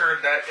nobody else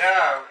heard that.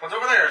 Yeah, what's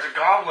over there? It's a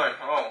goblin.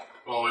 Oh.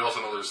 Well, we also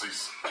know there's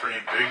these three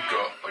big,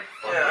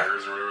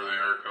 bugbears or whatever they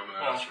are coming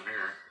at us from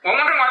here. Well, I'm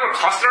wondering why we're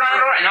clustered around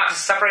the door and not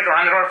just separated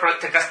around the door for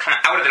it to just come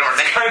out of the door.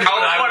 Then all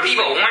four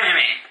people, one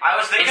minute. I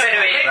was thinking Instead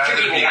of it, Rather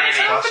two people, be one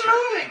minute.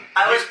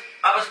 clustered.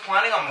 I was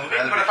planning on moving,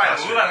 Rather but be if I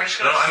clustered. move, I'm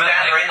just going to No, I meant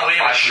stand like right in the way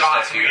of a 5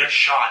 shot. steps So you get a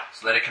here. shot.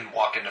 So that it can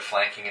walk into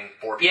flanking and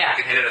 4 people Yeah.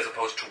 can hit it as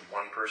opposed to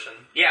one person.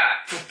 Yeah,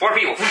 4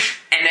 people.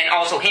 And then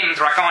also him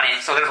direct on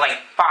it, so there's like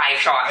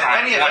 5 shots In on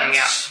any one event,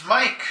 guy.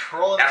 Mike,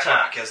 roll an That's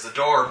attack as the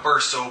door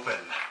bursts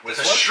open with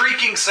a This one?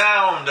 shrieking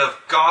sound of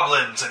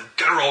goblins and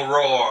guttural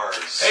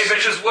roars. Hey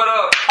bitches, what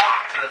up?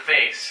 Pop to the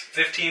face.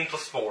 15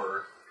 plus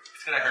 4.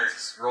 It's going to hurt.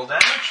 Roll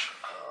damage.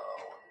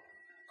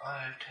 5,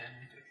 10,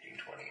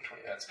 15, 20,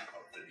 20. That's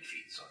about 30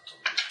 feet, so it's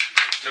only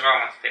The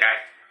goblins, they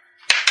die.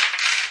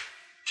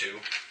 2.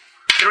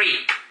 3.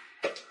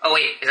 Oh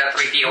wait, is that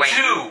 3 feet away?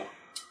 2!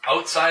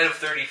 Outside of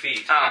 30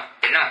 feet. Oh,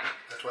 didn't know.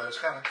 That's why I was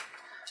coming.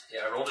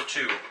 Yeah, I rolled a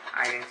 2.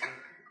 I didn't think.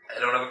 I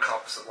don't have a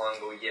composite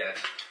longbow yet.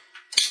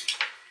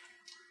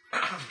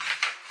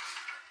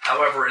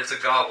 However, it's a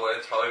goblin.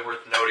 It's probably worth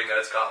noting that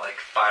it's got like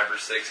 5 or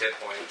 6 hit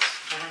points.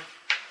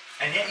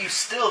 And yet you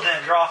still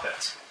didn't drop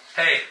it.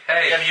 Hey.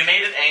 Yeah, but you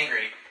made it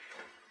angry.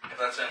 If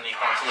that's any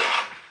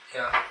consolation.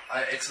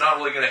 Yeah, it's not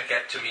really going to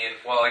get to me in...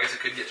 Well, I guess it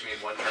could get to me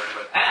in one turn,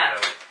 but, you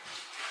know.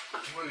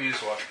 What do you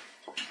just watch?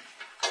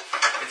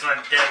 It's on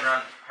a dead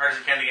run. Hard as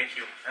it can to get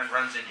you and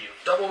runs into you.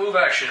 Double move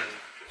action.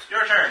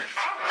 Your turn.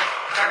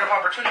 Attack of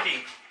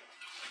opportunity.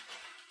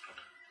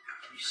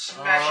 You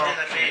smash it in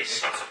the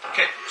face.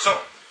 Okay, so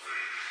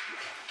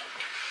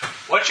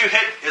what you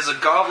hit is a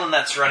goblin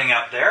that's running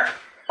out there.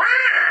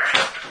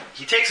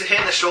 He takes a hit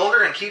in the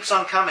shoulder and keeps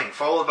on coming,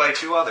 followed by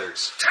 2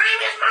 others. Time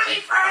is money,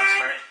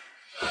 friend!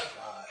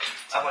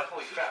 I'm like,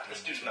 holy crap,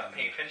 this dude's not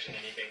paying attention to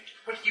anything.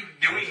 What are you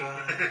doing?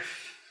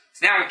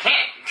 So now we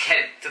can't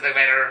get to the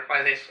better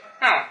by this.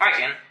 Oh, I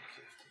can.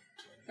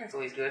 That's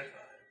always good.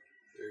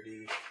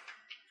 30,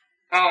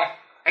 Oh,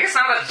 I guess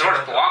now that the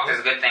door's blocked is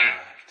a good thing.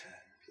 10,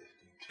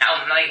 15, 20.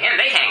 Now, like him,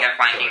 they can't get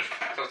flanking.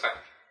 So it's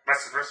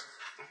a rest.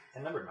 I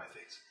numbered my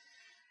face.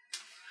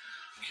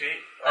 Okay.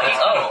 That's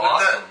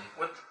awesome.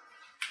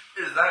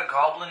 Is that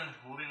goblin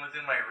moving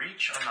within my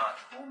reach or not?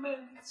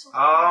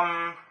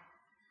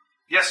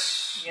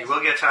 Yes, you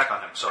will get attack on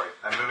him. Sorry,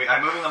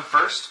 I'm moving them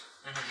first.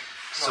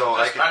 So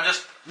I can, I'm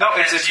just. No,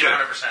 I it's can't see good.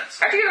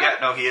 100%. Actually, yeah,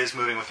 no, he is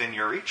moving within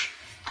your reach.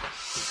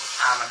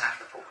 I'm gonna have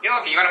to pull. you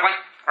know, you got a point.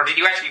 Or did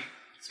you actually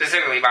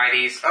specifically buy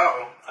these?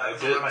 Oh, I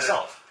did it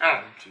myself. Oh,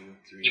 1, 2,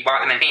 3. you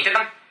bought them and painted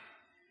them?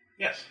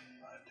 Yes.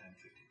 5, 10,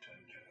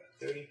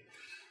 15, 20, 30.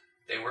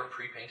 They were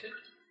pre-painted?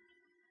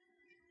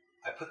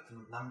 I put the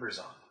numbers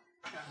on.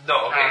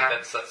 No, okay, Uh-huh.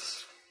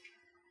 that's...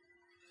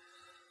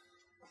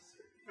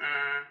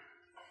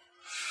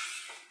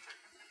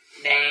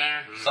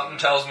 Dang. Something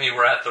tells me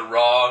we're at the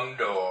wrong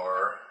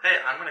door. hey,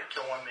 I'm gonna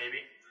kill one maybe.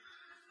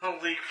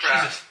 Holy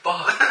crap! Jesus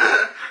fuck.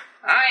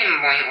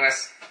 I'm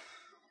pointless.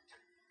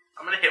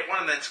 I'm gonna hit one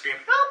and then scream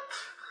help.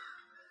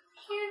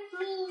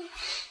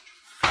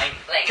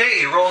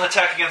 Okay, you roll an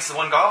attack against the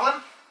one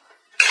goblin.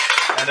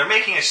 And they're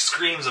making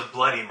screams of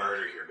bloody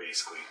murder here,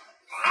 basically.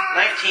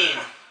 19.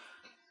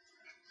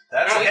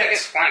 That's No, a we think hit.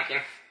 it's flanking.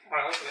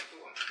 What else is it?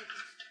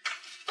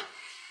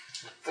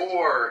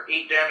 4,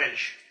 8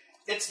 damage.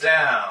 It's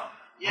down.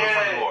 Move on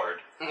Yay. the board.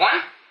 1?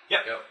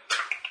 Yep.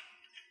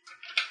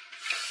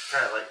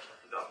 I like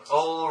the goblins.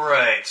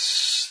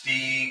 Alright.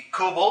 The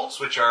kobolds,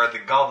 which are the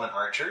goblin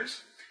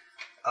archers,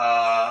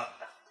 are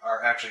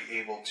actually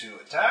able to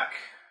attack.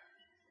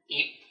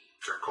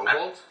 They're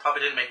kobolds?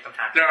 Probably didn't make them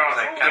happy.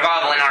 They're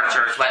goblin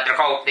archers, but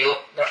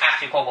they're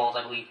actually kobolds,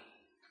 I believe.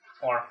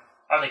 Or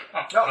are they?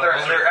 Oh, No,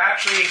 they're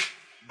actually...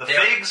 The They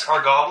are- figs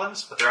are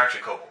goblins, but they're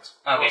actually kobolds.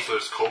 okay. So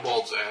there's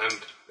kobolds and...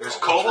 There's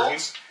goblins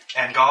kobolds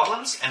and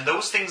goblins, and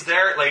those things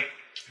there, like,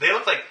 They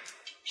look like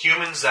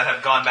humans that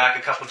have gone back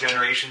a couple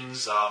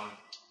generations.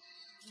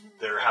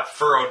 They have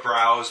furrowed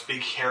brows,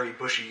 big, hairy,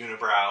 bushy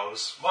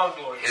unibrows.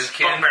 Mongoloids. His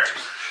kin.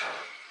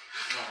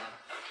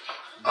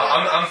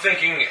 I'm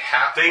thinking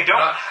half. They don't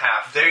Not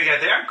half. They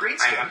aren't green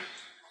skinned.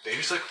 They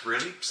just look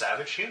really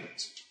savage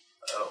humans.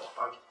 Oh,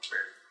 I'm fair.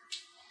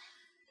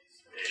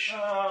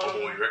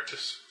 Homo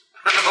erectus.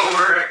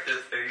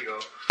 Overactive. There you go.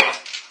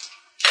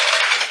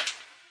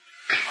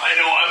 I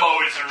know I'm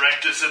always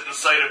erectus at the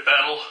sight of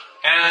battle.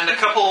 And a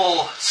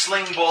couple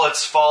sling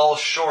bullets fall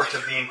short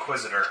of the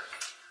Inquisitor.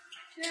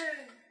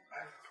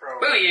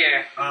 Oh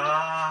yeah.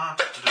 I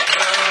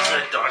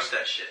dodged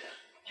that shit.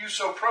 You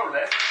so pro,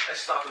 Nick. I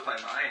stopped with my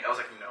mind. I was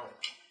like,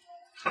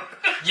 no.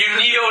 You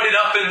neoed it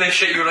up in this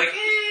shit. You were like,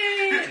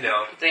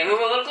 no. They move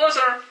a little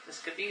closer. This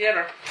could be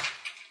better.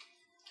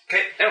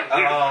 Okay. They're weird.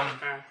 I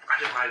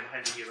didn't hide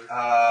behind the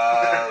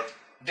healer.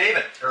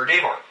 David, or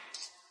Davor.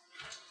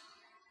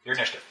 Your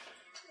initiative.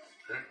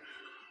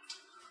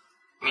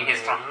 I mean,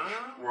 his turn.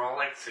 We're all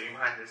like sitting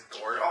behind this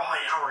door. Oh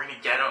yeah, we're gonna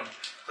get him.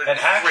 Like, And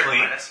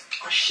actually-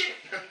 oh shit.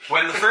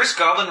 When the first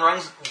goblin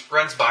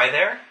runs by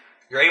there,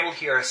 you're able to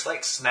hear a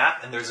slight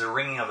snap and there's a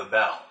ringing of a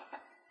bell.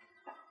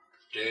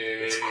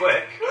 It's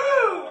quick.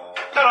 No,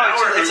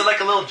 it's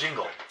like a little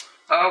jingle.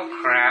 Oh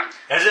crap.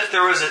 As if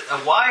there was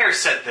a wire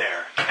set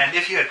there, and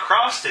if you had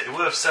crossed it, it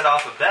would have set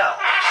off a bell.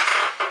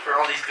 For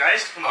all these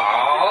guys to come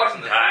Oh,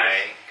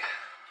 nice.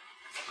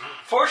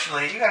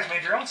 Fortunately, you guys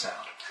made your own sound.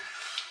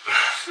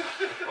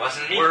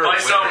 Wasn't me. My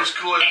sound was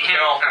cooler than the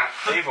bell.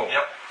 Davor.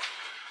 Yep.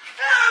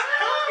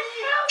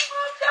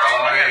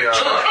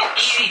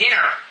 Easy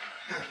dinner.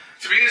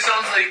 To me, it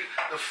sounds like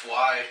The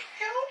Fly.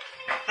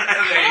 There you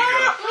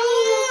go.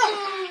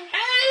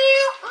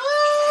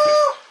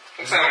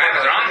 So I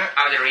was wrong.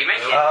 I was a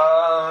remake.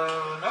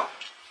 No.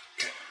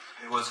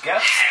 It was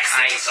guess.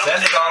 I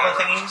Then the goblin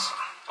thingies.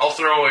 I'll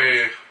throw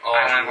a.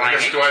 I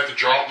guess, do I have to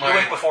drop You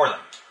went my. before them.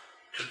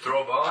 To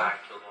throw a bomb?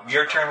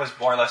 Your turn was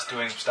more or less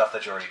doing stuff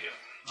that you already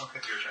do.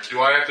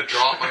 Do I have to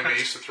drop my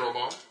mace to throw a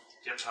bomb?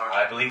 Yep,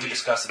 I believe we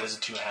discussed it as a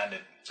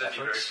two-handed That'd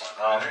be effort. very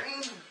fun.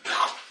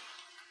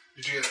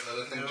 Did you get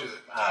another thing to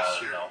it?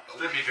 No.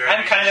 That'd be very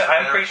I'm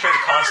pretty sure the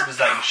concept is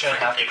that you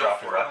shouldn't have to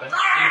drop your weapon.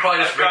 You can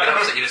probably just rig it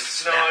up so you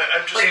just No, snap.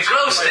 I'm just Like a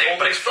glow my stick, only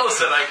but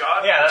explosive. that I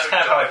got. Yeah, that's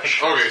kind of how I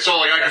picture it. Okay,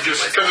 so like I can just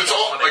because it's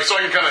all like so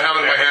I can kind of have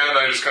it in my hand.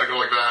 I just kind of go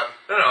like that.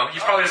 No,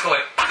 you probably just go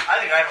like, I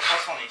think I have a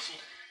 +1 AC.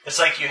 It's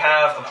like you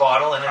have a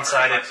bottle, and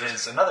inside it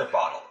is another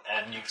bottle,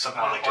 and you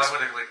somehow like Why just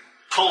would it like...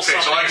 pull Okay,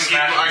 something. so I can keep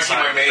my mace in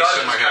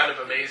my kind hand.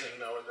 of amazing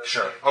though. In this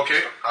Sure. game.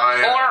 Okay,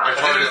 I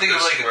target this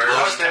square.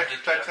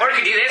 Or you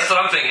could do this. that's what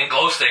I'm thinking.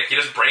 Glow stick.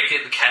 You just break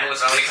it, the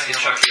catalyst breaks, you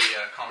chuck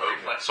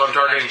it. So I'm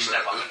targeting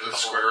the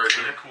square right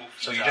here.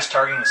 So you're just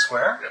targeting the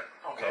square?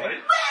 Yeah. Okay.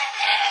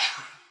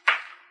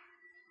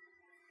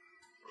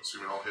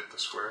 Assuming I'll hit the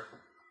square.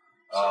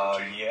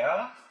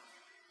 Yeah.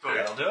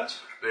 That'll do it.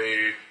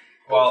 They.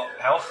 Well,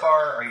 how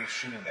far are you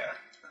shooting there?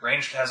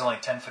 Ranged has only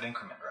 10-foot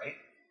increment, right?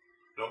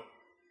 Nope.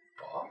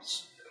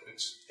 Bombs?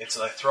 It's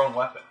a thrown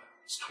weapon.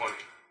 It's 20.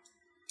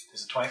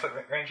 Is it 20-foot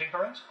range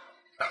increment?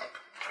 I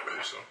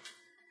believe so.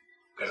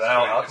 Because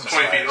I'll It's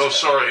 20 feet. Oh,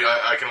 sorry.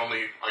 I can only.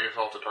 I guess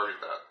I'll have to target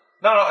that.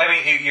 No, I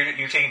mean, you're taking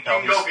You can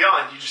penalties. go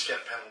beyond. You just get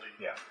a penalty.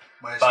 Yeah.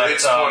 But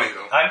it's 20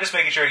 though. I'm just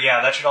making sure,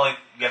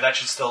 that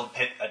should still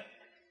hit a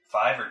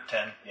 5 or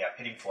 10. Yeah,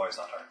 hitting floor is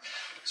not hard.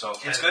 So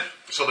it's good?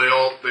 So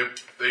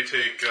they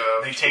take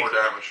They take- 4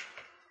 damage.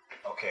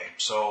 Okay,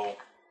 so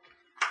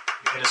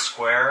you hit a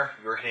square,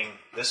 you're hitting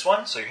this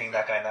one, so you're hitting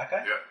that guy and that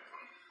guy? Yeah.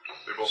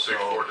 They both take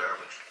So- 4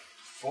 damage.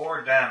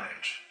 4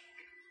 damage.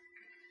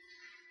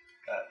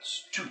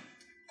 That's 2.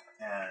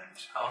 And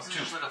How is it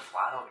just like a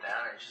flat out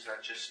damage? Is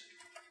that just...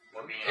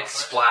 It's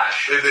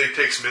splash. They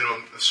takes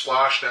minimum. The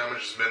splash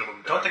damage is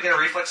minimum damage. don't they get a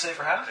reflex save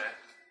for half? Okay.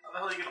 How the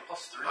hell do you get a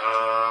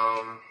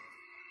 +3?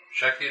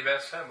 Check the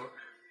advanced handbook.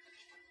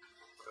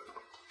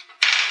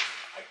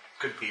 I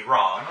could be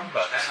wrong,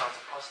 but I know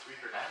it's a +3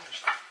 for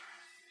damage.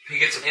 He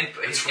gets an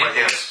input. It's It's for my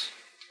input. yes.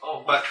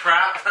 Oh, but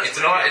crap. It's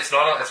not. It's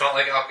not. It's not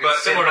like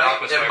it's similar to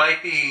Alchemist. it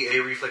might be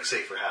a reflex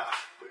save for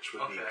half, which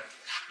would Okay.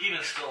 be...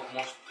 Even still,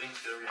 most things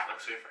get a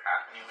reflex save for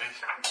half anyway.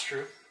 That's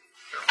true.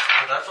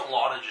 But that's a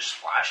lot of just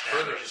splash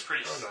damage. It's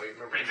pretty, Oh, no, you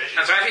remember. pretty vicious.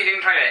 I'm surprised he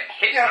didn't try to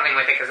hit something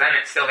with it, because then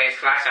it still makes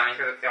flash damage,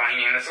 because it's the only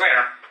thing in the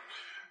square.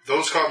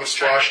 Those caught with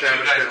splash Two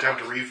damage guys can at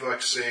attempt a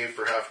reflex save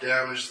for half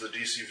damage. The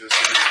DC for this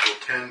is equal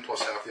 10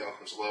 plus half the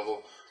alchemist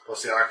level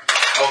plus the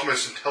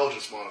alchemist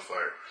intelligence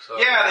modifier. So,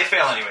 Yeah, they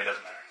fail anyway,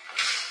 doesn't matter.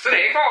 So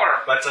they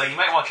 4. But you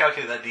might want to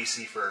calculate that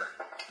DC for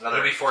another...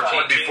 It'll be 14.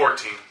 It'd be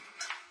 14.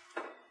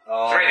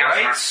 Right now,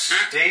 Alright,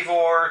 smart.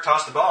 Davor,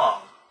 toss the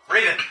bomb.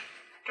 Raven.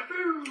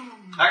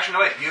 Action, no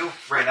wait, you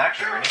were in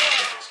action, right?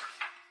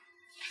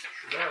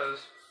 Sure does.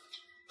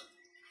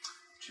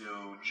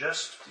 To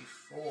just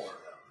before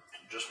them.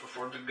 Just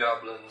before the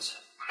goblins.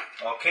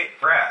 Okay,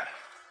 Brad.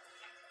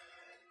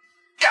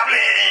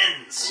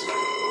 Goblins!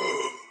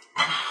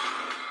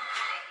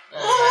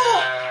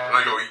 And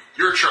I go,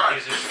 your try.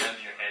 Use your hand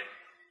in your head.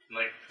 And,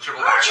 like,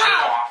 triple back, take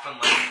off, and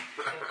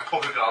like,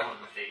 poke a goblin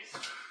in the face.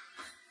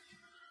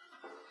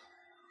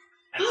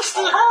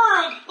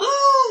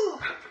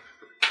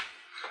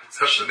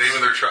 That's the name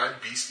of their tribe,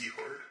 Beastie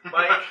Horde.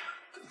 Mike,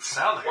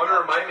 Sound like want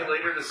to remind me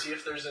later to see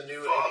if there's a new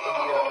India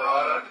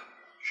Barada?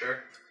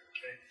 Sure.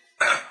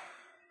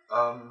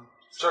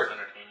 Sorry.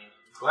 Entertaining.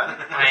 Glenn?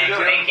 I'm Do you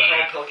know thinking.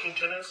 who Carl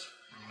Pilkington is?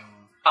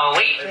 I'll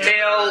wait Have you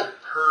till.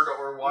 heard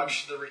or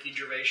watched the Ricky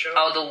Gervais show?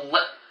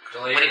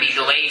 Would it be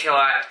delayed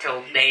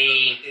till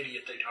they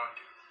Idiot they talked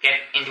to. get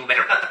into a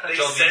better? They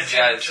Till sent these him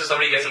guys, to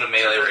somebody the gets in a to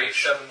melee their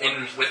range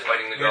 7-1. with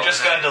fighting the girl. You're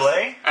just gonna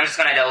delay? I'm just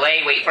gonna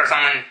delay, wait for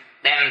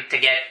them to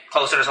get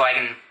closer so I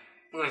can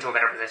move into a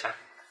better position.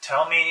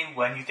 Tell me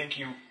when you think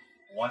you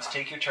want to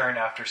take your turn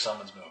after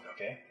someone's moved,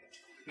 okay?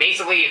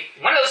 Basically,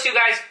 one of those two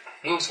guys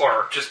moves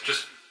forward.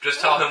 Just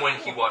tell him when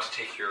he wants to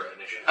take your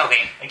initiative.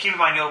 Okay. And keep in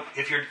mind,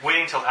 if you're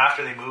waiting until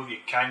after they move, you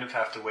kind of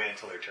have to wait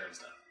until their turn's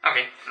done.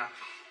 Okay. No.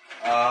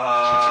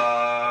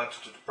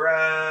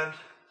 Brad.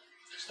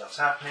 Stuff's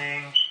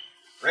happening.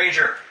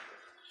 Ranger.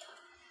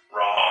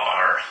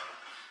 Roar.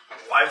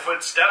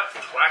 5-foot step,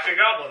 whack a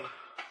goblin.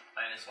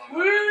 -1.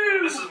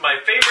 Woo! This is my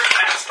favorite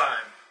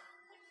pastime.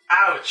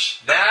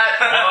 Ouch. That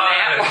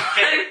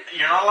one!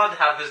 You're not allowed to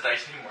have this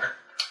dice anymore.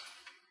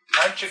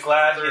 Aren't you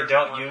glad you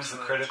don't use the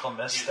critical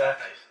miss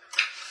step?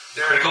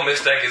 The critical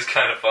mistake is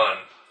kind of fun.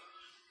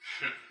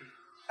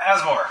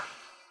 Asmore.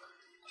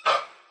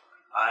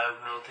 I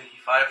will take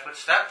a 5-foot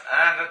step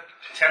and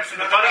attempt to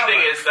The funny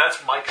thing is,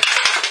 that's my.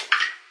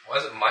 Why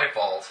is it my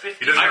fault? He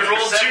doesn't I even-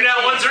 rolled 2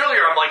 now ones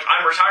earlier. I'm like,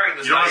 I'm retiring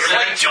this You don't night. have You're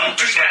to like, do don't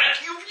do that.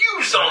 You've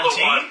used all the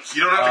 17? ones.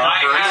 You don't have to I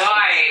confirm it.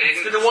 lied.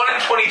 It's the 1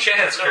 in 20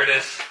 chance,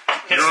 Curtis.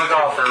 You don't have to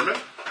confirm it.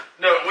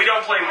 No, we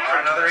don't play For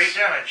another 8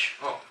 damage.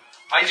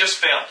 I just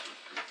failed.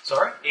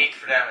 Sorry? 8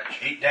 for damage.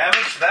 8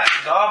 damage. That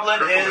goblin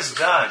Critical is miss.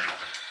 done.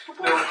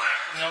 No,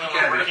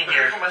 I'm working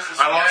here. Critical miss is,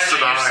 I lost the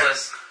die.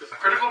 Useless.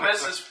 critical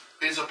miss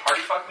is a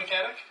party fuck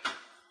mechanic.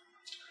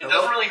 It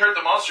doesn't really hurt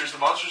the monsters. The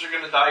monsters are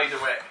going to die either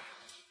way.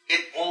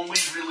 It only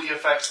really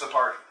affects the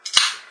party.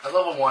 At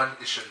level 1,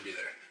 it shouldn't be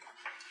there.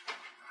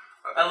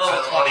 At level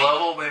At 20.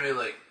 level maybe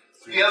like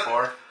 3 Yeah.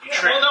 or 4.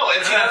 Well, no,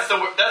 and see, that's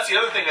the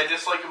other thing I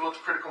dislike about the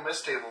critical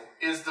miss table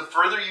is the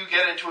further you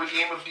get into a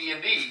game of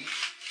D&D,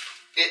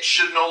 it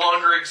should no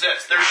longer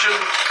exist. There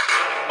shouldn't.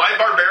 My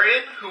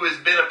barbarian, who has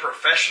been a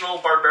professional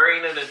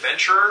barbarian and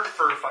adventurer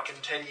for fucking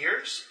 10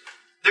 years,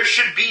 there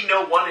should be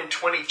no 1 in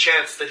 20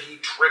 chance that he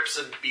trips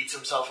and beats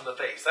himself in the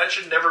face. That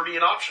should never be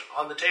an option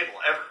on the table,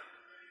 ever.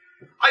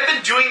 I've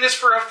been doing this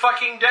for a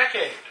fucking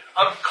decade.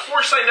 Of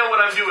course I know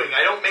what I'm doing.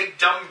 I don't make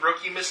dumb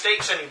rookie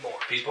mistakes anymore.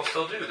 People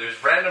still do. There's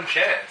random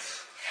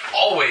chance.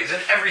 Always, in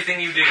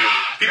everything you do.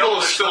 People will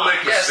there's still not.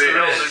 make Yes, mistakes.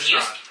 there No, is. there's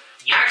not.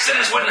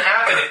 Accidents wouldn't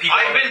happen if people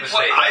I've make been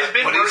mistakes. I've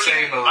been What he's working.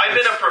 saying, though, I've been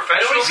is- a professional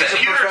I know he's saying.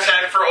 computer It's a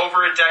tech for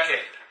over a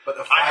decade. But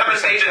a 5% I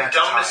haven't made a chance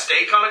dumb is high.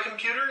 mistake on a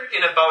computer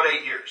in about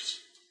 8 years.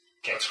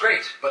 That's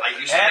great. But I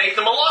used to make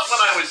them a lot when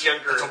I was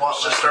younger. it's a lot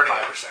just less than starting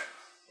 5%.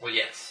 Well,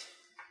 yes.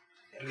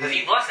 Because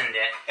he lessened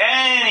it.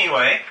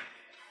 Anyway,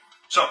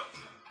 so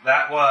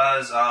that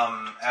was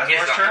Asmore's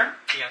Yes, turn.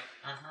 Yeah.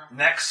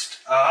 Next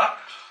up,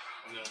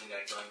 I'm the only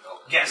guy going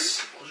golden.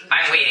 yes,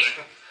 I'm waiting.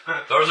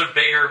 Those are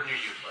bigger.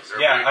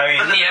 yeah. I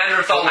mean,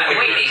 Neanderthal. I'm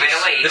waiting. I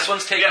delayed. This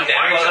one's taking Yeah,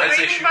 why damage. are I'd you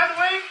say waiting, shoot. by the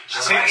way?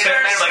 see, I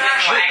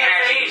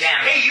actually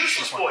damn. Hey,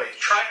 useless boy,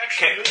 try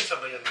actually Okay. doing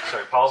something. In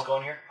sorry, Paul's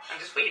going here. I'm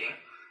just waiting.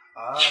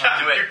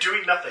 yeah, you're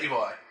doing nothing.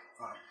 Evil Eye.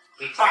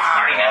 It's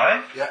starting now.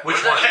 Alright. Yeah.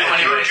 Which one?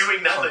 You're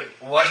doing nothing.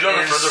 What You do on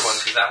the is further one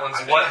because that one's.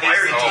 what Why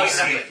are is you the doing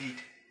DC? nothing?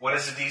 What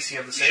is the DC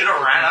of the You save? should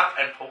have ran up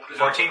and poked it.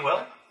 14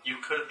 will? You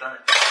could have done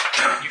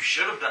it. You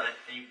should have done it,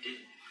 and you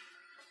didn't.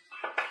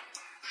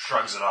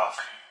 Shrugs it off.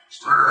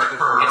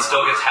 It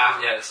still gets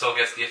half. Yeah, it still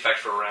gets the effect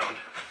for a round.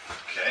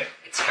 Okay.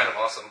 It's kind of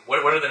awesome.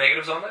 What are the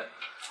negatives on that?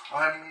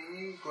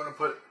 I'm going to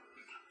put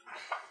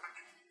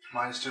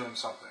 -2 on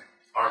something.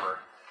 Armor.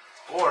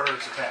 Or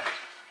it's attack.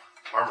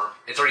 Armor.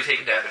 It's already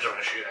taken damage. I'm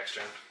gonna shoot next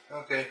turn.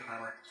 Okay,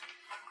 armor.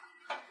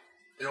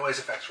 It always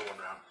affects for 1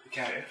 round. It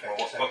can't Okay. affect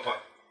Well, the second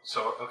time.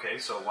 So okay.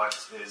 So what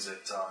is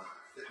it?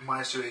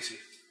 -2 AC.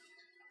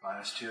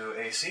 -2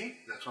 AC.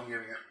 That's what I'm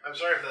giving it. I'm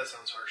sorry if that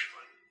sounds harsh,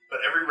 but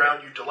every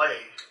round you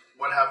delay,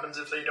 what happens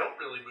if they don't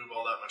really move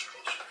all that much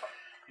closer?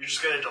 You're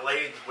just going to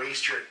delay and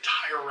waste your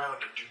entire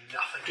round and do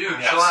nothing. Dude,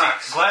 Yeah,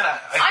 chillax. see, Glenn,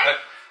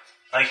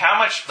 like how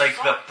much? Like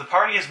the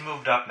party has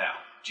moved up now.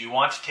 Do you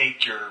want to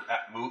take your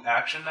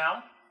action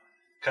now?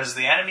 Because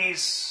the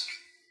enemies,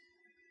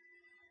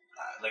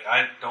 like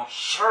I don't.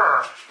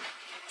 Sure.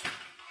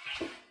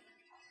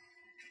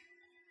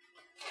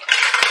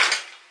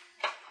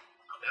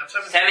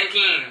 That's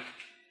 17.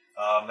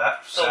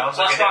 That So sounds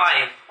plus like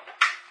a hit.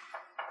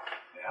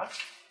 5. Yeah.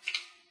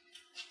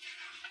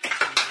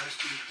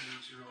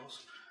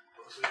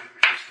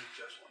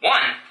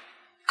 One.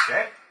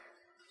 Okay.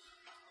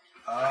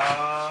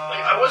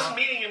 I wasn't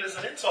meaning it as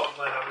an insult,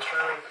 Glenn. I was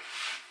trying to.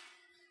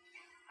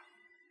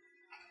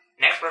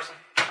 Next person.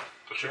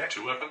 But you have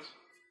 2 weapons?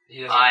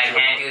 I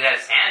can't do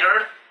that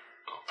standard.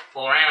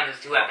 Full round is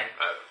 2 weapon.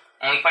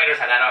 Only fighters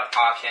have that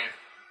option.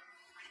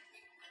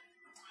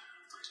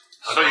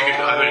 I thought you could.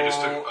 I thought you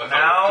just took. I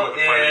now thought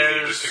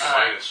you just is, took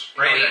minus.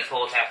 Really,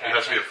 full attack It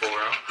has to be a action. full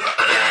round.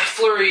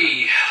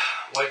 Flurry.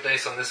 White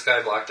dice on this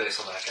guy, black dice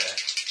on that guy.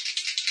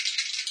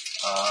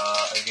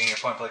 Are you getting your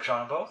point blank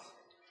shot on both?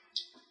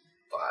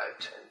 5,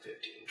 10,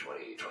 15,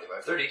 20,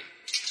 25, 30.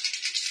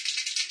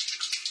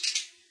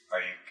 Are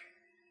you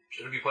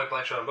Should it be point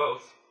blank shot on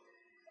both?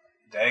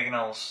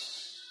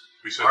 diagonals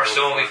We said Are no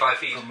still only front. 5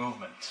 feet. for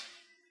movement?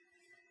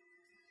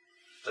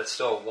 That's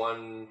still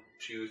 1,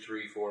 2,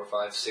 3, 4,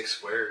 5, 6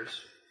 squares.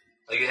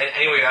 Like,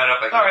 anyway, you add it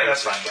up, I can Alright, get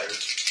that's 6 fine.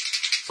 squares.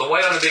 So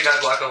white on the big guy,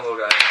 black on the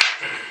little guy.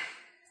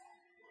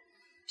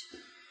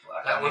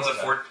 That one's a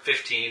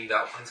 15,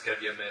 that one's gonna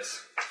be a miss.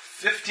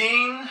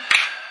 15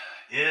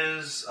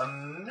 is a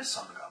miss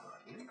on the goblin, I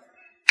believe.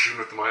 Even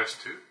with the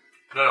 -2?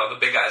 No, the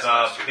big guy's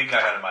a The big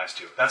guy had a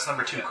 -2. That's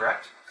number 2,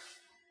 correct?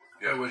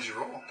 Yeah, what'd you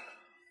roll?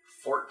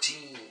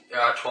 14,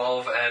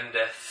 12, and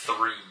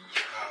 3.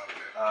 Oh,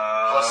 okay.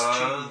 Plus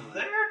 2.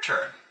 Their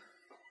turn.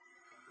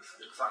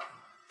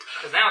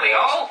 Because now they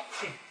all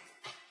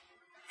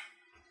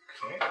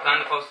Okay. done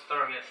the post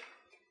target.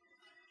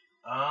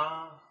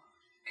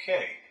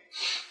 Okay.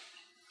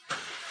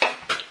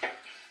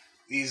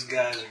 These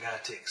guys are going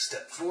to take a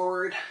step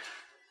forward.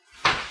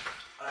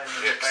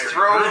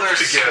 Throw their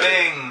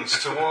swings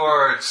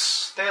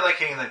towards... They like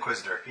hitting the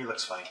Inquisitor. He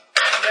looks fine.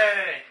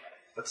 Yay!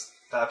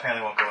 That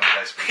apparently won't go in the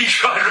dice. He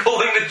tried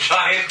rolling the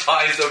giant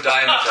Paizo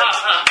die in the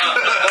dice.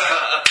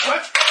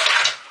 What?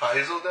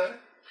 Paizo die?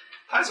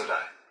 Paizo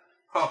die.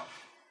 Oh.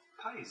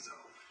 Paizo.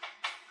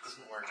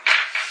 Doesn't work.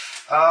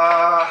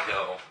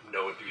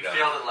 No, do that.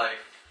 Failed at life.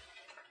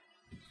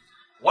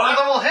 One of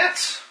them will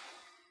hit.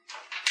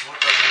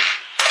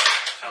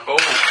 Oh,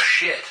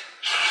 shit.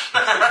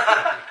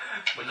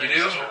 What you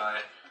do?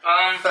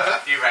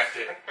 You wrecked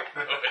it.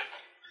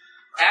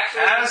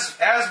 Actually, As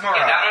Yeah, that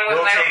Asmara one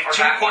will was take or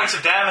 2 that points one.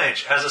 of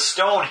damage as a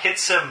stone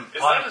hits him.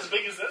 Is on- that as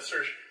big as this,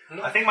 or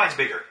I think mine's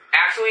bigger.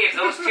 actually, if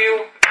those two are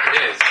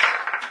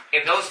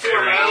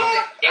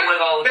moved, it would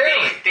go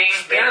Barely. ding, ding,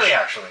 ding. Barely,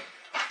 actually.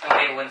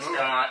 Okay, it would still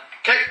not.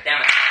 Okay.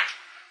 Damn it.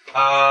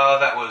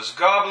 That was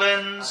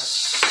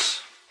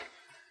goblins.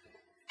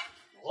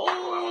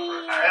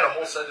 I had a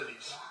whole set of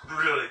these.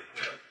 Really?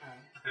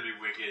 That'd be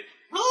wicked.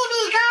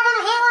 Moody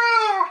Goblin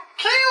Hero!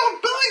 Kill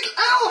Big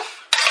Elf!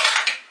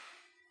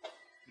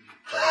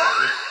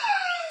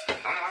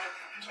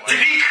 Did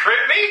he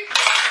crit me?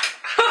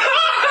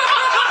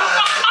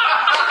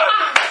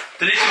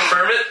 Did he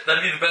confirm it?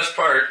 That'd be the best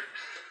part.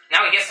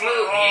 Now he gets to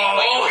move.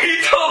 Oh,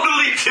 he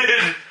totally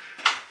did!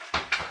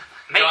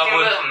 Make him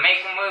Goblin. move him. Make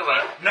him move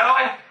him.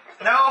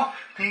 No,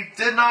 he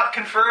did not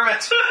confirm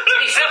it.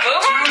 Did he still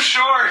move him? Too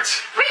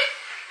short.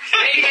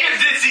 Make him.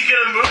 Is he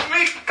gonna move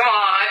me? Come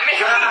on, make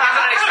him move his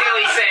next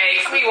silly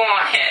saves. We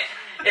want it.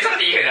 It's up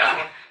to you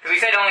though. Because we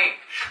said only.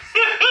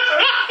 Stab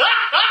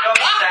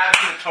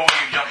you in the toe and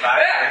you jump Yeah,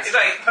 backwards. it's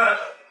like.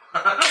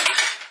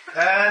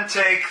 And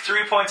take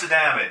 3 points of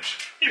damage.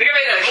 Think of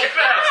it as a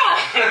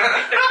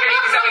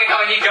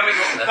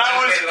That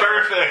was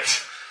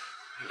perfect.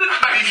 And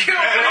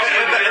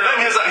then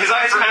his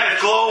eyes kind of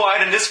glow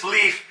wide in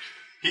disbelief.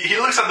 He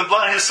looks at the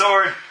blood on his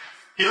sword.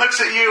 He looks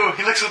at you.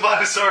 He looks at the blood on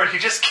his sword. He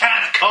just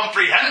can't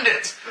comprehend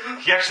it.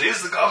 He actually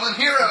is the goblin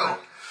hero.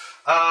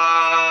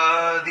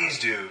 These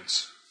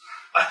dudes.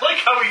 I like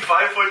how he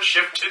 5-foot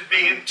shifted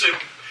me into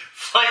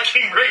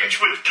flanking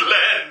range with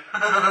Glenn.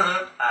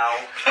 Ow.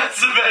 That's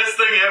the best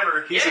thing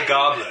ever. He's a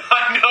goblin.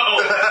 I know.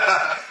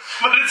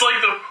 But it's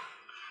like the...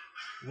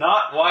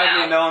 Not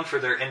widely known for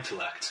their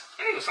intellect.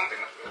 It was something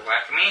that was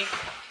after me.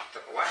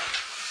 Took a while.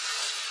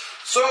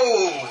 So,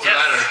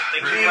 Yes, they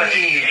do like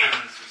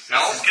cadence. No.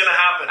 This is gonna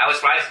happen. I was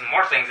surprised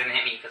more things didn't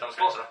hit me because I was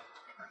closer.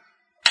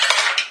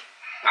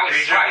 I was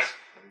surprised.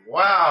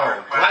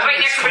 Wow. I was right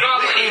next to the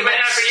goblin. He ran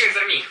after you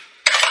instead of me.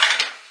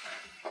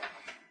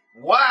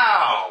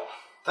 wow.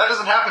 That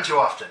doesn't happen too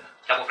often.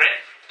 Double crit.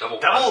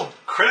 Double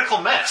critical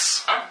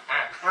miss. Oh,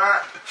 They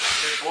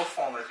both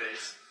fall on their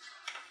face.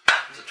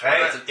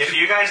 Hey, if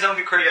you guys don't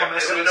get critical Yeah,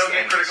 misses, we don't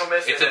get then- critical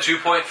miss. It's a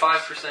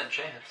 2.5%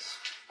 chance.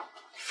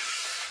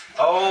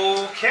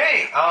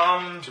 Okay,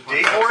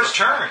 Davor's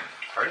turn.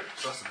 Pardon?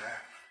 Doesn't matter.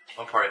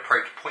 Oh, pardon,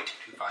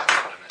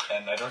 0.25.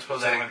 And I don't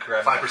suppose anyone can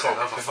grab 5%.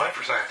 That was a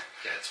 5%.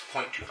 Yeah, it's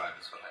 0.25 is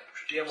what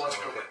I DM wants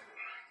to go.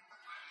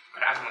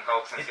 grab him a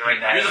coke since you're right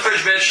Nice. there. You're the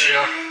fridge, bitch.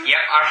 Yep,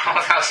 our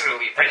whole house will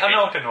be An pretty.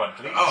 unopened one,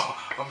 please. Oh,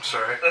 I'm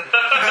sorry.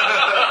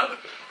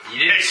 You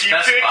didn't Hey, keep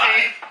specify.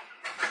 picky.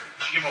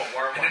 Give him a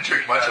warm I one. didn't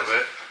drink much of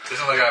it.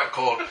 Isn't like I have a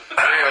cold.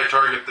 I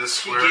target this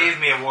He square. gave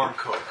me a warm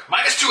Coke.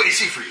 -2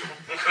 AC for you.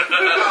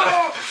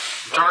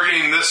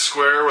 Targeting this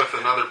square with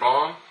another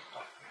bomb.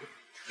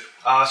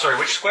 Sorry,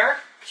 which square?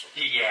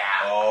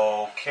 Yeah.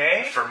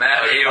 Okay. For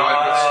Matt, Okay.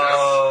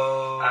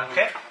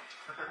 Okay.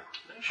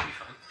 That should be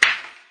fun.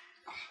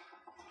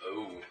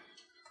 Oh.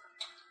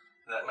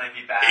 That might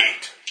be bad.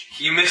 8.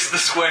 He missed the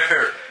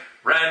square.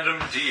 Random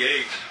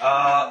D8.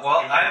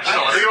 Well, I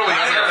think only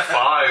have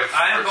 5.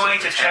 I'm going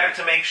to check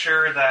to make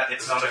sure that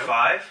it's not a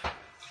 5. I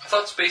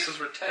thought spaces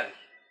were 10.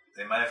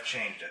 They might have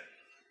changed it.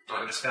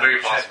 I'm It's just going to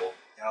very check possible.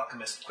 the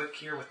alchemist quick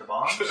here with the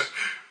bombs.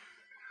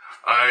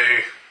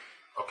 I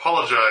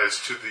apologize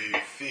to the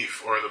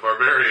thief or the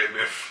barbarian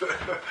if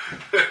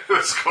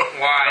foot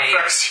score Why?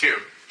 affects you.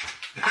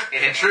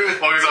 In truth,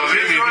 Well, because I was if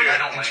aiming you're throwing-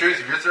 here. in truth,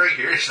 if you're throwing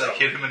here, it's like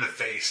hit him in the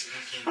face.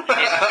 It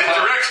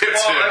direct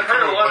hits him. I've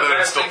heard a lot but of then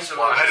bad it's still things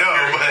fly. about I know,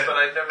 Experience, but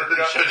I never it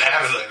got shouldn't a chance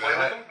happen to like play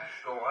that. with them.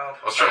 Go wild.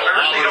 I was trying to I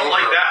really lob it don't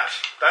like over. that.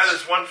 That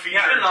is one feature.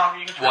 You can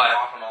turn it What?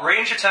 off and on.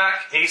 Range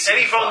attack, AC.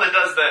 Any phone 5. that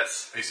does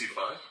this, AC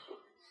 5?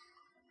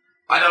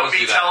 without iPhones me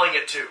do that. telling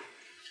it to.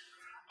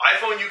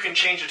 iPhone, you can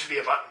change it to be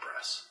a button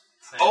press.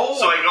 Oh!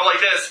 So I go like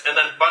this, and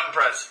then button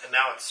press, and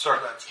now it's... Sorry.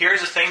 Here's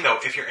the thing, though.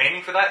 If you're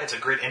aiming for that, it's a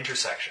grid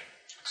intersection.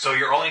 So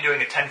you're only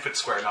doing a 10-foot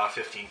square, not a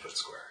 15-foot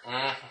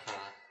square.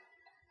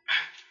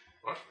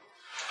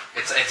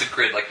 It's a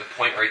grid, like the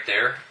point right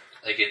there.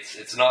 Like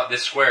it's not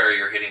this square.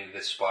 You're hitting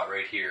this spot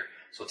right here,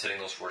 so it's hitting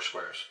those 4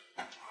 squares.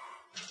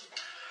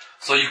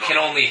 So you can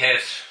only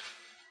hit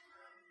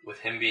with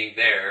him being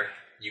there.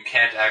 You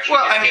can't actually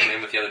hit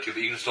him with the other 2,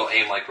 but you can still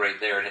aim like right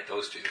there and hit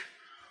those 2.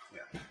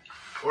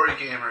 Or you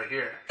can aim right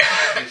here.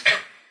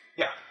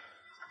 Yeah.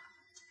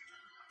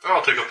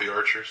 I'll take up the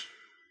archers.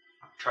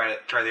 Try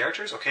the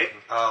archers? Okay.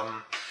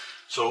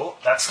 So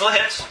that still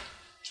hits.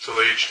 So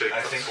they each take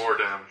I think- 4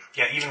 damage.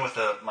 Yeah, even with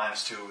the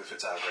 -2 if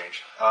it's out of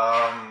range.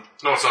 No,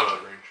 it's not out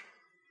of range.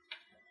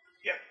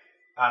 Yeah.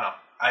 I don't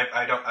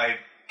know. I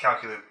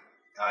calculate.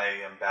 I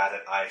am bad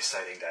at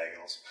eye-sighting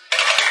diagonals.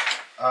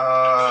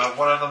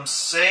 One of them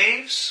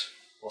saves.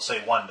 We'll say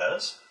 1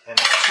 does. And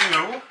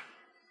 2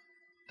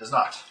 does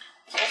not.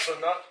 It's also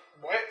not...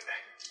 What?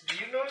 Do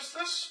you notice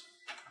this?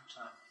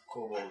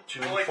 Cool.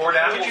 2, Like 4 the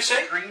damage, little you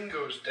say? screen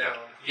goes down.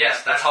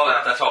 Yes, that's how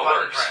it button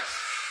works. press.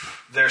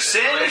 They're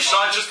singed. It's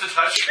not just a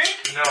touch screen?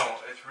 No,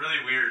 it's really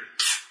weird.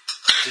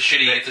 It's a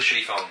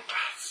shitty phone.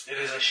 It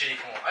is a shitty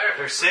phone.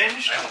 They're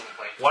singed. I won't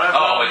complain. One of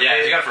Oh them yeah,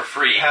 you got it for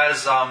free.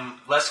 has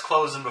less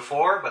clothes than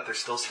before, but they're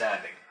still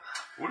standing.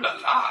 Ooh la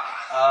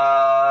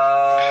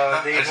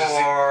la. They This is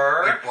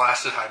were... like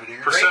blasted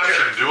Hybridier.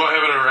 Perception. Do I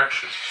have an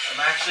erection? I'm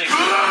actually.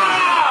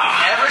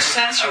 Ever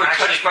since you were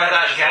touched by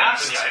that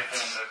gas, The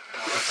iPhone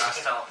that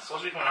fast tell. It's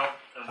supposed to be coming out.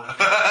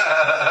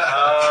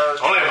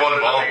 Only have one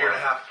ball. Year and a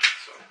half.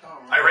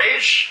 I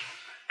rage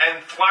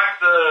and thwack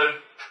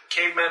the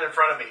caveman in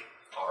front of me.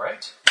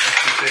 Alright.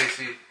 What's his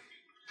AC?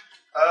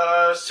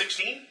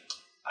 16?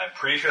 I'm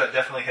pretty sure that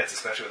definitely hits,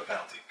 especially with a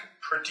penalty.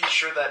 Pretty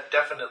sure that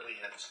definitely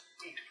hits.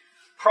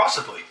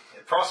 Possibly.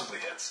 It possibly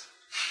hits.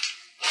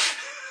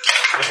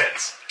 It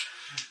hits.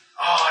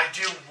 Oh, I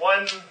do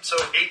 1, so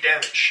 8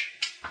 damage.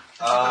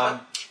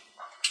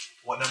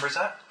 What number is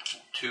that?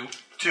 2.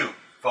 2.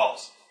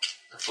 Falls.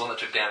 That's the one that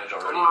took damage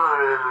already.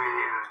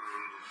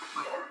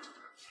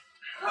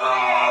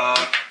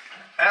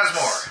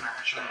 Asmore.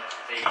 Smash him in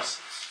the face.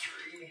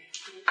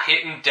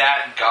 Hitting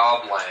that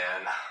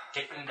goblin.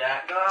 Hitting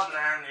that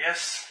goblin,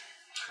 yes.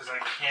 Because I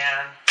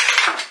can.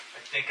 I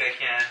think I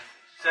can.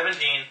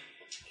 17.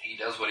 He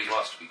does what he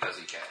wants because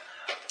he can.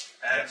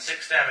 And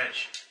 6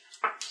 damage.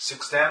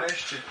 6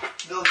 damage to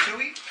little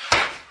Chewie.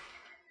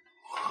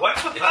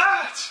 What's with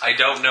that? I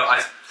don't know.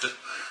 I just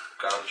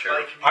got on the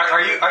chair.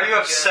 Are you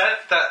upset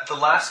that the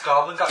last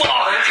goblin got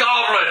Fuck!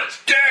 Goblin!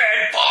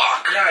 Dead!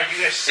 Fuck! Yeah,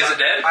 you guys suck. Is it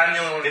dead? I'm the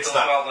only one with It's the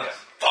not. goblins.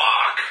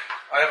 Fuck!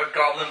 I have a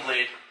goblin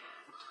blade.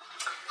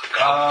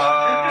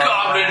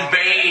 Goblin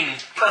Bane!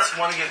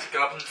 +1 against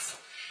goblins.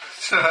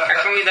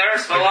 Actually,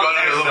 there's still up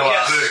there. Level Still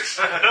up. 6.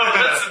 No,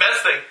 that's the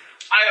best thing.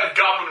 I have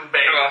Goblin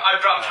Bane.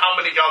 I've dropped how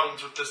many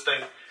goblins with this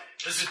thing?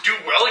 Does it do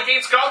well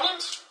against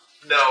goblins?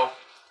 No.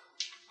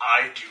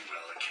 I do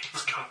well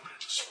against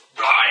goblins.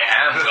 I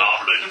am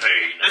Goblin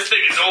Bane. This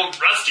thing is old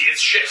and rusty.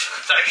 It's shit.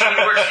 It's actually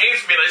worked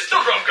against me and I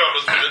still drop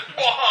goblins with it.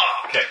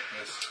 Waha! Okay.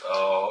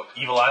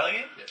 Evil Eye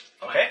again?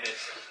 Okay.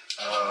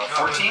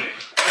 14.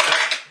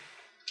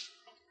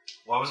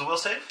 What was the will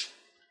save?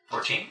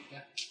 14? Yeah.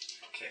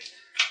 Okay.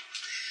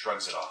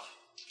 Shrugs it off.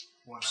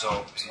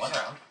 So, 1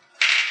 round.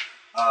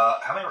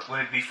 How many would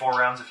it be 4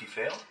 rounds if you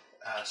failed?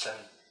 7.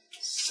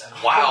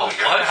 Wow,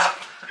 what?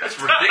 That's ridiculous.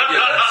 It's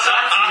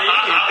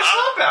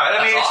not bad. I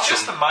mean, That's it's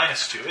just awesome. a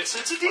 -2. It's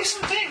a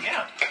decent thing,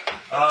 yeah.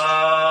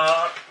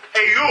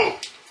 Hey, you!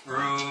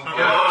 Rube.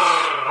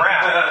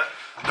 Brad.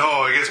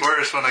 No, it gets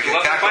worse when I get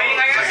Love tackle. fighting,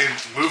 I I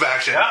guess? can move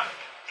action. Yeah.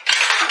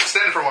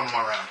 Stand for 1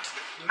 more round.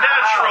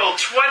 Natural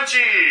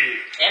 20!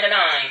 And a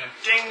 9.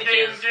 Ding, Which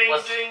ding, is ding,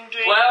 plus ding,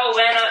 ding. 12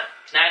 and a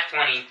nat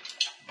 20.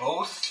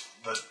 Both,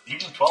 but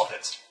even 12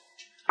 hits.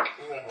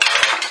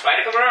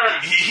 Radical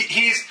burn.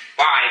 He's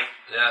 5.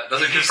 Yeah,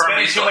 doesn't he's confirm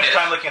spending he's too still much hit.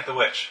 time looking at the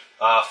witch.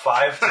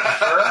 5 to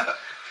confirm.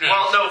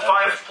 Well, no,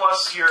 5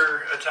 plus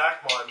your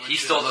attack mod. He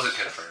which still is- doesn't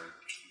confirm.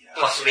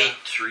 Plus 3.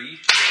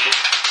 3?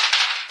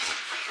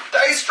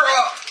 Dice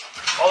drop!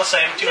 All the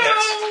same, 2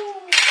 hits.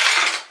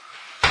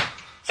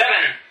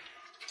 7.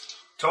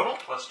 Total?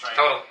 Plus strength.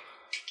 Total.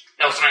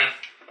 No strength.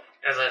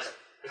 It's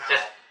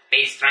just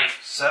base strength.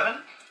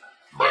 7?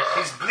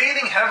 He's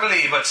bleeding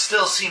heavily, but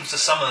still seems to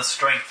summon the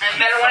strength to And keep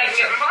better when I can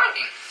fighting. get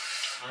reviving.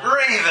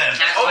 Raven!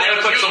 That's Oh, why you I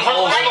was put some using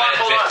holes in holes. that.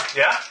 Hold on.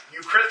 Yeah?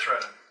 You crit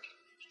threat him.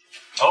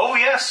 Oh,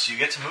 yes, you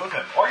get to move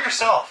him. Or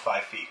yourself,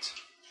 5 feet.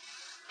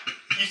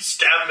 You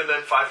stab him and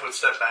then 5 foot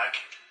step back.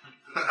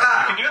 You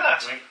can do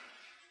that.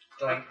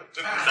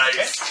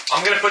 Nice.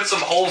 I'm gonna put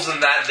some holes in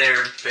that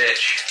there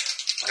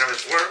bitch. Whatever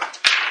it's worth.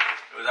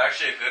 It was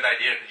actually a good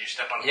idea because you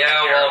step on.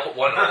 Yeah, well, I'll put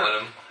one hole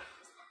in him.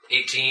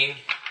 18.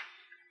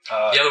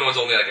 The other one's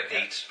only like an 8.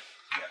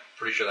 Yeah.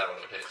 Pretty sure that one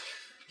would hit.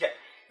 Yeah,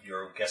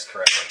 you guessed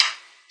correctly.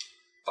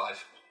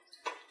 5.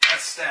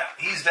 That's down.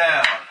 He's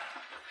down.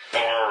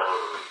 Those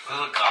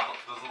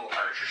little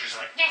archers just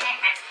like.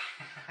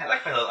 I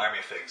like my little army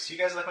of figs. You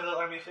guys like my little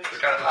army of figs?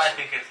 I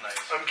think it's nice.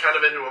 I'm kind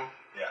of into them.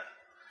 Yeah.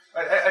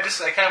 I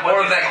kind of More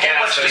want of that a whole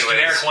bunch gas of just anyways.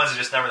 generic ones and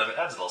just number them. It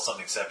adds a little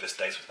something instead of just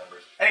dice with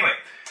numbers. Anyway,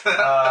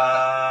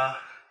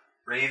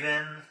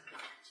 Raven,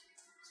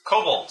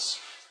 kobolds,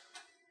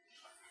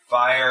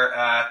 fire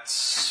at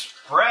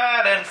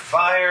Brad and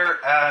fire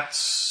at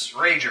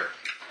Rager.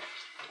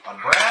 On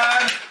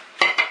Brad,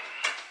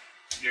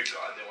 Dear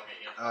God, they won't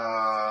hit you.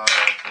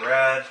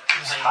 Brad,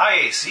 high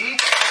AC.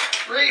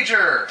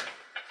 Rager.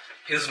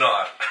 His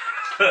not.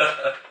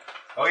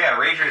 Oh yeah,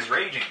 Rager is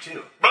raging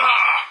too. Bah!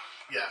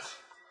 Yes.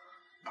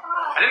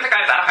 I didn't think I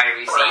had that high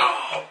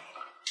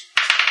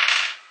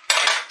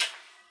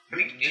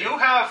VC. You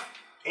have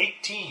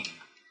 18,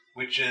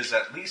 which is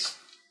at least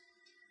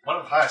one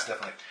of the highest,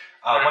 definitely.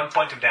 1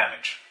 point of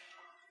damage.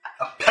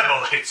 A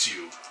pebble hits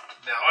you.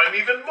 Now I'm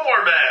even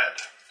more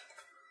mad.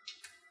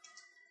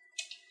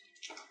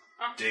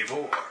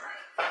 Davor.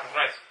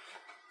 Nice.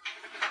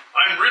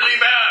 I'm really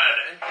mad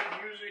and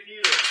can use a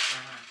healer.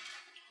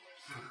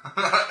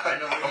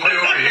 I'm way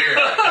over here.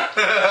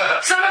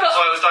 Son of a...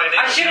 Oh, I was dying.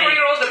 I should have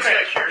re-rolled the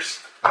crit. Cures.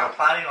 I'm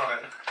planning on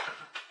it.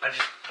 I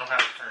just don't have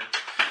a turn.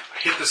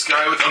 Hit this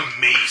guy with a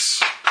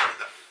mace. Right in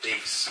the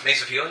face.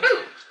 Mace of healing?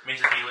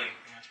 Major healing.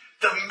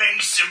 The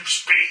Mace of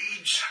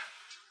Spades.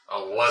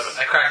 11.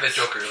 I cracked that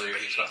joke earlier.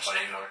 He's not funny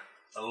anymore.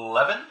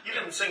 11? You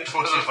didn't sing it It to the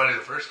wasn't tune. funny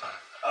the first time.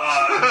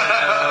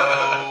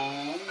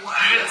 No.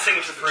 You didn't sing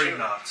it to the Afraid tune.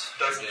 not.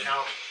 Doesn't Did.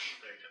 count.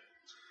 There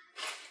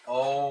you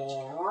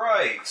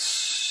Alright.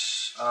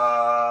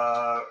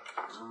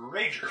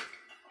 Rager.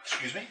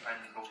 Excuse me? I'm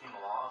invoking the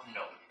law of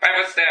no.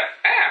 5 step.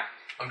 Ah!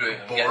 I'm doing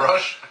Bull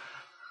rush.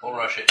 Bull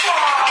rush it.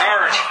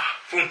 Charge!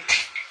 Boom.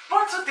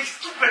 What's with these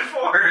stupid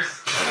fours?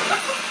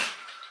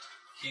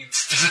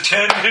 Does a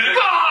 10 hit it?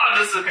 Ah,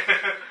 this is-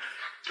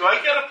 Do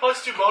I get a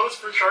 +2 bonus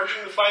for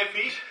charging the 5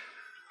 feet?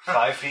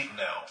 5 feet?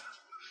 No.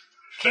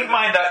 Keep in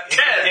mind that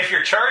 10. if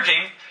you're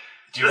charging,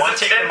 do you Does want it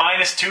to take the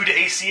 10? -2 to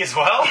AC as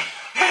well?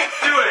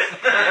 Do it!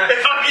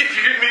 If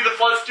you give me the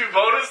 +2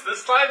 bonus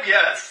this time,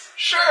 yes.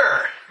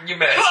 Sure. You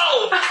missed.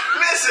 12!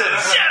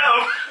 Misses.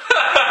 Yeah!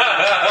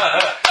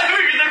 I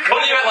figured they're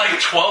What are you at, like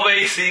 12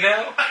 AC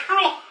now? I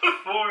rolled a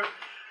 4.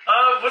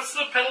 What's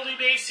the penalty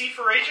to AC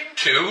for raging?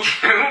 2?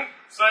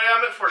 So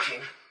I'm at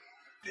 14.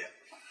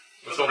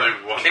 That's only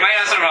one. They might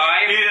not He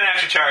survive. didn't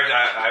actually charge.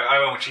 I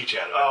won't cheat you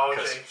out of it. Oh,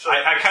 okay. 'cause So-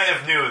 I kind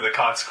of knew the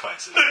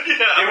consequences.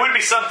 Yeah. It would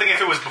be something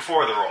if it was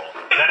before the roll.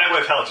 Then I would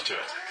have held you to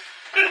it.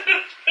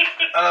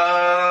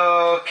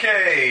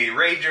 Okay,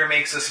 Rager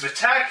makes a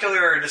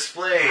spectacular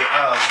display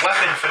of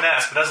weapon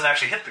finesse, but doesn't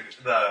actually hit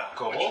the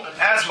kobold.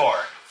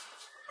 Asmore.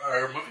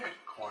 Are moving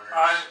corners.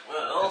 I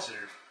will.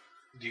 Consider-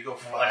 Do you go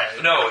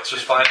 5? No, it's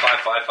just 5, 5,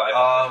 5,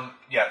 5.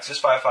 Yeah, it's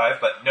just 5/5,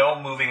 but no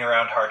moving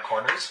around hard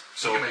corners.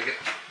 So make it.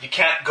 You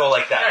can't go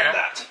like that Yeah. and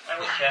that. I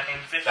was checking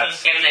 15.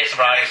 That's- If they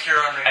survive.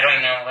 Cure on I don't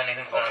even know if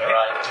anything's going to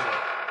Okay.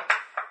 survive.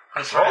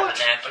 Who's Roll survived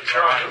it. the next? A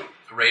try.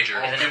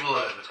 Rager. Isn't it? People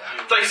that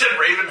attack. It's like you said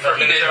Raven for a He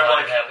minute did there, roll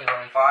like, that. We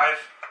were in 5.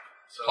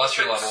 so Plus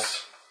your 6.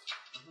 levels.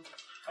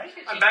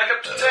 I'm back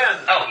up to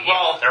 10. Oh, yeah.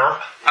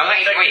 Well, I'm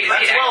like, wait, is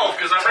that's he 12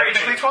 because I'm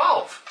Technically raging.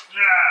 12.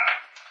 Yeah.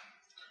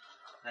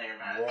 Now you're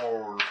mad.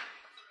 Whoa.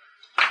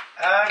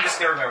 I'm just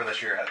gonna remember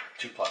this year had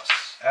 2+.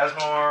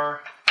 Asmore.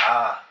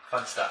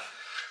 Fun stuff.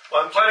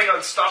 Well, I'm planning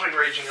on stopping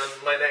raging on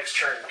my next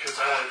turn because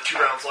I only have 2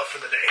 rounds left for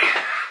the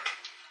day.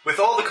 With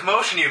all the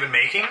commotion you've been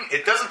making,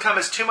 it doesn't come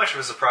as too much of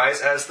a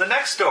surprise as the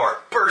next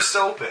door bursts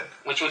open.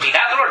 Which would be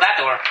that door or that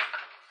door?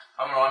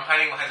 I don't know, I'm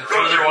hiding behind the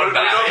Further one We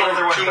back. got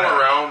Further one two back. more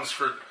rounds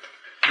for.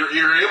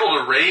 You're able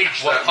to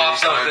rage What that many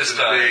pops out times this in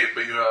a time? day,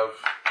 but you have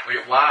like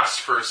it lasts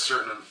for a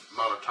certain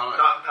amount of time.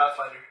 Not in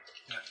Pathfinder.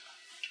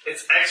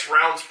 It's X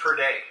rounds per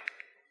day.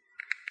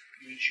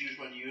 You choose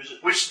when to use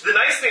it. Which, the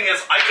nice thing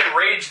is, I can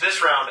rage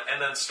this round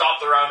and then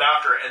stop the round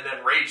after and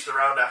then rage the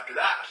round after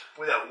that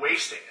without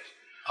wasting it.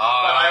 But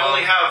I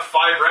only have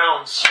 5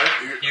 rounds.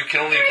 You can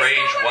only rage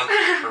once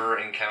per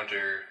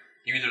encounter.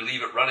 You either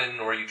leave it running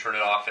or you turn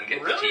it off and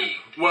get Really?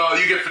 fatigued. Well,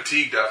 you get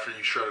fatigued after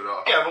you shut it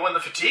off. Yeah, but when the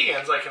fatigue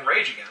ends, I can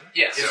rage again.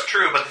 Yes. It's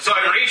true, but So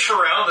I rage for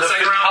a round, the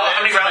second round how ends,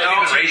 many and rounds I have you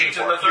been don't raging rage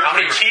for? in the third I'm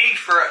round. fatigued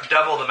for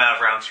double the amount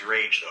of rounds you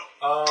rage, though.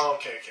 Oh,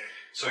 okay.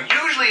 So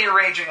usually you're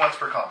raging once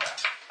per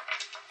combat.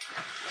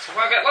 So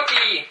I got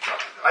lucky.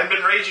 I've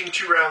been raging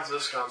 2 rounds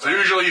this combat. So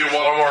usually you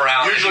want more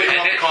rounds. Usually you You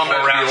want hit the combat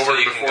more to rounds be so over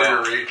you can before go.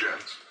 your rage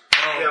ends.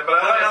 Yeah, but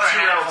I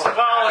only have 2 rounds.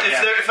 Well,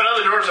 if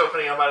another door's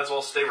opening, I might as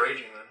well stay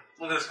raging then.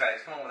 Look at this guy,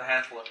 he's coming with a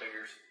handful of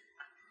figures.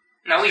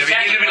 No, we There's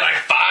said gonna be like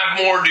 5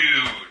 more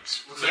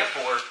dudes. Looks like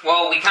 4.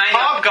 Well, we kind of.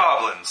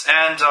 Hobgoblins,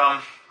 and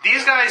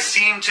these guys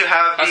seem to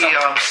have That's be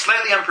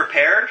slightly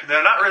unprepared.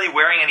 They're not really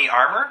wearing any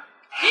armor.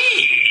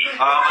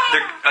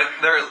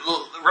 They're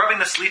rubbing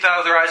the sleep out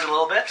of their eyes a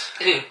little bit,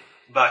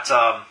 but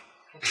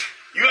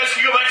You guys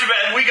can go back to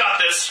bed. We got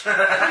this.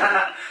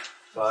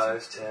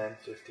 5, 10,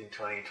 15,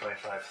 20,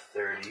 25,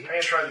 30. I'm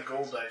gonna try the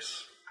gold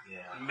dice. Yeah.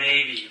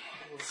 Maybe.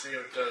 We'll see how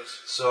it does.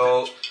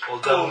 So we'll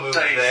double Gold move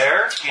dice.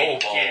 there.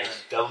 Gold balls.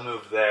 Double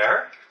move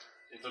there.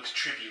 It looks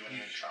trippy when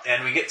you chop.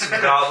 And we get some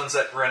goblins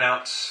that run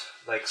out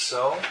like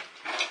so.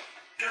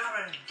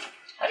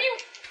 How do you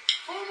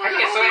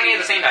get so many of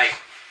the same dice?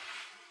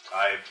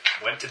 I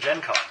went to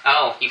Gen Con.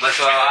 Oh, he went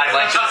to a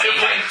bunch of the same I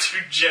dice. went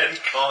to Gen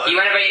Con. You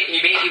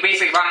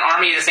basically brought an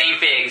army of the same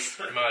figs.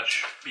 Pretty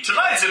much.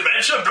 Tonight's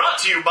adventure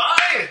brought to you by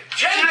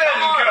Gen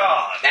Con.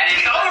 That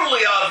is The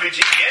only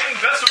RPG gaming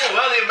festival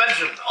worthy of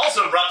mention.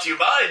 Also brought to you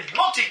by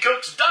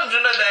Multi-Cooked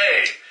Dungeon a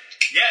Day.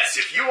 Yes,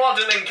 if you want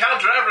an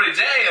encounter every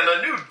day and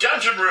a new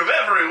dungeon room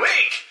every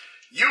week,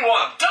 you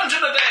want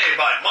Dungeon a Day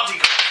by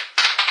Multi-Cooked.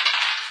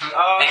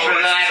 Thanks for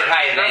the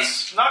advertisement.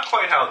 That's not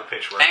quite how the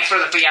pitch works. Thanks for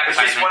the free It's just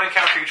advertisement. one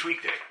encounter each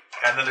weekday.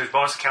 And then there's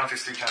bonus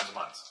encounters 3 times a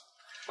month.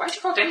 Why is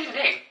it called Dungeon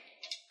Day?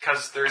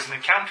 Because there's an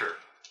encounter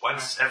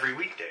once every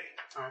weekday.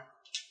 Oh.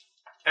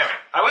 Anyway,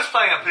 I was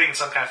planning on putting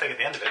some kind of thing at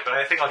the end of it, but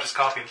I think I'll just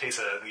copy and paste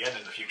it at the end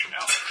in the future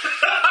now.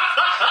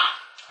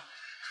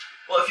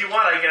 Well, if you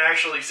want, I can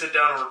actually sit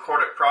down and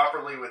record it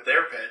properly with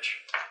their pitch.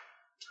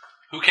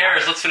 Who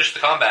cares? Let's finish the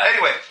combat.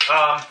 Anyway,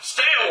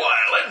 Stay a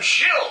while and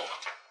chill.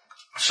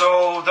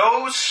 so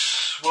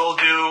those will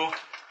do...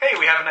 Hey,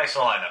 we have a nice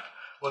little lineup.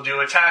 We'll do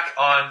attack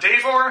on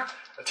Davor,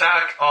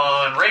 attack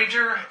on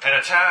Rager, and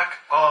attack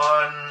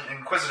on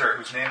Inquisitor,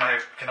 whose name I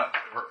cannot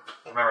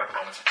remember at the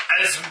moment.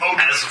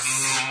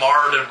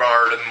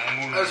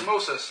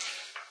 Osmosis.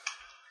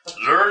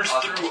 Learns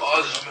through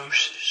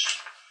osmosis.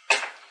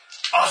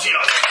 Ozzy.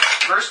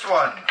 First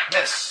one,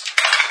 miss.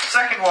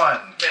 Second one,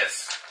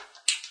 Miss.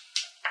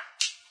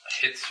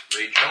 Hits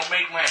rage. Don't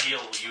make my heal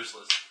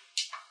useless.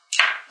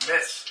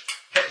 Miss.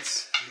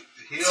 hits.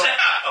 The heal,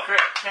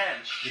 Crit 10.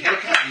 the heal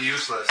can be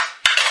useless.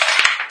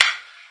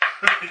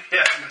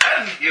 Yeah, if you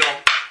hadn't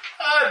healed,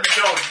 I'd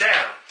be going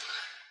down.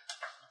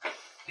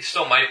 He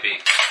still might be.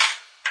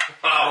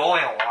 Wow.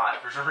 Rolling a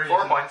lot for some reason.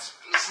 4 points.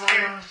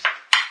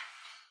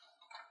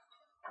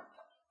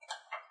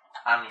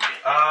 I'm gonna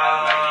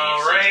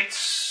Alright.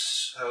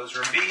 That was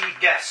room B.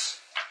 Guess.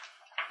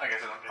 I guess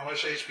I don't How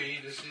much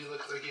HP does he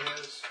look like he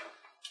has?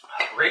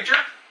 Rager?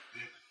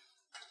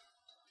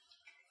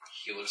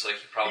 He looks like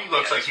he probably He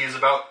looks has. like he's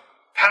about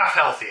half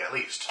healthy, at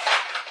least.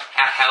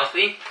 Half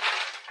healthy?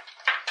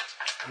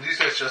 And these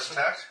guys just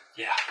attacked?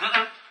 Yeah.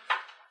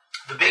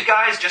 The big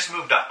guys just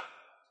moved up.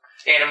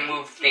 They had to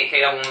move, they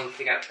double move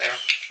to get there.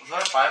 Was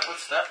that a 5-foot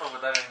step or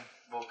would that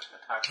invoke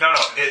attack? No.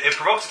 It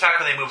provokes attack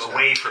when they move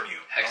away from you.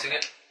 Hexing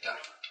it?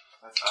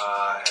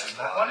 And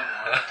that one?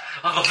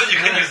 I love that you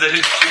can use that in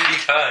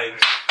 3D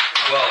times.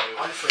 Well,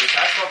 Honestly,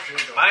 that's an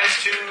opportunity.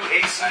 -2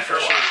 AC for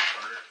a while.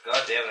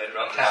 god damn it, I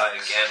dropped that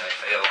again, I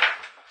failed.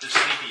 Just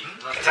sneaky.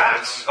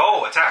 Attacks.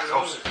 Oh, attacks.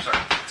 Oh, sorry.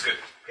 It's good.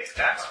 Okay,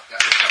 attacks.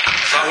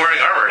 It's not wearing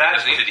armor, That- it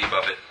doesn't need to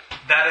debuff it.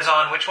 That is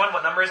on which one?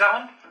 What number is that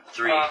one?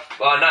 3.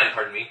 9,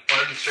 pardon me.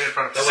 One straight in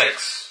front of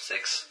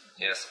 6.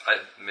 Yes, I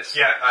missed.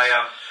 Yeah,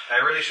 I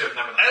really should have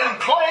numbered them.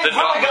 And playing The for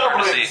the goblins are to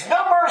goblins, see.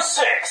 number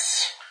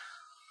 6.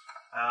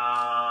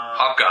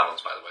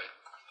 Hobgoblins, by the way.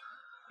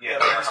 Yeah,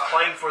 I was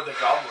playing for the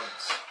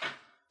goblins.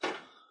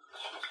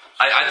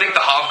 I think the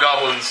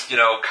Hobgoblins,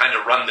 kind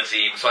of run the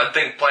team, so I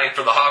think playing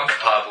for the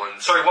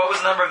Hobgoblins. Sorry, what was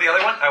the number of the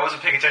other one? I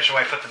wasn't paying attention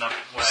when I put the number.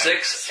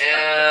 6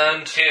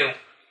 and 2.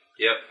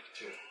 Yep.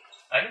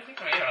 I didn't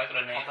think I could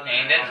have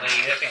named it, but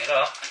you looking it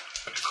up.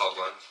 Called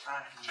one.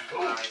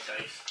 My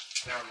dice.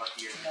 They're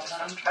luckier.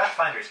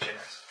 Pathfinder's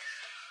generous.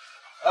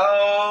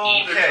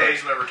 There's Okay.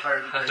 days when I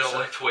retired. I don't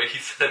like the way he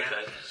said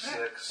that.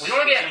 6. We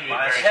don't get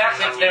attacks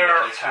if they're...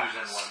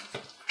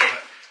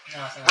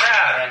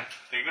 Brad.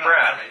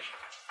 Brad.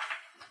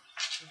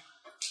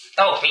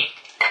 Oh, me.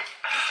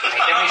 I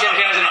definitely should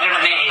have chosen a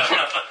different name.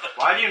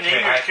 Why do you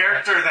name your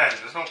character then?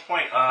 There's no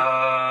point.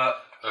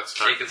 That's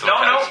Take its own No,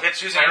 time.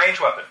 it's using a range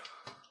weapon.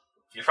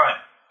 You're fine.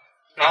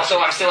 Also,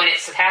 I'm still in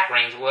its attack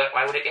range.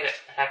 Why would it get it?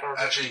 Attack range?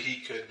 Actually, he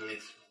could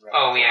move.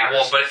 Oh, yeah.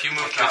 Well, but if you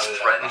move to its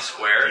threatened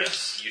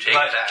squares, you take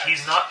But attacks.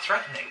 he's not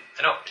threatening.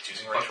 I know. It's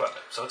using a range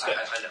weapon, so it's good.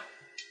 I know.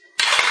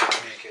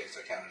 In any case,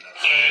 I counted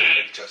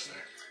that. Just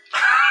there.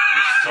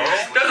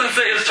 Doesn't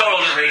say it's total.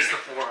 Erase the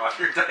 4 off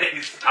your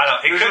dice. I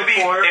don't know. It could be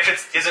if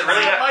it's. Is it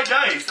really? My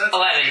dice. That's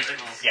 11.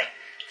 Yeah.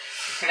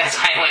 That's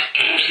why I went...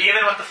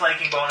 Even with the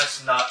flanking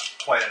bonus, not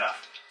quite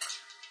enough.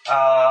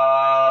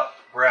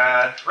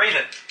 Brad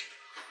Raven.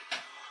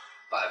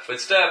 5-foot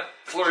step.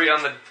 Flurry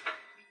on the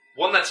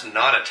one that's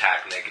not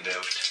attack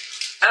negative.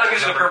 And I'm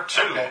using a Number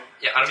perfect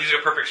 2. Yeah, I'm using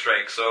a perfect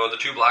strike. So the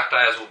 2 black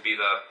dice will be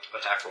the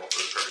attack roll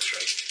for the perfect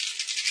strike.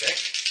 Okay.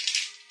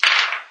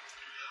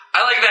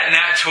 I like that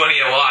nat 20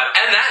 a lot,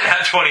 and that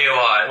nat 20 a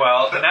lot.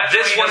 Well, the nat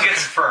This 20 one doesn't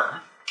gets-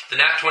 confirm. The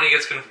nat 20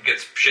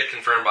 gets shit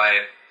confirmed by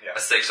Yeah. a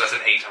 6, so that's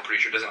an 8. I'm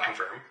pretty sure doesn't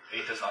confirm.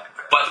 8 does not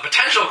confirm. But the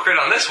potential crit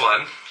on this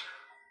one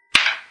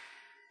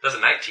does a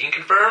 19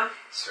 confirm?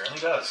 Certainly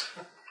does.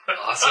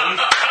 Awesome.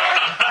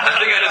 I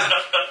think I just...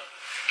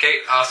 Okay,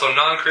 so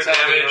non-crit So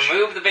we damage.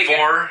 remove the big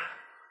 4.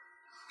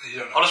 You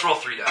don't know. I'll just roll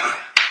 3 die.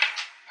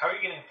 How are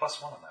you getting a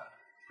 +1 on that?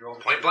 You rolled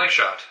a Point blank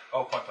shot.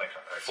 Oh, point blank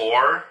shot. Right.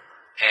 4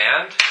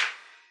 and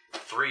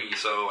 3,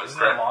 so it's...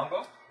 Isn't it a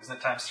longbow? Isn't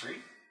it times 3?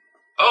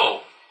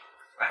 Oh!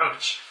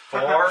 Ouch.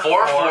 4,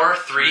 4,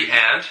 3,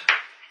 and...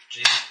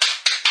 Jeez.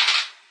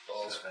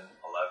 Balls been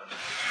 11.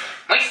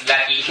 Nice,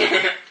 lucky.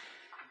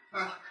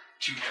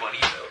 220,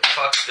 though.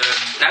 Fuck,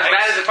 Not as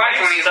bad as the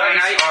 520 is one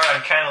Dice night. are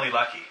uncannily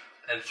lucky.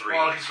 and 3.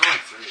 Well, he's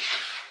rolling 3.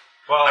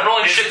 Well, I'm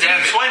rolling his shit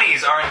damage.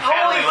 D20s are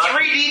uncannily Rolling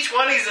lucky.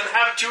 3d20s and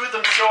have 2 of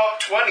them show up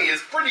 20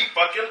 is pretty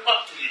fucking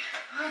lucky.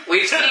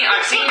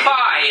 I've seen 5.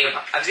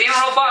 I've seen him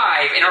roll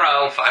 5 in a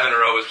row. 5 in a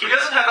row is He pretty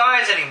doesn't have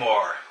eyes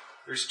anymore.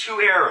 There's 2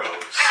 arrows.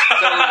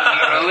 So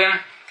you roll him.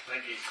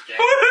 Thank you.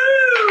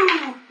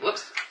 Woohoo!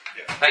 Whoops.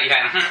 Thought you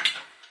had him.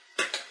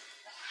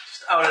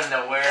 Just out of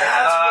nowhere.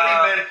 That's what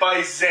he meant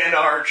by Zen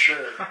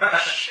Archer.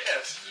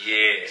 Shit.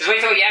 Yeah. Just wait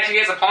till he actually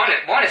gets a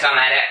bonus on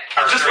that.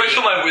 Just wait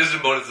till my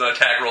wisdom bonus on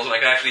attack rolls and I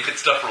can actually hit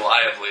stuff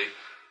reliably.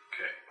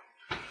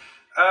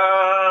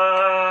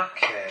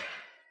 Okay.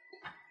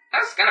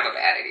 That's kind of a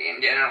bad idea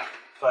in general.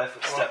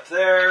 5-foot step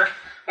there.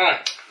 Well,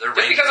 They're just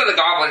ranged. because of the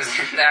goblins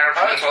that are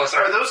pretty closer.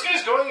 Are those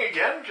guys going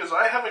again? Because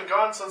I haven't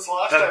gone since the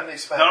last time they No,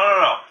 spent.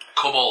 no.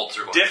 Kobolds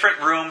are going. Different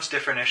rooms,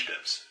 different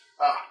initiatives.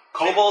 Ah,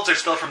 Kobolds are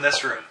still from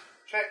this room.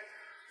 okay.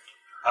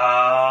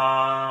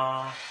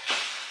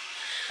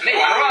 And they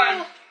want to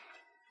run.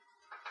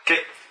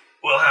 Okay,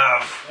 we'll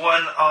have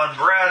one on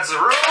Brad the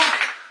Rogue.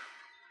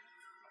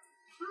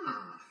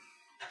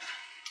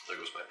 There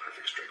goes my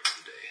perfect strike for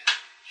the day.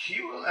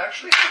 He will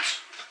actually hit.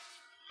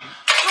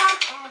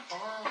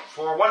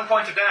 For 1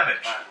 point of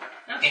damage.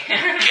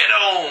 Get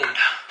owned!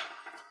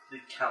 The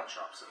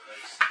caltrops of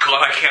this.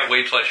 God, I can't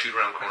wait till I shoot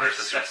around corners.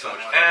 This is so much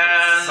fun.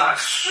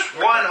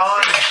 And one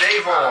on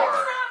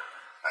Davor.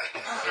 I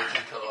can wait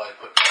until I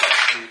put to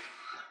sleep.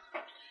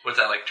 What's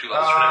that, like 2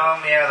 levels for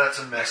now? Yeah, that's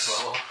a miss.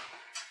 Well,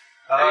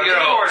 There you go.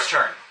 Davor's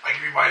turn. I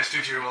give you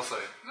 -2 to your will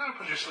save. No,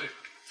 put your sleep.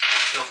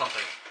 Kill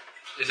something.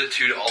 Is it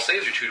 2 to all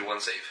saves or 2 to 1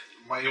 save?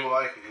 My evil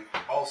eye can do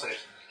all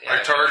saves. Yeah,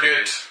 I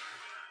target.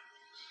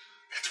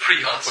 It's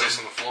pretty Place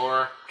awesome. on the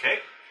floor.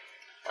 Okay.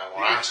 My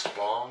last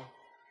bomb.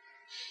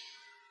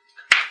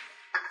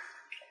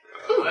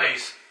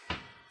 Nice.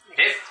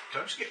 This?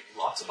 Don't you get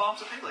lots of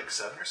bombs, I think? Like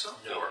 7 or so?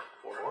 No.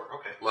 4?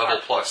 Okay. Level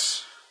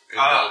plus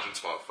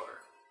intelligence modifier.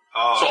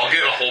 Oh, So I'll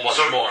get a whole bunch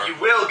so more. you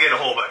will get a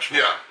whole bunch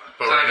more. Yeah,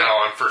 but So right I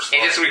now I'm first It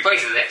level. just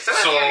replaces it. So,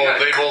 that's So kinda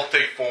good. they both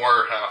take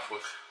 4, half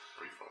with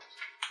reflex.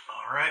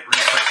 Alright,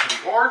 reflex for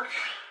the orc.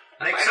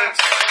 Makes sense.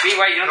 See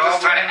why you don't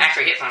just try to Goblin.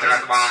 actually hit something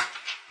at the bottom.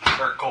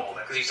 Or kobold.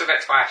 Because you still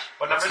got splash.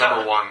 What That's number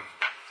number 1.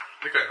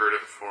 I think I heard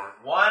it before.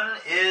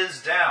 1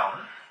 is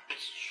down.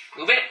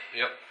 Move it.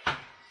 Yep.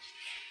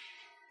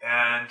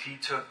 And he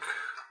took...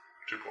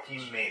 2 points.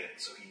 He made it,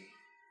 so he...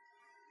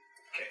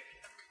 Okay.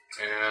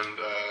 And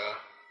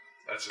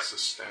that's just a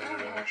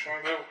standard action.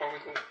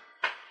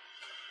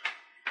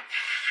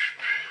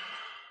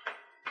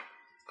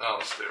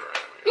 I'll stay right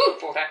there. Ooh,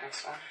 full attack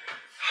next time.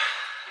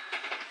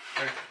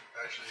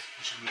 Actually,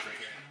 you should move right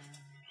here.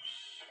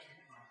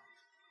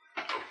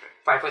 Okay.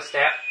 5-foot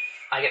step.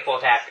 I get full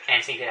attack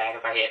and sneak attack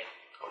if I hit.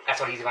 That's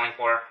what he's going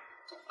for.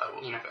 I will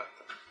You do know. that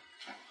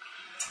then.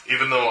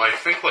 Even though I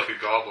think like a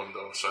goblin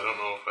though, so I don't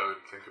know if I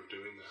would think of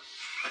doing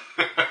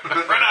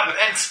that. Run up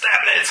and stab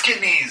it at its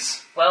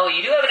kidneys! Well,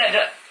 you do have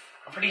a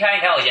pretty high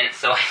intelligence,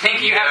 so I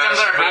think you have some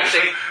sort of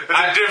basic. It's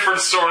a different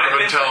sort of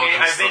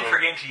intelligence. I've been though.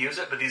 forgetting to use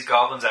it, but these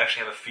goblins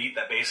actually have a feat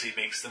that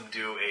basically makes them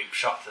do a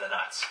shot to the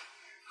nuts.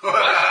 Do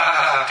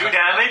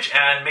damage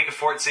and make a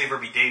fort save or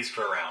be dazed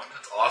for a round.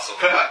 That's awesome.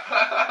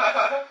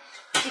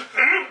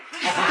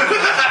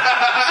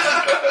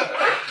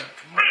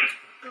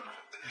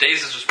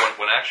 Daze is just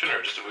one action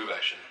or just a move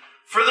action?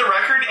 For the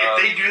record, if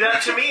they do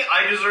that to me,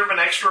 I deserve an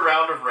extra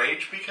round of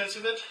rage because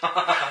of it.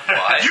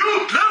 Why? You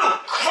little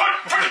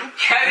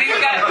You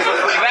got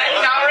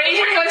not rage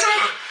against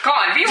him? Come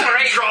on, be more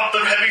rage. drop the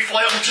heavy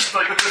flail just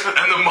like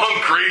And the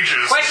monk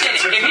rages. Question: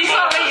 if he's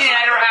not raging and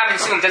I don't have him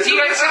soon, does he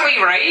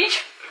instantly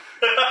rage?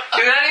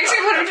 Does that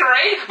instantly put him to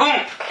rage?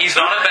 Boom! He's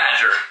not a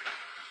badger.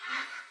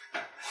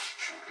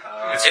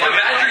 If a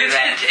badger gets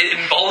hit, it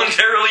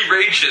involuntarily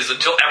rages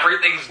until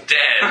everything's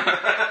dead.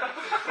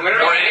 Or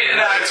it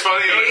is. It's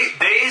funny.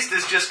 Dazed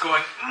is just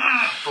going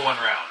for 1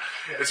 round.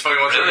 It's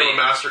funny once I Really? go to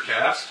master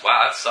cast.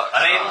 Wow, that sucks.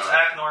 Unable to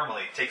act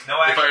normally. Takes no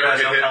If action. I ever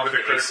has get no hit penalty with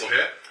a for critical AC.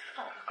 hit,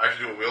 I have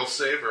to do a will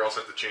save or else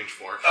I have to change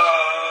form.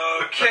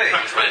 Okay.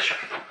 Switch.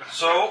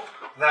 So,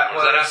 that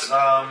What was if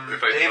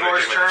I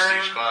Davor's take my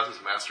prestige turn. class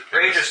as master cast.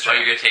 Rage's So turn.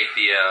 you're gonna take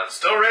the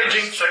still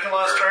raging. Second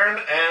last turn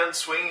and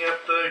swinging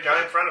at the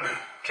guy in front of me.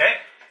 Okay.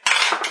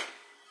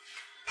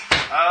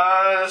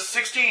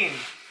 16.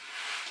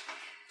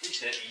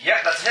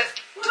 Yeah, that's a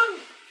hit.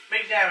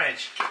 Big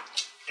damage.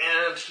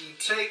 And he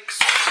takes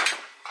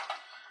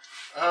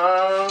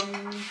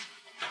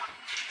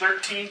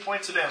 13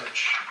 points of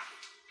damage.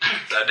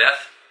 is that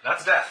death?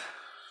 That's death.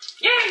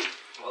 Yay!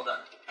 Well done.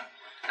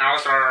 And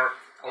also,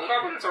 Old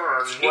goblins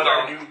or new what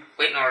I goblins?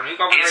 Wait, no, are new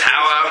goblins? It's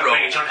how I roll.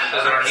 Is it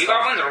our new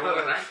goblins or what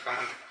was that?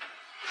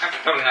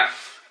 Totally not.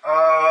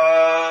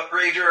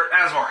 Rager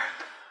Asmore.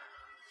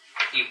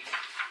 You.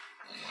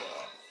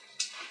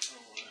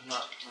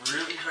 Not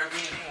really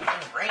being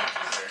in range,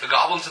 is there? The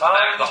goblins at the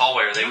back of the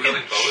hallway, are they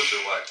wielding bows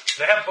or what?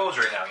 They have bows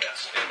right now,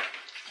 yes.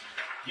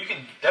 You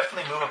can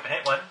definitely move up and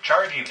hit one.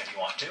 Charge even if you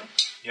want to.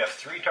 You have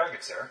 3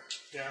 targets there.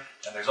 Yeah.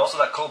 And there's also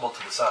that kobold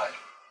to the side.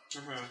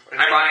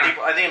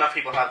 I think enough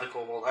people have the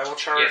kobold. I will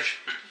charge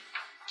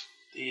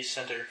the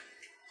center.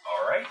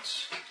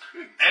 Alright.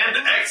 And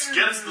X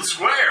gets the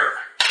square.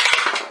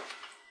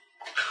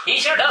 He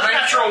sure does.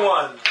 Natural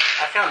one.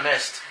 I kind of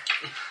missed.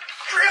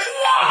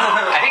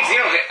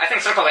 I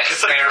think Circle gets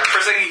It's like, square.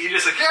 first thing you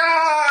just like,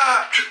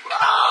 yeah!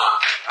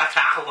 I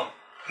tackle them.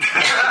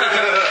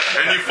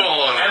 And you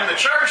fall on And it. the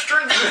charge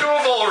turns into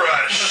a bull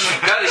rush.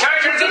 No, the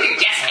charge turns into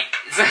jazz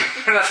hands.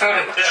 That's what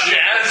it is.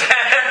 Jazz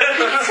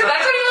hands! So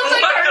that's what he looks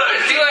like Kurt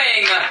was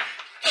doing.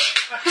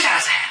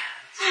 Jazz hands.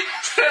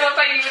 That's what it looked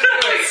like he was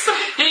doing.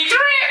 He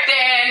tripped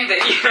and,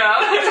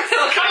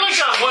 Kind of like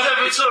on one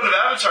episode of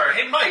Avatar.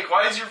 Hey, Mike,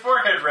 why is your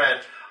forehead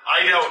red?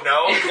 I don't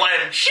know.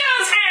 Glenn,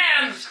 jazz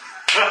hands.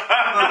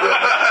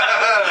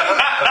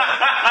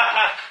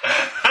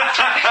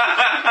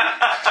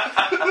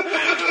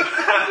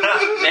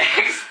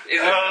 Next is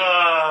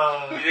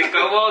it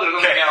kobold or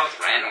something else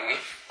randomly?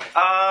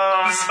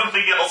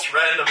 Something else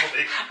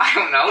randomly. I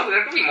don't know.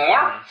 There could be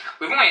more.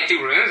 We've only had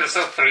 2 rooms. There's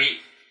still 3,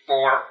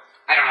 4.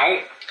 I don't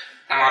know.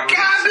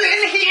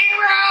 Goblin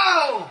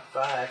hero!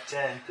 5,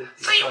 10, 15,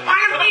 So you 20,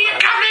 want to be a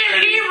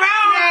goblin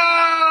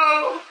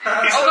hero?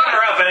 He's still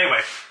runner up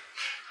anyway.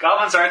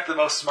 Goblins aren't the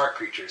most smart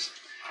creatures.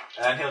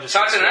 And he'll just...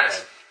 Shot to the go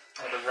nuts?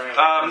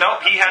 ahead. No,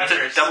 he had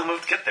to double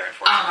move to get there,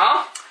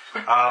 unfortunately.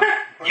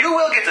 You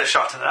will get the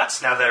shot to the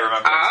nuts, now that I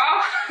remember.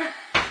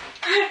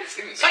 It's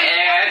gonna be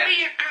bad.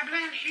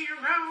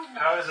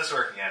 How does this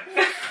work again?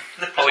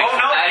 Holy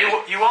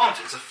You won't.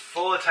 It's a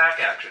full attack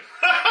action.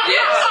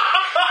 Yes.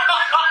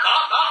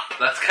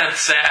 That's kind of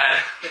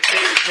sad.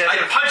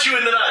 I punch you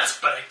in the nuts,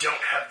 but I don't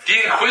have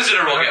The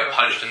Inquisitor will get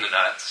punched in the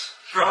nuts.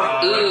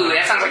 Ooh,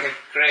 that sounds like a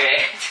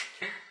great.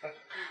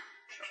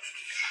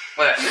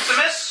 What? It's a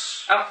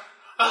miss. Oh.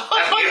 I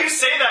like how you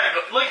say that.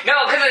 Like,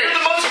 No, because you're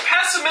the most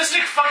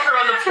pessimistic fucker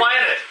on the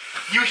planet.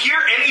 You hear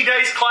any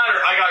dice clatter,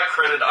 I got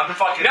critted. I'm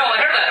fucking No, I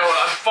dead. heard that. No,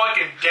 I'm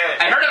fucking dead.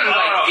 I heard him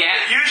No. yeah.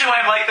 Usually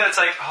when I'm like that, it's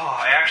like, oh,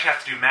 I actually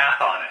have to do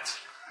math on it.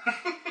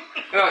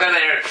 No, because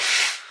I heard.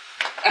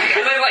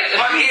 Because I like.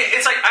 I mean,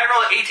 it's like, I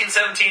roll 18,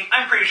 17,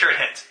 I'm pretty sure it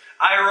hit.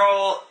 I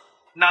roll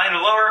 9 or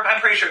lower, I'm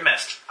pretty sure it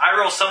missed. I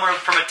roll somewhere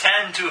from a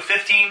 10 to a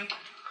 15,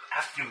 I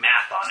have to do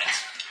math on it.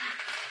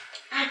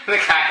 The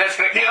guy that's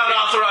gonna. The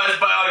unauthorized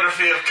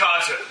biography of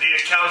Carter, the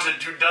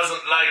accountant who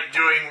doesn't like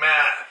doing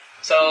math.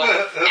 So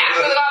after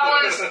the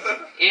goblins,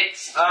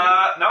 it's.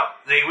 No,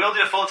 they will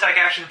do a full attack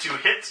action to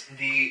hit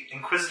the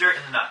Inquisitor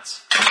in the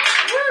nuts.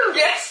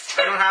 Yes.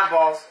 I don't have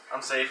balls.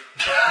 I'm safe.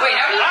 Wait,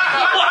 how do you?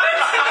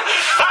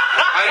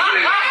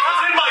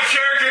 It's in my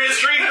character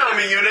history. I'm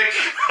a eunuch.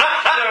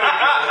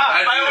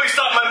 I always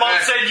thought my mom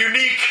said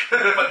unique.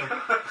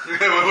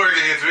 It would work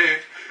against me.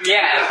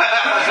 Yeah.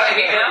 What I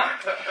mean now?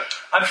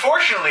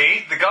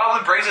 Unfortunately, the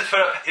goblin brings its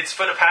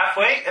foot up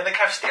halfway and then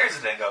kind of stares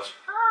at it and goes,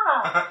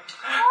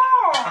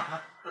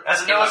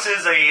 as it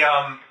notices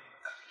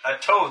a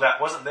toe that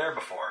wasn't there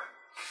before.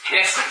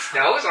 Yes,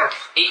 nose or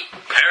eight.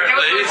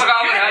 Apparently. What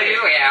goblin how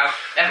do we have?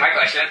 That's my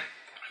question.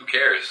 Who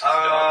cares?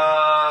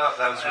 That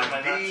was going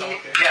to be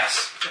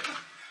Guess.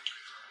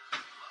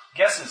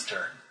 Guess's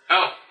turn.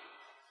 Oh.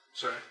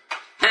 Sorry.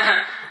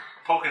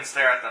 Poke and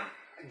stare at them.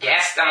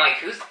 Guessed. I'm like,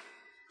 who's?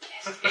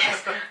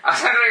 Yes. I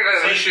was wondering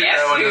if it was shoot guess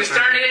that one whose to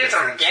turn make it a is or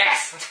difference.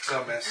 guessed.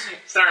 So miss.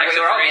 Sorry, we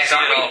were all guessing.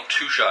 I'll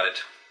two-shot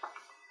it.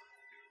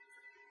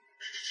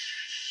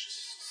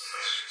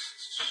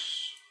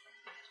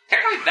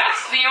 Technically,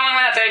 that's the only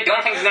one that I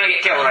don't think is going to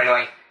get killed right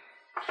away.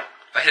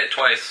 I hit it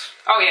twice.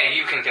 Oh yeah,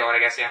 you can kill it, I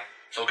guess. Yeah.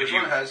 I'll give Which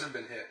you one hasn't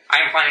been hit? I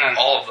am planning on.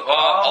 all of them.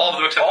 All of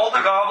them except all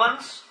the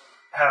goblins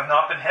have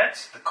not been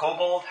hit. The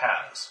kobold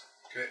has.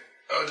 Okay.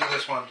 I'll do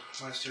this one.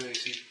 Minus 2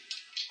 AC.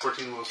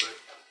 14 will save.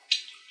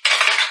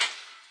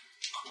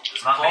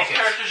 Does not Both make it.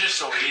 characters are just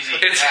so easy.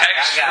 It's Yeah,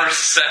 X I got for it.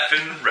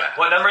 7 rats.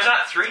 What number is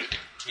that? 3?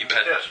 You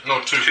bet.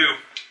 No, 2. 2.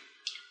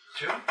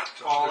 2?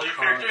 All your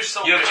characters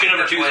so You have two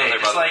number different twos on there,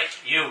 Just brother. like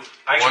you.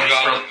 One's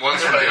from,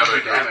 one's from the other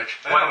damage.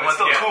 One's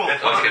still cool.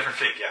 One's a different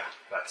fig, yeah.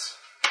 That's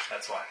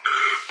why.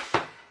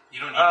 You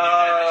don't need new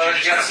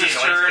damage. You just Guess's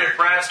need turn. character.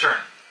 Brad's turn.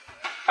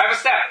 I have a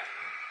step.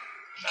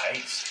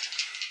 Nice.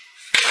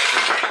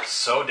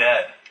 So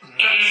dead.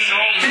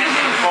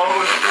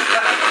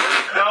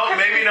 No,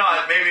 maybe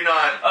not. Maybe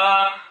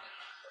not.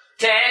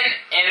 10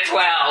 and a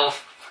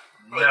 12.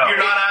 No. You're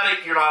not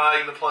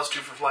adding the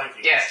 +2 for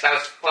flanking. Yes, that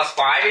was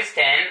 +5 is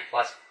 10.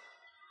 Plus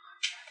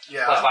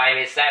Yeah. +5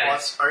 is 7.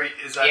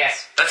 Is that?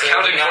 Yes. That's So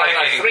counting now it's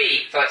flanking.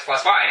 3, so it's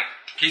 +5.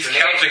 He's So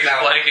counting his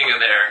that one. flanking in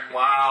there.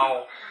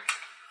 Wow.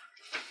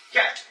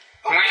 Yeah.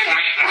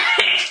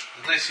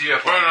 At least you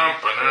have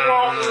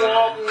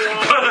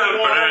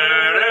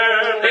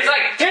It's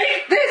like,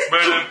 take this!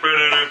 That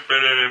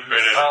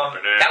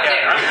was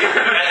it,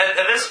 right?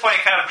 At this point,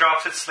 it kind of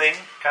drops its thing,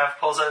 kind of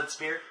pulls out its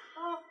spear.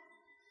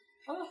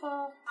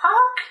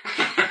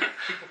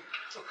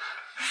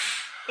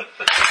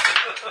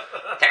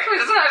 Technically,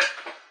 doesn't have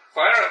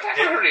quite an attack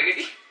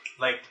opportunity.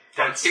 Like,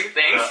 From that's two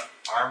things?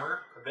 the armor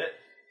a bit.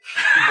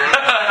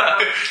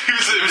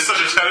 It was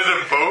such a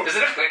tentative vote. Does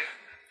it have quick?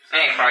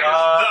 Hey, probably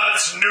does.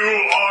 That's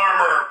new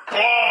armor.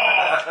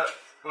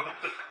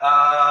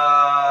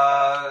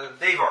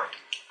 Davor.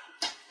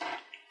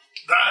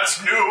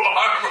 That's new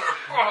armor.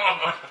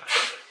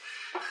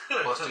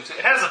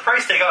 It has a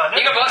price tag on it.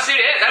 You can bust through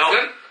it, that's Nope.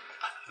 good.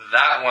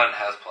 That one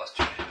has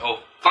 +2. Oh,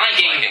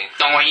 Flanking,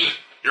 don't worry.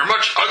 You're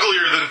much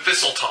uglier than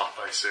Thistletop,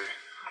 I say.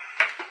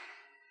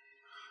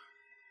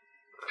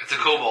 it's a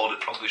kobold. It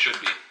probably should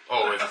be.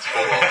 Oh, wait, that's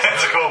Cobalt.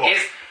 It's a kobold.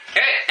 He's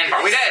hit and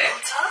probably dead.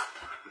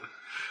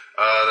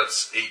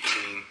 That's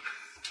 18.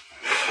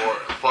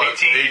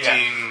 Plus 18? 18,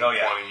 Yeah. Oh,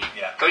 yeah. 20.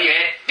 Yeah. Go you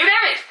hit. Do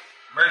damage!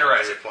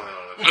 Murderize it. Plan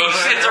on it. No,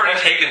 it's already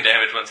taken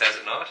damage once, has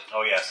it not?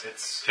 Oh, yes.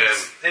 It's 10.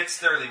 it's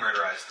thoroughly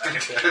murderized.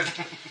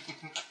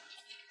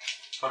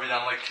 probably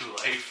down like 2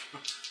 life.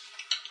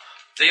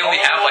 They only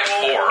have like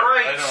 4.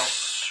 Right. I know.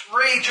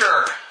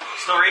 Rager.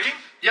 Still raging?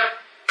 Yep.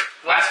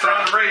 Last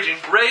round of raging.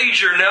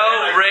 Rager,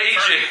 no,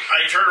 raging.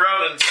 I turned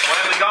around and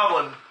slammed the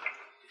goblin.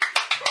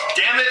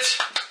 Damn it!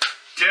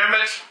 Damn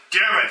it!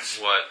 Damn it!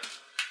 What?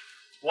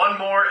 One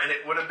more and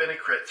it would have been a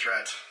crit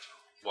threat.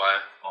 Why?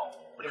 Oh.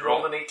 It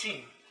rolled an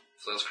 18.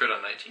 So let's crit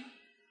on 19?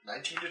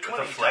 19 to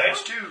 20 flail?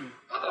 times 2.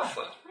 Oh,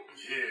 flail.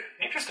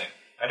 Yeah. Interesting.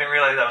 I didn't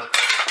realize that was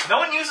a... No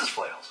one uses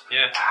flails.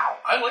 Yeah. Ow.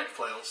 I like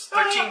flails.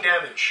 13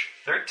 damage.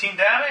 13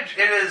 damage?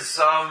 It is,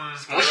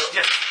 Smush.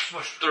 Yes,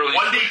 smush. Thoroughly.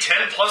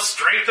 1d10 plus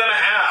strength and a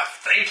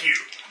half. Thank you.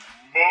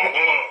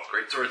 Oh.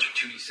 Great swords for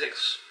 2d6.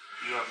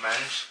 You have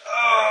managed.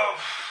 Oh,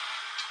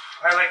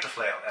 I like the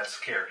flail as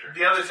character.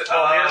 The other thing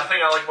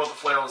I like about the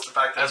flail is the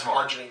fact that it's Asmore.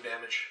 bludgeoning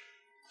damage.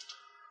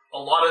 A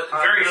lot of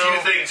very few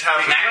things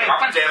have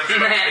Goblin. damage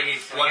resistance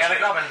against bludgeoning.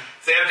 Goblin.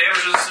 If they have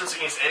damage resistance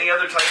against any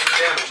other type of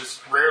damage, it's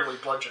rarely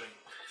bludgeoning.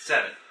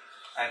 7.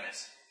 I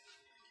miss.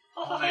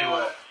 I'll tell you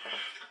what.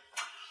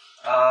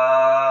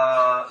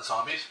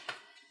 Zombies?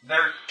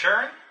 Their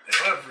turn? They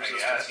don't have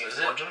resistance guess, against is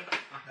it? bludgeoning.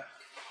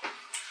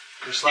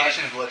 They're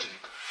slashing and bludgeoning.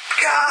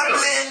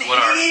 Goblin What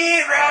are-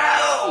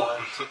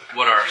 hero!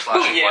 What are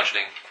slashing, yeah.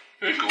 bludgeoning?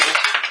 Ghouls?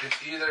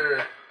 It's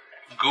either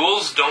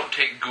Ghouls don't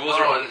take... Ghouls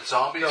are... it's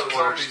zombies or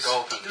zombies.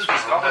 skeletons.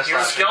 Goblin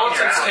hero.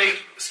 Skeletons take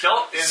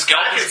Skeletons-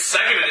 back in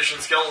second edition.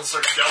 Skeletons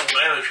took double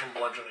damage from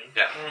bludgeoning.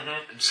 Yeah.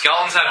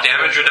 Skeletons have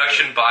damage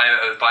reduction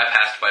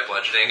bypassed by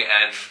bludgeoning,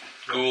 and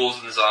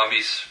ghouls and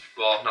zombies...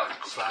 Well, not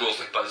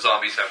ghouls, but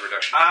zombies have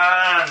reduction.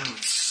 And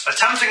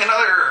attempting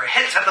another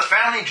hit at the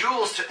family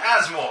jewels to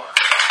Asmore.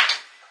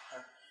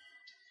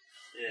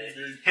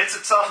 Hits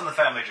itself in the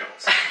family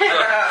jewels.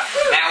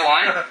 That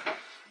one.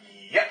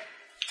 Yep.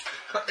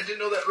 I didn't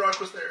know that rock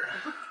was there.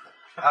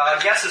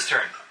 Guess's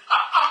turn.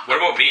 What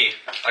about me?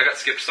 I got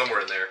skipped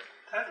somewhere in there.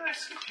 How did I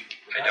skip you?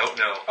 I don't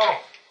know.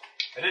 Oh,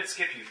 I did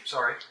skip you.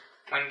 Sorry.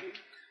 When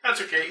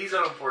That's okay. He's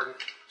unimportant.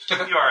 You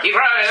are. he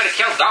probably would have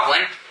killed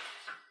Goblin.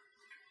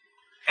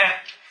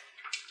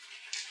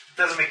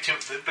 Doesn't make too.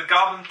 The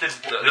goblin did.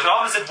 The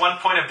goblins did 1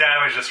 point of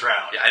damage this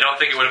round. Yeah, I don't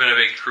think it would have been a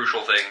big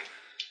crucial thing.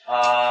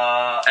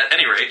 At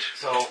any rate,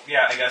 So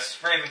yeah, I guess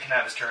Raven can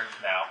have his turn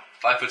now.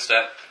 5-foot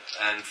step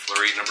and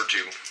flurry number 2.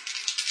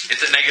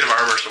 It's at negative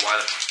armor, so why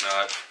the fuck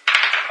not?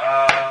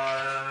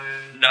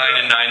 9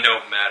 and 9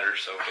 don't matter,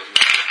 so it doesn't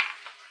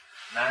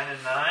matter. 9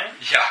 and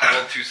 9. Yeah, I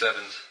rolled 2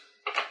 7s.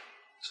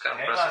 It's kind of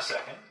Hang on a impressive.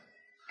 second.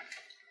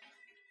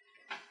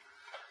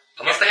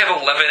 Unless they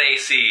have 11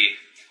 AC.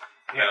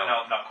 Yeah, No.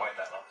 no, not quite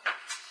that low.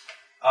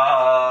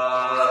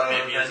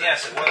 Then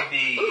yes, it would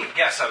be.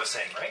 Guess I was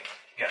saying, right?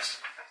 Guess.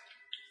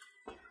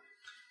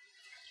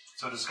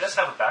 So does Guess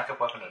have a backup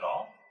weapon at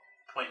all?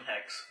 Point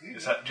hex.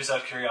 Just out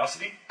of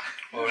curiosity?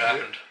 What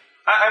happened?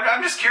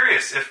 I'm just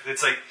curious if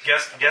it's like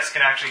Guess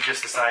can actually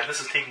just decide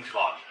this is taking too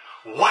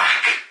long.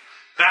 Whack!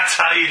 That's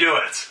how you do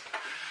it.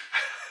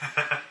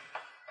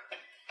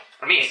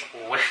 For me, it's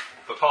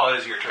But Paul, it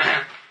is your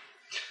turn.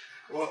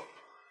 Well,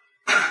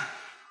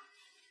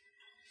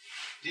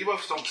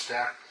 debuffs don't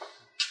stack,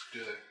 do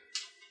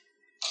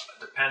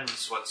they?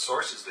 Depends what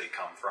sources they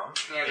come from.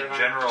 Yeah, they're In not-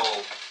 general,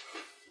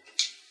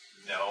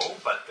 no,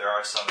 but there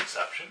are some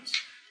exceptions.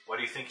 What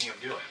are you thinking of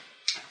doing?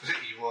 Is it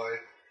Evil Eye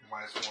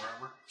minus more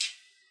armor?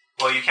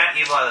 Well, you can't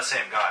Evil Eye the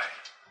same guy.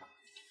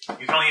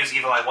 You can only use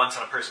Evil Eye once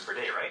on a person per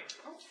day, right?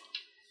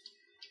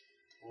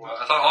 Well,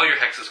 I thought all your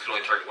hexes could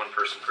only target one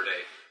person per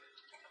day.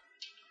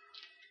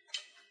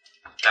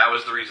 That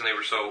was the reason they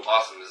were so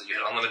awesome, is that you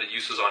had unlimited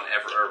uses on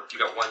you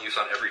got one use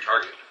on every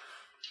target.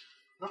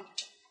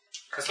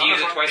 Because he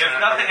used it twice. If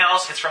nothing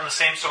else, it's from the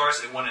same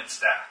source, it wouldn't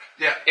stack.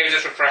 Yeah. It was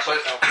just refreshing.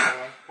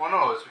 Well,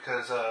 no, it's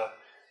because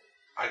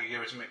I could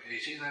give it to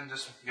AC and then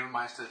just give it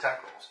minus to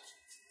attack rolls.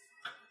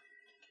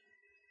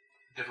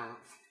 Different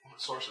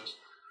sources.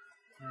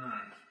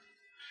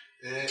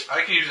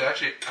 I can use it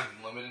actually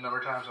a limited number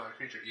of times on a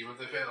creature, even if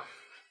they fail.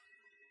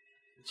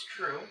 It's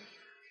true.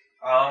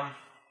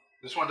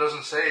 This one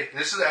doesn't say.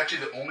 This is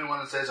actually the only one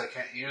that says I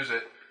can't use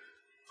it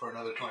for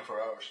another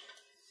 24 hours.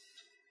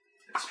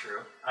 It's true.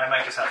 I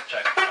might just have to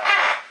check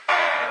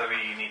whether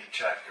we need to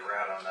check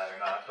around on that or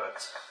not. But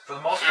for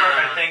the most part,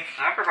 I think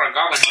I prefer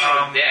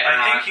Goblin dead.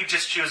 I think you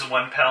just choose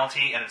one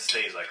penalty and it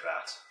stays like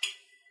that.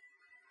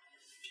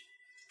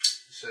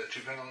 So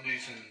 2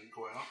 penalties and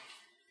going up.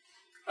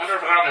 I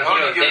prefer Goblin Oh, you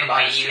Heroes give dead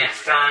by minus two.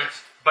 next turn.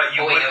 But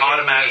you Oh, wait, would no, you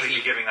automatically don't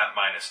be giving that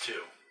 -2.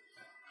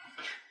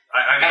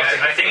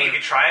 I think you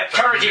could try it, but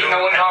Charging you no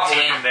don't penalty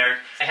goblin. from there.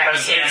 I have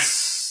Because to hit him.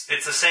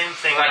 it's the same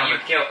thing. Well, on you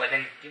the- kill, but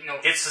then you know.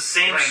 it's the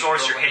same Range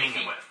source you're roll hitting AC.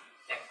 him with.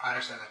 I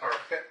understand that.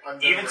 Okay. I'm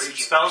done Even raging.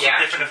 spells Yeah.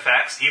 with different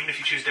effects, even if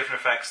you choose different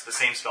effects, the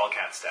same spell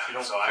can't stack. You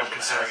don't So I'm kill them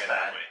considering as it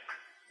that bad. way.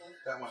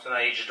 That one. So now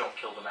you just don't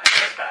kill them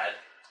as bad.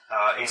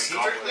 AC?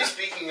 Strictly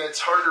speaking, it's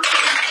harder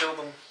for me to kill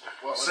them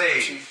well, Save.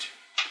 achieved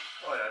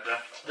Oh yeah,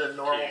 definitely. than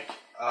normal.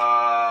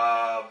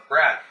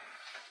 Brad.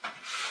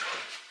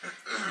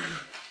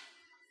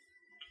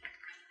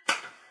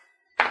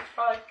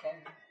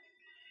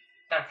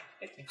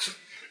 I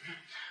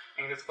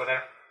think let's go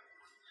there.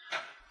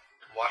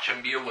 Watch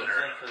him be a winner.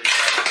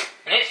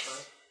 And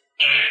it's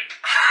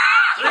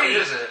 3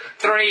 is it?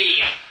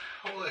 3.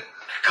 Holy.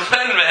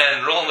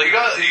 Glenman, roll You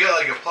got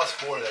like a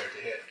 +4 there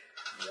to hit.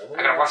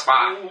 I got a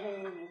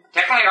 +5.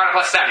 Technically, I got a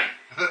 +7.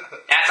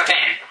 That's a 10.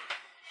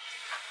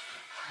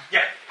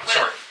 Yeah,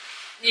 sorry.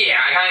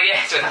 Yeah, I kind of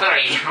get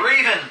to 3.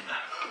 Raven.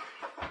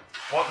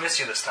 Won't miss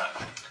you this time.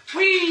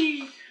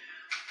 Whee!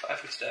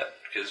 5-foot step,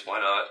 because why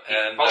not?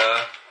 And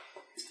Oh.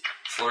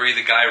 flurry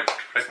the guy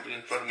directly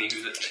in front of me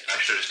who's I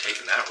should have just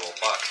taken that roll,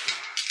 fuck.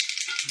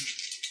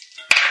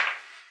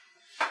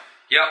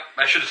 Yep,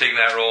 I should have taken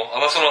that roll.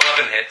 Unless on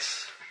 11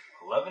 hits.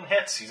 11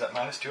 hits. He's at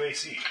 -2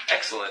 AC.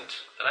 Excellent.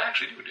 Then I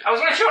actually do it. I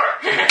was not sure.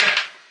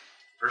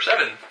 For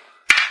 7.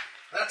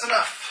 That's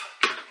enough.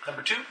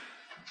 Number 2.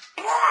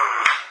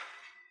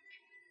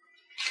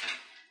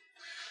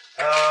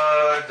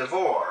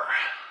 Devore.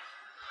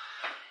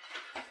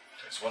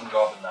 There's one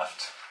goblin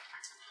left.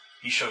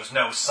 He shows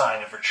no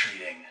sign of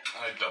retreating.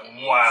 I double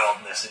move.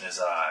 Wildness in his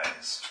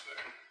eyes.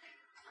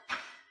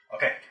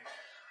 Okay.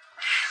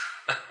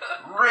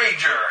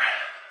 Rager.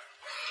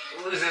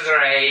 Loses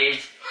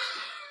rage.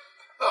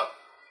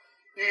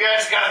 You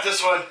guys got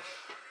this one.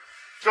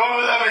 Go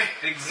without me.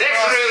 Next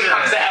room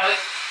comes out.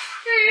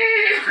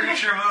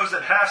 Creature moves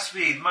at half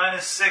speed,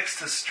 -6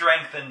 to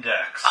strength and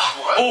dex.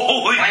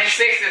 Holy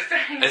 -6 is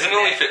 3. Isn't he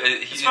only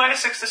It's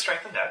 -6 to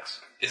strength and dex.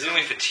 is he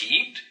only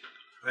fatigued?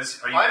 Are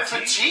you I'm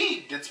fatigued?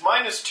 fatigued. It's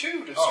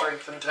 -2 to Oh.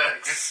 strength and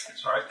dex.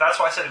 Alright, that's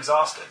why I said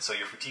exhausted, so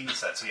your fatigue is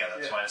set. So yeah,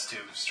 that's Yeah.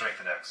 -2 strength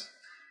and dex.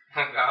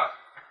 Oh god.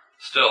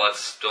 Still, that's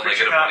still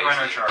Creature negative cannot 1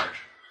 run or AC. charge.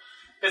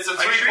 It's a Are you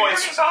 3 sure you're not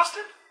points.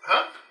 exhausted?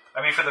 Huh?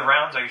 I mean, for the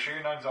rounds, are you sure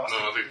you're not exhausted?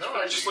 No, I think it's No,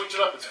 I just fatigue. looked it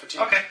up. It's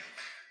fatigue. Okay.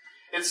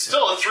 It's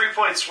still a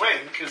 3-point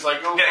swing because I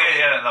go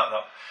Yeah,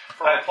 no.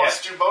 from a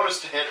 +2 bonus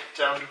to hit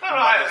down to No,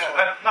 -1.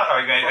 I'm not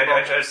arguing. I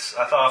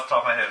thought off the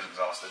top of my head it was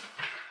exhausted.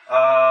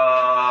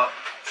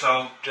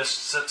 So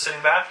just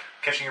sitting back,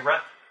 catching your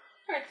breath.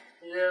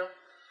 Yeah.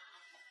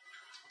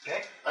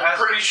 Okay. I'm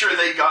pretty sure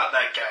they got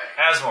that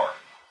guy. Asmore.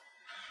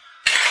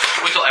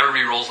 Wait till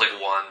everybody rolls like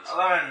 1s.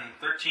 11,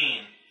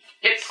 13.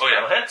 Hits. Oh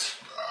yeah. That'll hit.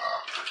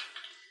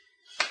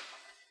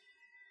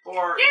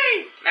 4.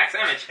 Yay! Max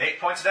damage. 8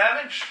 points of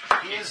damage.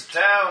 He is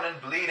down and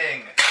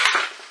bleeding.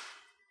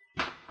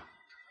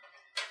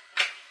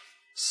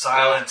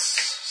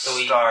 Silence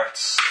he-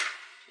 starts.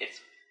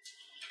 Hits.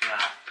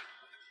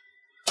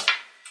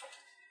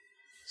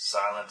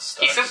 Silence starts.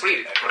 He's still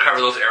bleeding. Recover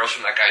those arrows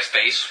from that guy's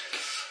face.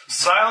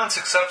 Silence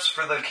except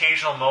for the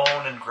occasional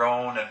moan and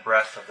groan and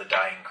breath of the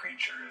dying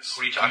creatures.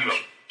 What are you talking about?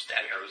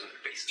 Stabbing arrows in their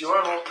faces. Do you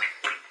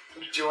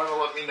want to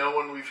let me know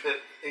when we've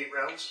hit 8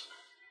 rounds?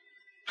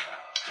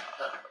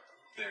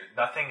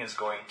 Nothing is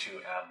going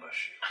to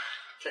ambush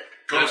you. Okay.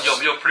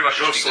 You'll pretty much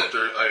Go just be slip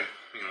good. there.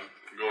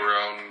 Go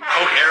around.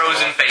 Poke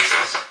arrows in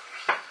faces.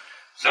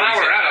 Now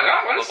we're out of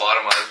goblins.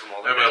 Lobotomize them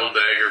all I have my little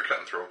dagger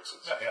cutting throats.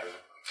 Yeah.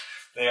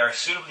 They are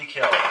suitably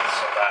killed, so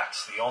that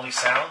the only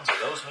sounds are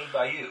those made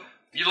by you.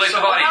 You like So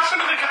the what bodies.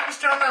 happened to the guys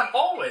down that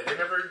hallway? They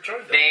never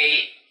joined them.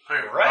 They.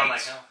 Right. Oh my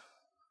god.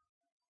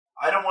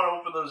 I don't want to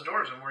open those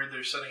doors. I'm worried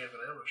they're setting up an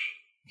ambush.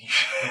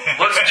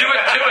 Let's do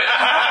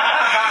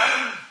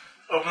it.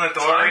 Open the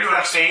door, So I'm make going to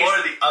that face.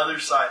 explore the other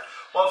side.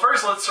 Well,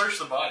 first let's search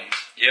the bodies.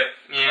 Yep.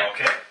 Yeah.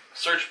 Okay.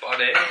 Search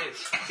bodies.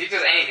 See if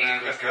there's anything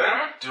in this Good.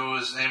 room.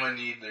 Does anyone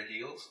need their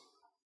heals?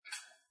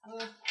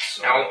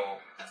 So,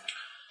 No.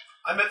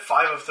 I'm at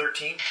 5 of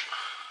 13.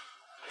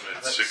 I'm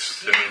at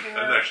 6 of 10.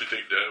 I'd actually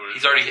take that.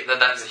 He's already hit that.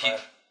 That's he.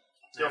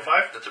 Still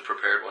 5? That's a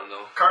prepared one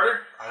though.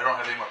 Carter, I don't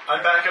have any more.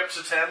 I'm back up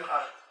to 10.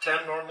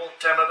 10 normal.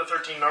 10 out of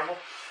 13 normal.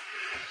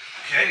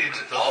 Okay,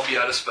 I'll be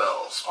out of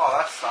spells. Oh,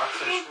 that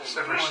sucks. I just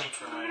rolled 20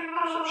 for my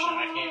perception.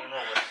 I can't even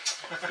roll it.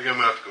 I think I'm going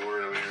to have to go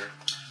over here.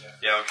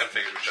 Yeah, I kind of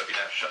figured we'd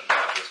shutting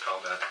down this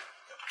combat.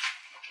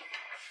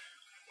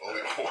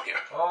 Oh, yeah.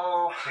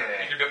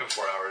 Okay. You could be up in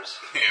 4 hours.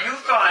 You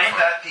find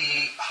that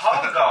the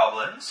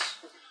hobgoblins,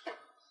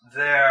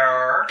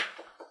 they're...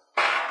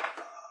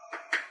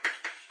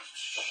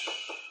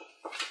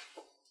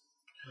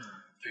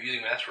 They're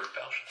using masterwork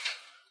falchions.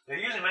 They're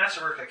using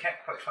masterwork. I can't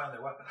quite find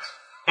their weapons.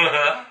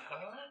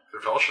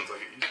 They're Velshans, I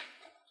get used.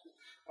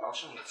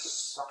 Falchion would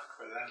suck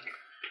for them.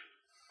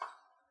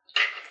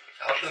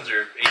 Falchions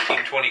are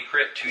 18-20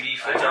 crit,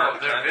 2d4.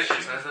 They're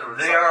vicious.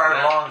 They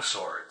are long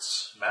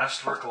swords.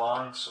 Masterwork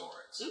long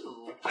swords.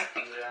 Ooh, I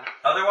can do that.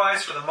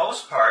 Otherwise, for the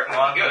most part,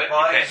 on good. the You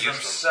bodies can't use them.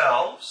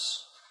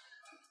 themselves,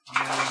 you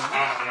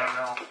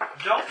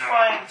don't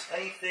find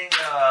anything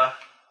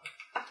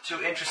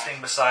too interesting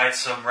besides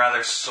some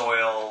rather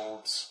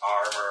soiled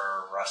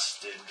armor,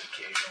 rusted,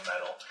 occasional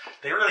metal.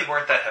 They really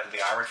weren't that heavily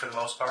armored for the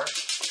most part.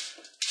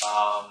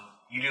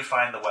 You do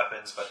find the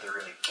weapons, but they're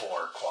really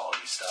poor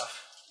quality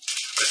stuff.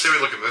 I say we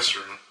look in this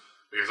room,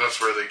 because that's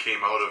where they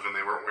came out of and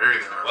they weren't wearing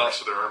their armor, Well,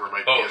 so their armor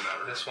might be in Both. that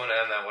room. This one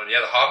and that one.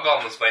 Yeah, the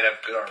hobgoblins might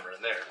have good armor in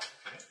there.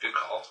 Good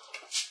call.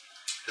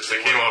 Because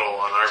they came out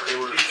all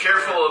unarmored. Be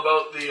careful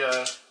about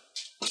the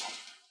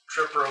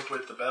trip rope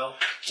with the bell.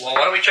 Well,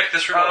 why don't we check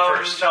this room out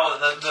first? No,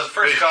 the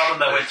first goblin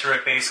that went through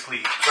it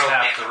basically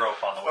snapped the rope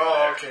on the way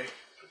there. Oh, okay.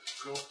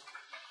 Cool.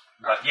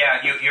 But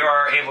yeah, you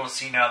are able to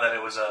see now that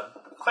it was a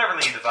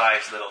cleverly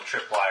devised little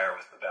tripwire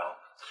with the bell.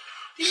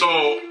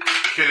 So,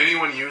 can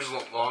anyone use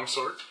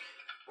longsword?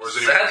 Or is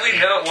anyone Sadly,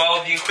 no.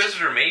 Well, the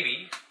Inquisitor,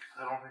 maybe.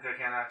 I don't think I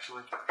can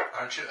actually.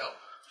 Aren't you elf?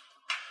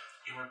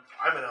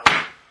 I'm an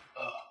elf.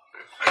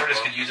 Curtis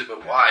could use it,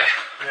 but why?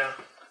 Yeah.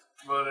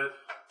 But it.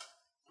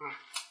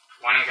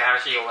 Wanting to have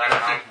a shield, I I don't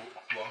don't know.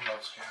 think long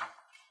elves can.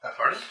 Half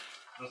Pardon?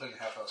 I don't think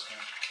half elves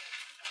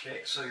can.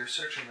 Okay, so you're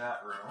searching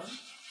that room.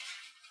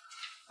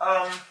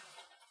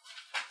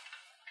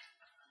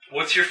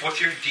 What's your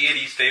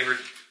deity's favorite?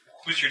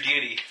 Who's your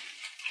deity?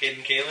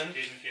 Caden Kalen?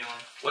 Caden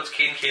Kalen. What's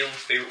Caden Kalen's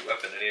favorite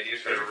weapon? Any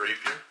ideas? Favorite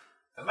rapier?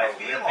 It might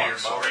be a long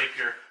sword.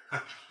 Rapier.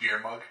 Beer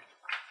mug.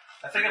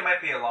 I think it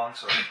might be a long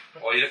sword.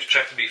 Well, you'd have to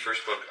check the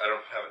first book. I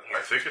don't have it I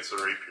here. think it's a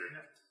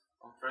rapier.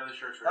 I'm fairly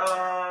sure it's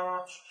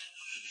rapier.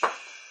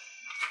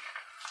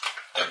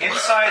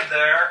 Inside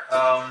there,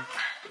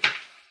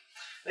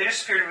 they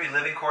just appear to be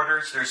living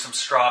quarters. There's some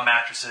straw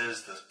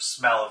mattresses. The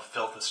smell of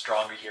filth is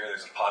stronger here.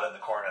 There's a pot in the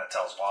corner that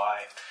tells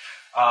why.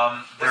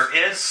 There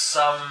is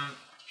some...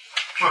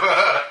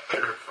 Not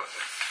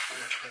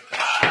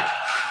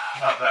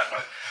that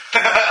one.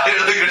 I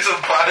think there's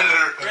some pot in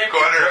the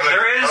corner.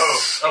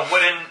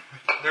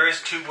 There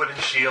is two wooden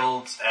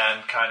shields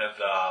and kind of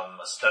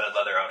studded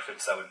leather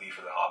outfits that would be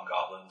for the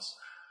hobgoblins.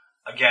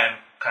 Again,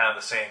 kind of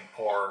the same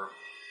poor,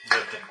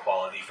 lived-in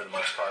quality for the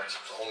most part. So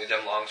only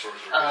them longswords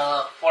were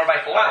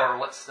 4x4, or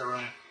what's the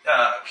room?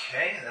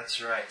 Okay,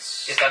 that's right.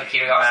 Just out of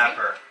curiosity?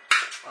 Mapper.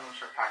 I'm not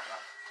sure pack it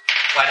up.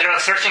 While they're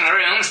searching the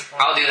rooms,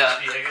 I'll do the...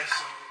 Yeah, I guess.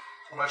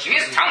 You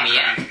just tell me,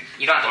 yeah.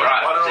 You don't have to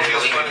draw Why don't it. we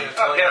Just just believe me.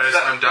 tell you?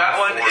 That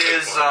one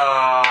is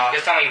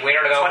Just tell me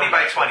where to go. 20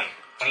 by 20.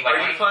 20 by Are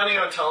you 20? planning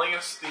on telling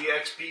us the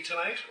XP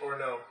tonight, or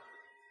no?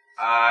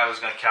 I was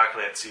going to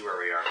calculate and see where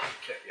we are.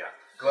 Okay. Yeah.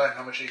 Glenn,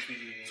 how much HP do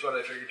you need? That's what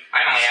I figured.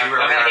 I don't See have.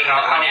 where I'm we going to are, take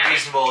out one how damage.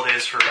 reasonable it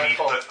is for me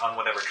to put on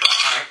whatever track.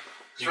 Alright.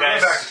 You We're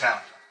going guys... back to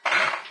town.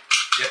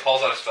 Yeah,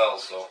 Paul's out of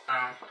spells, so.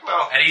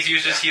 Well, And he's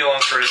used his heal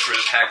on Curtis for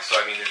his attack, so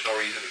I mean, there's no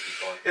reason to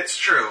keep going. it's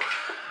true.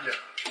 Yeah.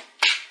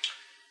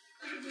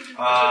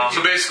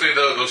 So basically,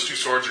 those two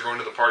swords are going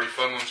to the party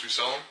fund once we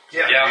sell them?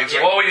 Yeah. Yeah.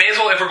 Well, we may as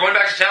well, if we're going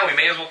back to town, we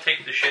may as well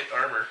take the shit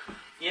armor.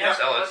 Yeah.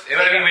 Sell it.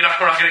 I mean, we're not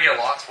going to get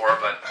lots for it,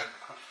 but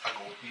A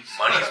gold piece.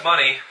 money's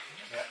money.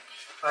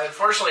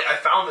 Unfortunately, I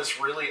found this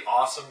really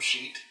awesome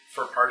sheet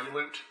for party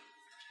loot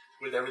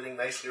with everything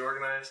nicely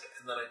organized,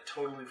 and then I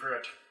totally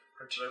forgot to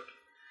print it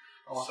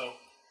out. So,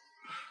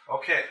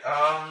 Okay,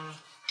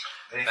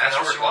 anything else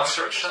Masterwork you want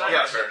to longsword. search tonight?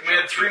 yeah, we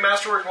had 3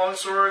 masterwork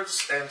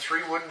longswords and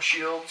 3 wooden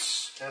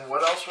shields, and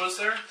what else was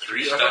there?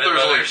 3 I thought studded there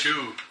was only leathers.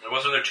 2.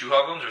 Wasn't there 2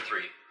 hobgoblins or 3?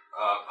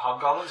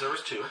 Hobgoblins, there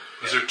was 2.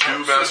 Is there 2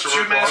 So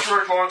masterwork 2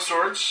 masterwork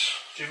longswords.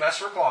 2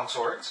 masterwork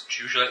longswords.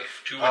 2 wooden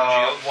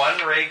shields.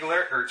 1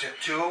 regular, or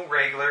 2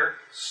 regular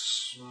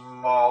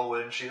small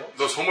wooden shields.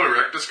 Those Homo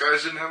erectus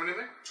guys didn't have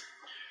anything?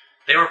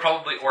 They were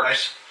probably I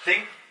orcs.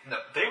 think, no,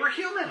 they were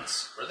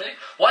humans. Were they?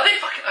 Why they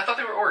fucking? I thought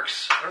they were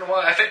orcs. I don't know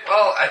why. I think.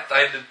 Well,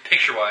 I did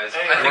picture-wise.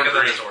 Hey, I think of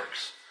them green. as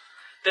orcs.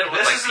 They don't look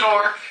This like is an people.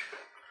 orc.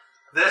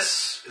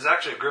 This is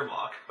actually a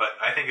Grimlock, but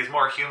I think is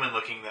more human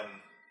looking than...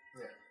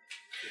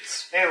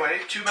 Anyway,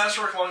 2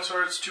 masterwork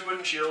longswords, 2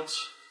 wooden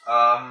shields.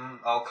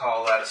 I'll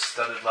call that a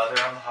studded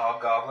leather on the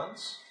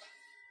hobgoblins.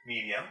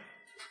 Medium.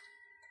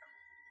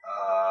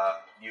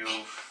 You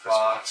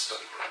fought...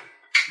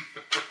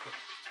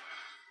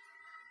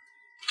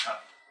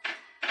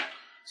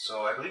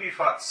 So I believe you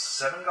fought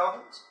 7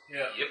 goblins.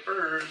 Yeah.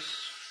 Yippers.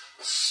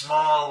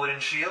 Small wooden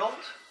shield.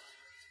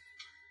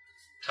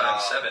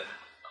 Times 7.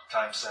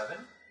 Times 7.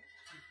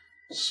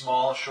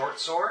 Small short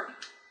sword.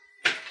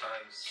 Times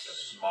 7.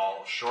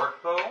 Small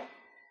short bow.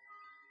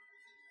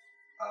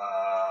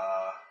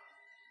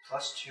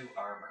 Plus 2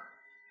 armor.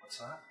 What's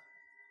that?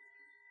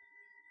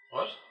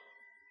 What?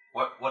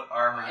 What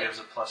armor gives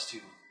a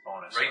 +2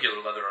 bonus? Regular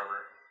leather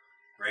armor.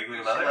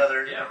 Regular leather?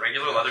 Leather. Yeah,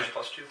 regular leather's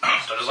 +2.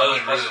 Studded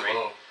leather's +3. Really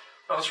low.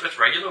 No, it's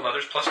regular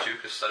leather's +2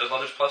 because studded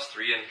leather's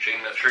 +3 and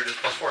chain that shirt is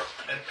 +4.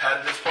 And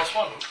padded is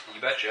 +1.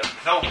 You betcha.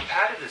 No,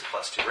 padded is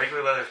 +2.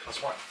 Regular leather is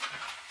 +1.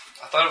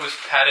 I thought it was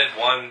padded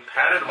 1.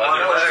 Padded one,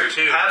 leather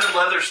 2. Padded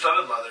leather,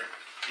 studded leather.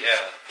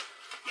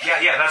 Yeah.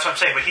 Yeah, that's what I'm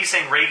saying. But he's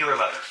saying regular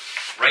leather.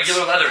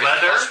 Regular leather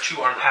Leather, is +2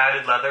 armor.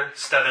 padded leather,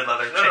 studded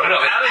leather. No, chain.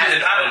 no, it's padded padded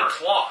is padded armor.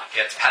 cloth.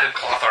 Yeah, it's padded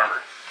cloth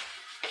armor.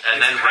 And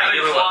It's then padded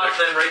regular cloth,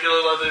 leather. then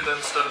regular leather,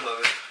 then studded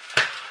leather.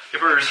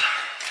 Gibbers.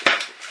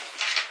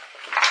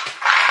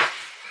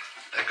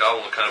 That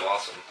goblin looked kind of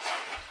awesome.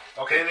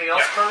 Okay. Anything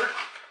else, Carter?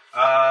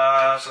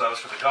 So that was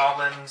for the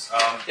goblins.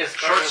 Yes,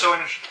 short goblins. sword.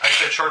 I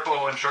said short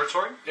bow and short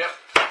sword. Yep.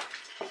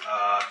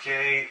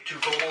 Okay, 2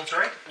 kobolds,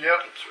 right? Yep.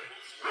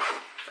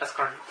 That's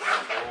correct.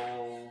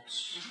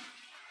 Kobolds.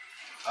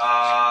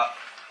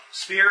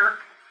 Spear,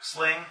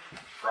 sling,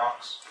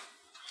 rocks.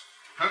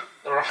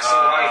 The rocks in the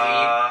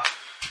right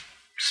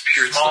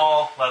Spear and,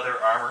 Small leather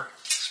armor.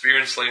 spear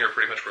and sling are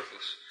pretty much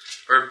worthless.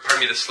 Or, pardon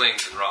me, the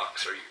slings and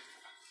rocks are going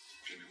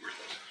to be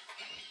worthless.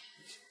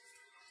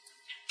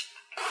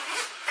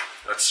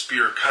 That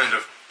spear kind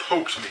of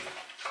poked me.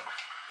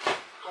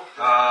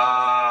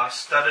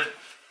 Studded.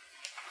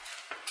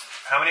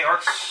 How many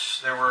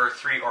orcs? There were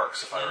 3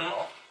 orcs, if I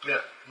recall.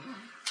 Yep.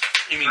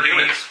 You mean 3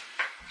 humans?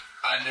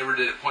 I never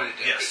did it pointed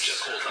damage. Yes.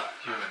 Just hold on.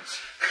 humans.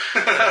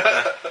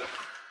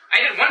 I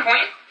did 1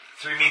 point.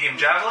 3 medium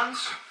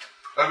javelins.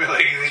 I mean, like,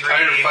 the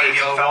entire Three fight.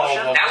 medium all-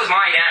 falchion. all- That was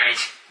my damage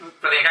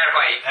for the entire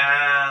fight.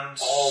 And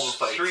All the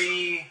fights.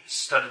 3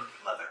 studded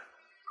leather.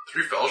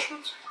 3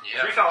 falchions?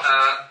 Yeah. 3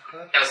 falchions.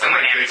 That was I still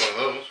my might take damage. one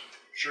of those.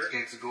 Sure.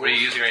 Against the gold. What are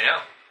you using right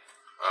now?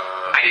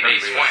 I did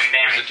Maybe. 1 Where's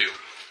damage. it do?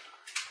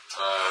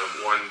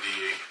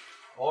 1d8.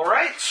 All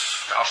right.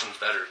 Falchion's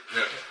better.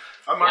 Yeah.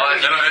 I'm Well,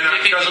 marking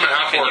And because I'm a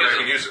half orc, use I them.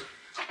 can use it.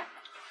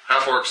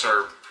 Half orcs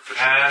are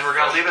proficient. And we're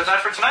going to leave it at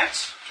that for tonight.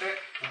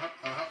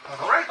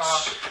 All right.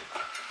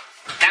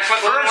 That's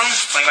what we're doing.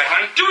 20 by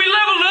 20. Do we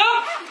level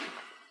up?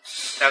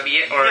 That'll be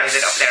it, or is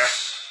it up there?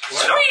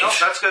 No,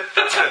 that's good.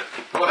 That's good.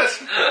 What?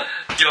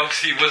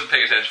 Yogs, he wasn't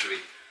paying attention to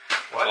me.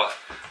 What?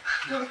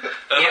 You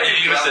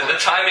said the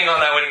timing on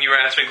that when you were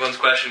answering Glenn's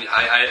question,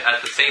 I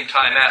at the same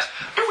time asked,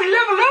 do we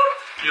level up?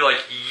 You're like,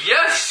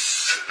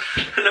 yes!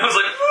 And I was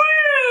like, woo!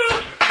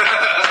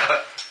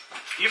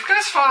 You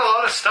guys fought a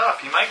lot of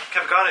stuff. You might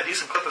have gotten a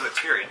decent clip of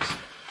experience.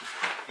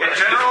 In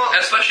general,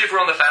 Especially if we're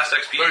on the fast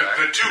XP track.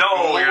 The 2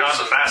 no, you're not ghouls-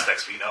 on the fast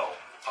XP. No.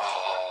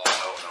 Oh,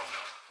 No.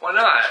 why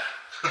not?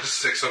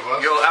 6 of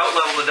us. You'll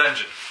outlevel the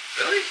dungeon.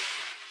 Really?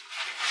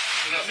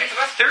 You know, 6 of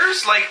us?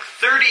 There's like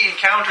 30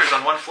 encounters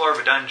on one floor of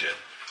a dungeon.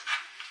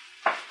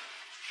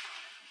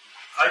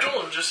 I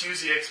told him just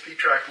use the XP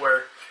track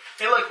where,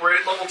 hey look, we're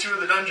at level 2 of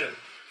the dungeon.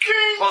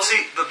 Well,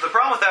 see, the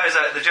problem with that is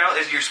that the general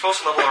is you're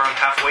supposed to level around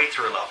halfway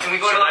through a level. Can we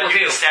go so to that level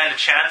you 2? can stand a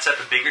chance at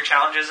the bigger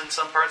challenges in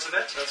some parts of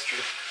it. That's true.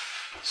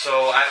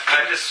 So I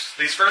just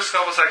these first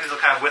couple sections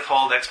will kind of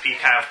withhold XP,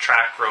 kind of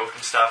track growth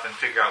and stuff, and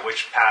figure out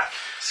which path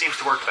seems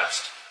to work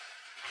best.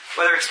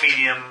 Whether it's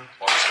medium.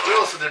 We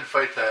also didn't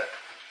fight that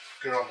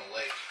girl on the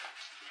lake.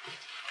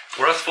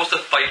 We're not supposed to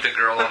fight the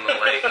girl on the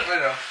lake. I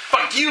know.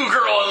 Fuck you,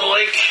 girl on the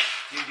lake!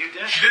 You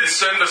didn't. She did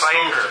send us fight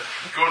both her.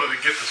 to go to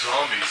get the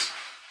zombies.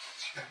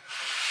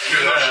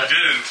 Even though she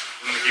didn't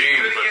in the game,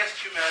 Good but against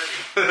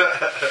humanity.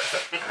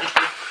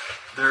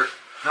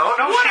 No,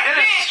 What she a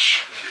didn't.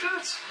 bitch! She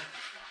didn't.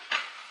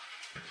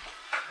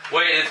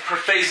 Wait, it's her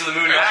phase of the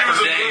moon. she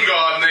was a day. moon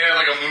god and they had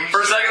like a moon.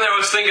 For a second there I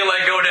was thinking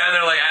like go down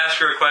there like ask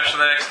her a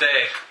question the next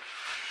day.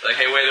 Like,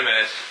 hey, wait a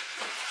minute.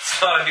 It's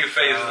not a new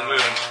phase of the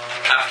moon.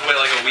 Have to wait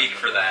like a week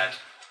for that.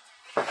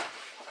 I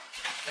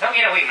don't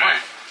get a wait month.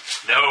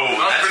 No,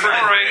 that's for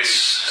Alright,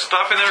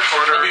 stopping the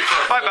recorder.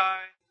 Bye-bye.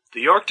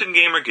 The Yorkton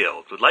Gamer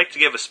Guild would like to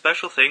give a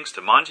special thanks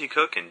to Monty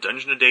Cook and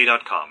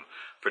DungeonAday.com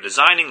for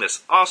designing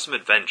this awesome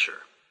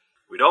adventure.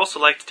 We'd also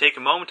like to take a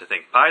moment to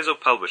thank Paizo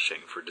Publishing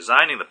for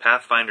designing the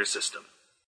Pathfinder system.